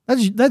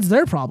 That's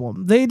their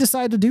problem. They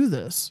decide to do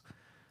this.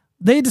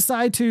 They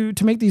decide to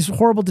make these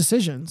horrible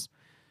decisions.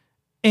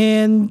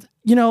 And,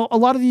 you know, a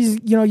lot of these,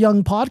 you know,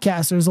 young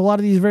podcasters, a lot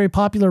of these very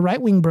popular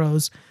right-wing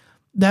bros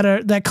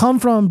that come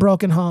from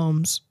broken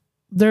homes,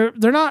 they're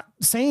not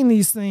saying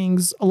these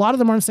things. A lot of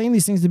them aren't saying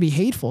these things to be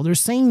hateful. They're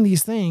saying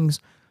these things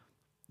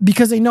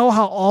because they know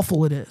how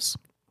awful it is.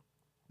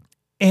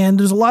 And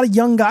there's a lot of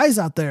young guys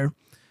out there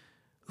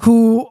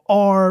who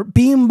are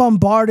being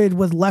bombarded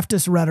with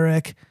leftist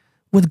rhetoric,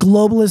 with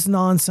globalist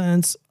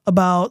nonsense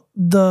about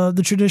the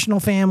traditional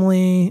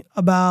family,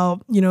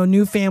 about, you know,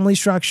 new family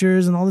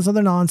structures and all this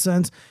other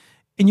nonsense.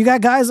 And you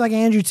got guys like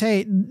Andrew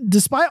Tate,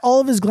 despite all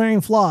of his glaring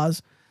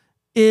flaws,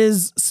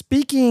 is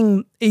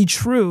speaking a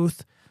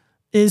truth,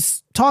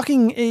 is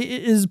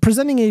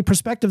presenting a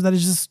perspective that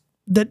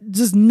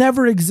just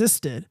never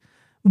existed,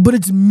 but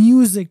it's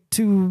music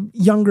to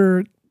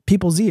younger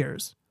people's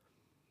ears.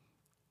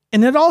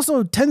 And it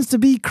also tends to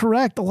be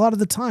correct a lot of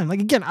the time.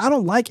 Like, again, I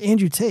don't like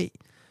Andrew Tate,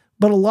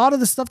 but a lot of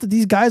the stuff that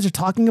these guys are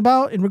talking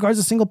about in regards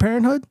to single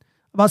parenthood,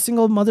 about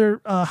single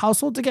mother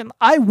households, again,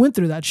 I went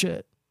through that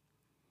shit.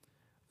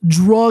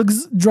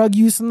 Drug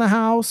use in the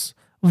house,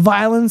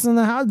 violence in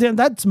the house.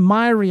 That's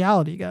my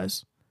reality,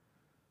 guys.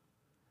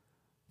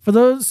 For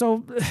those,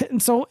 so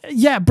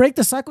yeah, break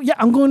the cycle. Yeah,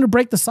 I'm going to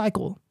break the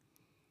cycle.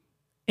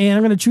 And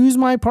I'm going to choose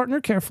my partner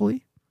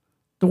carefully.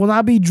 There will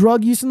not be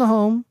drug use in the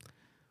home.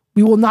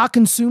 We will not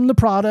consume the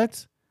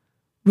product.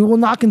 We will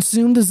not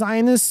consume the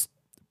Zionist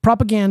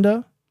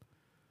propaganda.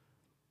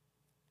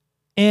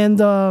 And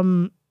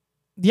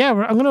yeah,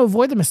 I'm going to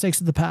avoid the mistakes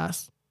of the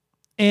past.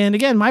 And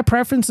again, my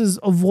preference is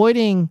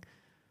avoiding,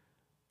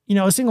 you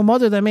know, a single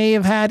mother that may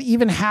have had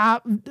even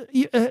half,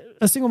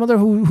 a single mother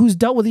who's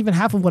dealt with even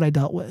half of what I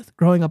dealt with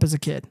growing up as a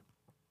kid.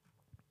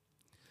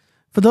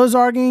 For those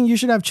arguing, you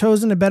should have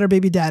chosen a better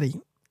baby daddy.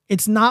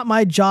 It's not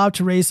my job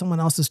to raise someone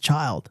else's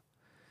child.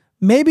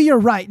 Maybe you're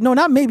right. No,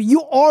 not maybe.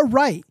 You are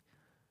right.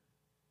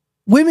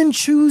 Women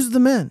choose the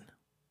men.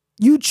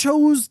 You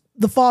chose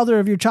the father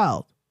of your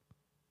child.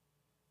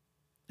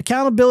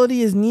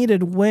 Accountability is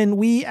needed when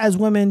we as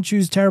women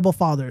choose terrible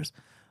fathers.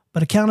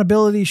 But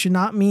accountability should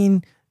not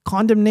mean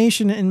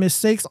condemnation, and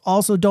mistakes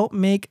also don't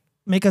make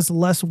us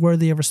less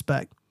worthy of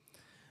respect.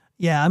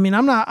 Yeah, I mean,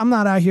 I'm not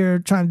out here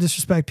trying to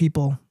disrespect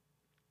people.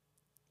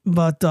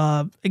 But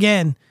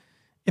again,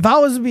 if I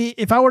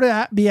were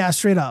to be asked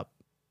straight up,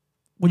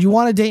 would you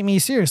want to date me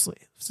seriously?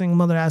 If a single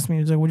mother asked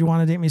me, would you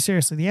want to date me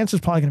seriously? The answer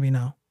is probably going to be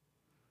no.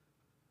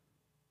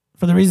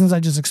 For the reasons I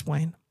just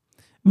explained.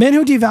 Men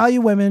who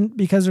devalue women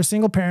because they're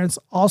single parents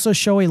also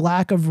show a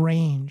lack of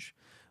range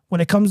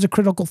when it comes to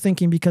critical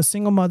thinking because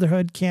single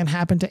motherhood can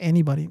happen to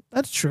anybody.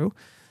 That's true.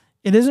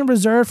 It isn't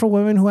reserved for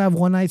women who have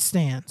one-night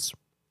stands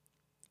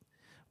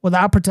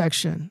without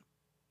protection.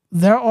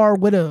 There are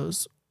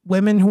widows,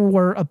 women who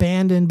were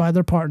abandoned by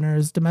their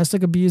partners,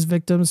 domestic abuse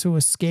victims who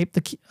escaped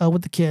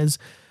with the kids,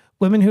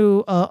 women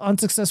who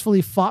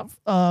unsuccessfully fought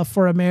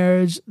for a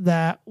marriage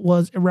that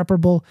was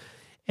irreparable,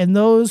 and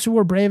those who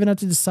were brave enough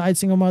to decide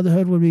single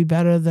motherhood would be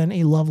better than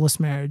a loveless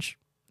marriage.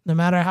 No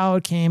matter how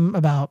it came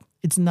about,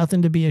 it's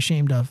nothing to be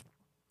ashamed of.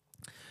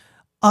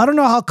 I don't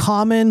know how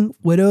common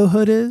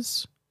widowhood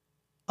is.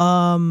 A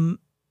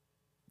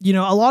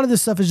lot of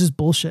this stuff is just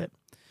bullshit.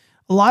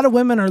 A lot of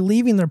women are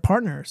leaving their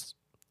partners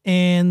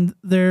and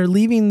they're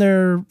leaving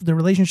their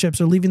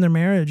relationships or leaving their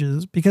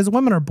marriages because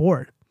women are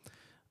bored.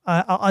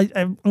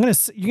 You're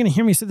gonna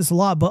hear me say this a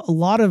lot, but a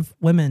lot of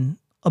women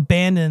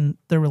abandon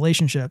their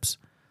relationships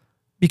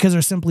because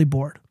they're simply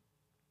bored.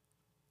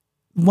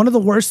 One of the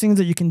worst things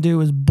that you can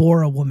do is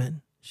bore a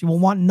woman. She will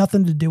want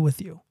nothing to do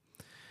with you.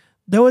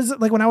 There was,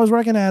 like, when I was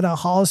working at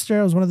Hollister,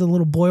 I was one of the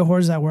little boy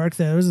whores that worked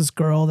there. There was this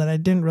girl that I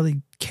didn't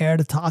really care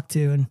to talk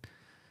to,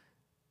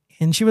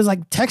 and she was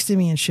like texting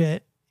me and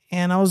shit.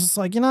 And I was just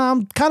like,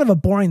 I'm kind of a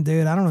boring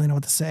dude. I don't really know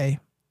what to say.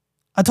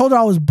 I told her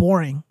I was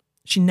boring.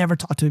 She never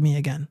talked to me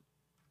again.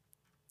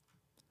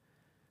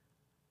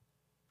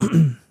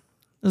 This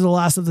is the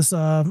last of this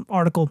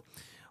article.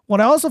 What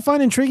I also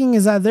find intriguing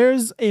is that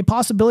there's a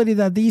possibility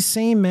that these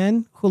same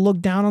men who look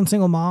down on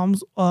single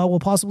moms will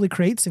possibly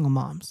create single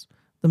moms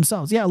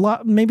themselves. Yeah,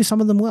 maybe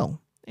some of them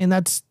will. And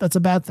that's a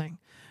bad thing.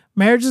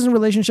 Marriages and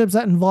relationships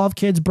that involve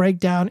kids break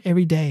down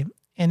every day.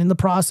 And in the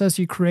process,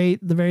 you create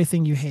the very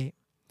thing you hate.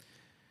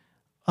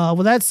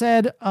 With that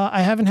said,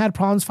 I haven't had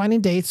problems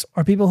finding dates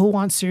or people who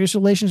want serious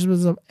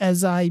relationships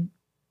as I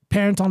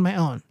parent on my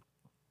own.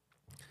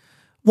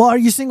 Well, are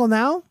you single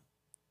now?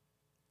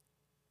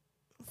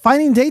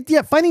 Finding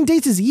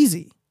dates is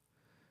easy.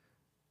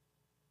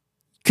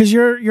 Because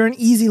you're an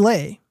easy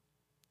lay.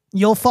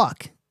 You'll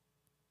fuck.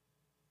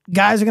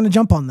 Guys are going to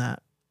jump on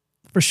that.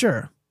 For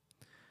sure.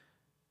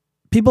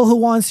 People who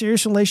want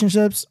serious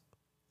relationships,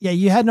 yeah,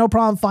 you had no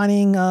problem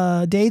finding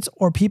dates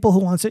or people who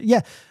want to,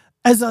 yeah.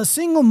 As a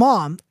single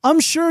mom,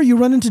 I'm sure you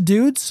run into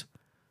dudes.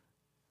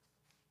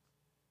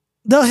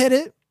 They'll hit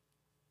it.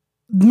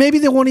 Maybe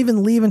they won't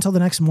even leave until the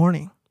next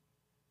morning.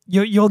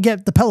 You'll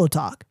get the pillow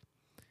talk.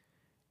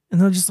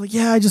 And they're just like,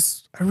 yeah,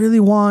 I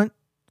really want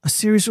a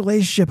serious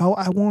relationship.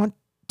 I want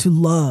to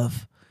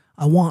love.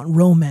 I want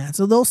romance.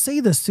 So they'll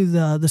say this to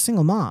the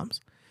single moms.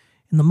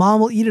 And the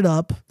mom will eat it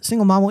up. The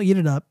single mom will eat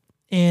it up.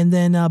 And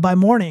then by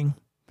morning,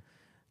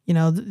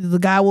 the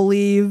guy will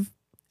leave.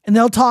 And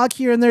they'll talk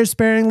here and there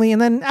sparingly.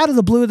 And then out of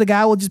the blue, the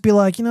guy will just be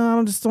like,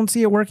 I just don't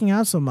see it working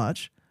out so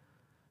much.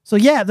 So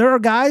yeah, there are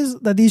guys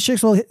that these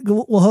chicks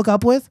will hook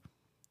up with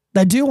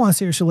that do want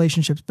serious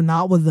relationships, but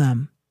not with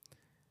them.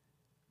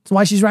 That's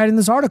why she's writing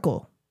this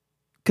article.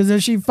 Because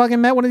if she fucking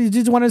met one of these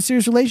dudes who wanted a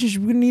serious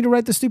relationship, we wouldn't need to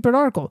write this stupid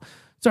article.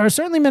 So there are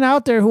certainly men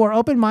out there who are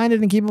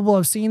open-minded and capable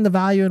of seeing the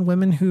value in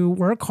women who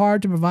work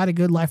hard to provide a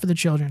good life for their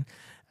children.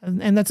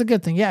 And that's a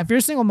good thing. Yeah, if you're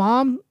a single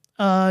mom,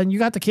 and you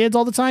got the kids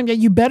all the time, yeah,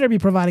 you better be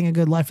providing a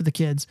good life for the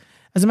kids.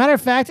 As a matter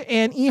of fact,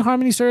 an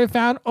eHarmony survey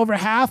found over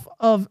half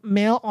of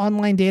male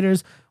online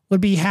daters would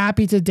be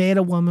happy to date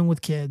a woman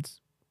with kids.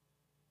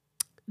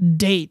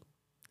 Date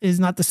is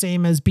not the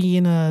same as being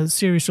in a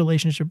serious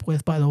relationship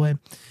with, by the way.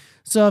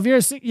 So if you're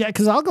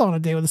because I'll go on a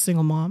date with a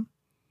single mom.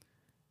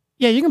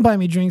 Yeah, you can buy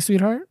me drinks,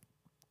 sweetheart.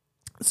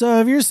 So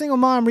if you're a single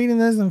mom reading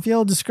this and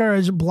feel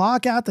discouraged,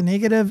 block out the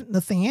negative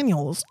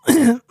Nathaniels.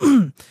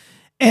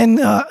 And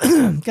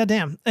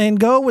goddamn, and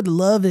go with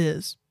love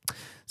is.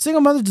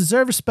 Single mothers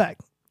deserve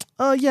respect.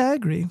 Yeah, I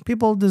agree.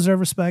 People deserve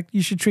respect.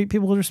 You should treat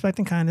people with respect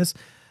and kindness.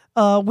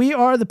 We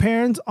are the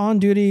parents on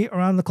duty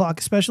around the clock,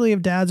 especially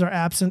if dads are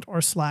absent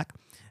or slack.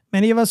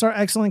 Many of us are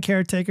excellent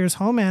caretakers,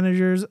 home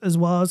managers, as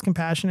well as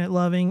compassionate,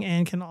 loving,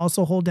 and can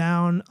also hold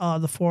down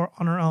the fort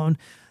on our own,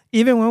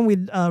 even when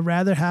we'd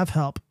rather have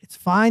help. It's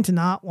fine to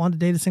not want to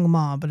date a single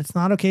mom, but it's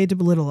not okay to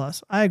belittle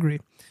us. I agree,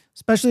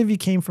 especially if you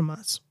came from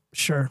us.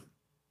 Sure.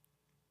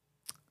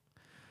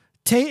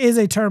 Tate is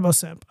a turbo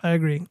simp. I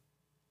agree.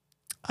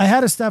 I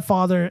had a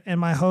stepfather, and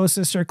my host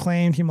sister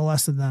claimed he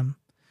molested them.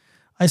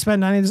 I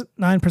spent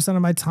 99%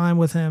 of my time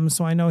with him,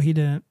 so I know he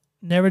didn't.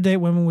 Never date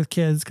women with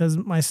kids because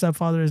my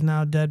stepfather is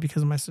now dead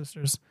because of my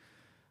sisters.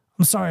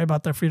 I'm sorry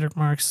about that, Friedrich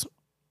Marx.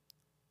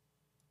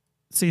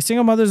 See,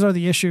 single mothers are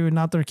the issue,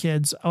 not their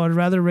kids. I would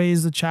rather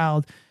raise the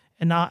child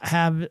and not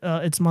have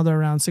its mother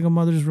around. Single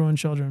mothers ruin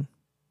children.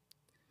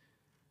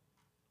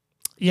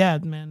 Yeah,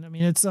 man. I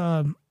mean, it's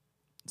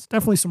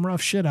definitely some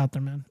rough shit out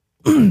there, man.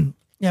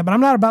 Yeah, but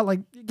I'm not about, like,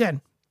 again,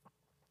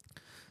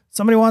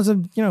 somebody wants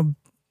to,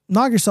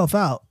 knock yourself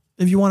out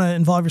if you want to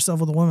involve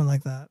yourself with a woman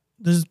like that.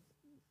 There's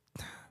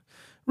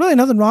really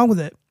nothing wrong with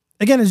it.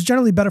 Again, it's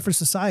generally better for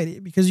society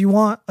because you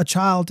want a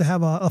child to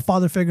have a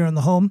father figure in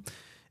the home.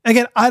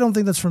 Again, I don't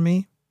think that's for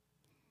me.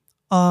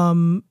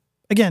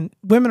 Again,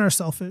 women are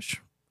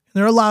selfish.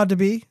 They're allowed to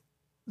be.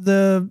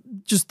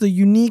 just the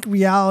unique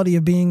reality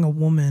of being a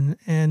woman,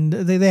 and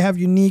they have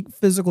unique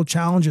physical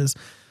challenges.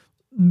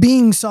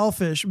 Being a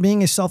selfish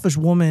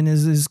woman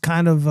is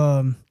kind of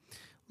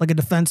like a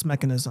defense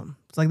mechanism.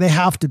 It's like they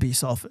have to be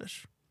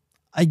selfish.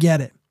 I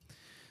get it.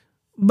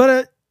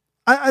 But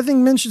I think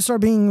men should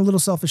start being a little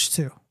selfish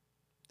too.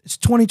 It's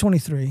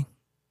 2023.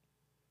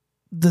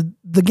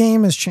 The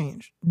game has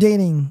changed.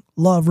 Dating,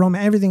 love,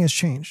 romance, everything has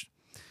changed.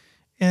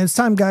 And it's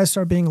time guys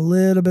start being a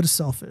little bit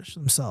selfish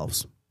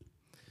themselves.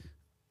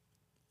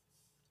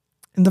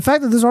 And the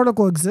fact that this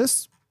article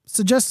exists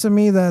suggests to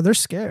me that they're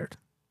scared.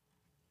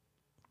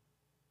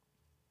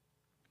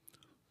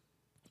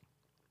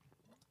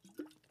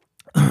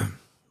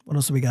 What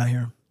else do we got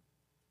here?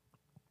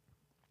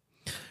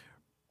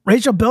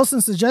 Rachel Bilson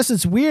suggests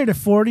it's weird if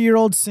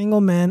 40-year-old single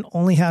men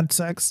only had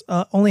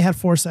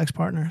 4 sex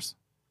partners.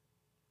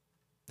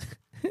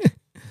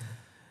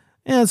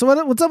 Yeah, so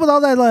what's up with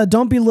all that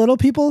don't belittle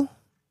people?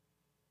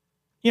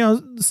 You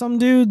know, some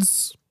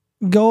dudes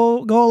go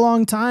a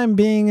long time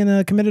being in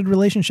a committed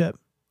relationship.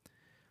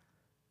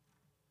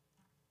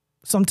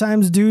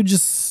 Sometimes dudes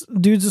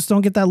just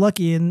don't get that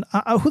lucky. And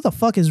who the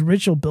fuck is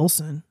Rachel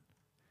Bilson?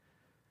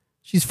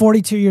 She's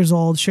 42 years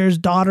old, shares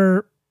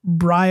daughter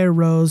Briar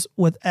Rose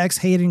with ex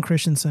Hayden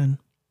Christensen.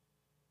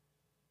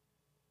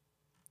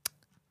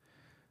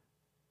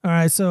 All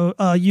right, so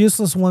a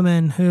useless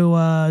woman who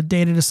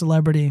dated a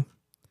celebrity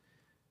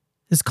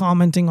is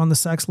commenting on the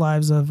sex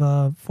lives of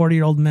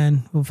 40-year-old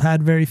men who've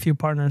had very few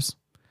partners.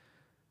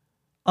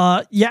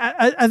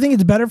 Yeah, I think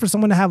it's better for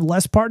someone to have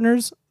less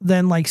partners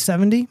than like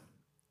 70,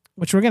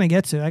 which we're gonna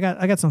get to. I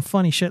got some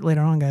funny shit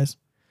later on, guys.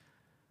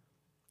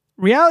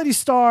 Reality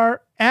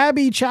star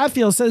Abby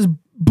Chatfield says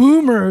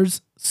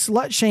boomers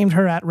slut-shamed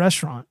her at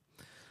restaurant.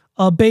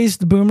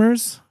 Based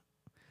boomers.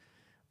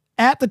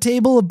 At the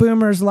table of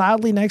boomers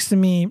loudly next to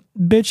me,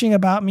 bitching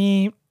about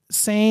me,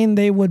 saying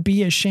they would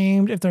be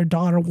ashamed if their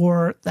daughter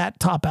wore that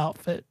top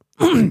outfit.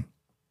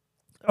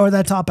 Or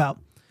that top out.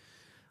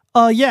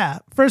 Yeah,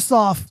 first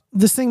off,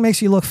 this thing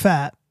makes you look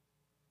fat.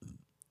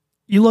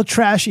 You look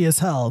trashy as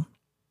hell.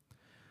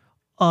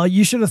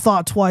 You should have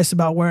thought twice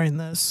about wearing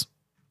this.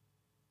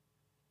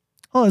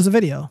 Oh, there's a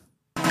video.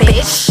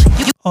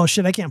 Bitch. Oh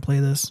shit, I can't play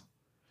this.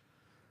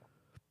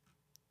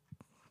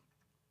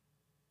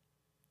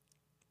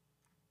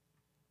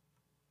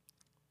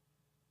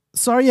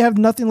 Sorry you have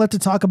nothing left to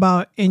talk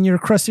about in your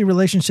crusty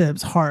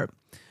relationships, heart.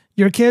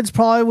 Your kids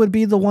probably would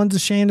be the ones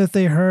ashamed if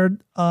they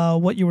heard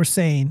what you were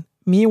saying.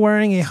 Me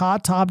wearing a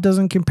hot top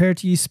doesn't compare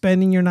to you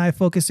spending your night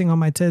focusing on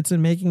my tits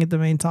and making it the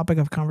main topic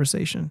of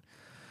conversation.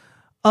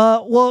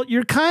 Well,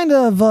 you're kind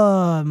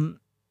of...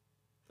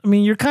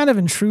 you're kind of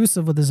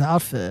intrusive with this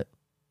outfit.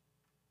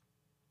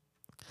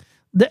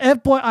 The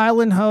F-Boy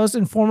Island host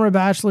and former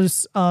Bachelor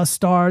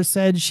star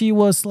said she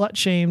was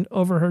slut-shamed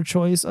over her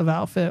choice of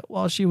outfit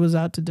while she was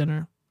out to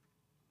dinner.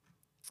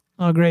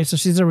 Oh, great. So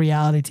she's a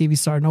reality TV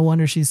star. No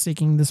wonder she's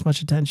seeking this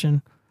much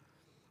attention.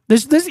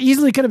 This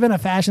easily could have been a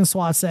fashion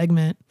SWAT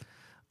segment.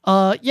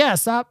 Yeah,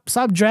 stop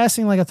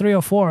dressing like a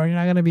 304. You're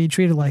not going to be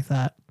treated like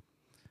that.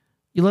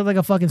 You look like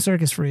a fucking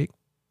circus freak.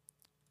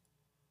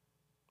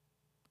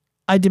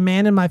 I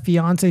demanded my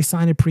fiance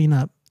sign a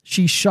prenup.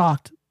 She's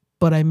shocked,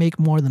 but I make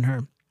more than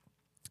her.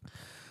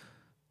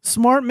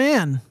 Smart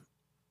man,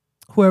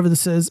 whoever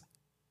this is.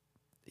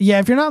 Yeah,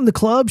 if you're not in the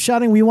club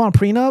shouting, we want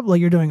prenup,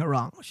 like you're doing it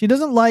wrong. She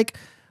doesn't like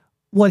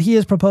what he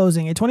is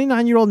proposing. A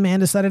 29-year-old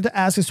man decided to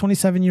ask his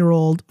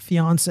 27-year-old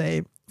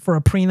fiance for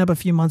a prenup a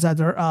few months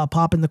after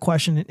popping the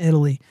question in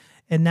Italy.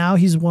 And now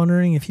he's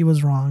wondering if he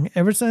was wrong.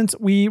 Ever since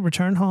we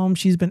returned home,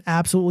 she's been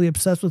absolutely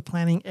obsessed with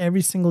planning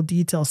every single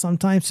detail,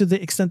 sometimes to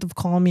the extent of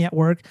calling me at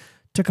work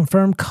to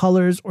confirm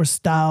colors or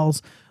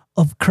styles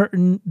of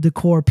curtain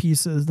decor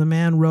pieces. The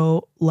man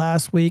wrote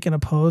last week in a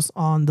post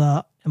on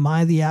the Am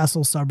I the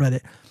Asshole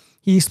subreddit.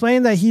 He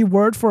explained that he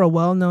worked for a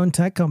well-known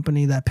tech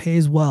company that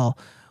pays well,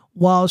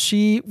 while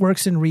she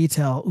works in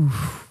retail.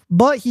 Oof.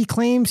 But he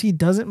claims he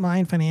doesn't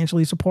mind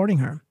financially supporting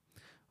her.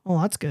 Oh,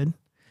 that's good.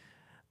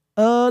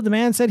 The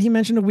man said he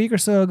mentioned a week or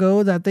so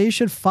ago that they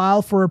should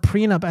file for a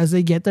prenup as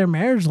they get their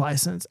marriage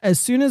license. As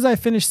soon as I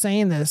finished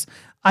saying this,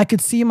 I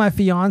could see my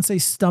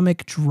fiance's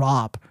stomach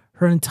drop.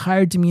 Her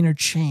entire demeanor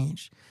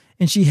changed,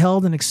 and she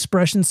held an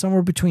expression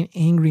somewhere between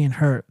angry and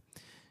hurt,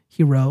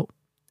 he wrote,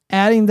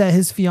 adding that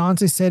his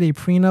fiance said a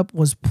prenup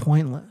was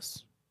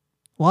pointless.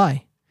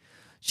 Why?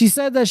 She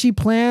said that she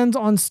plans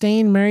on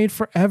staying married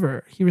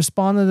forever. He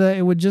responded that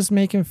it would just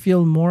make him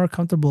feel more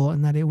comfortable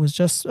and that it was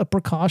just a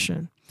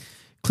precaution.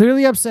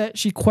 Clearly upset,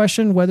 she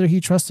questioned whether he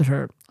trusted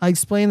her. I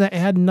explained that it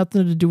had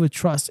nothing to do with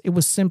trust. It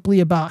was simply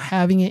about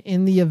having it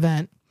in the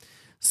event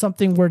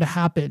something were to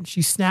happen.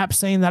 She snapped,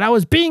 saying that I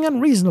was being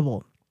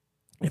unreasonable.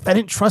 If I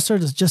didn't trust her,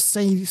 to just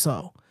say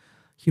so,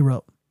 he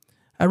wrote.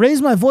 I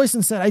raised my voice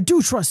and said, I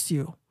do trust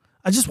you.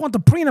 I just want the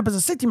prenup as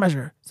a safety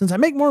measure, since I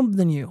make more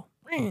than you.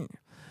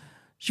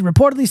 She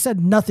reportedly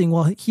said nothing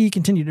while he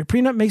continued. A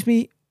prenup makes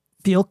me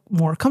feel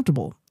more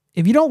comfortable.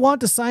 If you don't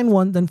want to sign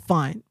one, then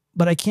fine,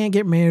 but I can't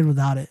get married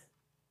without it.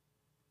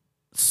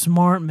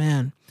 Smart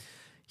man.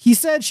 He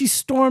said she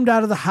stormed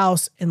out of the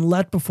house and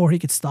left before he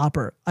could stop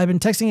her. I've been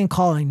texting and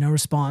calling, no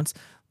response.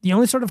 The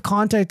only sort of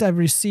contact I've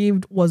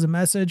received was a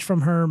message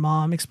from her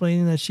mom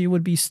explaining that she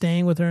would be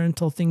staying with her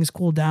until things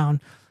cool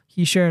down.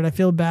 He shared, I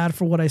feel bad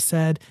for what I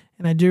said,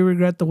 and I do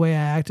regret the way I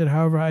acted.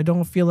 However, I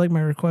don't feel like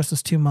my request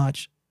is too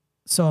much.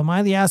 So am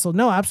I the asshole?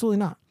 No, absolutely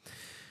not.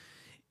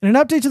 In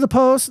an update to the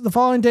post, the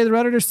following day, the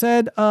Redditor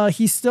said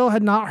he still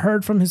had not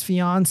heard from his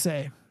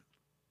fiance.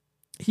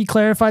 He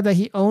clarified that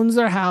he owns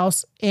their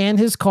house and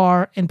his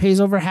car and pays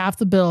over half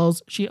the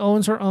bills. She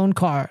owns her own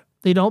car.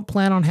 They don't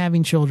plan on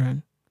having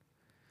children.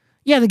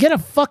 Yeah, they get a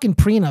fucking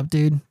prenup,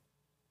 dude.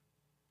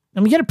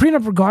 And we get a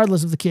prenup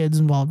regardless of the kids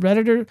involved.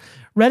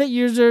 Reddit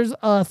users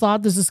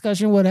thought this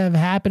discussion would have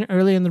happened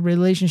early in the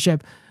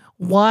relationship.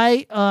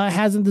 Why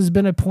hasn't this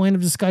been a point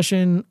of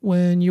discussion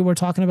when you were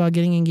talking about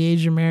getting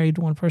engaged or married?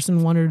 One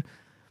person wondered.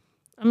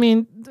 I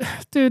mean,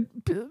 dude,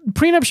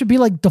 prenup should be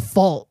like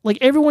default. Like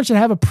everyone should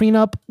have a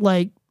prenup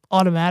like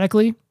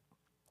automatically.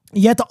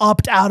 You have to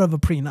opt out of a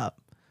prenup.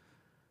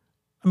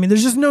 I mean,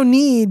 there's just no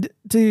need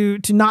to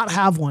not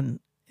have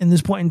one in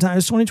this point in time.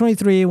 It's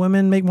 2023.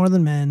 Women make more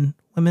than men.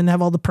 Women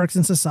have all the perks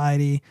in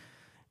society.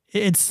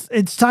 It's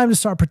time to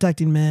start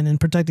protecting men and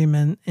protecting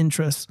men's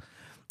interests.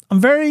 I'm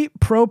very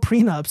pro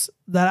prenups.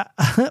 That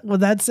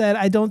with that said,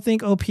 I don't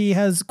think OP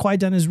has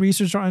quite done his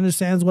research or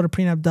understands what a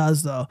prenup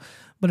does, though.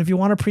 But if you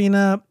want a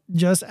prenup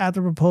just after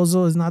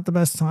proposal is not the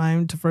best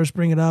time to first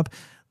bring it up.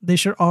 They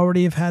should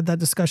already have had that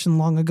discussion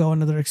long ago.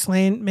 Another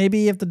explain.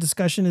 Maybe if the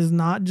discussion is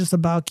not just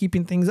about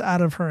keeping things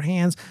out of her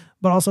hands,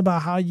 but also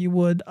about how you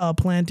would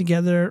plan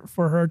together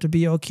for her to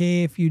be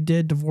okay if you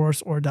did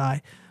divorce or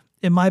die.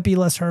 It might be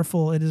less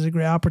hurtful. It is a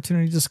great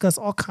opportunity to discuss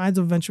all kinds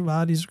of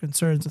eventualities or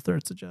concerns, the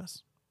third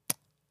suggests.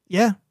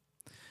 Yeah.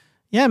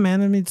 Yeah,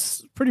 man. I mean,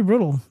 it's pretty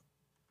brutal.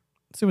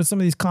 Let's see what some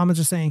of these comments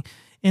are saying.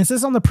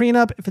 Insist on the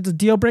prenup. If it's a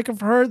deal breaker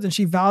for her, then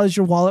she values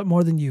your wallet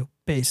more than you.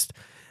 Based.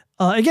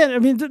 Again, I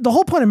mean, the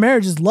whole point of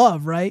marriage is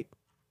love, right?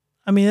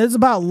 I mean, it's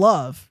about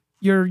love.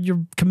 You're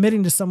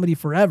committing to somebody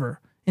forever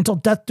until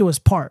death do us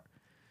part.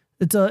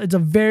 It's a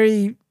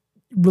very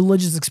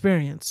religious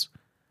experience.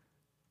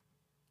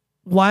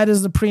 Why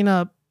does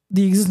the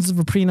existence of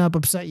a prenup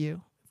upset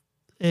you?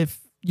 If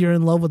you're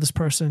in love with this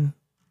person,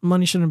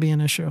 money shouldn't be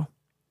an issue,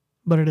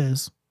 but it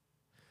is.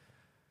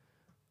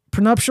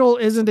 Prenuptial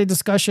isn't a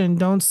discussion.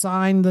 Don't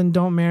sign, then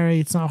don't marry.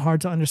 It's not hard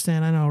to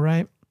understand. I know,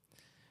 right?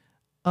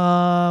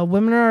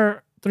 Women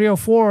are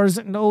 304s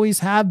and always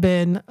have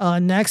been.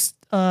 Next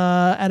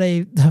out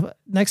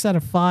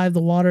of 5,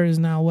 the water is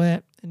now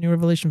wet. A new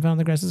revelation found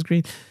the grass is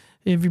green.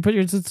 If you put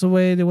your tits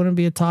away, they wouldn't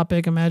be a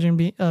topic. Imagine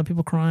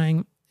people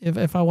crying.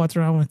 If I walked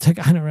around with a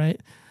tick, I know,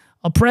 right?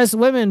 Oppressed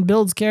women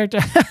builds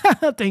character.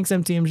 Thanks,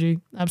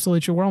 MTMG.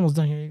 Absolutely true. We're almost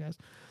done here, you guys.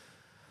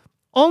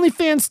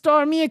 OnlyFans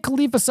star Mia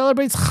Khalifa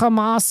celebrates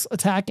Hamas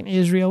attack in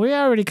Israel. We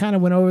already kind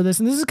of went over this,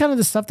 and this is kind of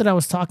the stuff that I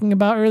was talking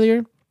about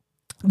earlier.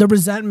 The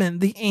resentment,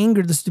 the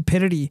anger, the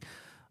stupidity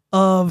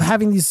of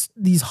having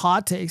these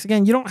hot takes.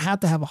 Again, you don't have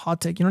to have a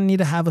hot take. You don't need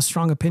to have a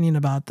strong opinion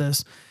about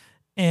this.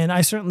 And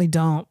I certainly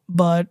don't.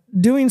 But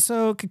doing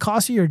so could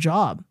cost you your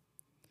job,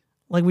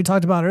 like we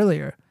talked about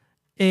earlier.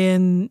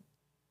 And,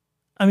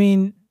 I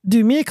mean,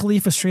 dude, Mia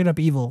Khalifa straight up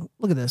evil.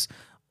 Look at this.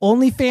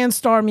 OnlyFans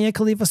star Mia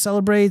Khalifa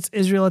celebrates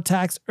Israel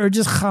attacks,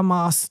 urges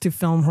Hamas to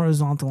film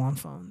horizontal on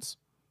phones.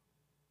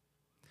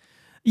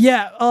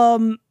 Yeah,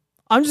 I'm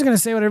just going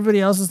to say what everybody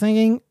else is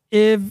thinking.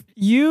 If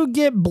you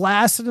get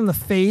blasted in the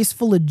face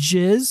full of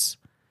jizz,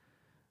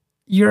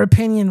 your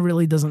opinion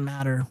really doesn't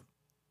matter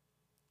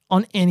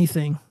on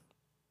anything.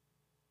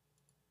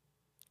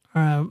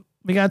 All right,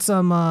 we got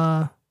some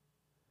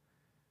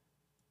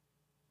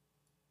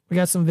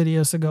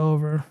videos to go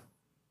over.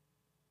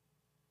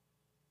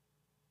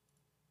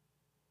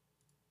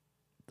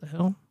 The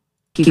hell?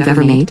 You've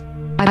ever made?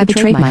 I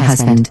betrayed my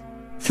husband.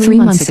 3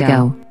 months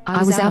ago,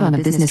 I was out on a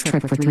business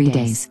trip for 3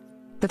 days.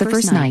 The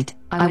first night,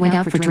 I went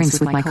out for drinks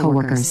with my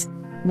coworkers.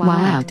 While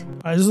out, all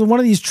right, this is one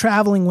of these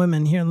traveling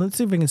women here. Let's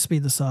see if we can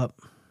speed this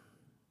up.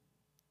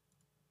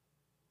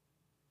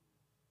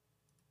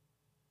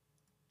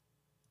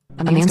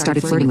 a man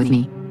started flirting with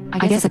me.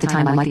 I guess at the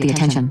time I liked the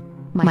attention.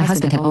 My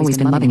husband had always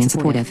been loving and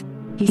supportive.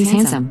 He's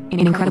handsome, in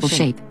incredible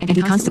shape, and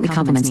he constantly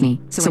compliments me,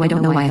 so I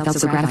don't know why I felt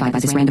so gratified by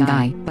this random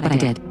guy, but I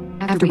did.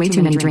 After way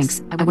too many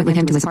drinks, I went with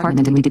him to his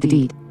apartment and we did the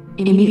deed.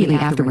 Immediately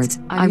afterwards,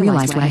 I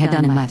realized what I had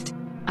done and left.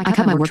 I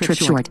cut my work trip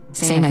short,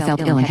 saying I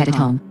felt ill and headed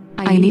home.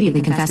 I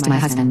immediately confessed to my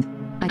husband.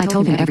 I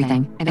told him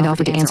everything, and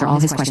offered to answer all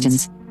his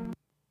questions.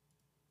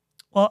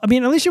 Well, I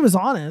mean, at least she was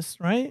honest,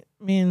 right?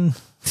 I mean,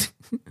 it's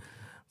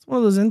one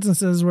of those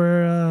instances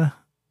where,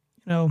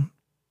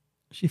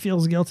 she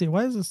feels guilty.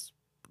 Why is this?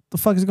 What the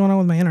fuck is going on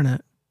with my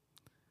internet?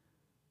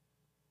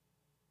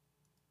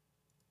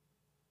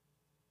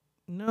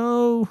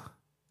 No.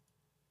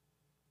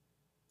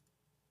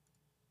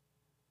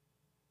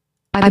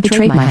 I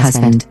betrayed my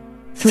husband.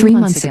 3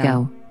 months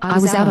ago, I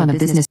was out on a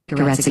business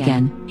cigarettes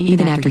again,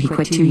 even after he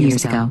quit 2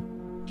 years ago.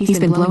 He's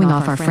been blowing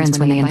off our friends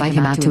when they invite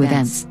him out to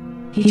events.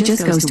 He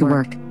just goes to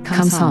work,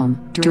 comes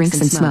home,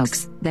 drinks and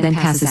smokes, then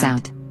passes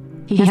out.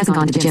 He hasn't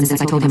gone to the gym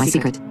since I told him my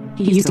secret.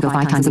 He used to go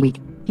 5 times a week.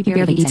 He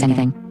barely eats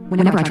anything.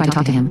 Whenever I try to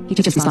talk to him, he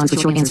just responds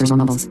with short answers or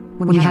mumbles.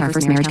 When we had our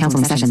first marriage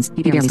counseling sessions,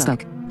 he barely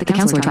spoke. The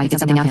counselor tried to get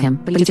something out of him,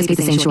 but he just gave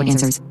the same short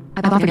answers.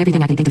 I've offered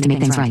everything I can think of to make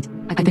things right.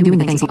 I've been doing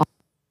the things he...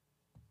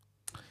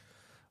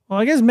 Well,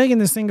 I guess making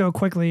this thing go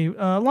quickly.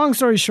 Long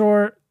story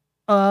short,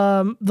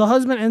 the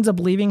husband ends up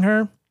leaving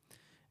her,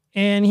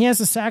 and he has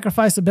to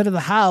sacrifice a bit of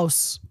the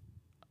house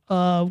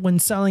when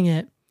selling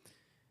it.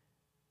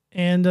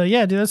 And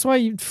yeah, dude, that's why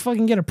you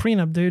fucking get a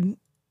prenup, dude.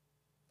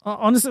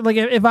 Honestly, like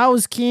if I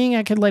was king,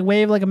 I could like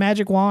wave like a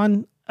magic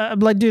wand.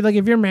 Like, dude, like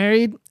if you're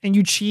married and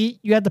you cheat,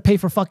 you have to pay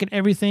for fucking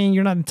everything.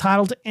 You're not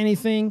entitled to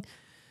anything,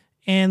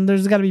 and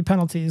there's got to be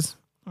penalties.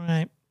 All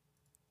right.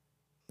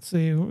 Let's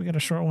see, we got a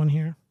short one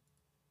here.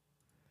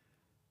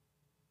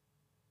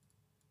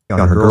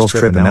 On her girls'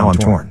 trip, and now I'm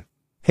torn.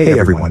 Hey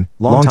everyone,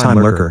 long-time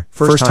lurker,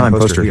 first-time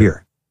poster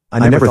here.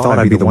 I never thought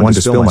I'd be the one to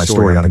spill my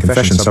story on a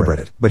confession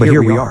subreddit, but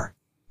here we are.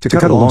 To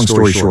cut a long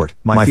story short,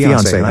 my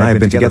fiancé and I have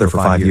been together for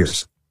 5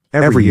 years.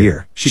 Every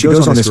year, she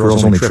goes on this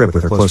girls' only trip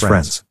with her close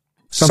friends.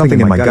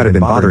 Something in my gut had been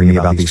bothering me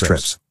about these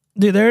trips.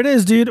 Dude, there it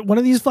is, dude. One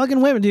of these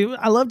fucking women, dude.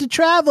 I love to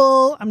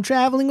travel. I'm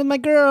traveling with my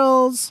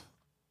girls.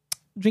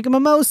 Drinking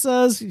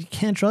mimosas. You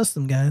can't trust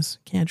them, guys.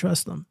 Can't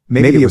trust them.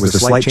 Maybe it was the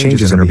slight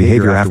changes in her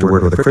behavior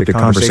afterward or the cryptic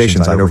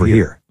conversations I'd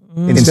overhear.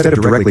 Instead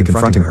of directly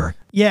confronting her.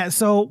 Yeah,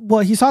 so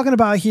what he's talking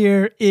about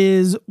here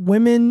is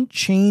women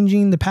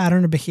changing the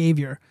pattern of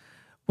behavior.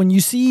 When you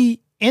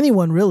see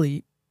anyone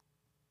really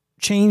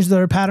change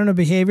their pattern of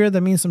behavior,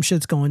 that means some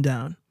shit's going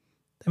down.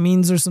 That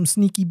means there's some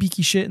sneaky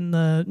beaky shit in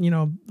the,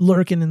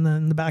 lurking in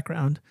the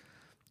background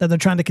that they're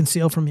trying to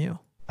conceal from you.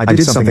 I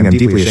did something I'm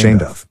deeply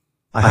ashamed of.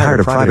 I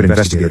hired a private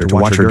investigator to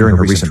watch her during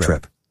her recent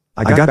trip.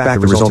 I got back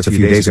the results a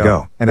few days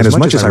ago, and as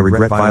much as I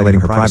regret violating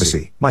her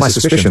privacy, my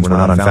suspicions were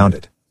not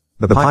unfounded.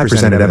 The pie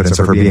presented evidence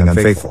of her being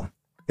unfaithful.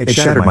 It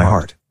shattered my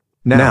heart.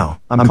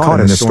 Now, I'm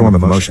caught in this storm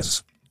of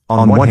emotions.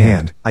 On one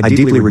hand, I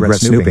deeply regret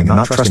snooping and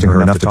not trusting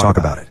her enough to talk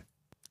about it.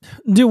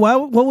 Dude,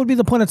 what would be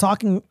the point of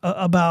talking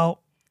about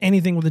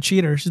anything with a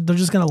cheater? They're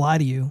just going to lie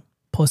to you,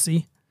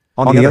 pussy.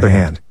 On the other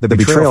hand, the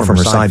betrayal from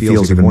her side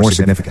feels even more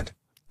significant.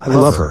 I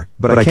love her,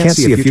 but I can't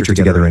see a future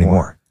together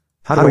anymore.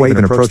 How do I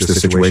even approach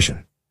this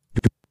situation?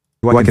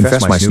 Do I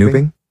confess my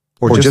snooping?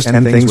 Or just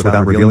end things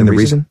without revealing the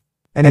reason?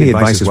 Any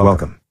advice is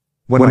welcome.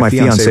 When my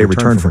fiancée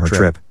returned from her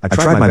trip, I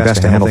tried my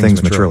best to handle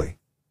things maturely.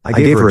 I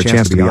gave her a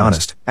chance to be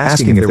honest,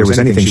 asking if there was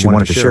anything she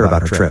wanted to share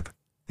about her trip.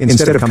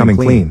 Instead of coming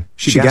clean,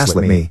 she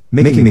gaslit me,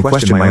 making me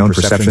question my own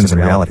perceptions and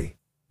reality.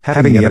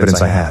 Having the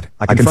evidence I had,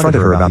 I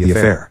confronted her about the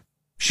affair.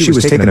 She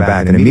was taken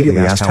aback and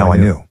immediately asked how I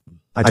knew.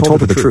 I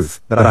told her the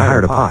truth, that I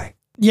hired a pie.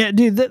 Yeah,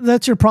 dude,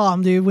 that's your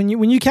problem, dude. When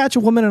you catch a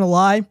woman in a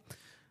lie,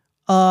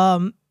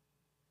 and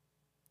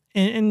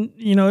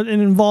it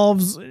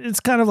involves, it's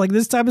kind of like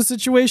this type of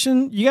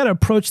situation. You got to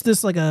approach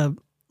this like a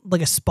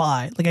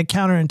spy, like a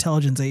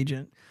counterintelligence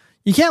agent.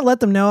 You can't let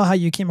them know how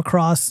you came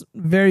across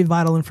very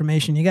vital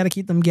information. You got to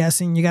keep them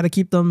guessing. You got to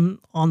keep them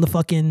on the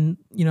fucking,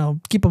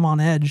 keep them on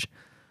edge.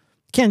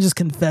 You can't just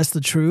confess the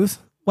truth.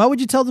 Why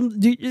would you tell them?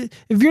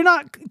 If you're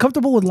not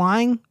comfortable with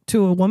lying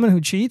to a woman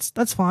who cheats,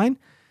 that's fine.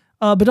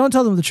 But don't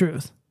tell them the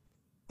truth.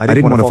 I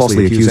didn't want to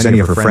falsely accuse any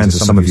of her friends,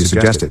 as some of you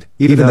suggested,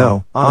 even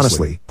though,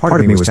 honestly, part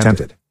of me was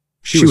tempted.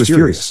 She was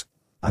furious.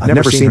 I've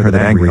never seen her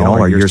that angry in all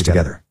our years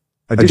together.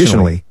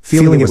 Additionally,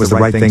 feeling it was the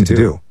right thing to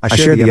do, I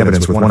shared the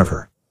evidence with one of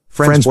her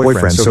friend's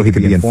boyfriend so he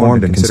could be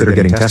informed and consider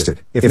getting tested,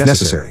 if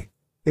necessary.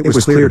 It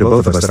was clear to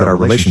both of us that our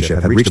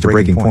relationship had reached a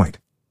breaking point.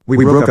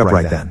 We broke up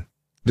right then.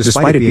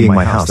 Despite it being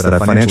my house that I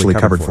financially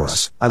covered for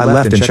us, I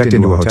left and checked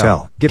into a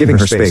hotel, giving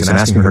her space and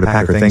asking her to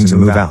pack her things and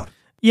move out.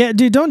 Yeah,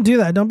 dude, don't do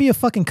that. Don't be a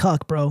fucking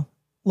cuck, bro.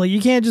 Like,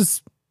 you can't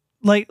just,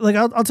 like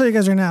I'll tell you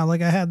guys right now,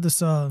 like, I had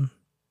this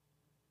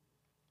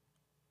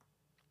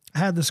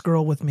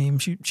girl with me, and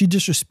she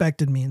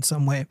disrespected me in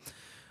some way.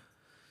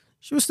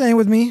 She was staying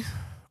with me.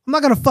 I'm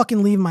not going to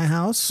fucking leave my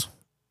house.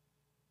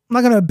 I'm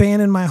not going to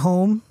abandon my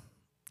home.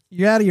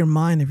 You're out of your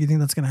mind if you think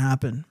that's going to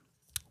happen.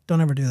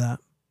 Don't ever do that.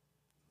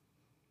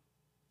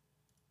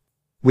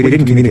 We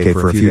didn't communicate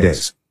for a few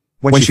days.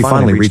 When she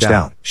finally reached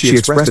out, she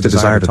expressed a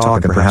desire to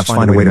talk and perhaps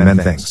find a way to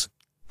mend things.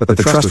 But the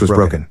trust was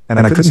broken, and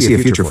I couldn't see a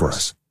future for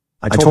us.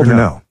 I told her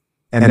no.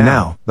 And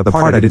now, the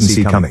part I didn't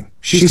see coming,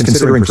 she's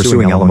considering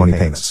pursuing alimony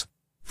payments.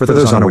 For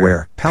those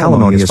unaware,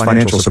 palimony is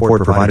financial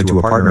support provided to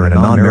a partner in a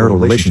non-marital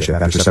relationship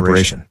after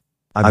separation.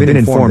 I've been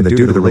informed that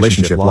due to the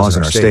relationship laws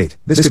in our state,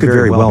 this could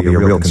very well be a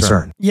real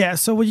concern. Yeah,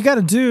 so what you got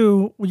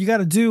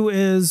to do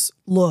is,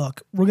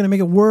 look, we're going to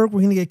make it work. We're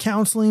going to get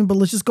counseling, but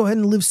let's just go ahead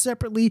and live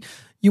separately.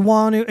 You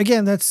want to,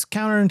 again, that's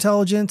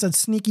counterintelligence, that's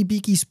sneaky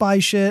beaky spy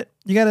shit.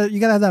 You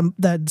gotta have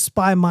that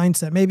spy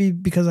mindset. Maybe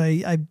because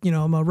I'm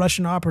a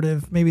Russian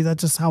operative, maybe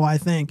that's just how I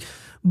think.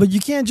 But you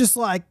can't just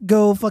like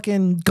go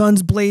fucking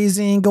guns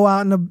blazing, go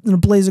out in a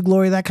blaze of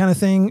glory, that kind of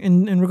thing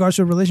in regards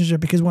to a relationship,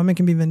 because women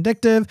can be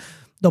vindictive.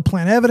 They'll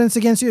plant evidence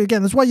against you.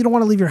 Again, that's why you don't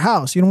want to leave your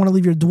house. You don't want to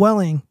leave your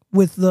dwelling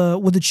with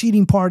the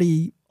cheating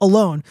party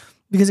alone,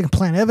 because they can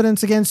plant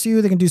evidence against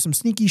you. They can do some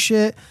sneaky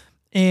shit.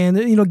 and,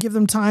 you know, give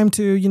them time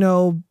to, you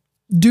know,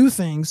 do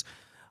things.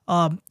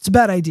 It's a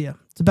bad idea.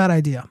 It's a bad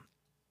idea.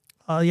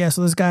 Yeah,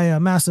 so this guy,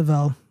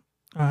 Massivel.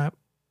 All right.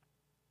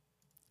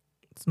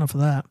 That's enough of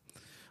that.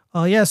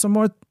 Yeah, some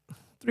more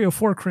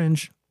 304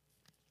 cringe.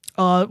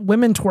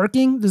 Women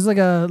twerking. This is like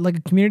a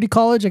community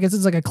college. I guess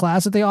it's like a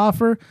class that they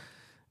offer.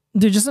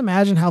 Dude, just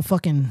imagine how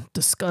fucking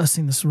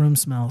disgusting this room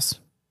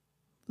smells.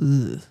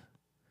 Ugh.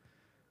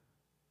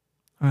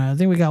 All right, I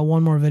think we got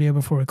one more video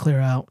before we clear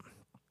out.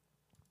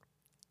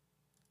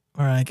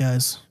 All right,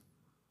 guys.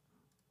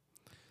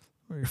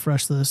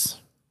 Refresh this.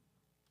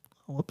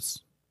 Whoops.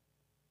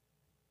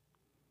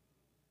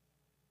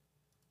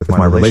 With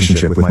my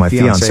relationship with my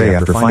fiancée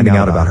after finding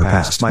out about her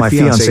past. My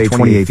fiancée,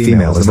 28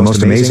 female, is the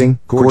most amazing,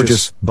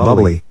 gorgeous,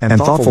 bubbly, and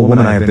thoughtful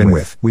woman I have been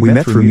with. We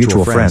met through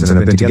mutual friends and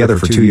have been together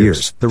for 2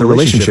 years. The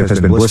relationship has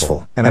been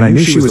blissful, and I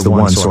knew she was the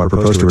one, so I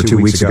proposed to her 2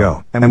 weeks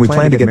ago, and we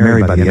planned to get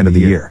married by the end of the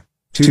year.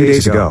 2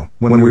 days ago,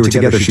 when we were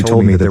together, she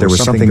told me that there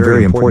was something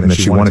very important that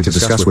she wanted to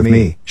discuss with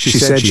me. She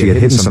said she had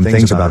hidden some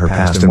things about her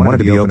past and wanted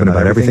to be open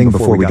about everything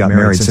before we got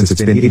married since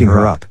it's been eating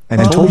her up,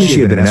 and told me she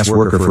had been an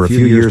S-worker for a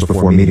few years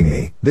before meeting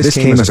me. This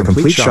came as a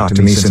complete shock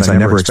to me since I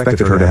never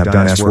expected her to have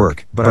done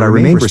S-work, but I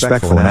remained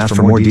respectful and asked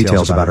for more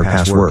details about her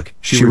past work.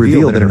 She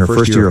revealed that in her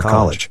first year of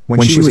college,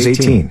 when she was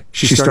 18,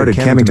 she started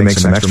camming to make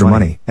some extra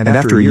money, and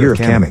after a year of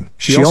camming,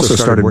 she also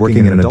started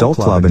working in an adult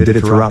club and did it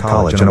throughout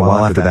college and a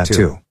while after that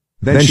too.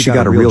 Then she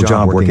got a real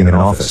job working in an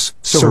office,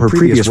 so her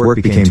previous work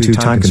became too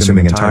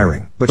time-consuming and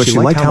tiring. But she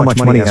liked how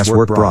much money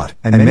S-work brought,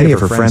 and many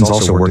of her friends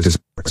also worked as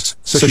S-workers.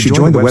 So she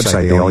joined the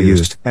website they all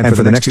used, and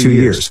for the next 2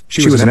 years,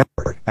 she was an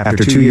S-worker.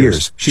 After 2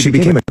 years, she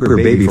became a sugar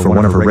baby for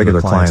one of her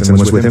regular clients and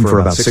was with him for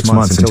about 6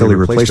 months until he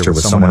replaced her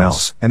with someone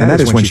else. And that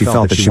is when she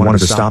felt that she wanted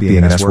to stop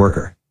being an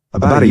S-worker.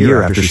 About a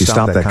year after she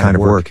stopped that kind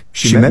of work,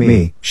 she met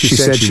me. She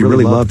said she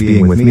really loved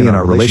being with me and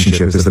our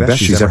relationship is the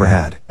best she's ever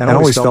had, and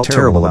always felt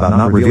terrible about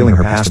not revealing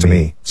her past to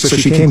me. So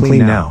she came clean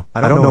now.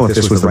 I don't know if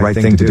this was the right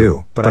thing to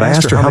do, but I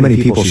asked her how many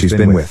people she's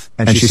been with,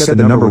 and she said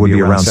the number would be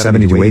around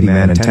 70 to 80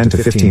 men and 10 to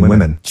 15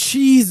 women.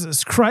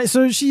 Jesus Christ.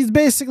 So she's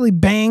basically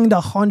banged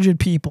 100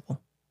 people.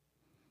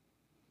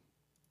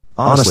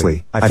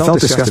 Honestly, I felt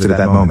disgusted at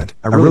that moment.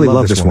 I really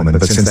love this woman,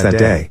 but since that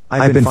day,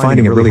 I've been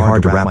finding it really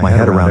hard to wrap my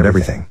head around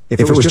everything. If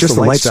it was just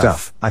the light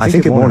stuff, I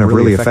think it won't have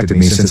really affected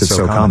me since it's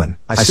so common.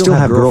 I still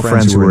have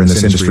girlfriends who are in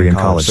this industry in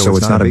college, so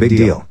it's not a big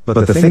deal.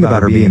 But the thing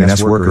about her being an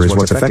S-worker is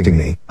what's affecting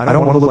me. I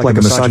don't want to look like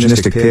a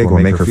misogynistic pig or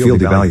make her feel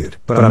devalued,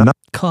 but I'm not.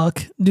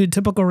 Cuck. Dude,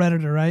 typical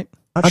Redditor, right?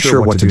 Not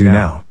sure what to do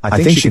now.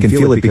 I think she can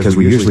feel it because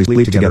we usually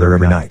sleep together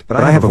every night, but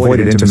I have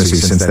avoided intimacy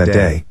since that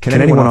day. Can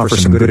anyone offer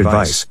some good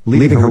advice?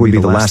 Leaving her would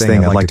be the last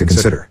thing I'd like to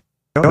consider.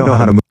 I don't know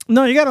how to move.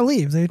 No, you gotta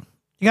leave, dude.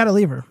 You gotta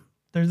leave her.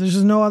 There's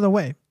just no other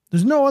way.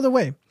 There's no other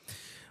way.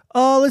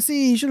 Let's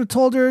see. He should have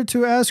told her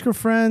to ask her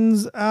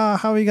friends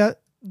how he got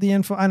the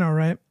info. I know,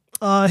 right?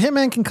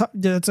 Hitman can.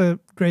 Yeah, that's a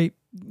great.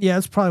 Yeah,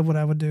 that's probably what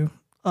I would do.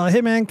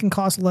 Hitman can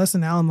cost less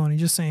than alimony.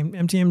 Just saying.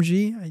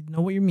 MTMG. I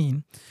know what you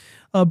mean.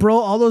 Bro,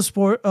 all those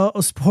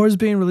spores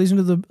being released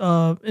into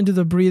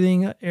the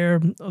breathing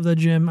air of the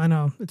gym. I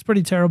know, it's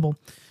pretty terrible.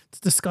 It's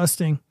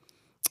disgusting.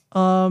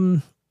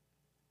 One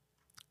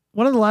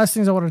of the last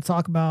things I wanted to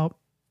talk about.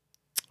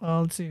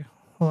 Let's see.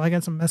 Well, I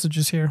got some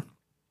messages here.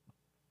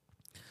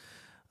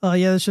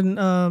 Yeah, this shouldn't.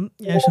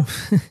 Yeah, it should.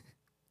 It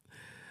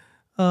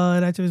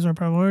activates my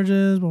primal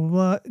urges. Blah blah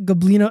blah.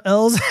 Goblino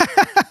L's.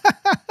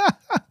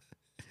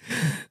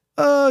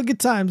 Good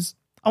times.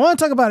 I want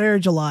to talk about Air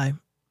July.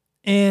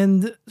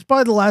 And it's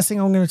probably the last thing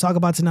I'm going to talk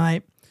about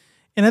tonight.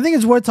 And I think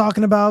it's worth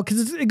talking about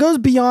because it goes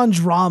beyond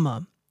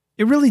drama.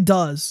 It really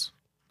does.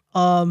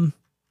 Scroll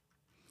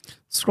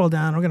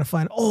down. We're going to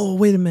find, oh,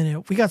 wait a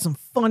minute. We got some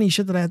funny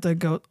shit that I have to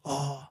go.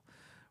 Oh,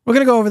 we're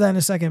going to go over that in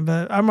a second,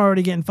 but I'm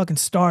already getting fucking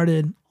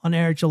started on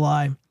Air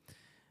July.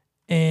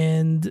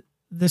 And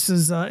this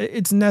is,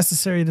 it's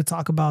necessary to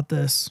talk about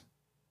this.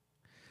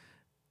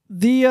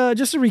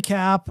 Just to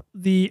recap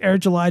the Air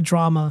July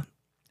drama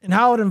and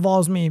how it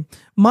involves me.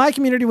 My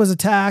community was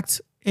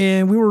attacked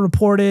and we were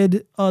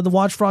reported, the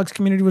Watch Frogs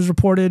community was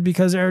reported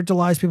because Air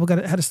July's people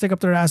had to stick up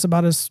their ass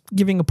about us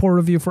giving a poor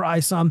review for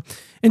ISOM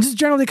and just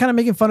generally kind of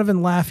making fun of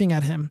and laughing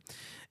at him.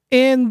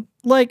 And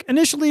like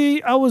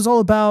initially I was all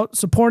about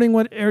supporting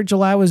what Air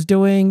July was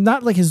doing,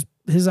 not like his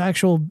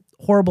actual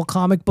horrible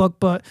comic book,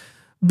 but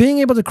being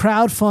able to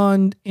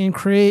crowdfund and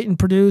create and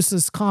produce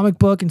this comic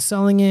book and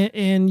selling it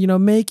and, you know,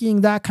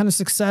 making that kind of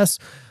success,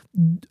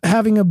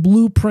 having a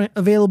blueprint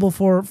available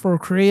for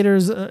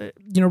creators,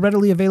 you know,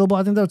 readily available.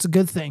 I think that's a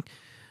good thing.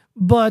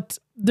 But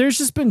there's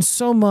just been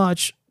so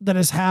much that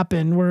has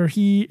happened where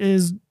he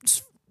is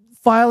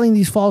filing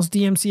these false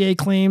DMCA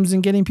claims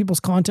and getting people's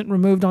content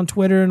removed on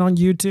Twitter and on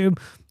YouTube.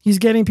 He's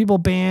getting people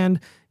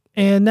banned.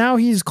 And now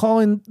he's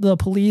calling the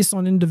police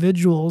on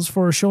individuals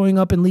for showing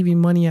up and leaving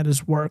money at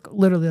his work.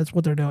 Literally, that's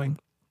what they're doing.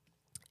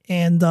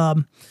 And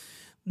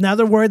now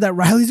they're worried that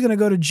Riley's going to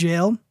go to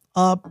jail.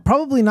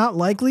 Probably not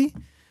likely.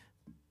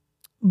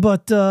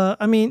 But,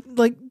 I mean,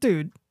 like,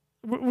 dude,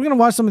 we're going to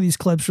watch some of these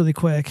clips really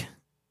quick.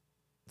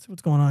 Let's see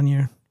what's going on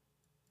here.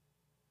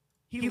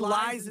 he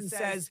lies and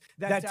says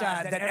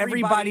that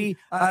everybody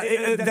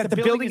that the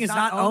building is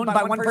not owned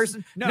by one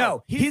person.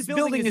 No, his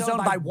building is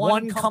owned by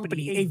one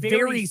company, a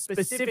very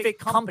specific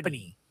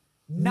company,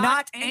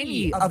 not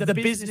any of the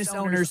business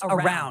owners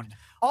around.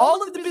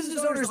 All of the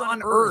business owners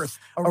on Earth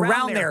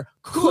around there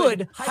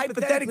could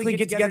hypothetically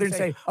get together and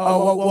say,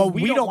 "Oh, well,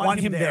 we don't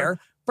want him there."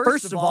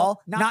 First of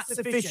all, not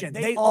sufficient.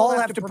 They all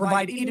have to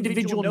provide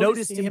individual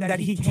notice to him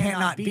that he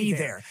cannot be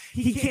there.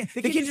 He can't.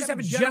 They can't just have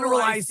a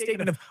generalized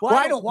statement of, "Well,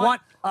 I don't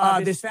want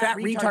this fat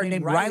retard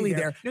named Riley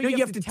there." No, you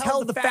have to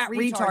tell the fat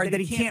retard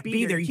that he can't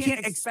be there. You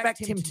can't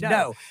expect him to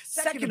know.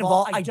 Second of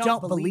all, I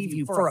don't believe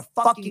you for a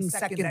fucking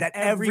second that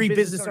every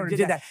business owner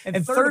did that.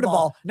 And third of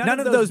all, none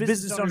of those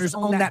business owners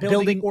own that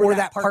building or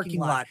that parking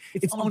lot.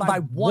 It's owned by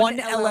one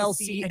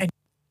LLC, and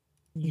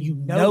you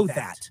know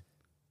that.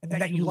 And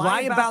that you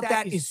lie about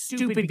that is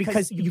stupid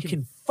because you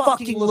can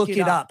fucking look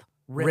it up,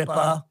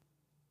 Ripa.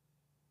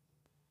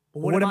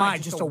 What am I,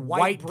 just a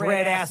white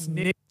bread ass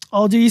nigga?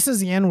 Oh, dude, he says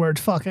the N-word.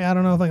 Fuck, I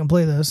don't know if I can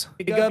play this.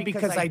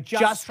 Because I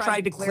just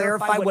tried to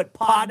clarify what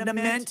podna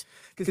meant,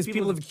 because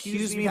people have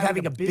accused me of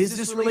having a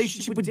business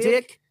relationship with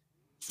Dick.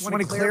 Just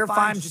want to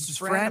clarify, I'm just his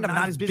friend. I'm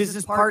not his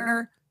business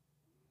partner.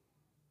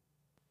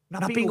 I'm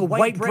not being a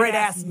white bread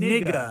ass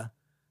nigga.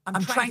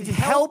 I'm trying to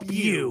help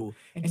you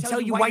and tell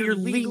you why you're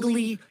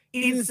legally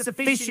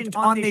insufficient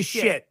on this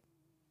shit.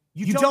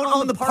 You don't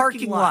own the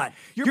parking lot.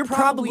 You're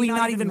probably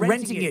not even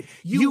renting it.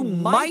 You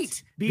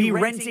might be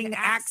renting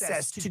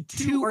access to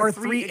 2 or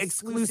 3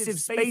 exclusive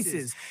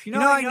spaces. You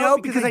know, I know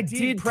because I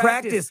did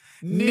practice,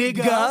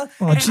 nigga.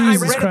 Oh, and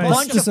Jesus I read Christ. a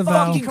bunch of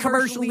fucking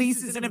commercial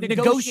leases and have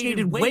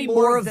negotiated way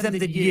more of them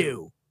than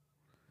you.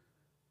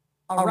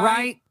 All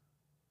right?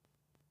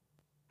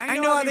 I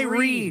know how they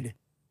read.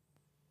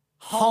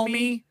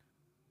 Homie,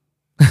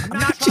 I'm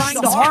not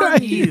trying to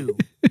harm you.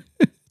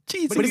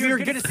 Jesus. But if you're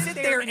going to sit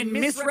there and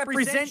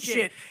misrepresent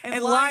shit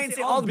and lie and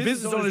say all the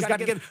business owners got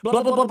to get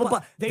blah, blah, blah, blah,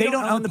 blah. They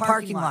don't own the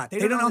parking lot. They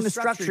don't own the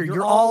structure.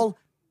 You're all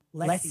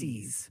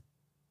lessees.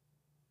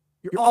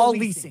 You're all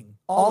leasing,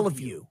 all of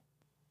you.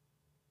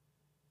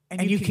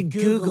 And you can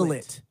Google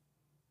it.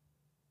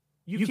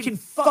 You can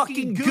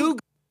fucking Google.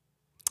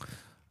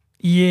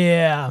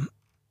 Yeah.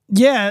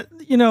 Yeah,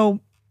 you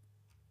know.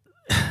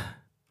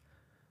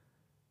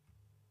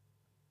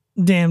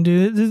 Damn,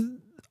 dude. The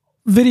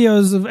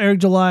videos of Eric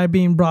July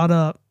being brought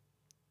up.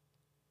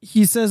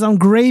 He says, I'm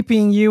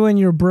graping you and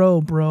your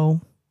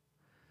bro.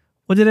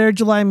 What did Eric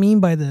July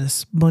mean by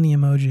this? Bunny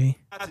emoji.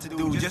 To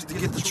do just to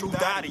get the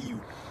truth out of you.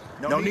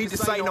 No need to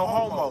say no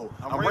homo.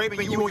 I'm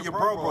raping you and your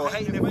bro.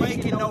 Hating and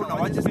faking, no.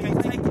 I just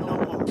can't take it no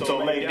more.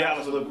 So make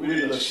Dallas look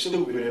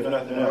stupid if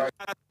nothing else.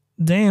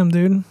 Damn,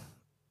 dude.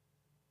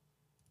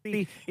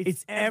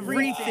 It's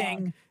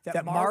everything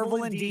that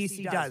Marvel and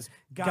DC does.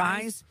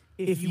 Guys,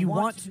 if you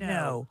want to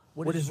know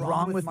what is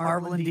wrong with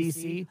Marvel and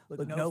DC,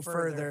 look no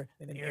further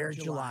than Eric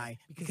July,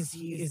 because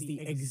he is the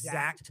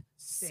exact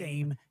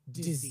same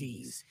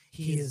disease.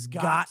 He has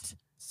got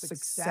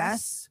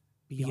success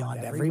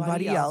beyond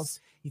everybody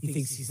else. He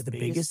thinks he's the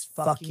biggest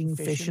fucking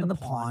fish in the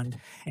pond,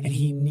 and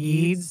he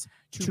needs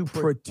to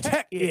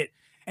protect it.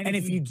 And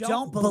if you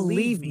don't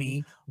believe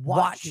me,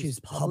 watch his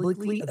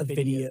publicly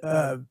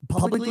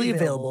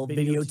available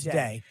video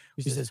today,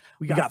 which says,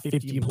 we got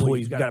 50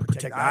 employees, we got to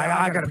protect,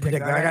 I got to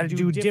protect, I got to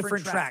do a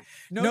different track.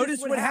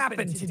 Notice what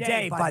happened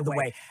today, by the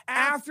way.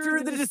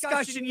 After the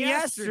discussion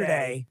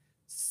yesterday,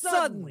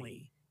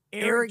 suddenly,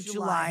 Eric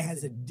July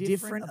has a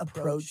different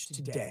approach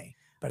today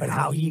about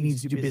how he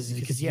needs to do business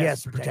because he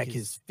has to protect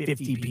his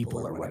 50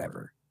 people or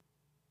whatever.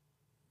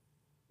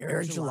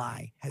 Eric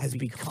July has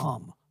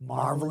become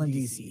Marvel and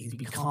DC. He's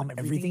become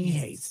everything he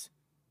hates.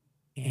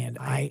 And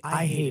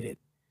I hate it.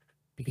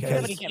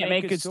 Because he can't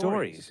make good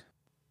stories.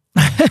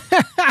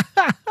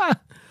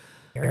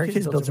 Eric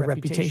has built a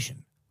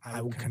reputation.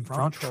 I will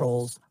confront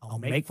trolls. I'll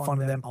make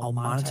fun of them. I'll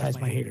monetize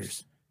my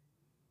haters.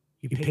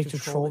 You picked a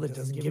troll that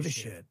doesn't give a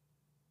shit.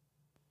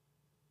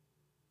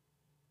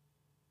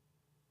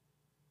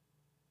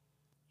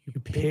 You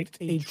picked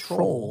a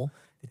troll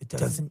that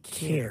doesn't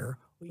care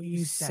what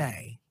you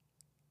say,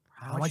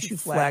 how much you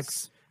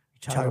flex.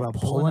 You talk about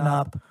pulling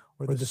up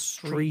or the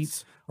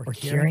streets or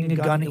carrying a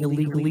gun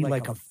illegally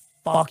like a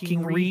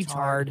fucking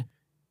retard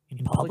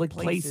in public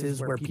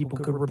places where people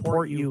could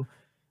report you,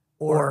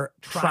 or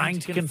trying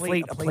to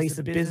conflate a place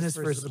of business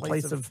versus a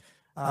place of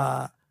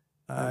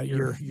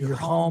your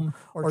home,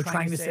 or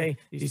trying to say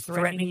he's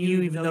threatening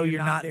you even though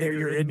you're not there.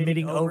 You're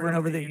admitting over and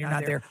over that you're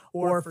not there.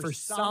 Or for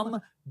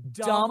some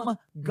dumb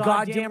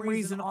goddamn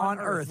reason on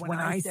earth, when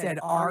I said,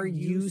 are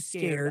you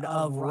scared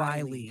of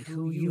Riley,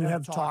 who you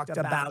have talked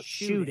about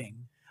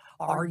shooting?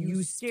 Are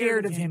you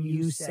scared of him?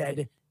 You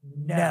said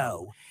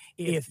no.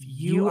 If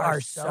you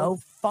are so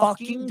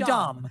fucking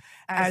dumb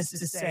as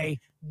to say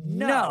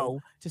no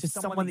to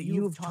someone that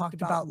you have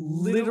talked about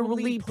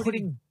literally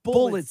putting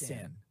bullets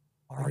in,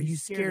 are you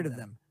scared of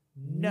them?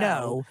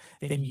 No,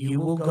 then you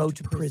will go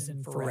to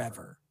prison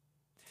forever.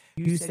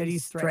 You said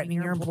he's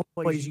threatening your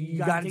employees. You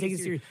got to take it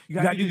seriously. You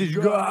got to do this.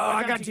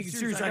 I got to take it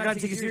seriously. I got to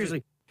take it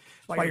seriously.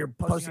 why you're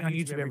posting on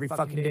YouTube every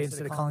fucking day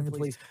instead of calling the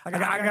police. I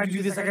gotta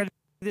do this. I gotta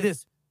do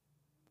this.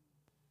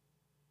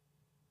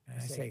 And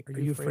I say, are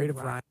you afraid of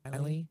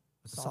Riley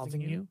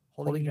assaulting you,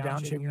 holding you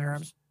down, shaking your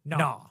arms?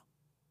 No.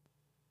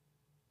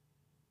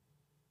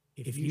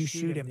 If you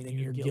shoot him, then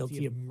you're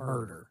guilty of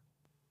murder.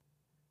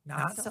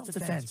 Not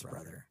self-defense,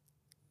 brother.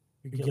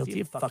 You're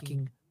guilty of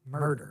fucking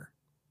murder.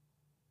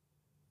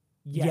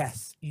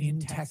 Yes, in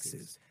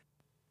Texas.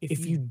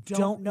 If you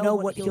don't know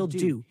what he'll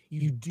do,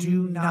 you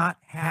do not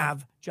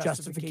have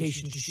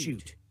justification to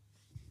shoot.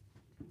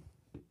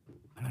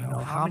 I don't know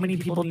how many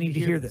people need to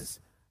hear this.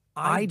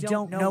 I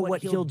don't know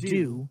what he'll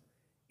do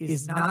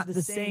is not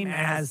the same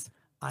as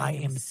I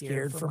am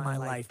scared for my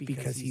life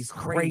because he's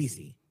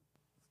crazy.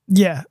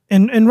 Yeah,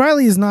 and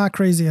Riley is not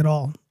crazy at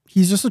all.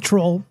 He's just a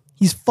troll.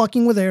 He's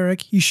fucking with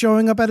Eric. He's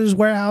showing up at his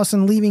warehouse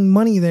and leaving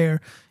money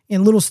there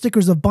and little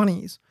stickers of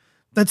bunnies.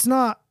 That's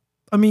not,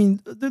 I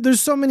mean,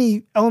 there's so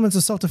many elements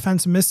of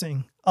self-defense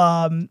missing.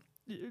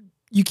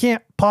 You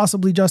can't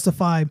possibly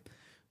justify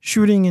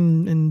shooting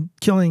and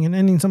killing and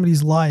ending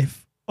somebody's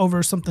life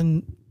over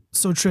something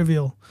so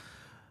trivial.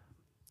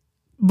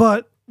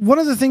 But one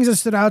of the things that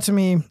stood out to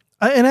me,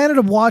 and I ended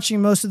up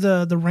watching most of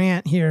the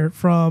rant here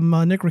from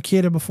Nick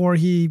Rekieta before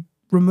he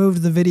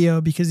removed the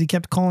video because he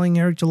kept calling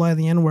Eric July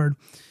the N-word,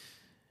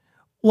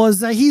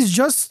 was that he's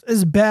just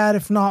as bad,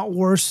 if not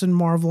worse, than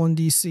Marvel and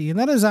DC. And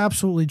that is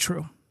absolutely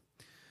true.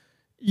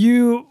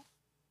 You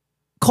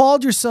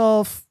called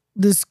yourself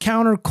this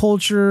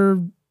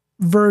counterculture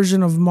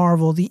version of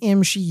Marvel, the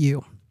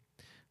MCU.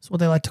 That's what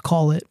they like to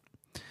call it.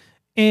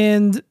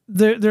 And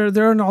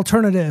they're an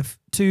alternative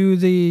to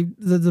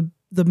the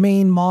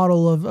main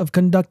model of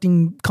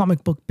conducting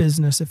comic book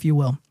business, if you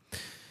will.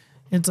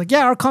 It's like,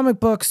 yeah, our comic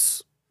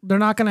books, they're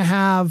not going to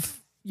have,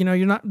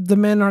 the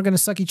men aren't going to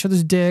suck each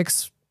other's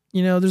dicks.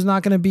 There's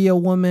not going to be a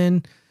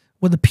woman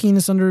with a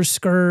penis under her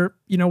skirt.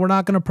 We're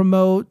not going to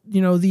promote,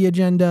 the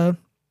agenda.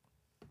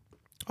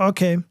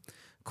 Okay,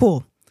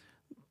 cool.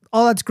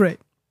 All that's great.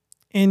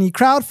 And he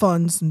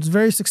crowdfunds and is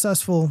very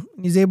successful.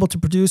 And he's able to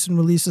produce and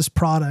release this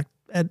product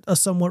at a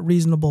somewhat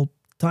reasonable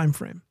time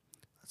frame.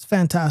 That's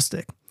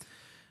fantastic.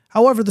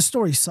 However, the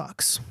story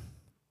sucks.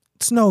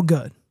 It's no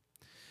good.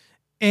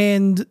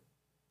 And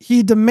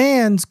he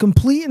demands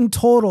complete and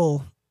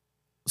total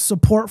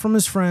support from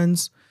his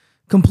friends,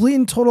 complete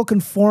and total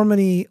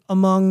conformity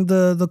among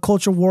the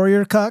culture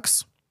warrior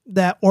cucks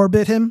that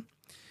orbit him.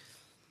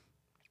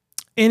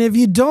 And if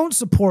you don't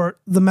support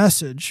the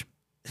message,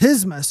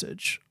 his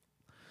message,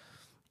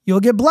 you'll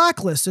get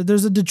blacklisted.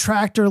 There's a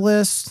detractor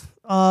list.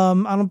 I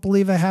don't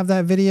believe I have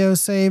that video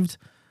saved,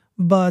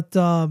 but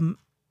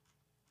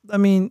I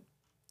mean,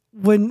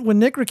 when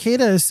Nick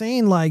Rekieta is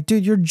saying like,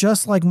 dude, you're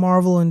just like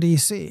Marvel and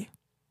DC,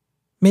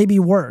 maybe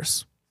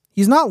worse,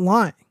 he's not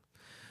lying.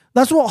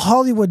 That's what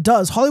Hollywood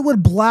does.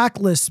 Hollywood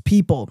blacklists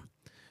people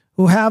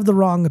who have the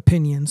wrong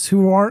opinions,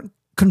 who aren't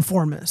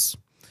conformists,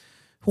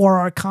 who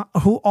are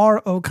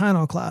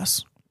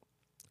iconoclasts.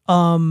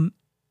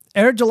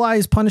 Eric July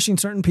is punishing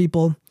certain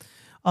people.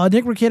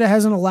 Nick Rekieta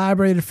hasn't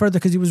elaborated further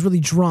because he was really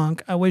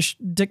drunk. I wish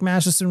Dick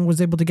Masterson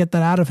was able to get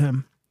that out of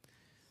him.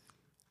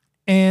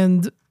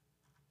 And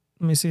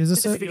let me see, is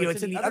this it? Video,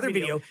 it's in the other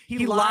video.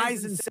 He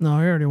lies and No,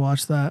 I already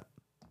watched that.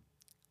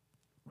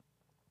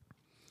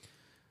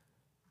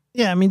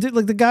 Yeah, I mean, dude,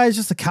 like the guy is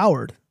just a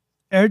coward.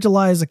 Eric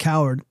July is a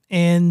coward.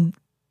 And,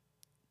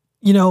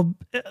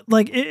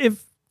 like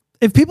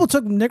if people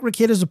took Nick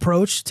Rekieta's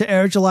approach to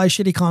Eric July's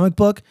shitty comic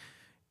book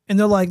and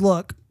they're like,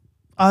 look,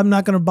 I'm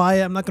not going to buy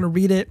it. I'm not going to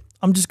read it.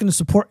 I'm just going to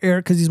support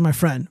Eric because he's my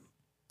friend.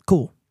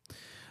 Cool.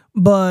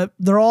 But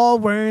they're all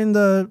wearing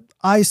the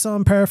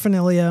ISOM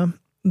paraphernalia.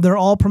 They're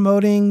all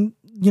promoting,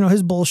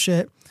 his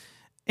bullshit.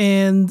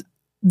 And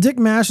Dick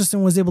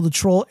Masterson was able to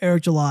troll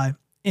Eric July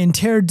and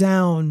tear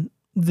down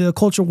the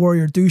culture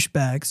warrior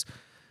douchebags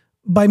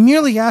by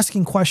merely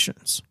asking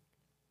questions.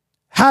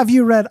 Have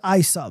you read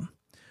ISOM?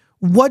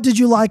 What did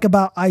you like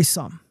about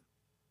ISOM?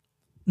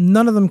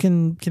 None of them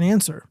can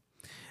answer.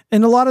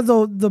 And a lot of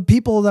the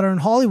people that are in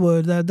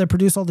Hollywood that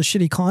produce all the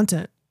shitty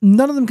content,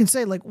 none of them can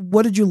say, like,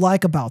 what did you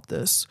like about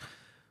this?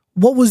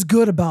 What was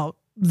good about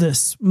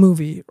this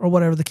movie or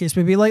whatever the case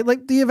may be?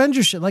 Like the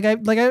Avengers shit.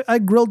 I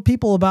grilled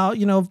people about,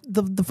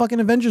 the fucking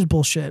Avengers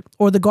bullshit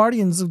or the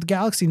Guardians of the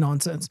Galaxy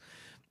nonsense.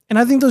 And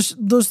I think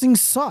those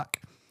things suck.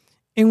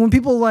 And when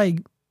people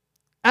like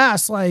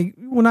ask, like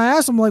when I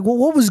ask them like, well,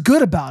 what was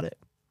good about it?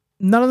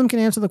 None of them can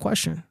answer the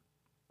question.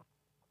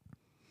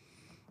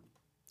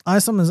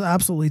 ISOM is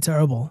absolutely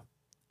terrible.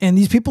 And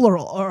these people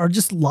are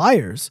just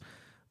liars.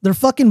 They're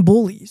fucking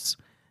bullies.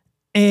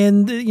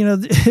 And,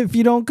 if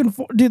you don't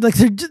conform, dude, like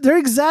they're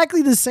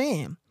exactly the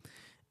same,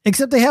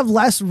 except they have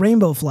less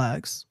rainbow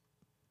flags.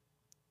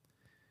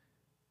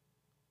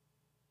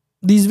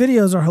 These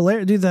videos are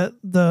hilarious. Dude,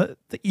 the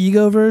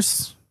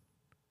Egoverse.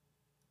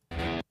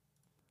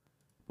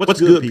 What's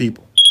good,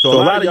 people? So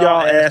a lot of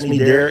y'all ask me,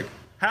 Derek,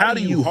 how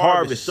do you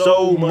harvest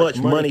so much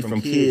money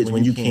from kids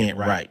when you can't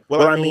write?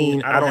 Well, I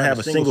mean, I don't have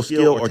a single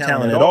skill or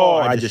talent at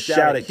all. I just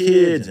shout at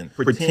kids and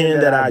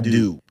pretend that I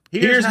do.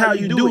 Here's how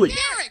you do it.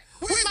 Derek,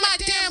 where's my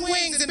damn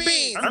wing?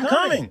 I'm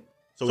coming.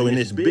 So in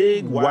this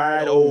big,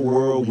 wide, old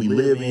world we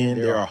live in,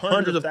 there are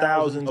hundreds of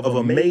thousands of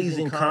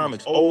amazing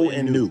comics, old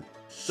and new.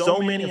 So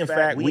many, in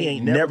fact, we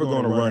ain't never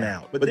going to run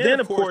out. But then,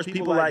 of course,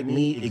 people like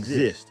me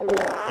exist.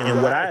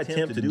 And what I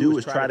attempt to do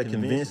is try to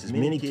convince as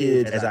many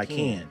kids as I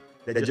can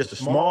that just a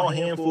small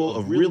handful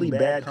of really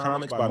bad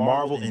comics by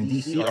Marvel and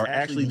DC are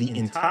actually the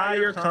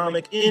entire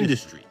comic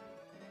industry.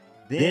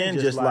 Then,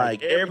 just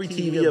like every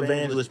TV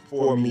evangelist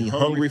before me,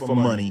 hungry for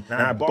money,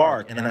 and I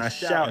bark and I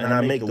shout and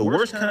I make the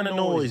worst kind of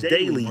noise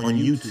daily on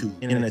YouTube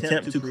in an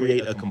attempt to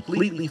create a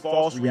completely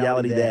false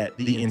reality that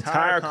the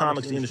entire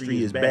comics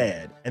industry is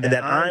bad and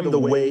that I'm the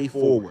way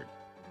forward.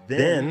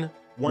 Then,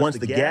 once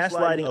the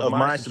gaslighting of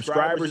my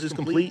subscribers is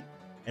complete,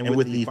 and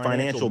with the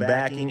financial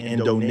backing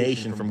and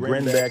donation from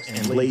Grenbex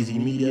and Lazy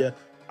Media,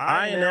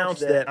 I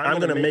announced that I'm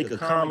going to make a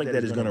comic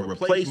that is going to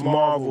replace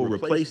Marvel,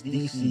 replace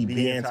DC,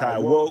 be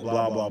anti-woke,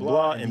 blah, blah,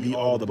 blah, and be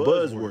all the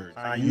buzzwords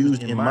I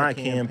used in my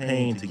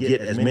campaign to get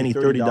as many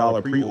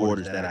 $30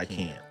 pre-orders that I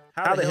can.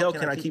 How the hell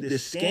can I keep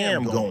this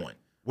scam going?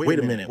 Wait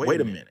a minute.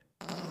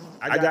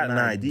 I got an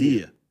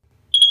idea.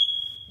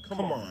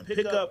 Come on,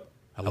 pick up.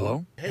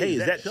 Hello? Hey,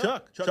 is that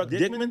Chuck? Chuck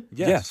Dickman?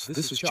 Yes,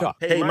 this is Chuck.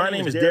 Hey, my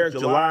name is Derek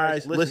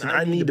July. Listen,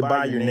 I need to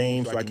buy your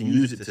name so I can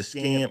use it to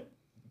sell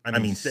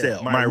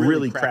my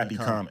really crappy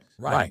comics.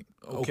 Right.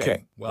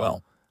 Okay.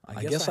 Well,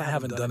 I guess I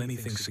haven't done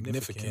anything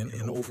significant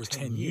in over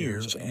 10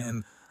 years,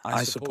 and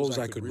I suppose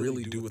I could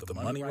really do with the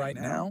money right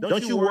now.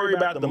 Don't you worry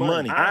about the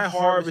money. I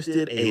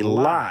harvested a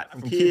lot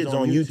from kids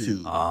on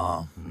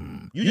YouTube.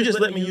 You just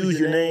let me use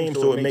your name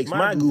so it makes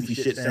my goofy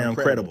shit sound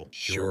credible.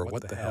 Sure,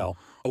 what the hell?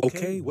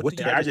 Okay, what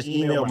did I just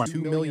emailed my 2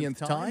 millionth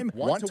time?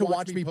 Want to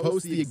watch me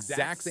post the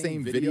exact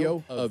same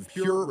video of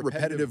pure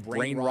repetitive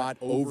brain rot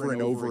over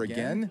and over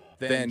again?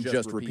 Then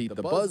just repeat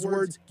the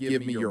buzzwords,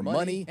 give me your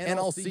money, and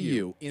I'll see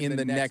you in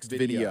the next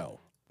video.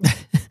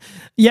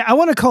 Yeah, I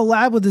want to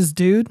collab with this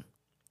dude.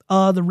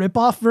 The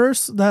ripoff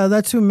verse,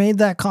 that's who made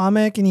that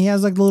comic, and he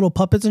has like the little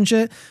puppets and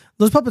shit.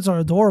 Those puppets are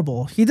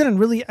adorable. He did a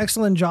really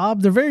excellent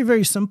job. They're very,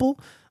 very simple,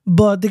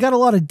 but they got a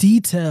lot of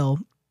detail,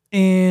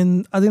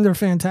 and I think they're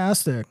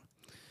fantastic.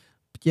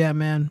 Yeah,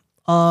 man.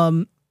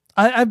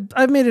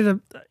 I've made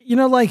it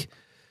like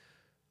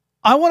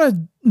I want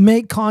to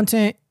make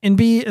content and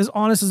be as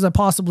honest as I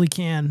possibly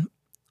can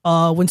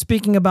when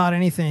speaking about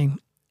anything.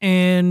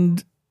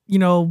 And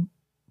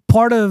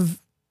part of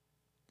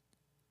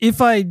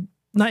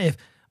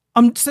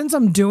since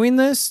I'm doing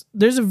this,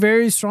 there's a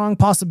very strong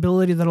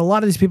possibility that a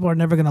lot of these people are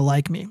never going to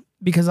like me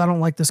because I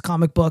don't like this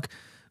comic book,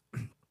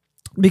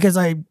 because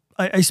I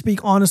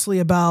speak honestly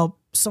about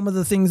some of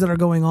the things that are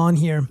going on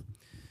here.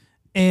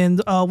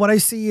 And what I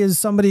see is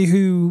somebody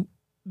who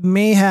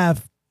may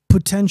have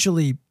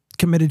potentially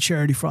committed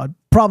charity fraud.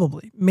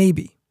 Probably.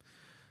 Maybe.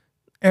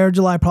 Air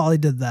July probably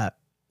did that.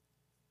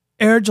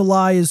 Air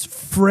July is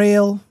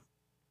frail.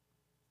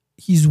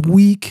 He's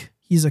weak.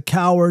 He's a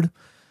coward.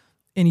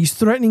 And he's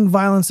threatening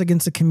violence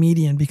against a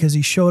comedian because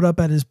he showed up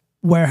at his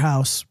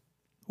warehouse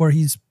where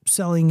he's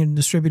selling and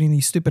distributing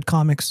these stupid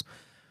comics.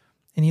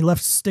 And he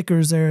left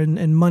stickers there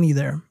and money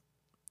there.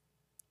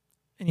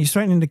 And he's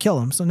threatening to kill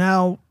him. So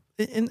now...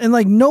 And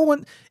like no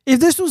one,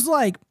 if this was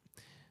like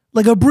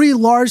a Brie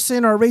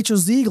Larson or Rachel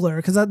Ziegler,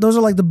 because those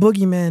are like the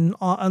boogeymen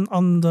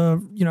on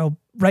the,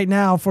 right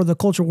now for the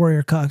culture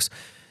warrior cucks.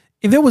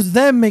 If it was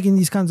them making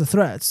these kinds of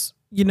threats,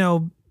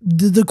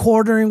 the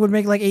quartering would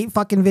make like 8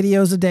 fucking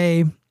videos a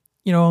day,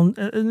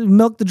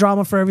 milk the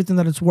drama for everything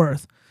that it's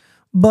worth.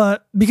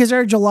 But because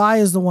Eric July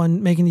is the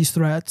one making these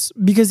threats,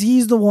 because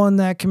he's the one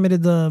that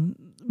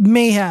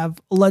may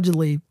have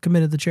allegedly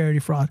committed the charity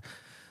fraud,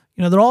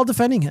 they're all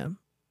defending him.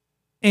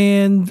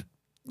 And,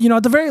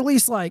 at the very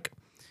least, like,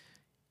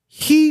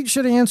 he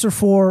should answer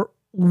for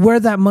where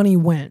that money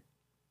went.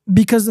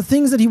 Because the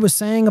things that he was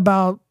saying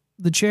about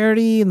the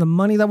charity and the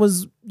money that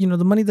was,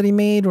 the money that he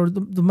made or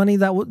the money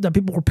that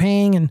people were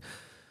paying, and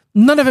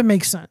none of it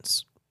makes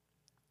sense.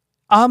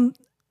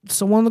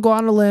 Someone to go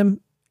on a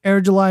limb,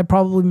 Air July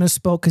probably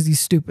misspoke because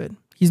he's stupid.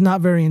 He's not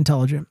very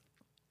intelligent.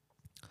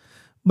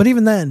 But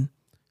even then,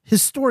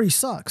 his story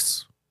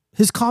sucks.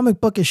 His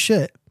comic book is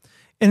shit.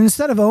 And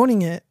instead of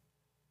owning it,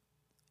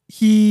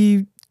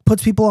 he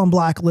puts people on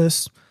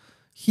blacklists.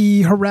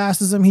 He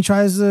harasses them. He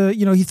tries to,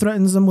 he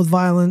threatens them with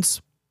violence,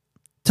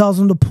 tells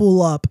them to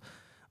pull up.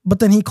 But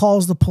then he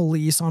calls the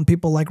police on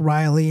people like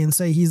Riley and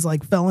say he's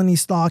like felony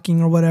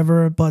stalking or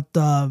whatever. But,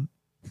 I'm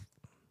a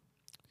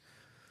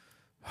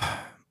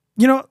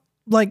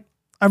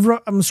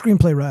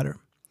screenplay writer.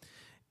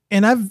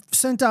 And I've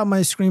sent out my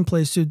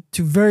screenplays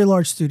to very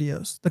large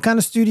studios. The kind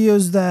of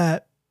studios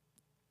that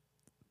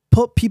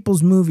put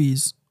people's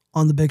movies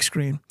on the big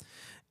screen.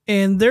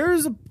 And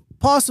there's a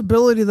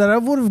possibility that I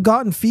would have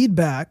gotten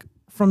feedback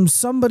from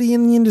somebody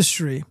in the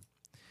industry,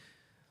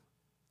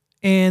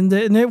 and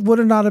it would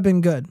have not have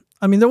been good.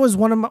 I mean, there was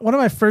one of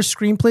my first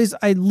screenplays.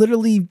 I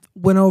literally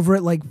went over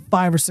it like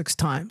 5 or 6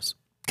 times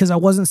because I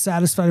wasn't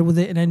satisfied with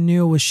it, and I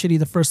knew it was shitty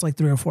the first like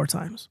 3 or 4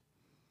 times.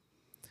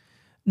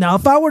 Now,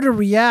 if I were to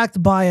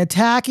react by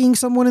attacking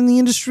someone in the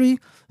industry,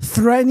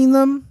 threatening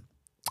them,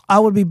 I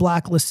would be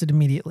blacklisted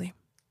immediately.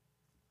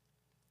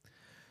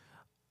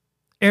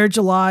 Eric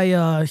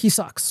July, he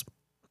sucks.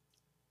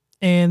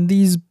 And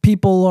these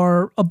people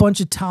are a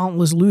bunch of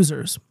talentless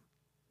losers.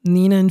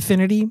 Nina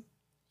Infinity,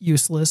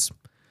 useless.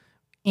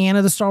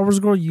 Anna the Star Wars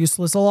girl,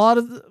 useless. All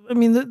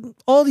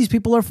these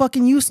people are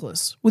fucking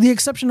useless. With the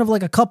exception of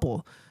like a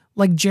couple.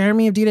 Like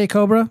Jeremy of D-Day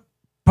Cobra,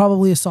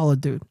 probably a solid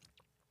dude.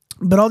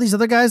 But all these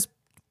other guys,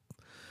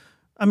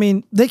 I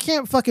mean, they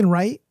can't fucking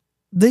write.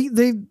 They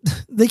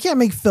can't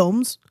make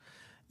films.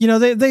 You know,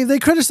 they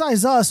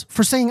criticize us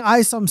for saying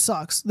ISOM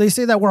sucks. They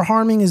say that we're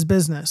harming his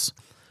business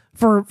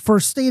for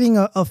stating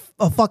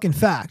a fucking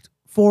fact,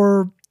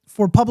 for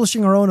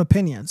publishing our own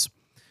opinions.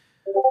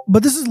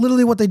 But this is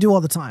literally what they do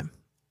all the time.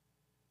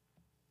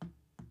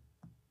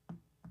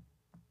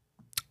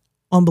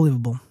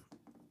 Unbelievable.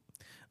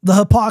 The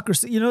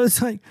hypocrisy, you know,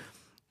 it's like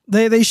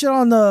they shit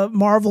on the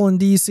Marvel and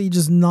DC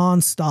just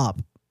nonstop.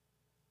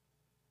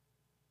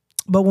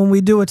 But when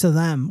we do it to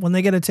them, when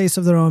they get a taste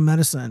of their own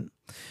medicine.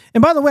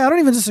 And by the way, I don't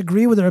even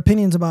disagree with their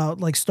opinions about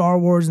like Star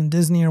Wars and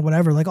Disney or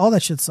whatever. Like all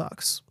that shit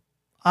sucks.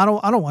 I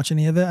don't watch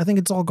any of it. I think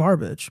it's all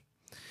garbage.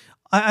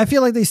 I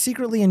feel like they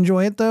secretly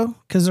enjoy it though,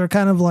 because they're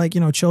kind of like, you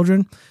know,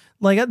 children.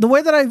 Like the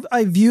way that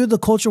I view the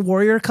culture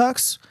warrior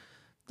cucks,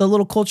 the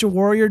little culture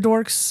warrior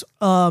dorks,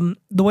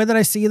 the way that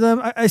I see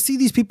them, I see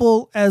these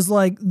people as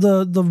like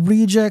the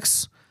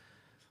rejects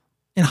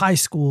in high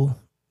school.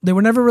 They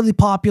were never really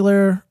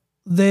popular.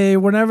 They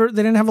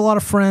didn't have a lot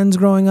of friends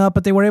growing up,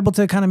 but they were able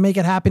to kind of make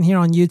it happen here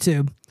on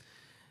YouTube.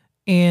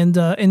 And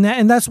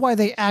that's why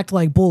they act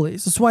like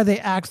bullies. That's why they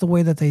act the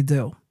way that they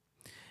do.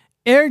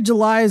 Eric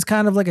July is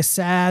kind of like a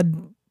sad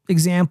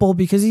example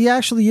because he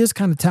actually is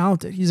kind of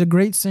talented. He's a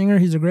great singer.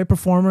 He's a great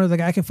performer. The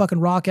guy can fucking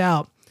rock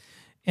out.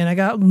 And I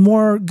got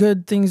more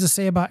good things to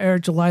say about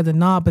Eric July than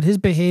not, but his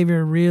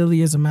behavior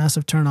really is a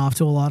massive turnoff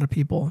to a lot of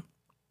people.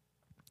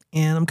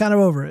 And I'm kind of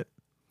over it.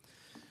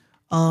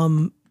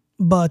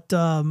 But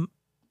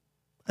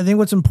I think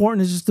what's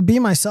important is just to be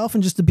myself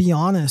and just to be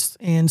honest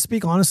and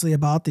speak honestly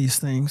about these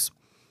things.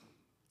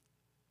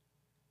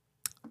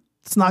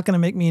 It's not going to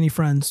make me any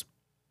friends.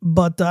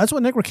 But that's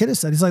what Nick Rakita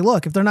said. He's like,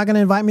 look, if they're not going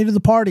to invite me to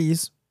the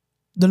parties,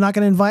 they're not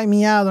going to invite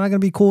me out, they're not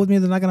going to be cool with me,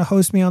 they're not going to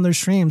host me on their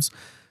streams,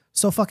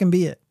 so fucking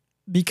be it.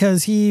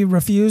 Because he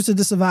refused to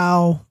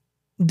disavow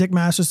Dick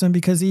Masterson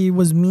because he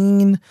was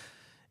mean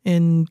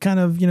and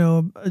kind of, you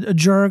know, a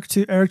jerk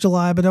to Eric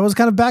July, but it was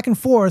kind of back and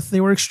forth.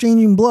 They were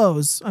exchanging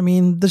blows. I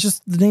mean, that's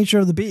just the nature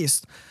of the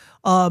beast.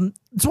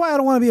 That's why I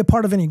don't want to be a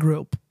part of any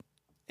group.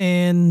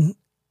 And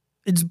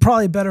it's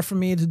probably better for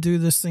me to do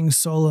this thing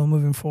solo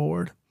moving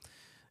forward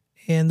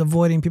and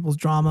avoiding people's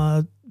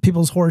drama,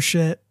 people's horse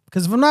shit.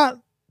 Because if I'm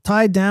not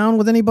tied down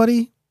with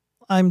anybody,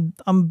 I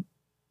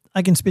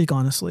can speak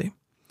honestly.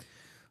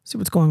 See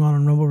what's going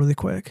on Rumble really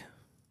quick.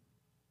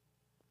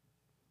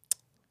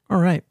 All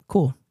right,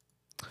 cool.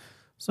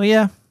 So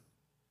yeah,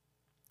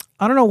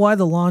 I don't know why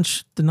the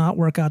launch did not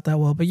work out that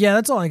well, but yeah,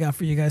 that's all I got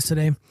for you guys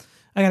today.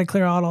 I got to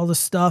clear out all this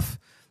stuff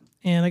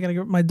and I got to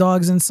get my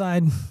dogs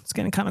inside. It's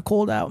getting kind of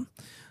cold out.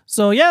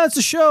 So yeah, that's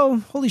the show.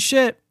 Holy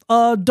shit.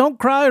 Don't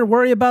cry or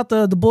worry about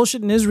the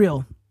bullshit in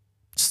Israel.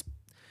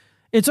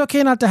 It's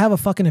okay not to have a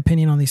fucking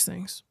opinion on these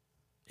things.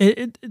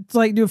 It's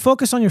like, dude,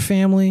 focus on your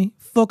family,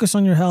 focus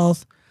on your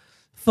health,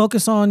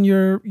 focus on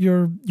your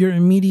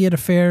immediate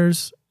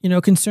affairs. You know,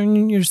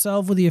 concerning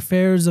yourself with the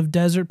affairs of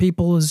desert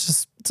people is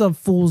just, it's a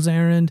fool's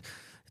errand.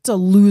 It's a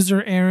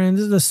loser errand.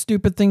 This is a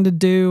stupid thing to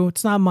do.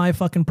 It's not my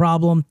fucking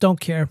problem. Don't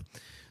care.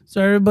 So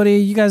everybody,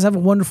 you guys have a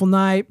wonderful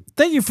night.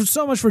 Thank you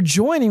so much for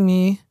joining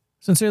me.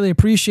 Sincerely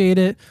appreciate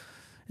it.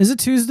 Is it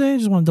Tuesday? I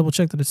just want to double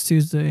check that it's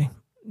Tuesday.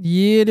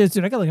 Yeah, it is,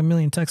 dude. I got like a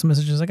million text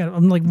messages.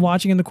 I'm like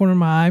watching in the corner of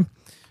my eye.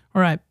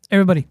 All right,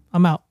 everybody,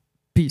 I'm out.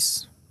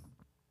 Peace.